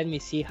 us, but let me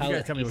see how You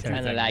guys tell me he's what you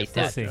think. analyzed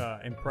Your Let's that. see. first,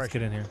 Let's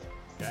impression. get in here.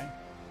 Okay.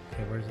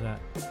 Okay, where's that?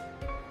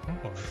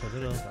 Oh, it's a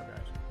little. What's up,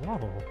 guys?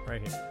 Whoa.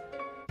 Right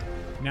here.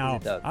 Now,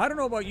 Is it done? I don't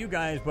know about you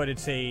guys, but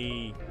it's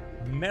a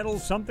metal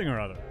something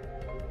or other.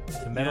 It's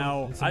a metal.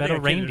 Now, it's a I metal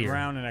think I turned it reindeer.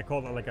 around and I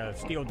called it like a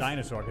steel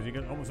dinosaur because it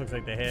almost looks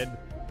like the head.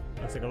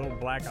 Looks like a little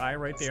black eye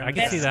right there. I on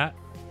the can see side. that.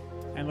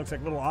 And looks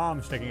like little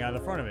arms sticking out of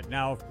the front of it.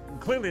 Now,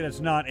 clearly that's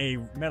not a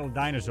metal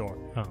dinosaur.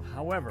 Oh.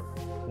 However,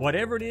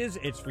 whatever it is,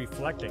 it's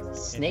reflecting.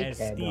 Snake it has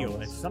head steel.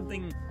 almost. It's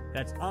something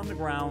that's on the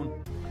ground,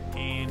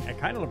 and it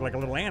kind of looked like a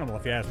little animal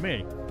if you ask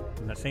me.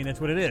 I'm not saying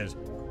that's what it is,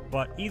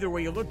 but either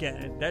way you look at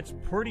it, that's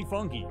pretty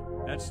funky.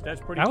 That's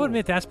pretty I cool. would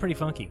admit that's pretty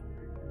funky.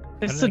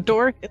 It's a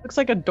door. It looks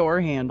like a door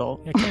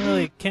handle.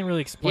 I can't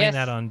really explain Yes.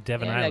 that on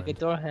Devon Yeah, Island. like a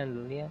door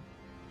handle, yeah.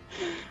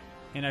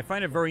 And I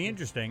find it very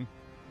interesting.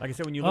 Like I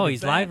said, when you look Oh, at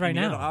he's that live right and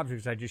the now. other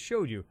objects I just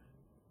showed you.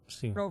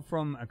 See.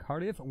 From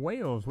Cardiff,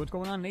 Wales. What's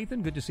going on,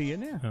 Nathan? Good to see you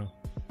in there.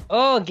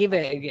 Oh, give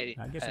it.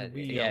 I guess it'd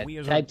be, yeah, we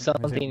as type is it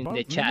something in above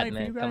the chat,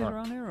 midnight for you man. guys Come on.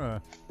 around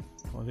there,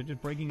 or is it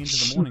just breaking into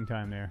the morning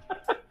time there?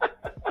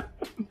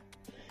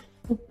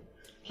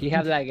 He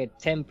have like a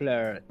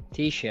Templar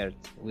T-shirt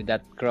with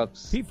that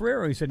Crocs. Pete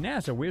Ferrero, he said,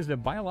 NASA, where's the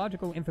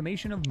biological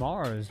information of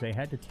Mars? They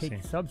had to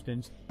take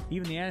substance.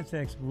 Even the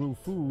Aztecs grew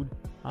food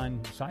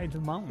on sides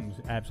of mountains.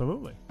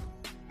 Absolutely.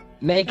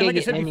 Make And like I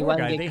it said before, anyone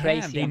guys, get they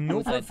crazy know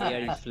and for a put that the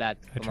earth fact is flat.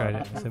 I Come tried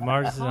on. it. I said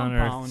Mars is on Earth.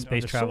 Compound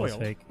Space of the travel is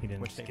soil, fake. He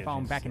didn't which they get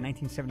found his back in thing.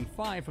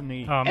 1975 from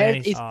the... Oh man, Earth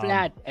he's, is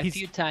flat a he's-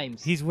 few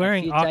times. he's A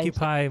wearing few times.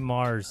 Occupy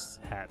Mars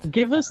hat.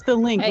 Give us the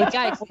link. Hey Let's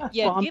guys, go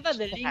yeah, on give us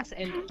the chat. links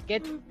and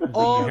get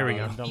all Here we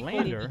go. The people in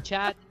lander, the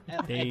chat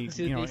they,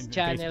 to you know, this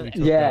channel. basically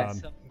took, Yeah.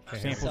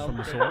 samples from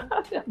the soil,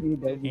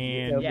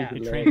 and Yeah. they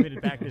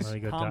transmitted back this There we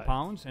go,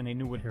 compounds, and they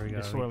knew what Here we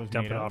the go. soil is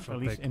Dump made it of, off at real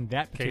least quick. in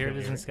that Okay, here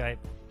particular it is in area.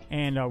 Skype.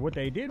 And what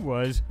they did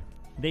was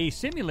they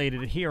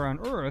simulated it here on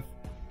Earth,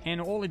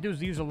 and all they do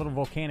is use a little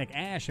volcanic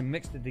ash and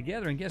mixed it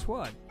together, and guess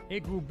what?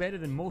 It grew better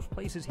than most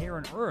places here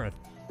on Earth.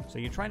 So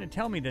you're trying to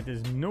tell me that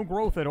there's no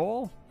growth at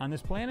all on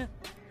this planet?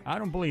 I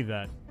don't believe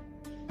that.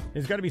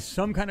 There's got to be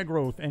some kind of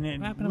growth, and at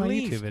What happened to my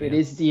least YouTube video? It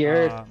is the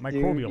Earth.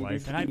 microbial dude. It life,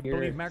 is and I the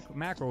believe Earth.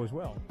 macro as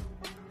well.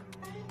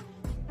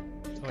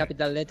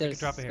 Capital letters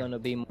drop it is here. gonna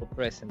be more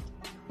present.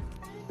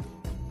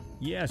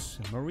 Yes,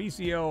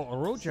 Mauricio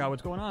Orocha,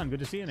 what's going on? Good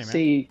to see you there,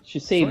 man.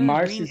 Should say Soylent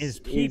Mars Green is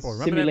people.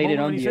 Remember that simulated moment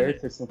on when he the said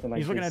Earth that? or something like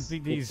He's looking this.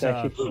 at these. It's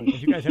actually funny.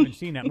 If you guys haven't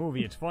seen that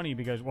movie, it's funny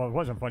because, well, it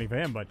wasn't funny for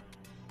him, but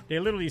they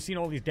literally seen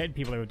all these dead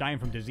people that were dying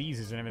from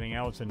diseases and everything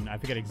else, and I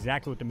forget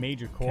exactly what the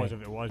major cause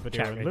of it was, but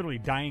they were literally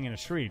dying in the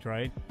street,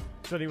 right?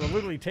 So they were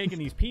literally taking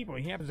these people.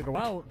 He happens to go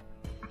out,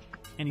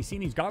 and he's seen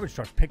these garbage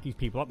trucks pick these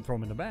people up and throw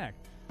them in the back.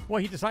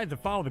 Well, he decides to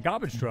follow the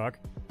garbage truck,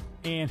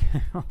 and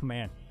oh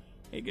man,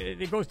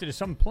 it goes to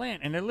some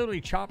plant, and they're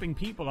literally chopping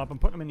people up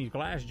and putting them in these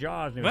glass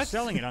jars. And they were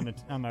selling it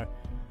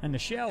on the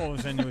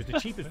shelves, and it was the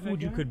cheapest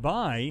food you could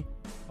buy,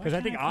 because I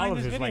think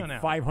olives is like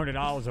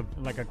 $500 of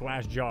like a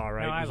glass jar,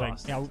 right? It was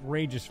like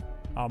outrageous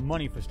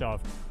money for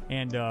stuff.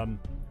 And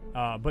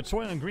but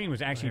Soylent Green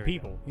was actually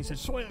people. He said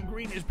Soylent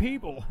Green is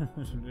people.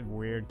 This is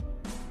weird.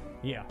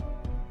 Yeah.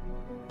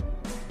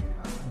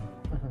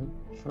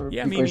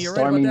 Yeah, I mean, you're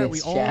right about that. We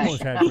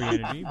almost had free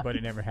energy, but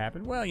it never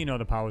happened. Well, you know,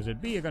 the powers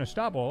that be are going to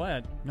stop all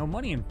that. No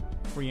money in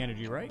free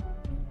energy, right?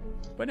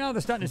 But now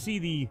they're starting to see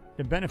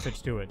the benefits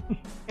to it.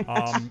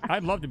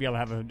 I'd love to be able to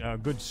have a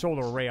good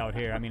solar array out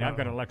here. I mean, I've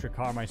got an electric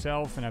car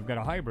myself, and I've got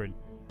a hybrid.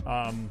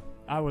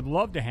 I would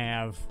love to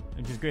have,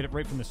 and just get it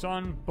right from the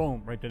sun,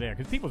 boom, right to there.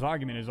 Because people's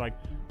argument is like,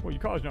 well,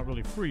 your car's not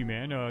really free,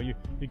 man.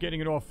 You're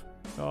getting it off,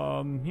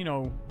 you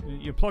know,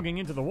 you're plugging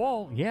into the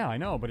wall. Yeah, I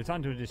know, but it's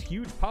onto this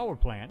huge power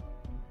plant.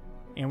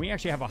 And we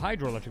actually have a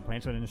hydroelectric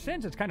plant, so in a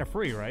sense, it's kind of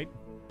free, right?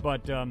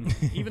 But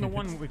even the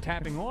one we're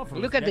tapping off of,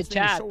 look at the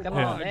chat. So come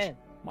on, man.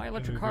 My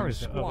electric car is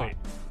squat,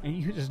 and he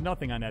uses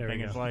nothing on that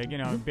thing. It's like, you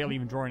know, barely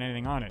even drawing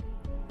anything on it.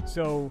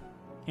 So,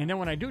 and then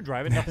when I do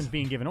drive it, nothing's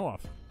being given off.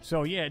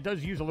 So, yeah, it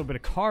does use a little bit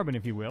of carbon,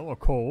 if you will, or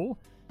coal,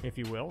 if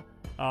you will.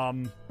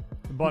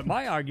 But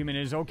my argument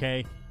is,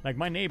 okay, like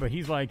my neighbor,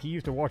 he's like, he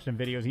used to watch some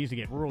videos. He used to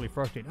get really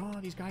frustrated. Oh,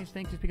 these guys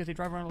think just because they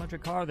drive around an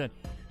electric car that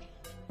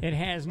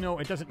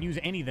it doesn't use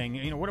anything.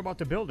 You know, what about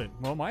to build it?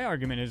 Well, my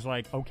argument is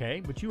like, okay,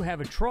 but you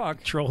have a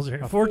truck. Trolls are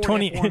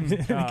 420.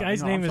 The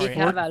guy's name is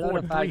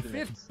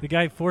 420. The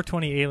guy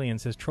 420 Alien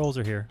says trolls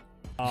are here.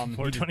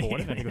 420.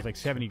 I think it was like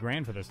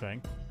 $70,000 for this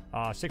thing.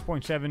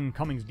 6.7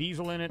 Cummins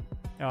diesel in it.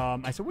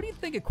 I said, what do you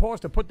think it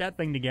costs to put that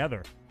thing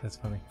together? That's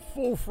funny.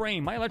 Full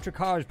frame. My electric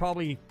car is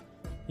probably,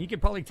 he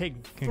could probably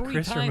take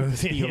three times the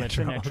steel that's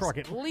in that truck,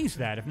 at least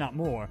that, if not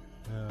more,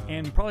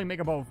 and probably make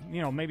about,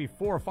 you know, maybe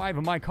 4 or 5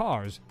 of my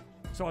cars.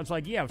 So it's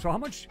like, yeah, so how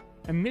much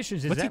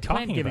emissions is that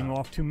plant giving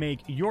off to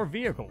make your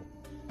vehicle?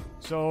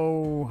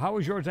 So how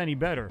is yours any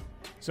better?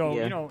 So,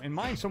 you know, and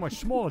mine's so much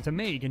smaller to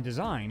make and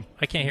design.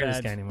 I can't hear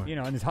this guy anymore. You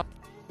know, and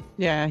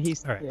yeah,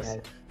 he's... All right,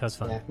 that was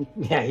fun.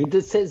 Yeah, he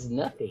just says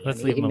nothing.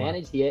 Let's leave him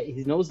alone.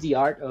 He knows the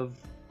art of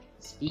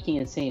speaking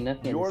and saying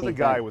nothing. You're the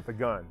guy with the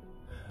gun.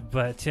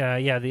 But,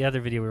 yeah, the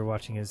other video we were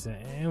watching is...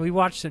 and we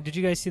watched... did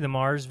you guys see the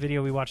Mars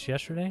video we watched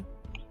yesterday?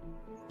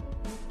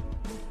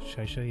 Should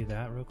I show you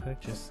that real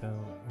quick, just so?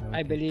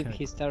 I believe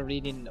he started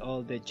reading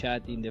all the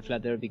chat in the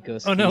Flat Earth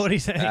because. Oh no! What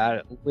he's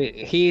saying?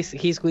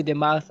 He's with the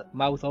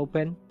mouth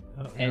open,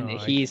 and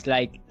he's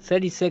like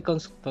 30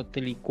 seconds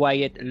totally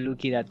quiet,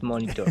 looking at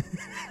monitor.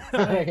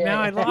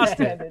 Now I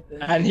lost it.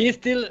 And he's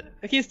still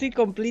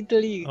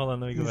completely Hold on,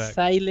 let me go back.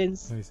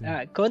 silence,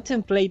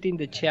 contemplating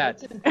the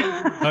chat.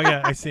 Oh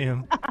yeah, I see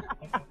him.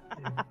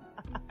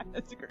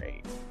 That's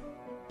great.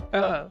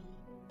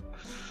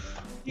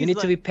 You need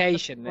to be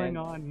patient, man. What's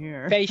going on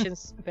here?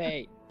 Patience,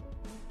 pay.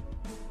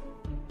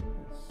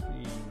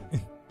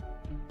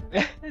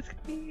 Let's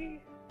see.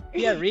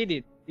 Yeah, read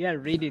it. Yeah,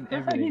 reading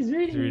everything. He's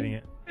reading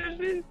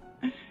it.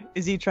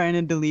 Is he trying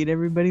to delete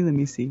everybody? Let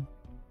me see.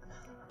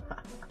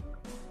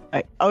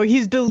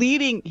 He's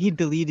deleting. He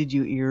deleted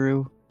you,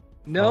 Iru.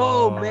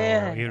 No,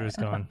 man. Iru's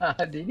gone.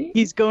 Did he?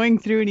 He's going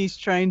through and he's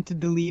trying to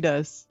delete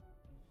us.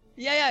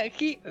 Yeah.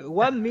 He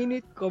 1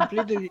 minute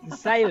completely in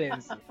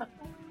silence.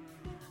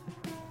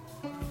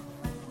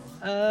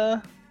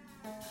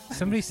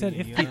 Somebody said,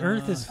 if the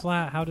Earth is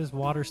flat, how does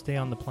water stay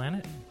on the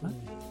planet? What?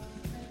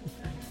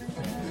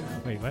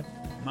 Wait, what?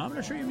 I'm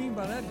not sure you mean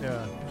by that,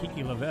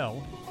 Kiki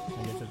Lavelle.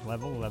 I guess it's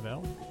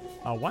Lavelle.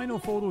 Why no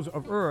photos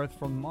of Earth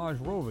from Mars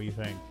rover, you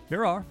think?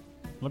 There are.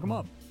 Look them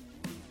up.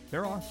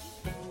 There are.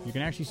 You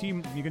can actually see,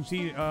 you can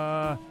see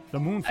the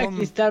moon from,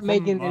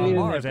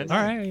 Mars. All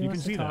right, you can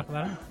see that.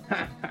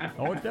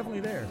 Oh, it's definitely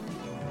there.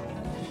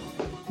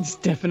 It's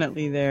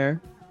definitely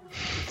there.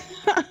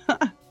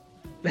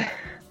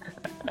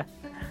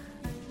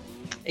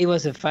 It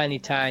was a funny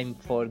time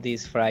for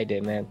this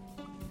Friday, man.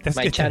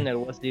 My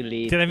channel was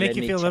deleted. Did I make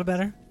you feel a little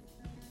better?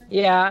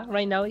 Yeah,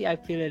 right now I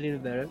feel a little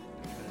better.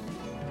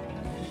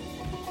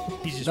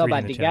 He's just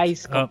but the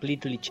guy's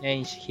completely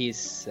changed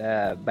his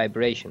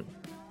vibration.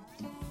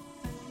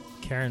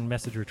 Karen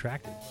message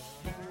retracted.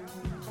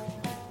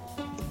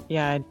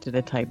 Yeah, I did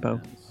a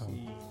typo.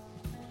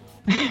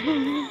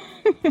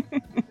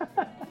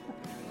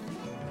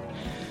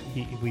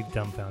 We've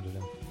dumbfounded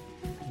him.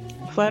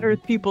 Flat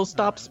Earth people,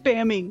 stop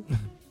spamming.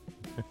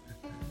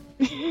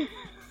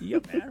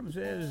 Yep, Adam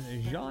says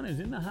Jean is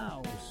in the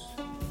house.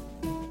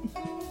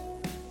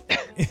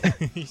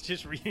 He's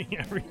just reading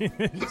everything.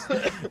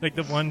 Like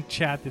the one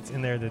chat that's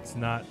in there that's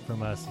not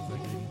from us. Is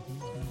like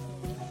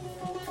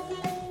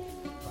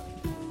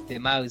the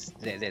mouse,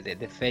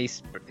 the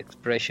face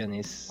expression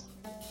is.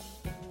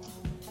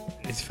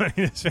 It's funny.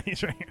 This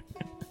face right here.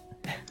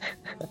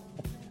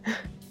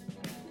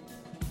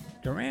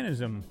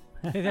 Duranism.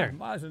 Hey there.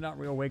 Mars is not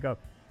real. Wake up.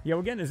 Yeah,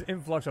 we're getting this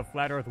influx of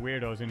flat Earth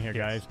weirdos in here,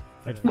 guys.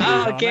 It's Okay,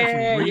 I'm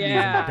actually reading these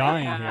yeah. and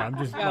dying here. I'm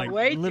just Yeah, like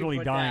waiting literally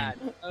for dying.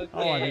 that. Okay.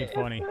 Oh, I think it's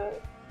funny.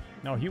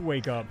 No, you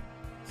wake up.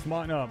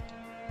 Smarten up.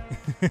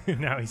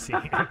 Now he's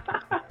seeing it.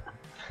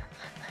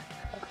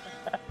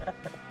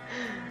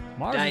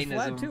 Mars is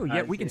Dynamism, flat too,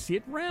 yet we can see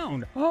it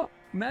round. Oh,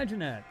 imagine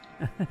that.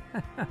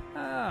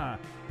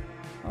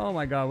 Oh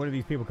my God, what do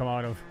these people come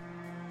out of?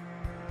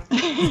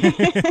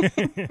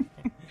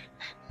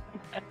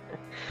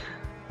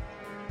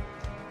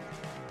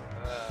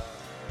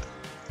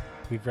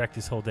 We've wrecked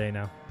this whole day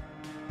now.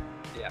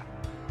 Yeah.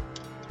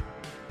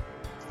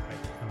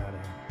 Right, come out of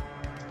here.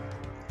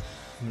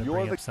 I'm going to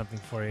bring up something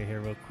for you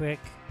here real quick.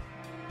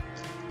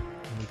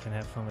 And we can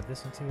have fun with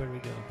this one too. Where do we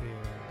go here?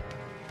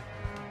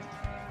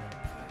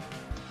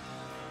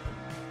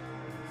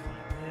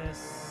 Find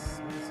this.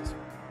 What's this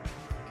one?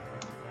 Okay,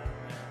 put that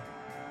in there.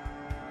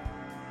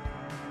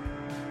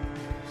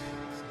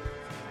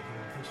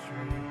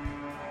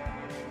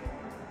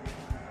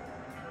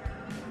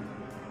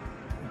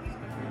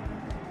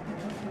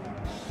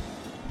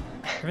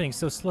 Everything's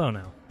so slow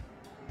now.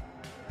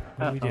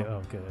 What do we do?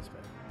 Oh, good. That's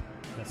better.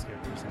 That's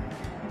scared for a second.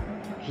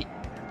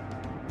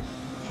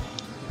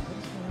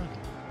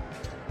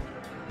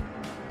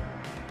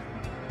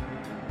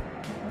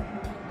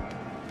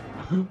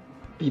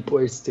 People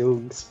are still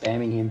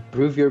spamming him.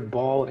 Prove your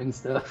ball and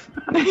stuff.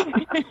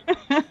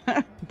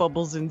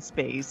 Bubbles in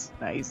space.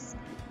 Nice.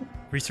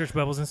 Research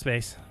bubbles in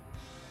space.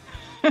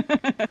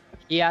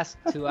 He asked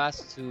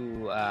us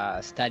to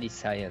study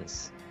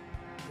science.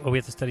 Oh, we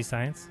have to study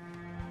science?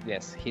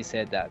 Yes, he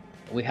said that.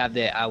 We have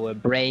our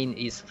brain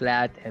is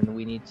flat and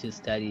we need to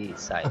study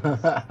science.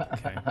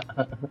 Okay.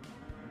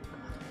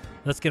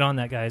 Let's get on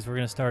that, guys. We're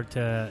going to start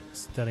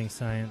studying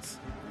science.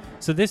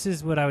 So this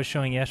is what I was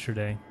showing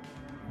yesterday.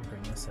 I'll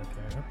bring this up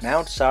here. Oops.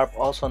 Mount Sharp,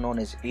 also known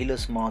as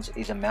Ilus Mons,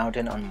 is a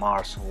mountain on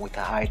Mars with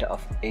a height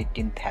of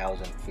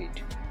 18,000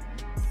 feet.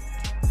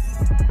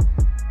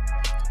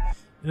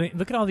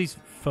 Look at all these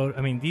photos.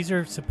 I mean, these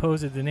are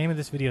supposed. The name of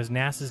this video is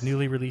NASA's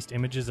newly released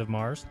images of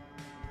Mars,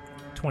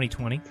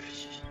 2020.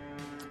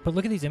 But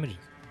look at these images.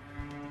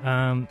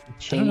 I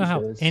don't know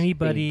how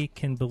anybody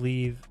can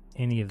believe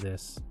any of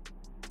this.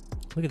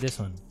 Look at this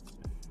one.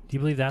 Do you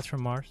believe that's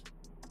from Mars?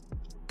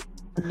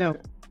 No.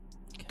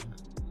 Okay.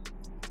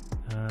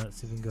 Let's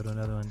see if we can go to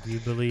another one. Do you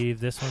believe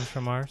this one's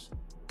from Mars?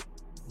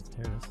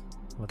 Here it is.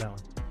 What that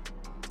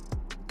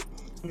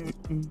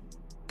one?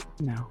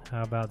 No.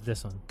 How about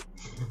this one?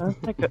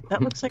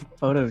 That looks like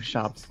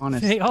Photoshop,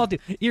 honestly. They all do.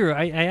 Ira,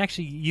 I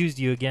actually used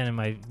you again in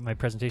my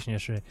presentation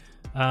yesterday.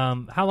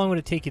 How long would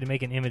it take you to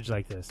make an image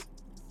like this?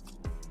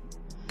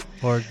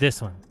 Or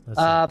this one?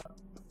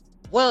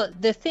 Well,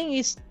 the thing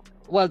is,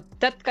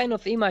 that kind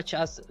of image,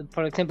 as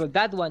for example,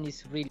 that one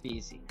is really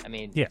easy. I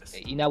mean, yes.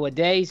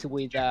 Nowadays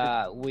with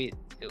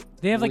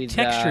they have like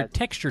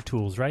texture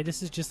tools, right?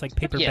 This is just like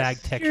paper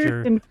bag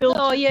texture.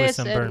 Oh yes, with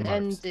some burn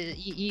and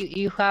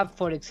you have,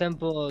 for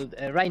example,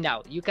 right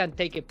now you can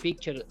take a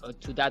picture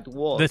to that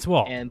wall. This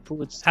wall. And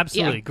put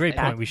Absolutely, great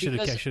point. I should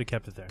have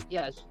kept it there.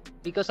 Yes,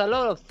 because a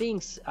lot of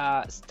things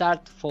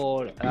start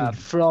from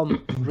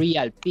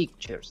real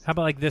pictures. How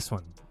about like this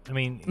one? I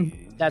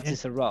mean, that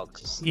is a rock.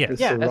 Yes.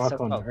 Yeah, that's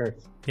rock on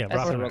Earth. Yeah,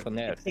 that's a rock on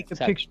Earth. Take a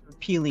picture of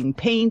peeling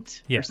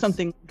paint or Yes.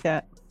 something like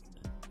that.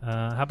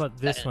 How about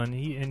this one?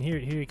 Here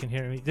you can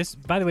hear me. This,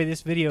 by the way,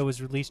 this video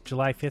was released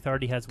July 5th.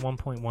 Already has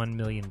 1.1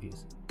 million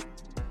views.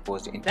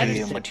 Was the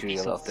interior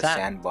material of the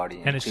sand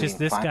body. And it's just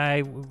this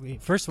guy.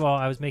 First of all,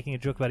 I was making a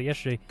joke about it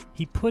yesterday.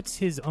 He puts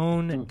his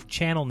own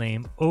channel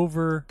name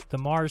over the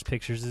Mars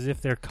pictures as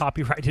if they're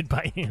copyrighted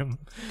by him,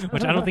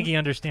 which I don't think he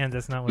understands.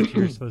 That's not what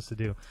you're supposed to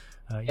do.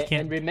 You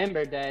can't. And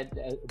remember that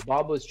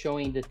Bob was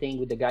showing the thing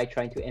with the guy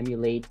trying to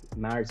emulate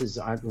Mars's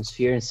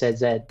atmosphere and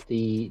says that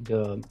the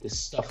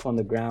stuff on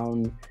the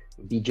ground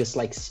would be just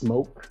like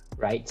smoke,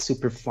 right?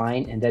 Super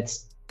fine, and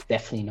that's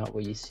definitely not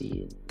what you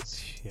see.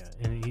 Yeah,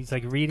 and he's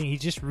like reading. He's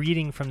just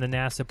reading from the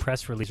NASA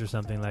press release or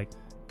something like,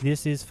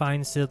 "This is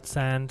fine silt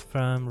sand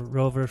from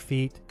rover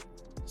feet.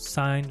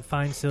 Fine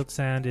silt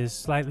sand is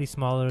slightly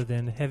smaller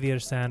than heavier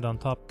sand on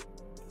top."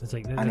 It's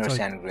like Under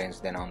sand grains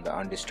than on the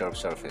undisturbed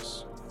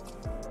surface.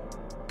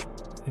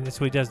 And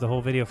that's what he does the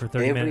whole video for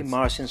 30 minutes. Every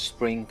Martian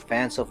spring,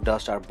 fans of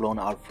dust are blown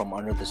out from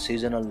under the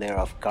seasonal layer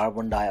of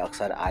carbon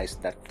dioxide ice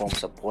that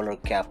forms a polar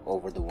cap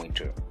over the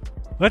winter.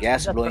 What?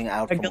 Gas blowing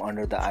out from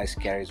under the ice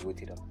carries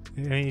with it.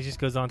 And he just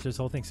goes on through this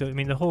whole thing. So, I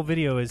mean, the whole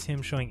video is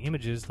him showing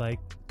images like,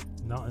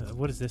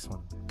 what is this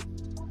one?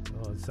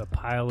 Oh, it's a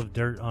pile of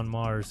dirt on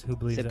Mars. Who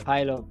believes It's a that?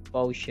 pile of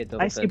bullshit.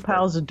 I see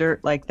piles of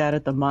dirt like that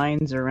at the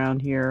mines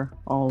around here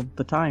all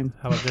the time.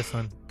 How about this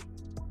one?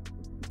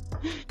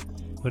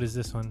 What is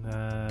this one?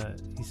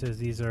 He says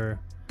these are,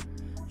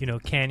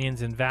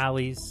 canyons and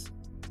valleys.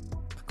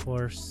 Of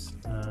course.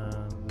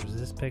 There's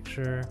this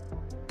picture.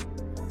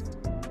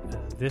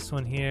 This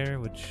one here,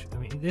 which, I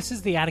mean, this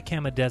is the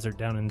Atacama Desert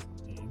down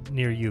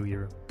near you,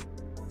 Europe.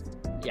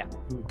 Yeah.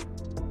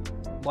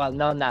 Well,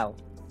 not now.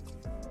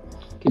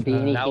 could be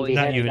anything. now they it's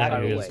have Not you, in not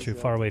that you. way. It's too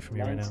far away from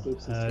you right now.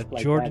 Landscapes and stuff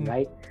like Jordan, that,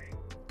 right?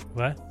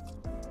 what?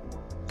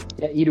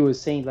 Yeah, Ido was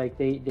saying like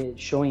they're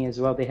showing as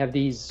well. They have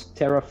these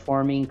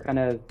terraforming kind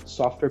of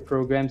software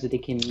programs that they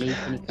can make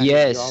any kind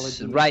Yes, of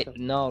geology and right. stuff.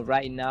 No,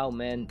 right now,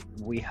 man,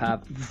 we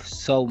have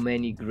so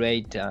many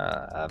great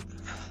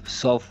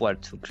software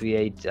to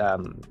create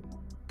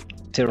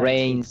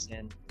terrains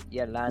and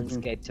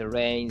landscape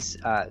terrains,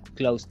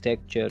 closed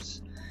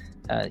textures.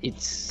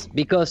 It's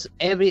because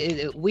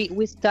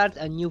we start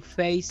a new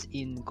phase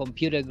in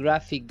computer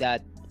graphic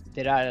that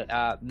there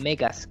are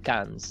mega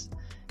scans,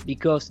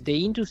 because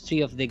the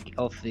industry of the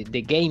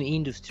game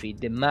industry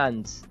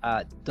demands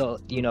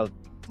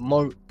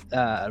more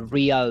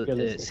real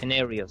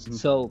scenarios.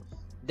 So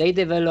they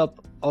develop,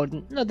 or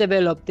not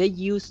develop,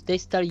 they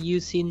start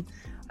using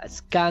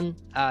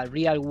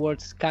real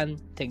world scan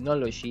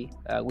technology,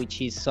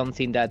 which is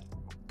something that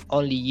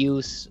only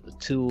used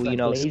to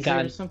laser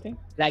scan or something?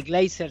 like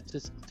laser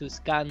to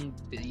scan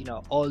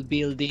all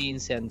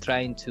buildings, and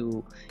trying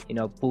to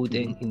put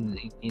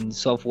in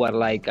software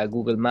like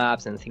Google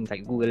Maps and things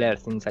like Google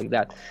Earth, things like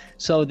that.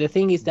 So the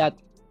thing is that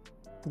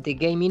the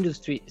game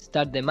industry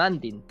start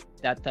demanding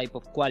that type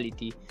of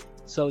quality,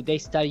 so they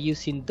start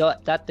using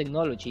that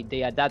technology.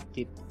 They adapt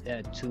it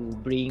to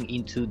bring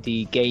into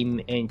the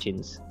game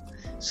engines.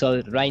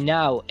 So right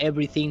now,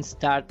 everything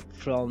starts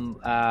from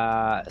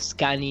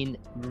scanning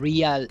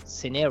real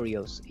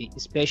scenarios,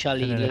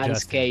 especially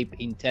landscape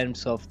in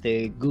terms of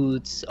the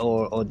goods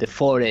or the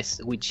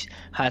forest, which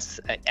has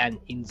an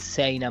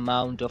insane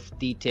amount of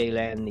detail,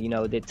 and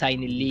the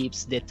tiny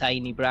leaves, the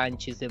tiny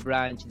branches,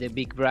 the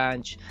big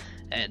branch,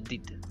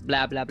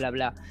 blah blah blah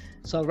blah.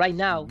 So right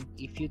now,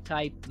 if you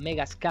type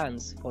mega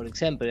scans, for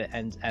example,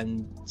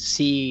 and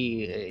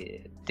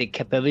see the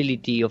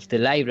capability of the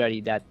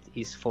library that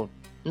is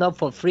not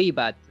for free,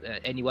 but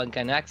anyone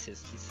can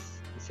access,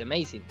 it's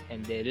amazing,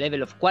 and the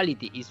level of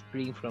quality is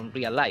bring from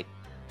real life.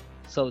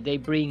 So they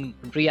bring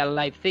real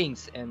life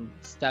things and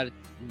start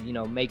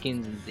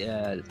making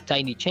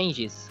tiny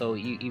changes, so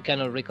you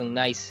cannot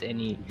recognize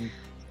any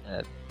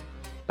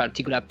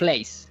particular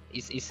place.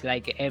 It's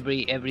like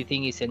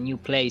everything is a new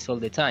place all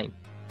the time.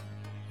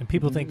 And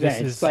people think he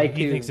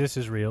thinks this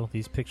is real,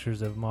 these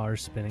pictures of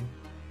Mars spinning.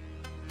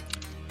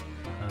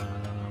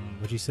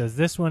 But he says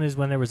this one is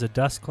when there was a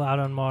dust cloud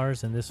on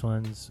Mars, and this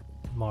one's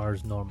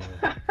Mars normally.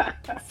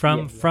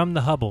 From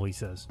the Hubble, he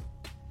says.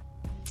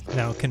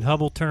 Now, can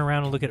Hubble turn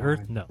around and look at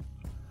Earth? No.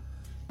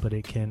 But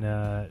it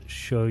can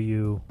show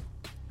you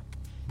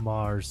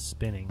Mars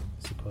spinning,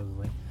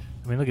 supposedly.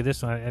 I mean, look at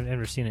this one. I've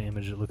never seen an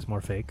image that looks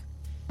more fake.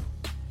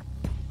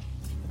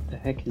 The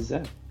heck is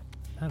that?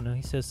 I don't know.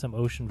 He says some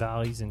ocean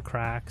valleys and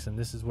cracks, and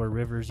this is where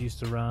rivers used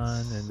to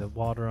run, and the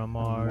water on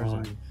Mars,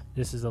 and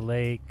this is a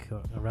lake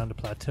around a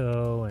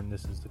plateau, and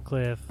this is the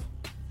cliff.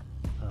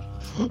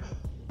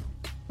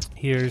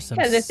 Here's some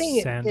the thing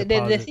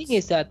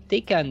is that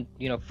they can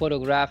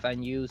photograph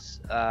and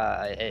use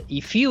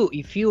if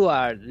you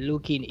are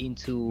looking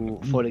into,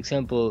 for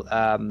example,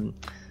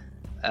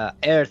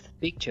 Earth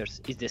pictures,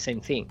 it's the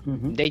same thing.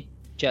 They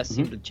just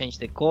simply change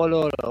the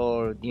color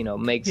or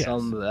make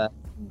some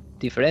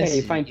difference. Yeah,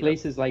 you find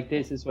places like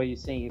this is what you're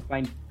saying. You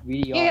find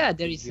really there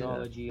is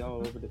geology all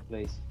over the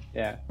place.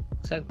 Yeah,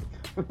 exactly.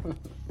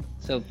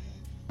 So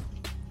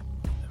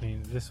I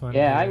mean, this one.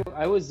 Yeah,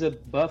 I was a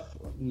buff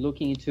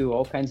looking into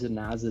all kinds of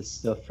NASA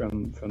stuff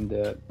from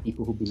the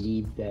people who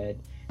believed that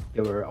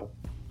there were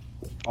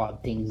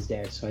odd things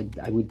there. So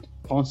I would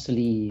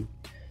constantly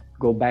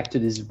go back to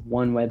this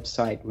one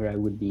website where I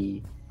would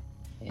be,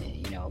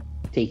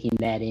 taking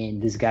that in.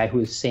 This guy who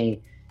was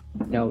saying,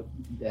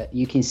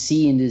 you can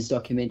see in this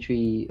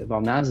documentary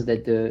about NASA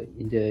that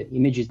the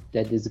images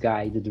that this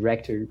guy, the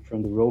director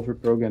from the rover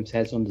programs,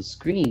 has on the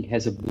screen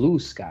has a blue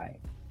sky.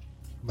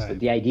 Right. So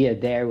the idea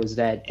there was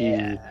that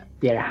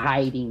they're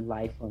hiding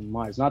life on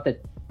Mars. Not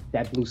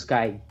that blue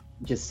sky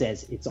just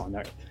says it's on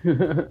Earth.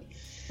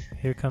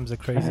 Here comes a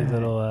crazy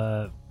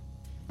little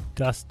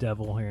dust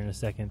devil here in a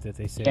second that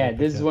they say. Yeah,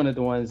 this is one of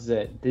the ones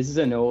this is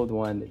an old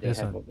one that they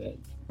have of that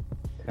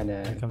kind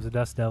of. Here comes a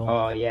dust devil.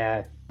 Oh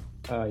yeah,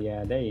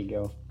 there you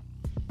go.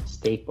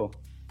 Staple.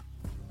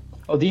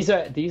 Oh, these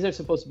are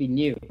supposed to be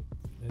new.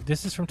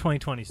 This is from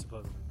 2020,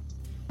 supposedly.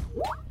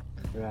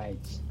 Right.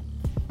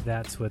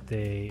 That's what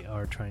they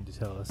are trying to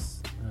tell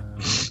us.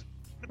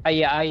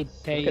 I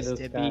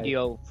pasted a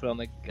video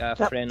from a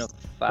friend of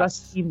us.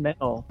 Rusty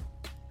metal.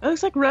 It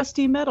looks like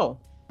rusty metal.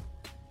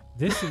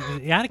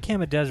 The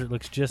Atacama Desert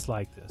looks just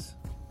like this.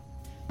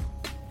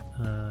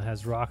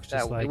 Has rocks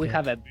just like we it.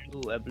 have a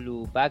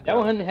blue background.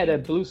 That one had a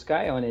blue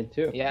sky on it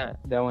too. Yeah.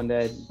 That one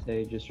that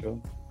they just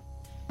showed.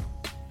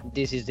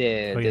 This is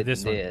the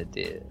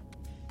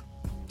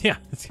yeah,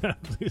 it's got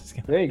a blue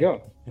sky. There you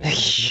go.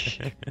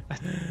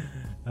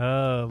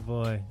 Oh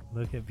boy,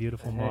 look at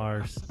beautiful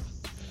Mars.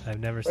 I've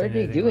never seen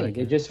anything What are they doing? like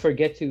They it. just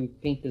forget to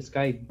paint the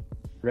sky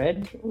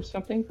red or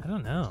something? I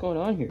don't know. What's going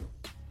on here?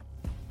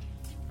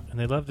 And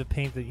they love to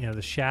paint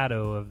the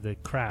shadow of the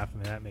craft. I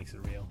mean, that makes it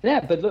real. Yeah,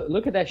 but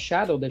look at that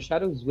shadow. The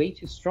shadow is way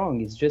too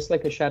strong. It's just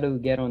like a shadow you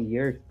get on the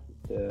Earth,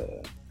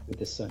 the with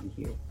the sun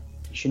here.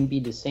 It shouldn't be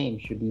the same.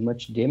 It should be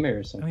much dimmer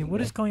or something. I mean,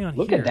 what is going on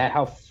Look here? at that,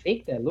 how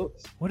fake that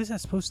looks. What is that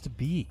supposed to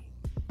be?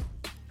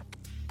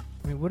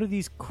 I mean, what are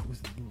these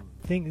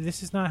things?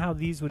 This is not how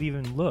these would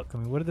even look. I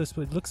mean, what are those?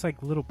 It looks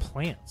like little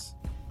plants.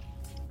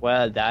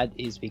 Well, that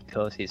is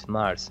because it's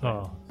Mars.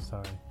 Oh,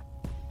 sorry.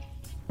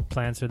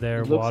 Plants are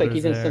there. It looks water's like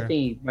even there.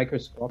 something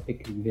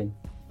microscopic even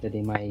that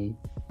they might.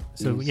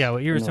 So use. yeah,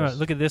 what you were Who talking knows? about,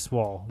 look at this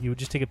wall. You would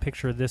just take a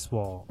picture of this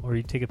wall, or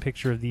you take a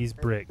picture of these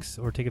bricks,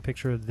 or take a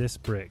picture of this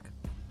brick,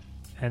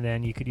 and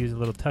then you could use a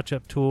little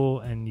touch-up tool,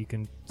 and you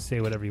can say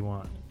whatever you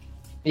want.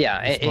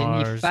 Yeah, It's and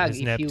Mars, in fact, it's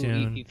if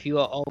Neptune. you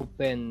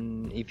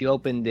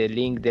open the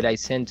link that I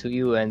sent to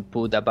you and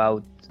put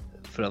about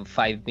from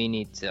 5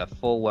 minutes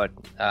forward,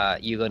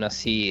 you're gonna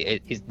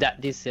see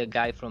this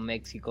guy from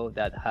Mexico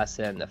that has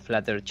a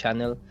flat Earth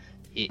channel.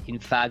 In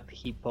fact,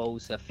 he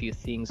posts a few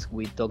things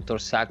with Dr.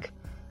 Zach,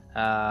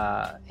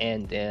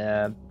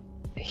 and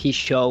he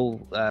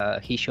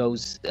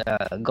shows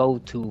go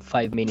to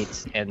 5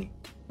 minutes and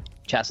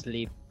just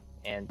leave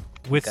and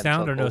With you can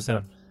sound talk or no over.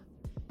 sound?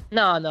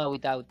 No,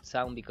 without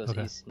sound because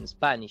Okay. it's in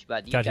Spanish.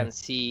 But you Gotcha. can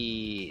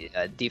see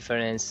a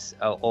difference,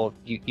 or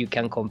you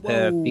can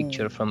compare Whoa.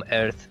 picture from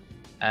Earth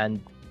and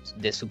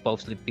the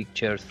supposedly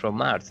pictures from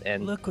Mars.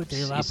 And Look what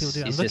they allow it's- people to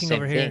do. I'm it's the looking same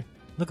over here. thing.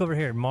 Look over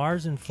here.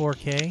 Mars in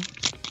 4K.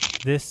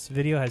 This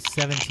video has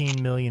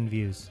 17 million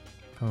views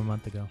from a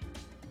month ago.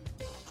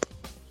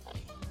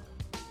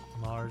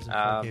 Mars in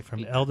 4K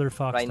from Elder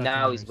Fox. Right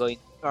now it's going.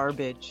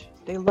 Garbage.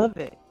 They love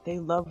it. They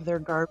love their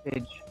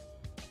garbage.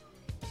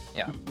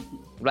 Yeah.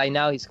 Right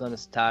now it's gonna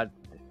start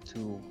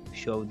to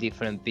show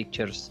different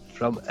pictures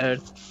from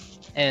Earth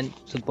and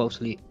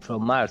supposedly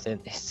from Mars, and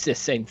it's the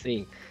same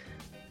thing.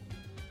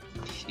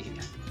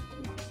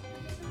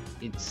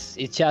 It's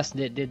just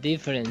the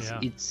difference. Yeah.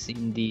 It's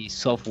in the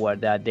software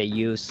that they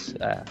use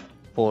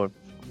for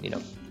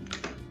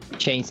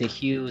change the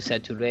hue,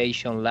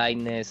 saturation,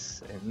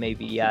 lightness, and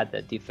maybe add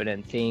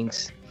different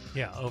things.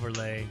 Yeah,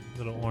 overlay,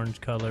 little orange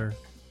color.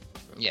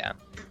 Yeah.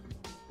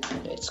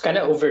 It's kind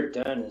of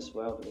overdone as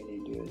well the way they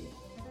do it.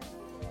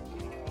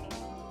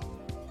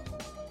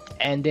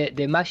 And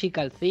the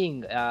magical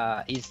thing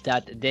is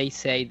that they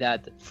say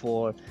that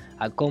for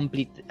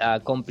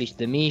accomplish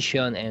the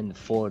mission and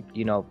for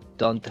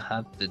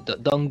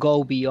don't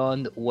go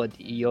beyond what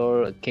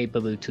you're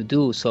capable to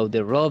do. So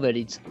the rover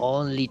it's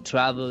only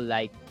travel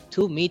like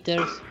 2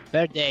 meters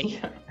per day.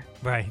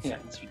 Right. Yeah,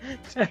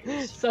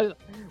 So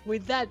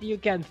with that you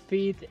can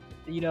feed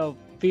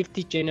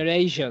 50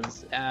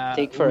 generations.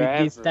 Take with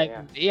this forever,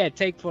 type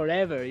take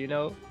forever.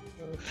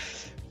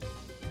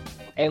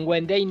 And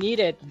when they need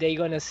it, they're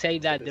gonna say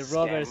that the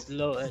rovers,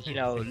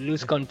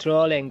 lose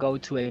control and go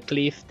to a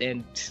cliff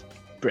and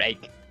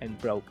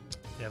broke.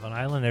 Devon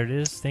Island, there it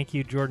is. Thank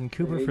you, Jordan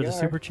Cooper, There for you the are.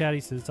 super chat. He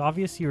says, it's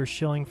obvious you are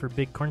shilling for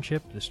big corn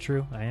chip. That's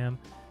true, I am.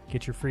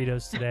 Get your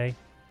Fritos today.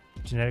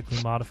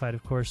 Genetically modified,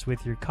 of course,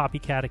 with your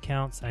copycat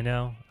accounts. I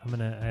know. I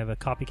have a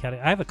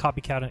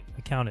copycat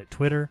account at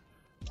Twitter,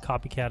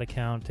 copycat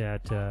account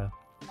at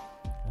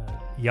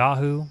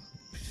Yahoo.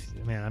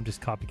 Man, I'm just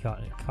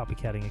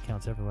copycatting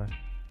accounts everywhere.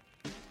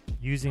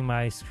 Using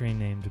my screen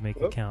name to make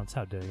accounts.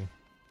 How dare you?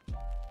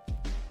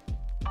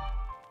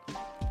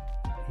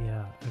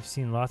 Yeah, I've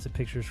seen lots of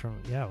pictures from.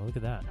 Yeah, look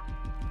at that.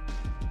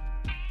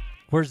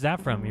 Where's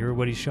that from?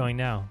 What he's showing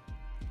now?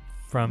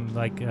 From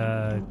like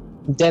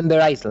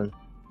Denver, Iceland,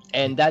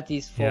 and that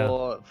is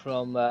Yeah.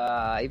 from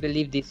I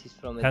believe this is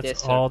from a desert.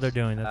 That's all they're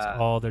doing. That's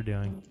all they're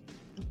doing.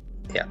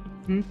 Yeah,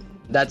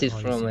 that is Oh,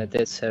 I from see. a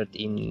desert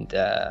in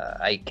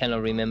I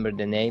cannot remember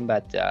the name,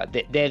 but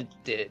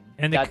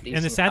And that the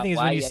is in sad thing is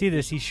when Hawaii, you see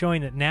this, he's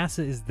showing that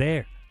NASA is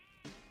there.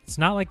 It's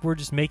not like we're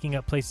just making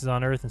up places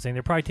on Earth and saying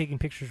they're probably taking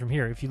pictures from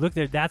here. If you look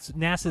there, that's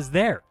NASA's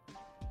there.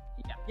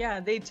 Yeah,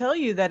 they tell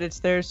you that it's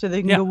there so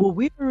they can Yeah. go, well,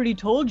 we've already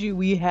told you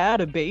we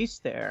had a base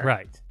there.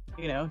 Right.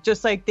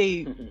 Just like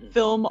they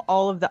film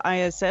all of the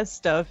ISS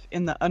stuff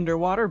in the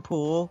underwater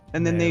pool,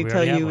 and then Yeah, they we tell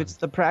already have you one. it's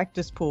the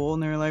practice pool,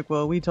 and they're like,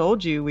 well, we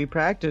told you we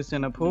practiced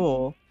in a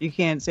pool. You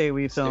can't say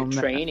we filmed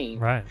that. Training.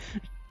 Right.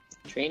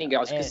 Training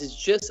grounds, because it's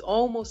just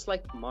almost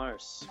like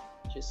Mars.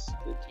 Just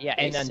the Yeah,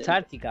 and place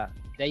Antarctica.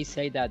 They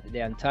say that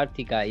the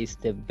Antarctica is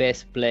the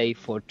best place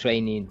for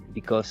training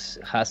because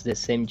it has the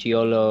same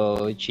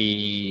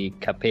geology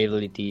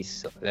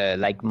capabilities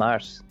like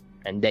Mars,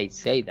 and they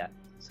say that.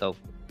 So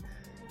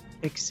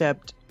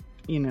Except,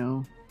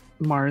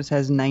 Mars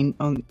has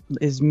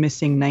is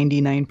missing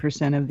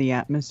 99% of the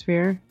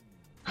atmosphere.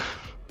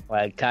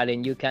 well,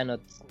 Karen, you cannot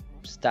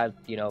start,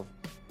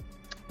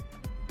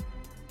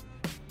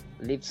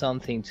 leave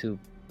something to.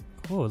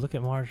 Oh, look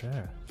at Mars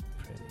there.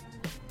 Pretty.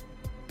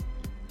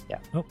 Yeah.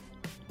 Oh,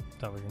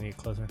 thought we were gonna get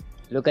closer.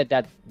 Look at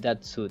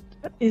that suit.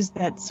 What is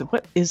that?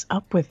 What is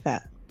up with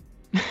that?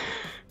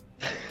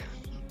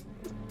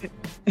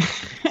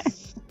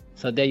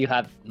 So there you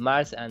have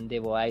Mars and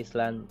Devo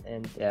Island,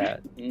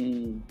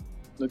 and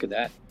look at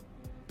that.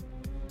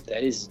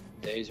 That is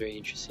very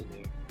interesting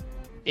there.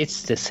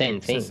 it's the same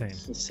thing. It's the same.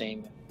 It's the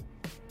same.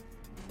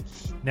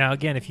 Now,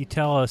 again, if you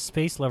tell a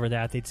space lover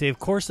that, they'd say, of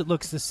course it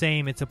looks the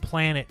same. It's a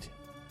planet,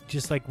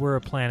 just like we're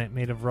a planet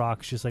made of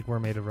rocks, just like we're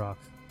made of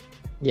rocks.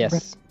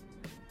 Yes.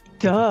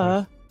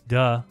 Duh.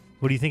 Duh.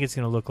 What do you think it's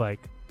going to look like?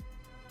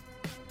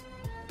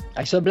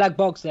 I saw a black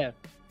box there.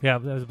 Yeah,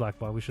 that was a black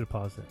box. We should have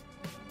paused it.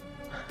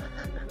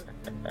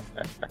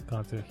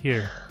 Gone through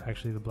here.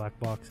 Actually, the black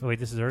box. Oh, wait,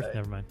 this is Earth?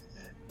 Never mind.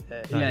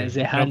 Yeah, here. it's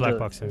a No handle. black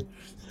box here.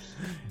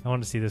 I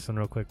want to see this one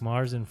real quick.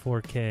 Mars in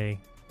 4K.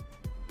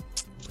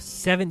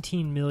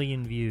 17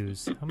 million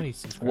views. How many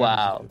subscribers?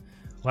 Wow.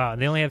 Wow,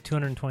 they only have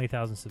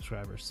 220,000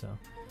 subscribers, so...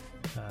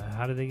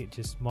 how do they get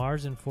just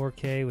Mars in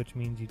 4K, which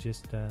means you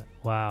just...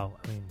 wow,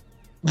 I mean...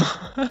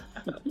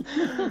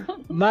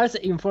 Mars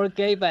in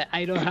 4K, but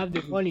I don't have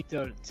the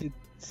monitor to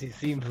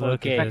see in 4K.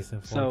 Look at this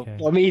in 4K. So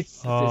for me,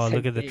 it's oh, the same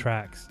look at the thing.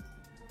 tracks.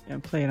 Yeah,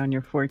 play it on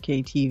your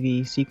 4K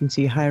TV so you can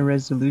see high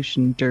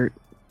resolution dirt.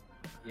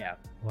 Yeah.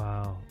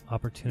 Wow.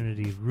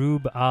 Opportunity.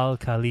 Rub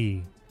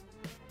al-Khali.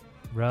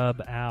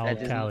 Rub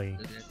al-Khali.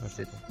 That's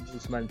it.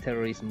 Muslim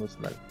terrorist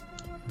Muslim.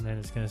 And then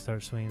it's going to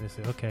start swinging this.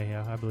 Okay,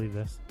 yeah, I believe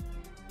this.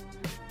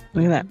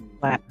 Look at that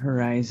flat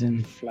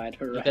horizon. Flat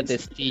horizon. Look at the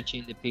stitch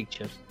in the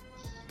pictures.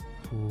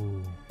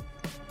 Ooh.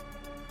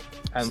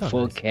 I'm So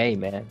 4K,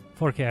 man.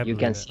 4K, I You believe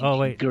can it. see Oh, the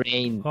wait.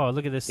 grain. Oh,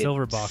 look at this the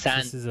silver box.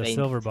 This is a sand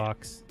silver grain.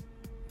 box.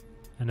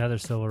 Another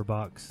silver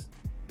box.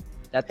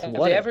 That's Have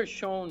what. they ever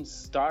shown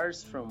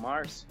stars from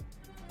Mars?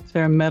 Is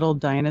there a metal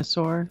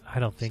dinosaur? I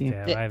don't think See, they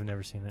have. I have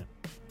never seen it.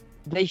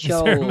 They Is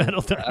show there a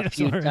metal a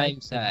few dinosaur?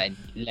 times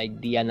like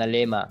the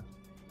Analema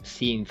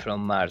seen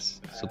from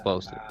Mars,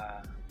 supposedly.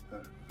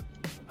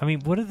 I mean,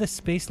 what are the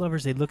space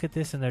lovers? They look at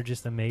this and they're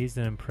just amazed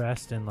and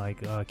impressed and like,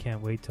 oh, I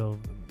can't wait till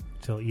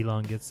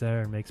Elon gets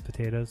there and makes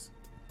potatoes.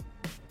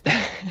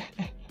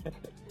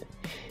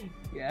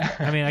 Yeah.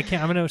 I mean, I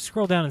can't. I'm gonna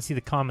scroll down and see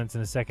the comments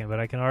in a second, but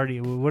I can already.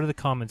 What are the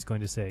comments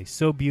going to say?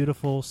 So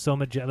beautiful, so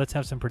majestic. Let's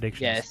have some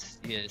predictions.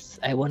 Yes.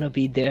 I want to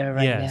be there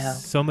right yes, now.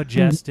 so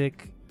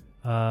majestic.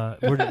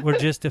 We're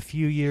just a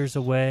few years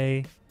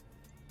away.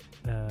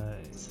 So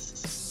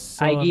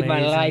I give my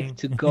amazing. life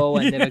to go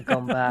and never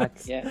come back.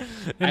 Yeah.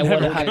 I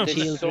want to Never have come There's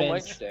children. so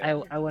much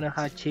there. I want to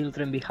have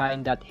children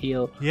behind that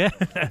hill.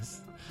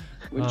 Yes.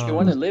 Would you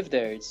want to live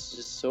there? It's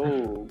just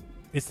so.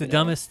 It's the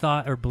dumbest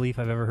thought or belief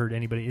I've ever heard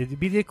anybody. It'd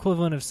be the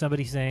equivalent of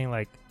somebody saying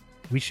like,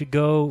 we should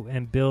go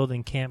and build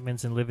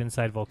encampments and live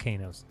inside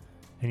volcanoes.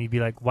 And you'd be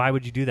like, why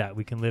would you do that?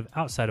 We can live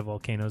outside of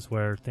volcanoes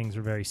where things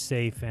are very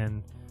safe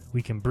and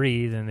we can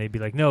breathe. And they'd be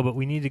like, no, but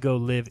we need to go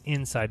live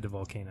inside the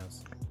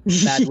volcanoes.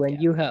 But when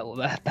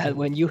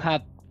you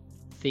have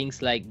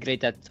things like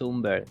Greta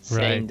Thunberg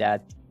saying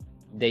that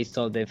they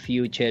saw the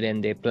future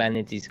and the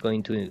planet is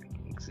going to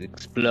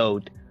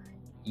explode,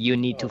 you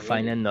need to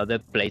find another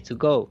place to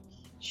go.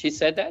 She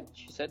said that?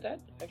 She said that,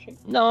 actually?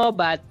 No,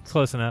 but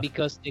close enough.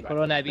 Because the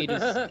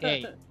coronavirus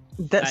came.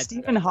 That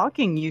Stephen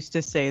Hawking used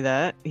to say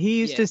that. He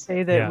used to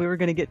say that we were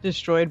going to get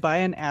destroyed by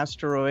an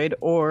asteroid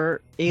or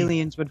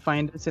aliens would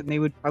find us and they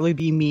would probably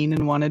be mean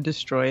and want to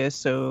destroy us.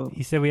 So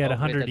He said we had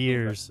 100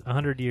 years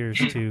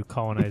to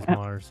colonize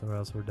Mars or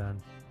else we're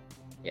done.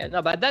 Yeah,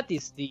 no, but that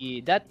is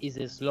the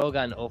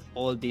slogan of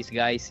all these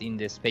guys in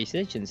the space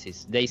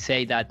agencies. They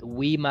say that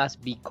we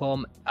must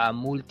become a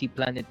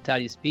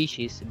multiplanetary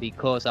species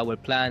because our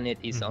planet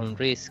is on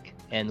risk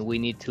and we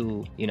need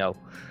to,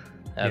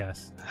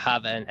 Yes.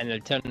 have an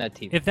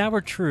alternative. If that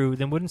were true,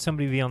 then wouldn't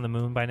somebody be on the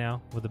moon by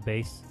now with a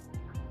base?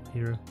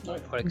 Hero?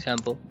 For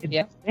example.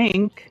 Yeah.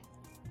 Think.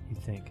 You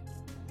think?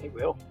 They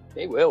will.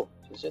 They will.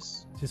 It's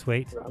Just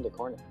wait. around the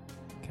corner.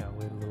 Can't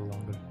wait a little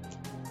longer.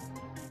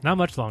 Not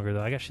much longer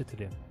though. I got shit to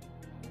do.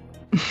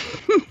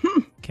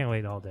 Can't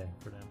wait all day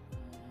for them.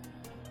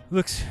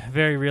 Looks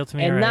very real to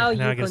me. And right? now I you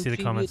gotta see the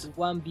comments. contribute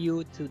 1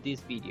 view to this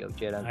video,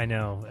 Gerald. I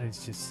know.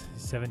 It's just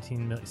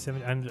 17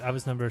 million. I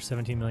was number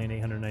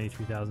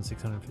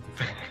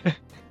 17,893,655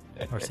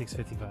 or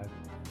 655.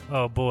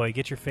 Oh boy,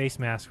 get your face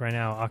mask right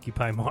now.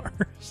 Occupy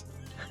Mars.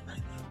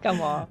 Come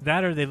on.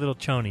 That or the little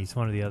chonies,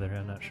 one or the other.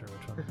 I'm not sure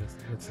which one it is.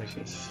 Looks like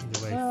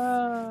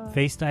either way.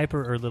 Face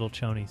diaper or little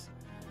chonies.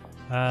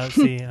 Let's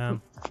see.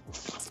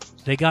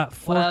 They got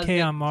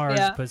 4K on Mars,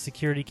 but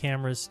security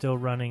cameras still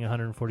running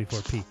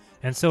 144p.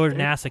 And so are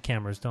NASA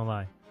cameras, don't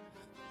lie.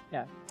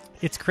 Yeah.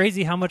 It's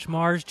crazy how much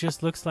Mars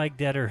just looks like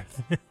dead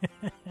Earth.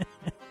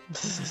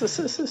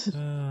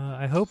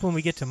 I hope when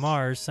we get to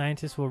Mars,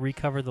 scientists will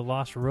recover the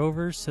lost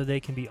rovers so they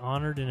can be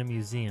honored in a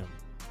museum.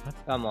 What?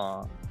 Come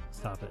on.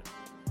 Stop it.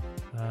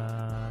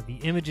 The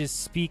images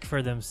speak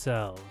for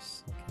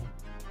themselves. Okay.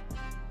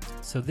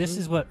 So this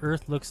is what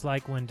Earth looks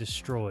like when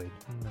destroyed.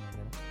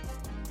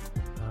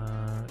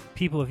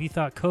 People, if you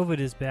thought COVID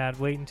is bad,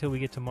 wait until we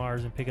get to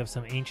Mars and pick up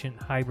some ancient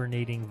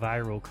hibernating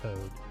viral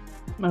code.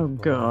 Oh,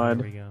 God.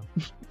 There we go.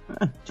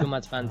 Too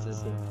much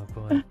fantasy. Oh,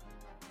 boy.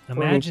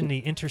 Imagine the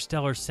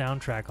interstellar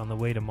soundtrack on the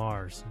way to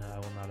Mars. No, I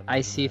will not imagine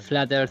I see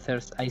flat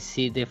earthers. I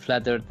see the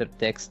flat earther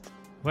text.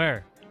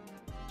 Where?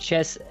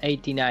 Chess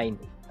 89.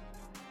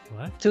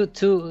 What? Two,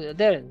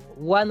 there,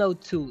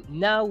 102.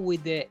 Now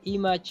with the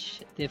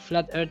image, the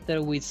flat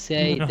earther will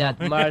say that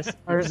Mars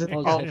is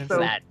also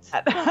flat.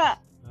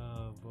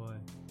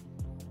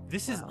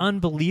 This is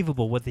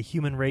unbelievable. What the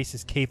human race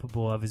is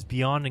capable of is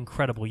beyond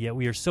incredible, yet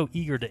we are so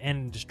eager to end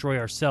and destroy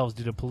ourselves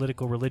due to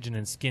political, religion,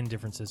 and skin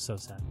differences. So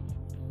sad.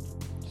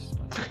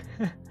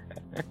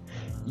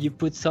 You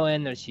put so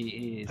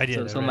energy, I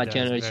did, so much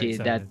energy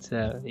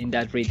in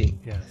that reading.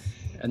 Yeah.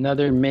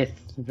 Another myth,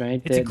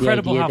 right? It's The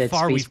incredible idea how that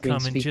far space we've come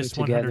brings in people just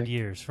 100 together.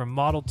 years. From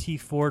Model T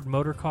Ford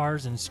motor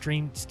cars and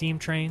steam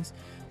trains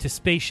to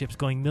spaceships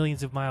going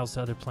millions of miles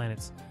to other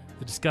planets.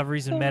 The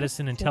discoveries in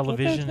medicine and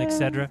television,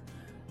 etc.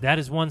 That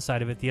is one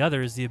side of it. The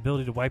other is the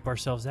ability to wipe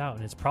ourselves out,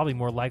 and it's probably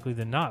more likely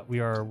than not we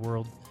are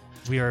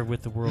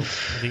with the world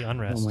of the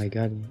unrest. Oh my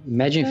God!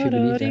 Imagine if you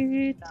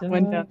believe that.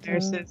 When down there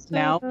says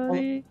now,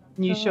 and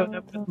you showed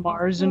up with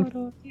Mars and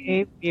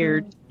 4K,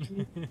 weird.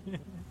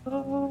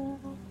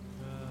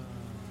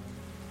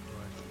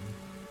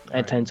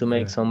 I tend to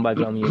make some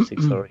background music.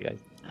 Sorry, guys.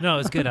 No,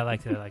 it's good. I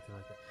liked it.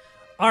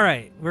 All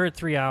right, we're at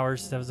 3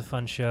 hours. That was a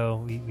fun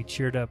show. We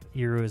cheered up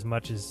Iru as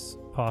much as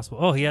possible.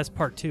 Oh, he has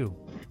part 2.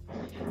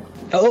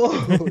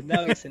 Oh,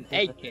 now it's an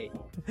 8K.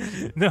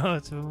 No,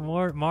 it's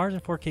more Mars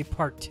and 4K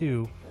part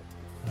 2.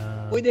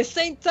 With the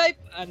same type?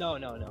 No.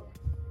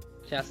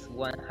 Just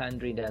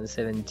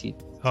 170.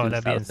 Oh,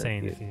 that'd be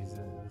insane if he's...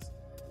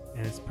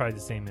 and it's probably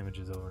the same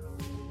images over and over.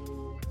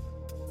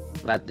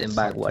 But then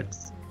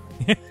backwards.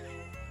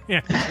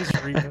 Yeah,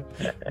 just read the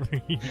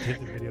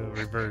video in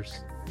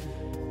reverse.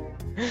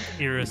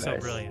 Iru is so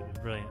brilliant.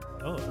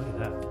 Oh, look at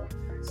that.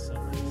 So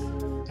nice.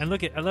 And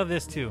I love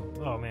this too.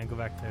 Oh man, go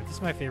back there. This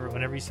is my favorite.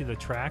 Whenever you see the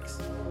tracks,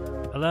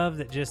 I love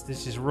that this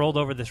just rolled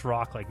over this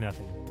rock like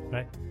nothing,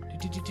 right?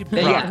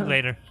 Rock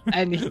later.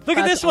 And look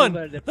at this one.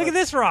 Look at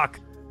this rock.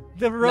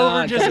 The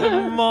rover just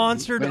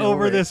monstered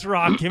over this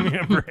rock. Give me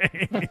a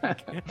break.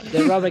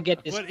 The rover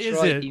get destroyed What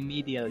is it?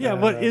 immediately. Yeah,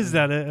 what is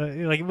that?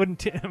 Like it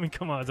wouldn't. I mean,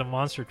 come on, it's a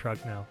monster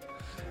truck now.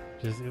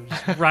 It was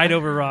just right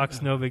over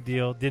rocks, no big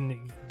deal.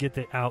 Didn't get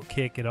the out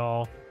kick at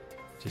all.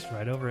 Just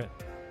right over it.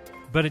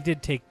 But it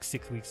did take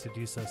 6 weeks to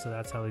do so, so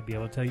that's how they'd be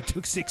able to tell you it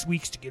took 6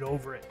 weeks to get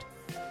over it.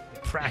 They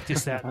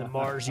practiced that in the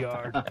Mars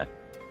yard.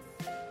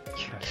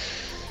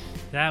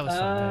 That was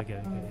fun.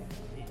 Good.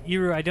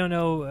 Iru, I don't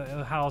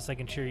know how else I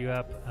can cheer you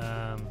up.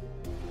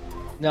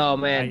 No,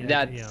 man,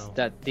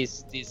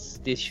 this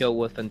show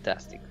was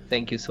fantastic.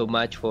 Thank you so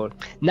much for.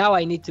 Now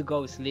I need to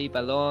go sleep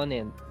alone,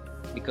 and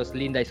because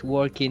Linda is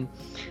working,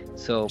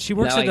 so she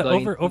works now at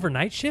the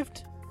overnight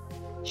shift.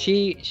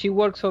 She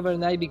works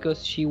overnight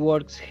because she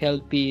works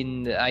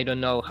helping. I don't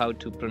know how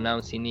to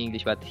pronounce in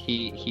English, but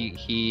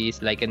he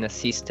is like an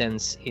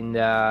assistant in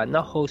the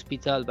not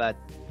hospital, but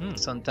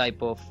some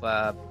type of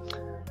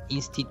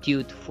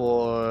institute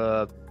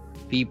for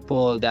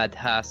people that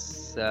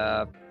has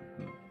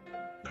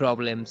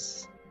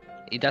problems.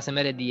 It doesn't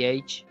matter the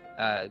age.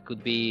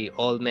 Could be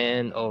old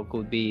men or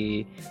could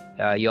be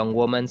young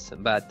women,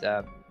 but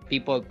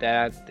people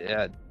that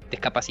are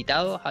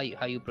discapacitado.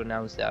 How you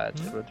pronounce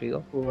that,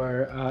 Rodrigo?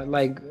 Or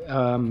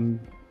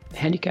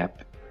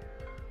handicapped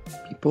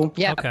people.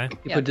 Yeah. Okay.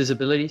 People with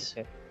disabilities.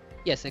 Yeah.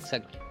 Yes,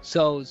 exactly.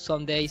 So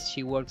some days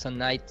she works on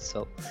night.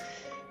 So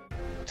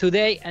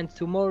today and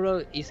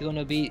tomorrow is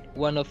gonna be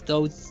one of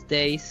those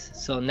days.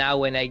 So now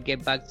when I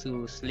get back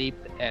to sleep,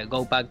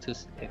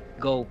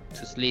 go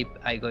to sleep,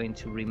 I'm going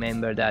to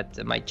remember that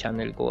my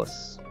channel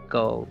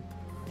go,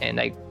 and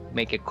I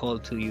make a call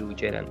to you,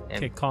 Jalen,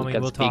 and okay, call me.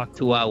 can We'll speak talk.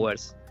 2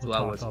 hours. We'll 2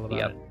 talk hours all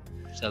via about it.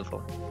 cell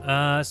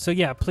phone. So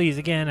yeah, please,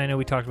 again, I know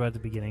we talked about it at the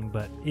beginning,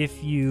 but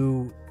if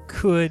you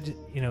could,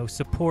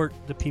 support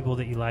the people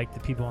that you like, the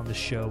people on the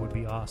show would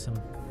be awesome.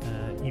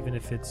 Even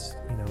if it's,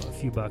 a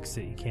few bucks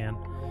that you can.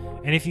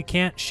 And if you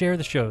can't, share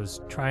the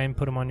shows. Try and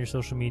put them on your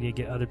social media,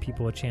 get other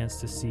people a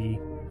chance to see.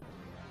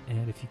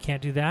 And if you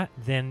can't do that,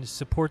 then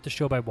support the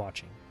show by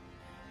watching.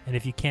 And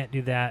if you can't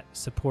do that,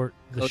 support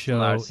the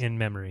show in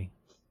memory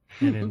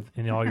and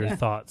in all your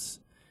thoughts.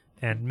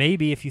 And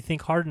maybe if you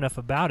think hard enough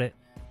about it,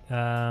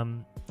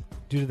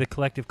 due to the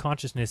collective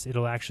consciousness,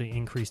 it'll actually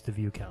increase the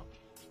view count.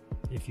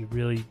 If you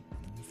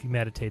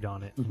meditate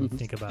on it and you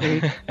think about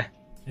it.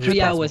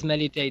 3 hours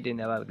meditating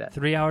about that.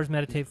 3 hours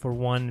meditate for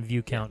 1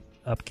 view count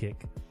upkick.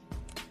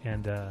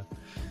 And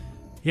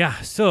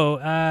so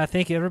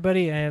thank you,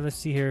 everybody. Let's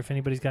see here if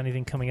anybody's got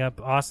anything coming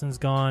up. Austin's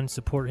gone.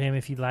 Support him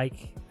if you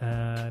like.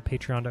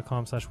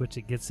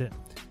 Patreon.com/WitchItGetsIt.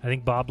 I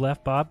think Bob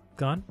left. Bob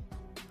gone?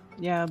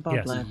 Yeah,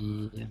 Bob left.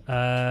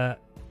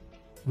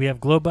 We have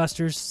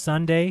Glowbusters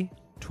Sunday,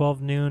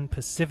 12 noon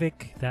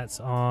Pacific. That's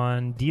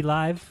on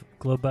DLive,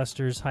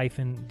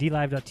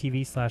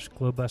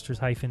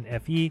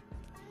 DLive.tv/Glowbusters-FE.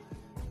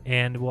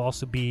 And we'll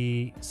also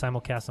be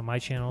simulcast on my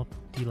channel,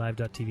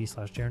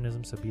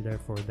 DLive.tv/Jeranism, so be there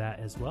for that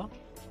as well.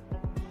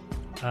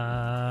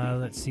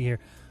 Let's see here.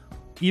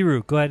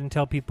 Iru, go ahead and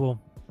tell people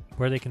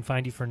where they can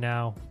find you for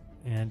now.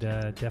 And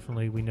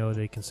definitely we know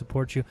they can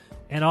support you.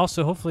 And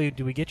also, hopefully,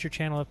 do we get your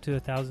channel up to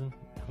 1,000?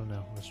 I don't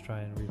know. Let's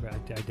try and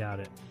I doubt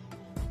it.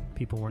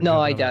 People weren't.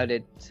 No, I doubt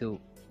it too.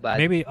 But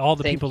maybe all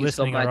the thank people you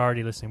listening so much. are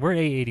already listening. We're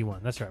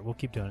A81. That's right. We'll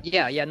keep doing it.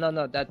 Yeah,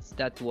 no,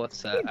 that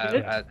was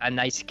a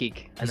nice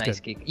kick. A That's nice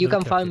good. kick. You Little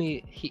can tip find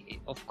me,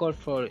 of course,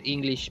 for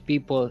English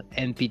people.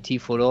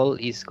 MPT for all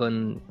it's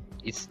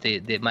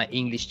my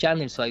English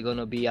channel, so I'm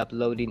gonna be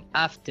uploading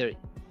after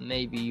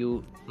maybe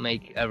you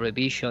make a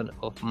revision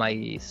of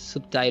my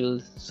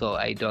subtitles, so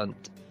I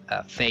don't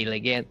fail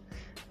again.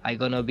 I'm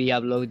gonna be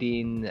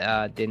uploading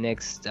the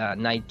next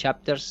 9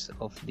 chapters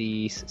of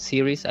this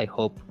series. I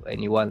hope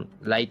anyone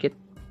like it.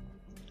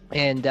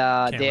 And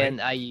then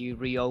wait. I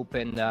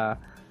reopened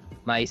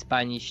my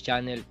Spanish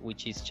channel,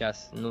 which is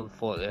just Nur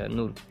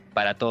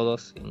para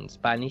Todos in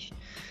Spanish.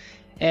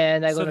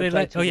 And I'm gonna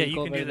try to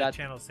you can do that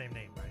channel same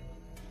name, right?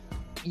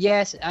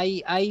 Yes,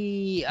 I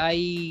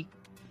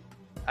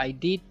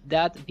did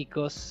that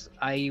because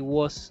I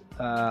was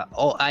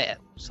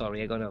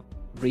sorry, I'm gonna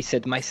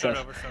reset myself.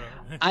 Start over.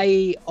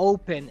 I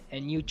opened a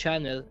new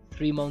channel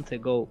 3 months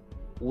ago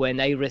when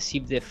I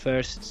received the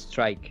first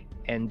strike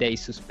and they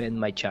suspend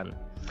my channel.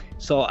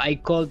 So I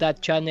call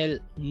that channel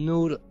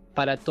Nur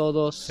para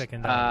Todos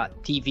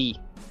TV.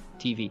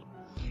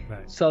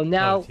 Right. So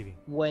now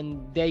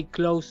when they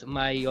close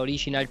my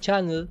original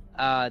channel,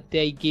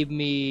 they give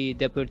me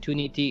the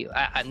opportunity.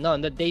 No,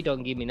 they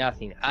don't give me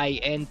nothing. I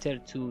enter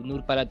to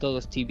Nur para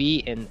Todos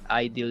TV and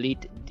I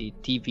delete the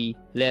TV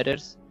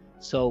letters.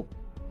 So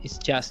it's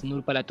just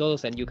Nur para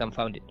Todos and you can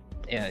find it.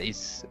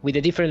 It's with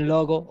a different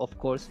logo, of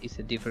course. It's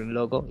a different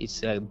logo.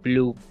 It's a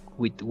blue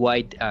with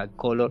white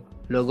color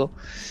logo.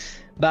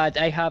 But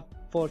I have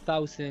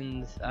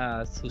 4,000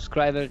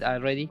 subscribers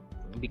already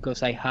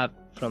because I have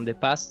from the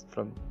past,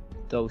 from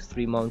those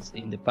 3 months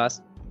in the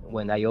past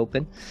when I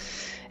opened.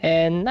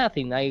 And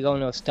nothing, I'm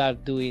gonna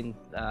start doing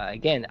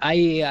again.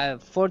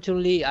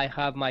 Fortunately, I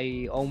have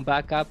my own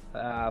backup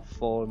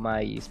for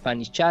my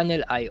Spanish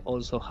channel. I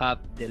also have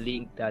the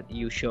link that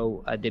you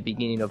show at the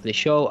beginning of the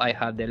show. I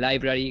have the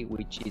library,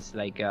 which is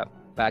like a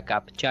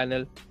backup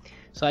channel.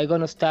 So I'm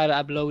gonna start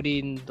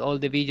uploading all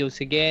the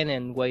videos again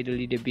and wait a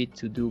little bit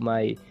to do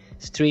my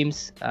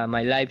streams,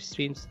 my live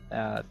streams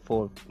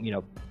for,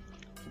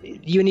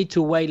 you need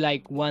to wait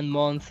like 1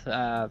 month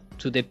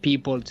to the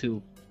people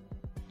to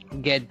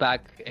get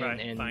back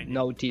and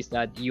notice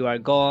that you are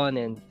gone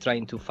and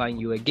trying to find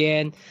you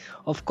again.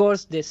 Of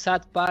course, the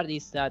sad part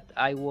is that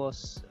I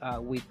was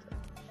with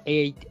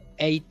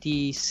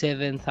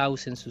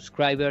 87,000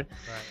 subscribers,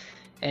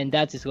 and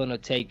that is gonna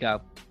take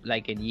up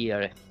like a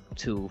year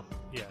to.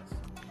 Yes.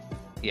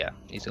 Yeah,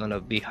 it's gonna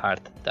be hard,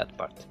 that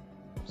part.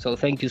 So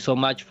thank you so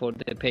much for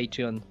the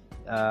Patreon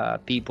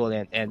people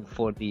and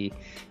for the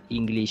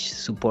English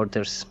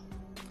supporters.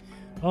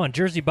 Oh, and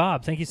Jersey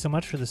Bob, thank you so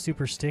much for the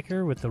super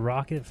sticker with the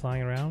rocket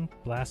flying around,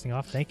 blasting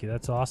off. Thank you.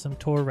 That's awesome.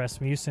 Tor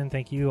Rasmussen,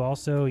 thank you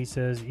also. He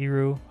says,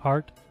 Iru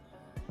Heart.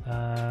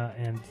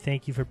 And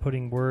thank you for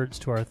putting words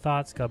to our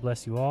thoughts. God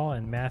bless you all.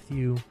 And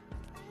Matthew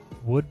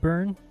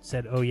Woodburn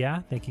said, oh,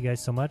 yeah. Thank you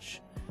guys so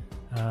much.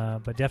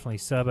 But definitely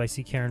sub. I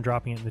see Karen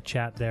dropping it in the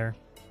chat there.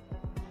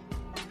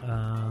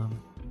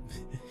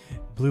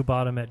 Blue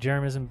Bottom at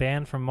Jeremism,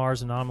 banned from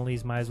Mars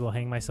Anomalies. Might as well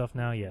hang myself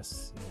now.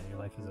 Yes. Yeah, your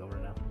life is over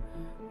now.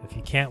 If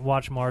you can't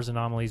watch Mars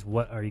Anomalies,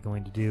 what are you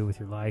going to do with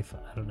your life?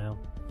 I don't know.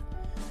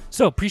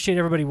 So, appreciate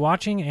everybody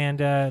watching, and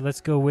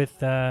let's go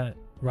with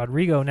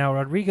Rodrigo. Now,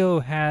 Rodrigo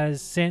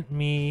has sent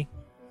me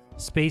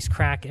Space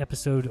Crack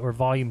episode or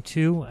volume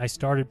 2. I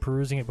started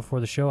perusing it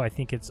before the show. I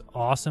think it's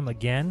awesome.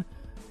 Again,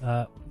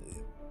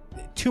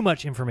 too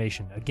much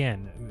information.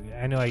 Again,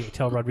 I know I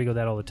tell Rodrigo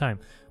that all the time,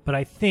 but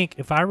I think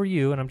if I were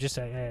you, and I'm just,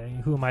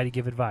 who am I to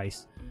give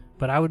advice?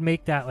 But I would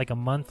make that like a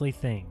monthly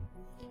thing,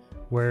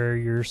 where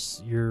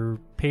your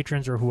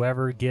patrons or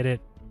whoever get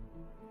it,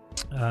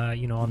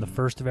 on the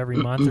first of every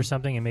month or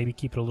something, and maybe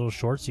keep it a little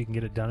short so you can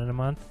get it done in a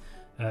month.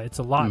 It's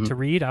a lot to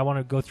read. I want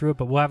to go through it,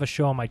 but we'll have a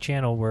show on my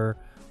channel where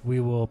we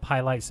will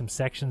highlight some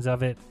sections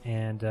of it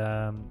and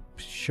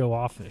show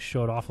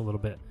it off a little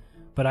bit.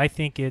 But I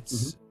think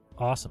it's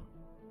awesome.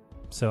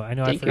 So I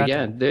know I forgot.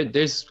 Yeah,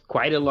 there's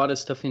quite a lot of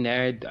stuff in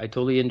there. I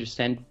totally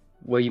understand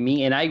what you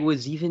mean, and I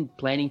was even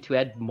planning to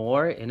add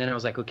more, and then I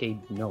was like, okay,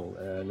 no,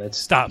 let's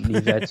stop.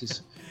 Leave that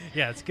to...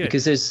 Yeah, it's good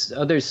because there's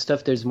other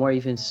stuff. There's more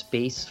even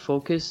space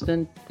focused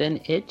than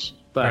Itch,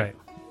 but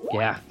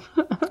yeah.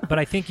 But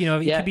I think it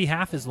could be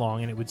half as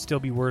long, and it would still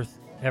be worth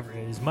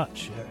as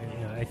much.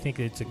 I think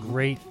it's a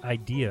great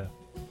idea,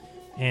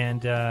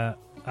 and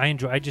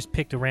I just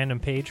picked a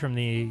random page from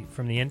the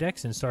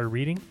index and started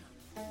reading,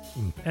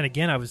 and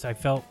again, I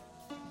felt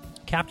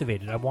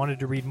captivated. I wanted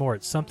to read more.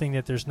 It's something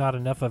that there's not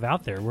enough of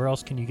out there. Where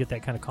else can you get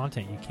that kind of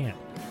content? You can't.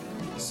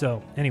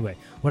 So anyway,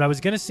 what I was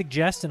going to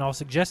suggest, and I'll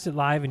suggest it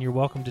live, and you're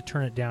welcome to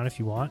turn it down if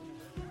you want,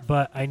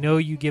 but I know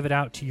you give it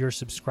out to your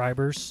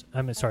subscribers.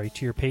 To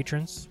your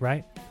patrons,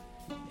 right?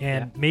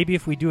 And maybe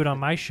if we do it on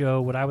my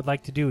show, what I would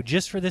like to do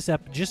just for this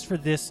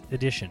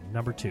edition,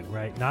 number 2,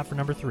 right? Not for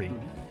number 3,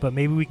 but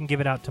maybe we can give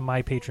it out to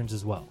my patrons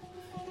as well.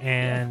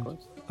 And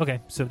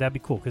okay, so that'd be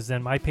cool, because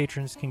then my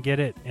patrons can get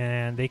it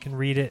and they can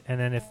read it, and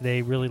then if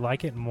they really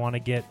like it and want to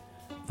get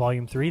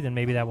volume 3, then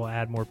maybe that will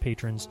add more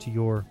patrons to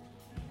your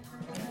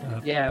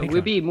Yeah, Patreon.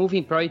 we'll be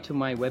moving probably to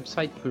my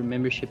website for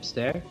memberships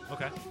there.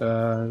 Okay.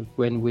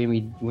 When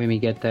we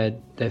get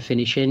that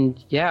finished.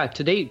 And yeah,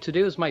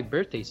 today was my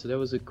birthday, so that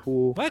was a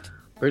cool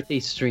birthday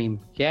stream.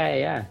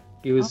 Yeah.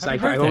 It was. I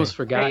almost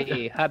forgot.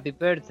 Hey, happy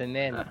birthday,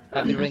 man!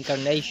 Happy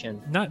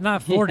reincarnation.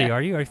 Not 40, are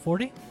you? Are you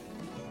 40?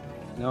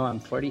 No, I'm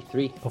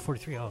 43. Oh,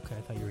 43. Oh, okay.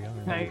 I thought you were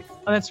younger. Right.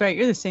 Oh, that's right.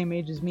 You're the same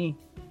age as me.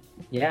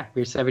 Yeah,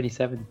 we're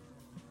 77.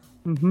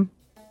 Mm-hmm.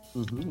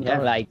 Yeah.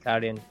 Don't like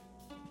Karen.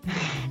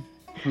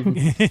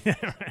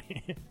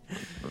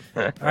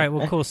 All right.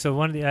 Well, cool. So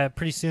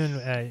pretty soon,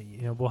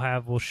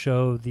 we'll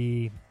show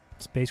the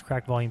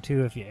Spacecraft Volume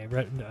 2. If you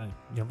read,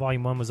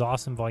 Volume 1 was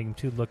awesome. Volume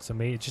 2 looks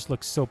amazing. It just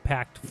looks so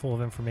packed full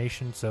of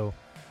information. So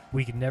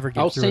we could never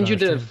get. I'll through send you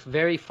it on the our stream.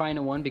 very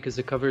final one because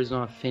the cover is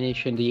not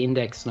finished and the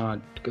index not,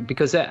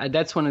 because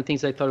that's one of the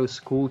things I thought was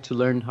cool to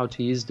learn how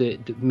to use to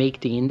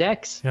make the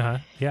index.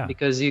 Yeah.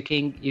 Because you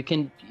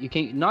can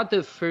not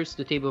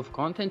the table of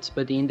contents,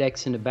 but the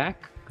index in the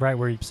back. Right,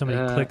 where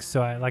somebody clicks.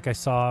 So I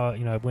saw,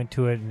 I went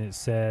to it and it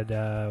said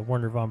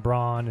Werner von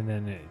Braun, and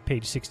then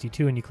page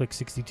 62, and you click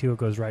 62, it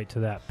goes right to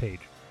that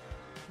page.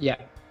 Yeah,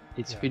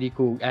 it's pretty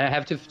cool. I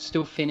have to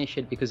still finish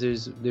it because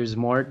there's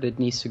more that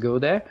needs to go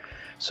there.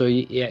 So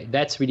yeah,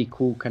 that's really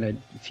cool kind of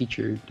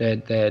feature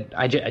that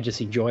I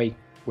just enjoy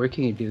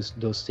working with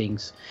those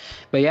things.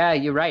 But yeah,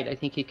 you're right. I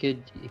think it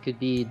could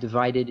be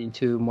divided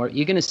into more.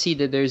 You're gonna see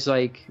that there's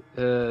like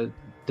the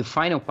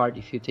final part.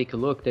 If you take a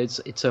look,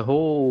 it's a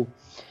whole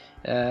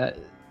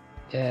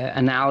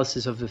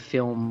analysis of the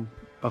film,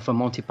 of a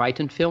Monty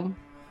Python film.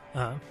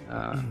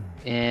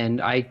 And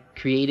I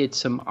created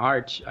some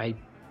art. I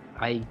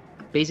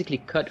basically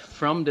cut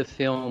from the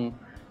film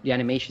the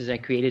animations. I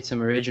created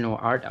some original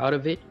art out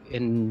of it,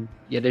 and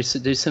yeah, there's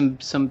some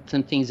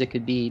things that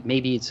could be,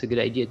 maybe it's a good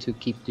idea to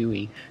keep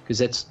doing, because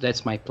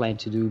that's my plan,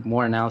 to do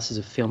more analysis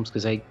of films,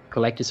 because I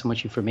collected so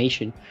much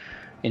information.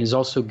 And it's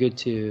also good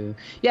to,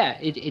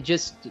 it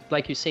just,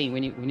 like you're saying,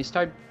 when you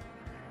start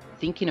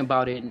thinking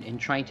about it and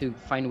trying to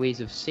find ways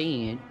of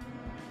saying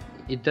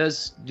it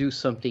does do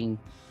something.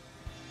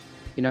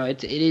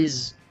 It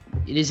is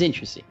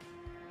interesting,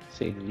 to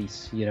say the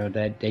least.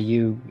 That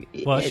you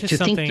to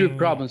think through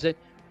problems.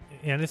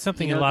 And it's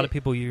something a lot of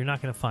people, you're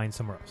not going to find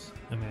somewhere else.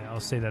 I mean, I'll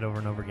say that over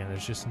and over again.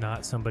 There's just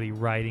not somebody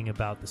writing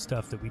about the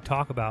stuff that we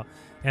talk about,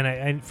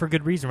 and for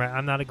good reason. Right?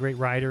 I'm not a great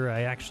writer.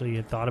 I actually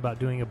had thought about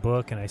doing a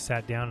book, and I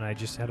sat down and I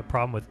just had a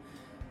problem with.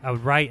 I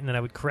would write and then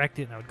I would correct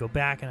it, and I would go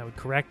back and I would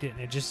correct it,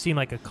 and it just seemed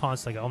like a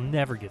constant. Like, I'll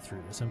never get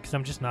through this because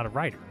I'm just not a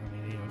writer.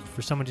 I mean,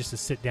 for someone just to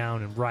sit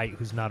down and write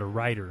who's not a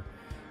writer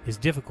is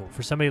difficult.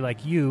 For somebody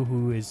like you,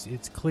 who is,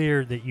 it's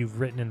clear that you've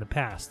written in the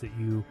past, that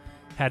you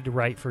had to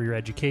write for your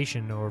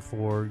education or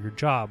for your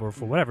job or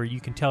for whatever. You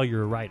can tell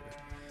you're a writer,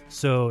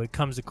 so it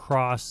comes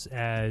across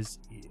as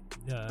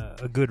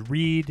a good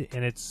read,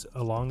 and it's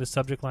along the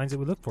subject lines that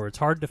we look for. It's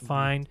hard to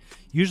find.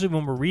 Usually,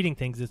 when we're reading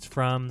things, it's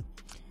from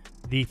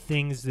the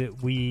things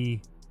that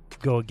we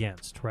go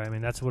against, right? I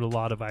mean, that's what a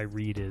lot of I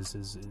read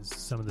is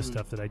some of the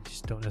stuff that I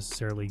just don't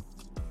necessarily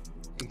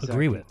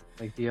agree with,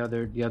 like the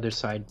other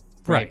side.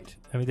 Right.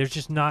 I mean,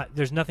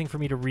 there's nothing for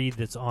me to read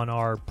that's on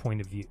our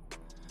point of view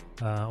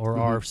or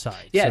our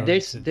side. Yeah,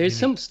 so there's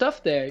some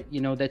stuff there,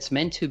 that's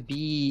meant to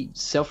be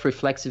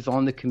self-reflexive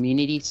on the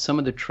community. Some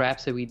of the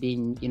traps that we've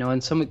been,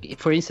 and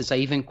for instance, I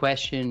even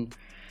question.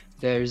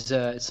 There's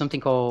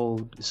something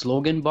called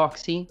slogan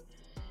boxing,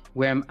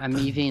 where I'm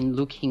even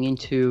looking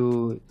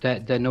into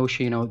that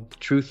notion.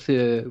 Truth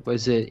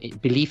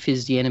belief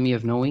is the enemy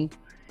of knowing.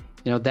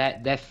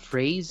 That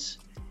phrase.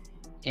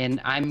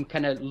 And I'm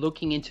kind of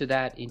looking into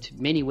that into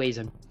many ways.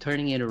 I'm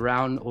turning it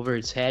around over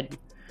its head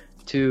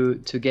to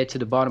get to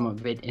the bottom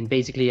of it. And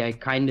basically, I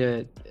kind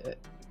of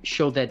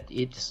show that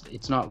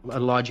it's not a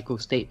logical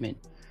statement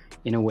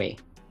in a way.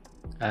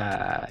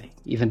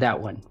 Even that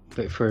one,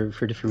 but for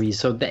different reasons.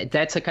 So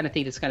that's the kind of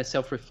thing that's kind of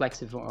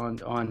self-reflexive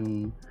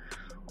on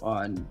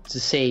to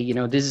say,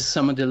 this is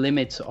some of the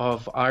limits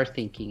of our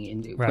thinking.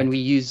 And when we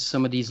use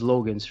some of these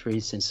slogans, for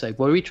instance, like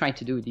what are we trying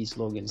to do with these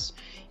slogans?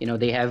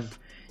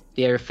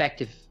 They're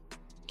effective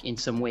in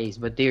some ways,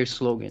 but they're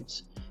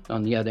slogans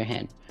on the other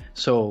hand.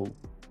 So,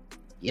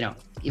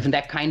 even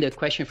that kind of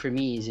question for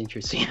me is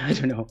interesting. I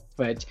don't know,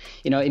 but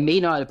it may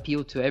not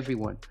appeal to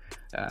everyone,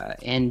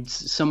 and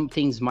some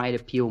things might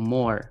appeal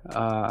more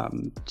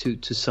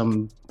to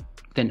some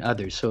than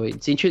others. So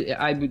it's interesting.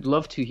 I would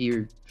love to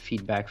hear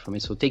feedback from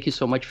it. So thank you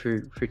so much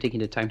for taking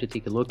the time to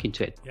take a look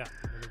into it. Yeah,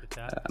 look at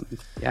that.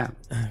 Yeah,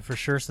 for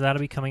sure. So that'll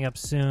be coming up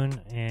soon.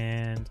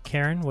 And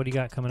Karen, what do you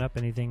got coming up?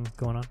 Anything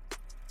going on?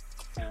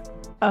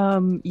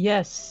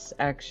 Yes,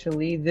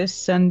 actually, this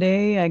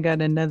Sunday I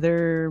got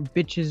another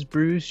Bitches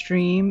Brew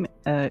stream.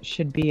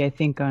 Should be, I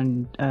think,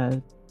 on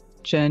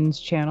Jen's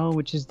channel,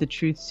 which is the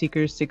Truth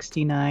Seeker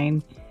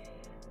 69.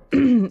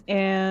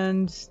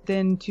 And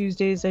then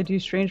Tuesdays I do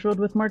Strange World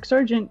with Mark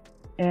Sargent,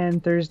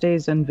 and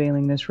Thursdays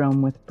Unveiling This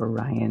Realm with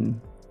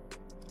Brian.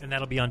 And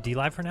that'll be on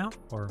DLive for now,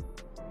 or?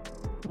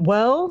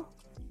 Well,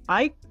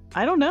 I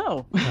I don't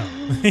know.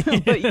 No.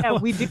 But yeah,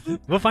 we do.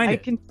 We'll find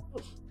it.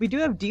 We do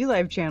have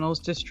DLive channels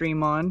to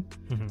stream on.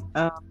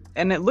 Mm-hmm.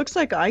 And it looks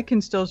like I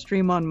can still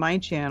stream on my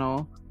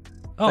channel.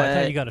 Oh, I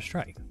thought you got a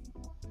strike.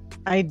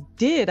 I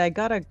did. I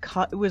got it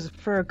was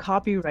for a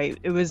copyright.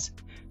 It was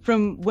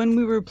from when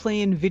we were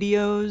playing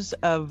videos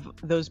of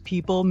those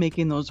people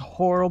making those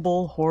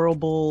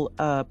horrible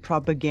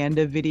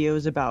propaganda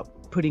videos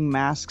about putting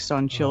masks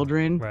on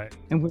children. Right.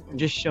 And we were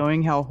just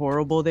showing how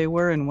horrible they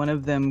were, and one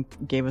of them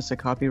gave us a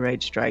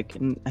copyright strike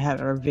and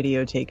had our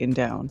video taken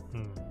down.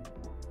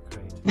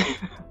 Great.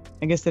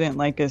 I guess they didn't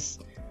like us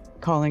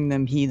calling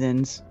them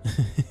heathens.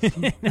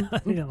 No, I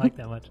didn't like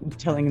that much.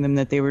 Telling them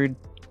that they were,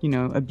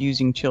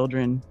 abusing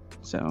children.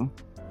 So.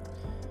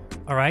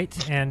 All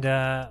right, and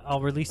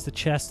I'll release the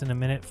chest in a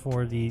minute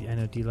for the. I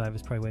know DLive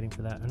is probably waiting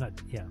for that. I'm not.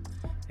 Yeah.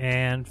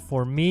 And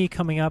for me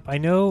coming up, I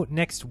know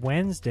next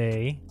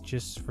Wednesday.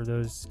 Just for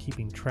those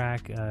keeping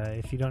track,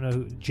 if you don't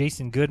know,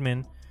 Jason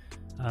Goodman,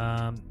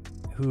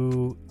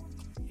 who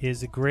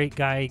is a great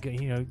guy.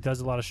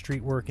 Does a lot of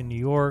street work in New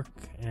York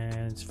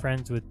and is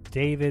friends with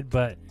David,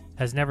 but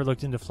has never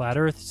looked into Flat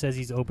Earth. Says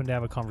he's open to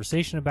have a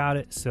conversation about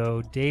it.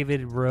 So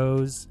David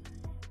Rose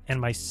and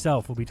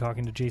myself will be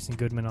talking to Jason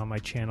Goodman on my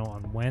channel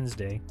on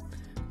Wednesday.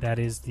 That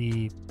is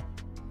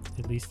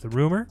at least the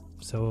rumor.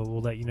 So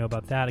we'll let you know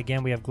about that.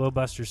 Again, we have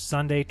Globebusters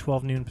Sunday,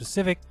 12 noon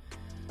Pacific.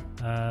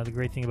 The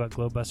great thing about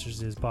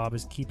Globebusters is Bob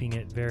is keeping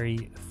it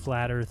very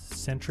Flat Earth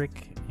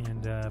centric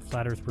and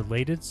Flat Earth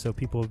related. So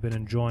people have been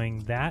enjoying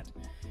that.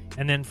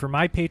 And then for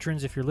my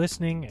patrons, if you're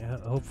listening,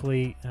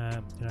 hopefully,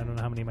 and I don't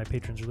know how many of my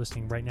patrons are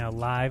listening right now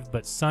live,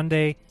 but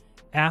Sunday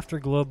after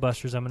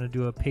Globebusters, I'm going to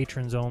do a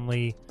patrons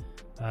only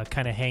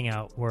kind of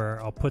hangout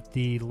where I'll put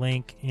the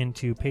link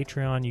into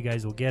Patreon. You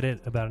guys will get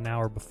it about an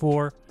hour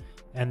before,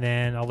 and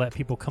then I'll let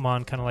people come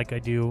on kind of like I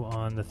do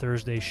on the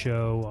Thursday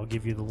show. I'll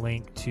give you the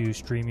link to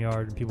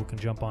StreamYard and people can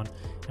jump on,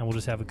 and we'll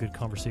just have a good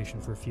conversation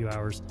for a few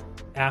hours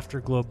after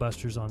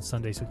Globebusters on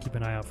Sunday. So keep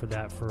an eye out for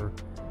that for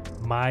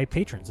my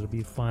patrons. It'll be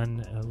a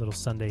fun little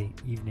Sunday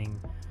evening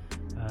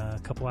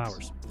couple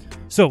hours.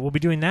 So we'll be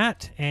doing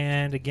that,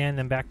 and again,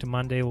 then back to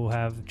Monday, we'll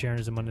have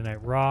Jeranism Monday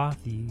Night Raw,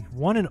 the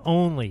one and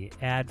only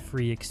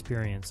ad-free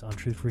experience on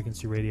Truth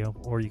Frequency Radio,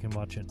 or you can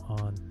watch it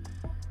on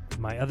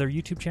my other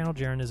YouTube channel,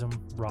 Jeranism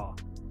Raw.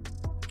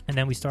 And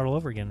then we start all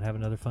over again and have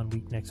another fun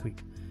week next week.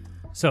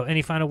 So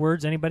any final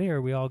words, anybody, or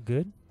are we all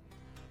good?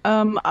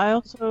 I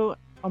also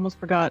almost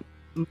forgot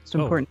the most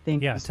important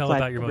thing. Yeah, tell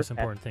about your most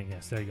important thing.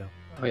 Yes, there you go.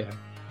 Oh, yeah.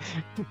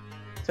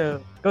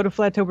 So go to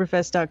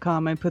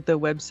flattoberfest.com. I put the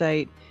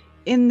website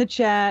in the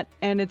chat,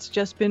 and it's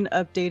just been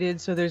updated,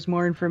 so there's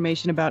more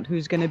information about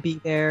who's going to be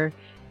there.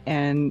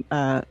 And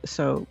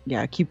so,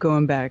 yeah, keep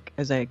going back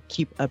as I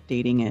keep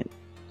updating it.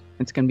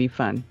 It's going to be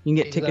fun. You can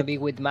get It's tickets. gonna be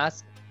with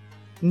mask?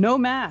 No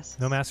masks.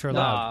 No masks are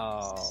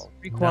allowed. No.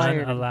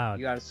 Required. None allowed.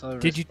 You are so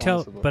Did you tell?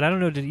 responsible. But I don't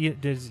know.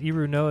 Does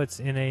Iru know it's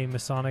in a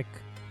Masonic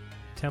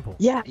temple?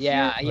 Yeah.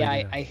 Yeah, Oh, yeah,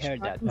 yeah. I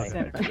heard that. Shrine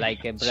center.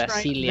 Like a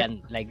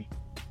Brazilian, like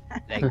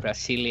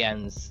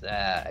Brazilians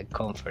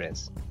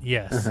conference.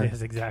 Yes,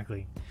 yes,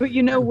 exactly. But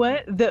you know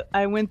what?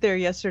 I went there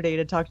yesterday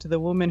to talk to the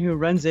woman who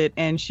runs it,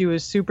 and she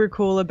was super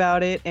cool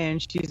about it,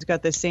 and she's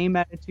got the same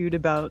attitude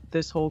about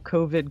this whole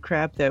COVID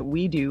crap that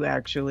we do,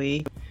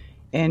 actually.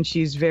 And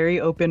she's very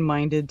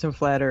open-minded to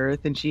Flat Earth,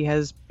 and she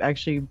has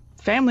actually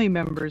family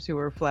members who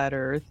are Flat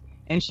Earth.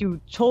 And she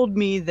told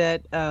me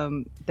that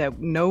that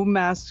no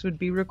masks would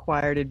be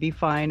required, it'd be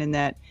fine, and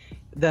that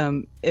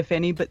if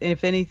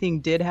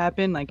anything did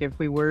happen, like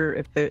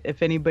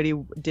if anybody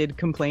did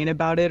complain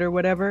about it or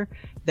whatever,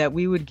 that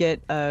we would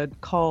get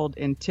called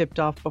and tipped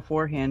off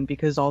beforehand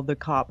because all the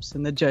cops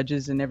and the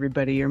judges and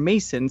everybody are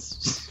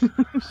Masons.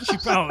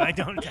 Oh, I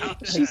don't doubt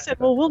that. She said,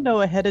 "Well, we'll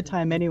know ahead of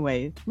time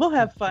anyway. We'll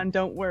have fun.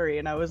 Don't worry."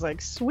 And I was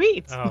like,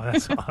 "Sweet." Oh,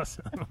 that's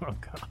awesome. Oh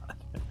God.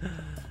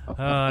 Oh,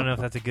 I don't know if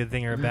that's a good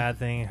thing or a bad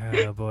thing.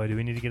 Oh boy, do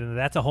we need to get into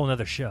that? That's a whole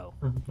nother show.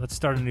 Let's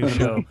start a new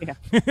show.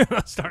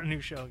 Let's start a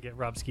new show and get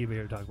Rob Skiba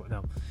here to talk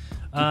about.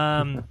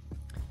 No.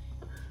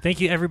 Thank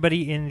you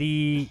everybody in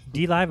the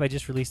DLive. I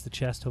just released the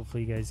chest.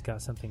 Hopefully you guys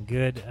got something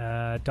good.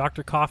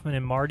 Dr. Kaufman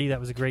and Marty, that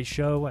was a great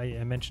show.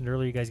 I mentioned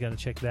earlier, you guys got to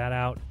check that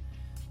out.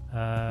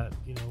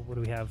 What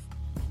do we have?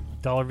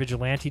 Dollar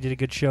Vigilante did a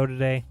good show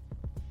today.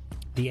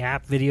 The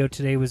app video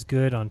today was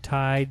good on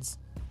Tides.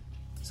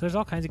 So there's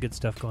all kinds of good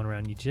stuff going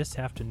around. You just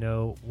have to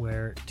know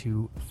where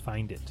to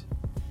find it.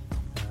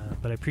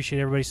 But I appreciate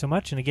everybody so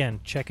much. And again,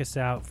 check us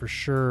out for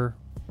sure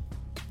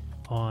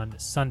on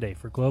Sunday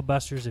for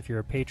Globebusters. If you're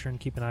a patron,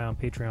 keep an eye on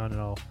Patreon,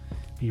 and I'll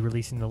be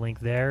releasing the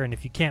link there. And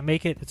if you can't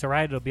make it, it's all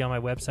right. It'll be on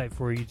my website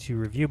for you to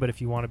review. But if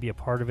you want to be a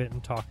part of it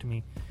and talk to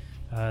me,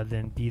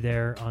 then be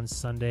there on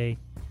Sunday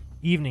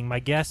evening. My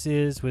guess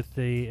is with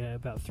the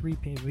about 3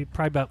 p.m.,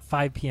 probably about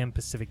 5 p.m.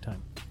 Pacific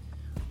time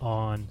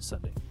on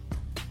Sunday.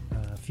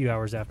 A few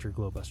hours after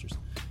Globebusters.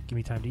 Give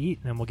me time to eat,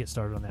 and then we'll get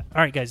started on that.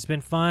 All right, guys, it's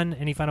been fun.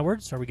 Any final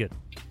words? Are we good?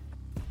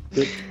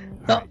 Good.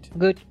 All right.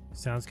 Good.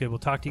 Sounds good. We'll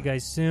talk to you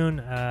guys soon.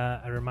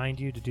 I remind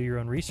you to do your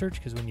own research,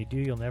 because when you do,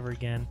 you'll never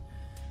again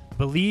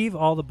believe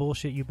all the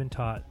bullshit you've been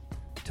taught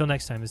Till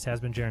next time, this has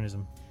been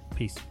Jeranism.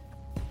 Peace.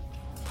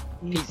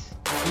 Peace.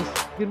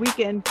 Good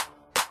weekend.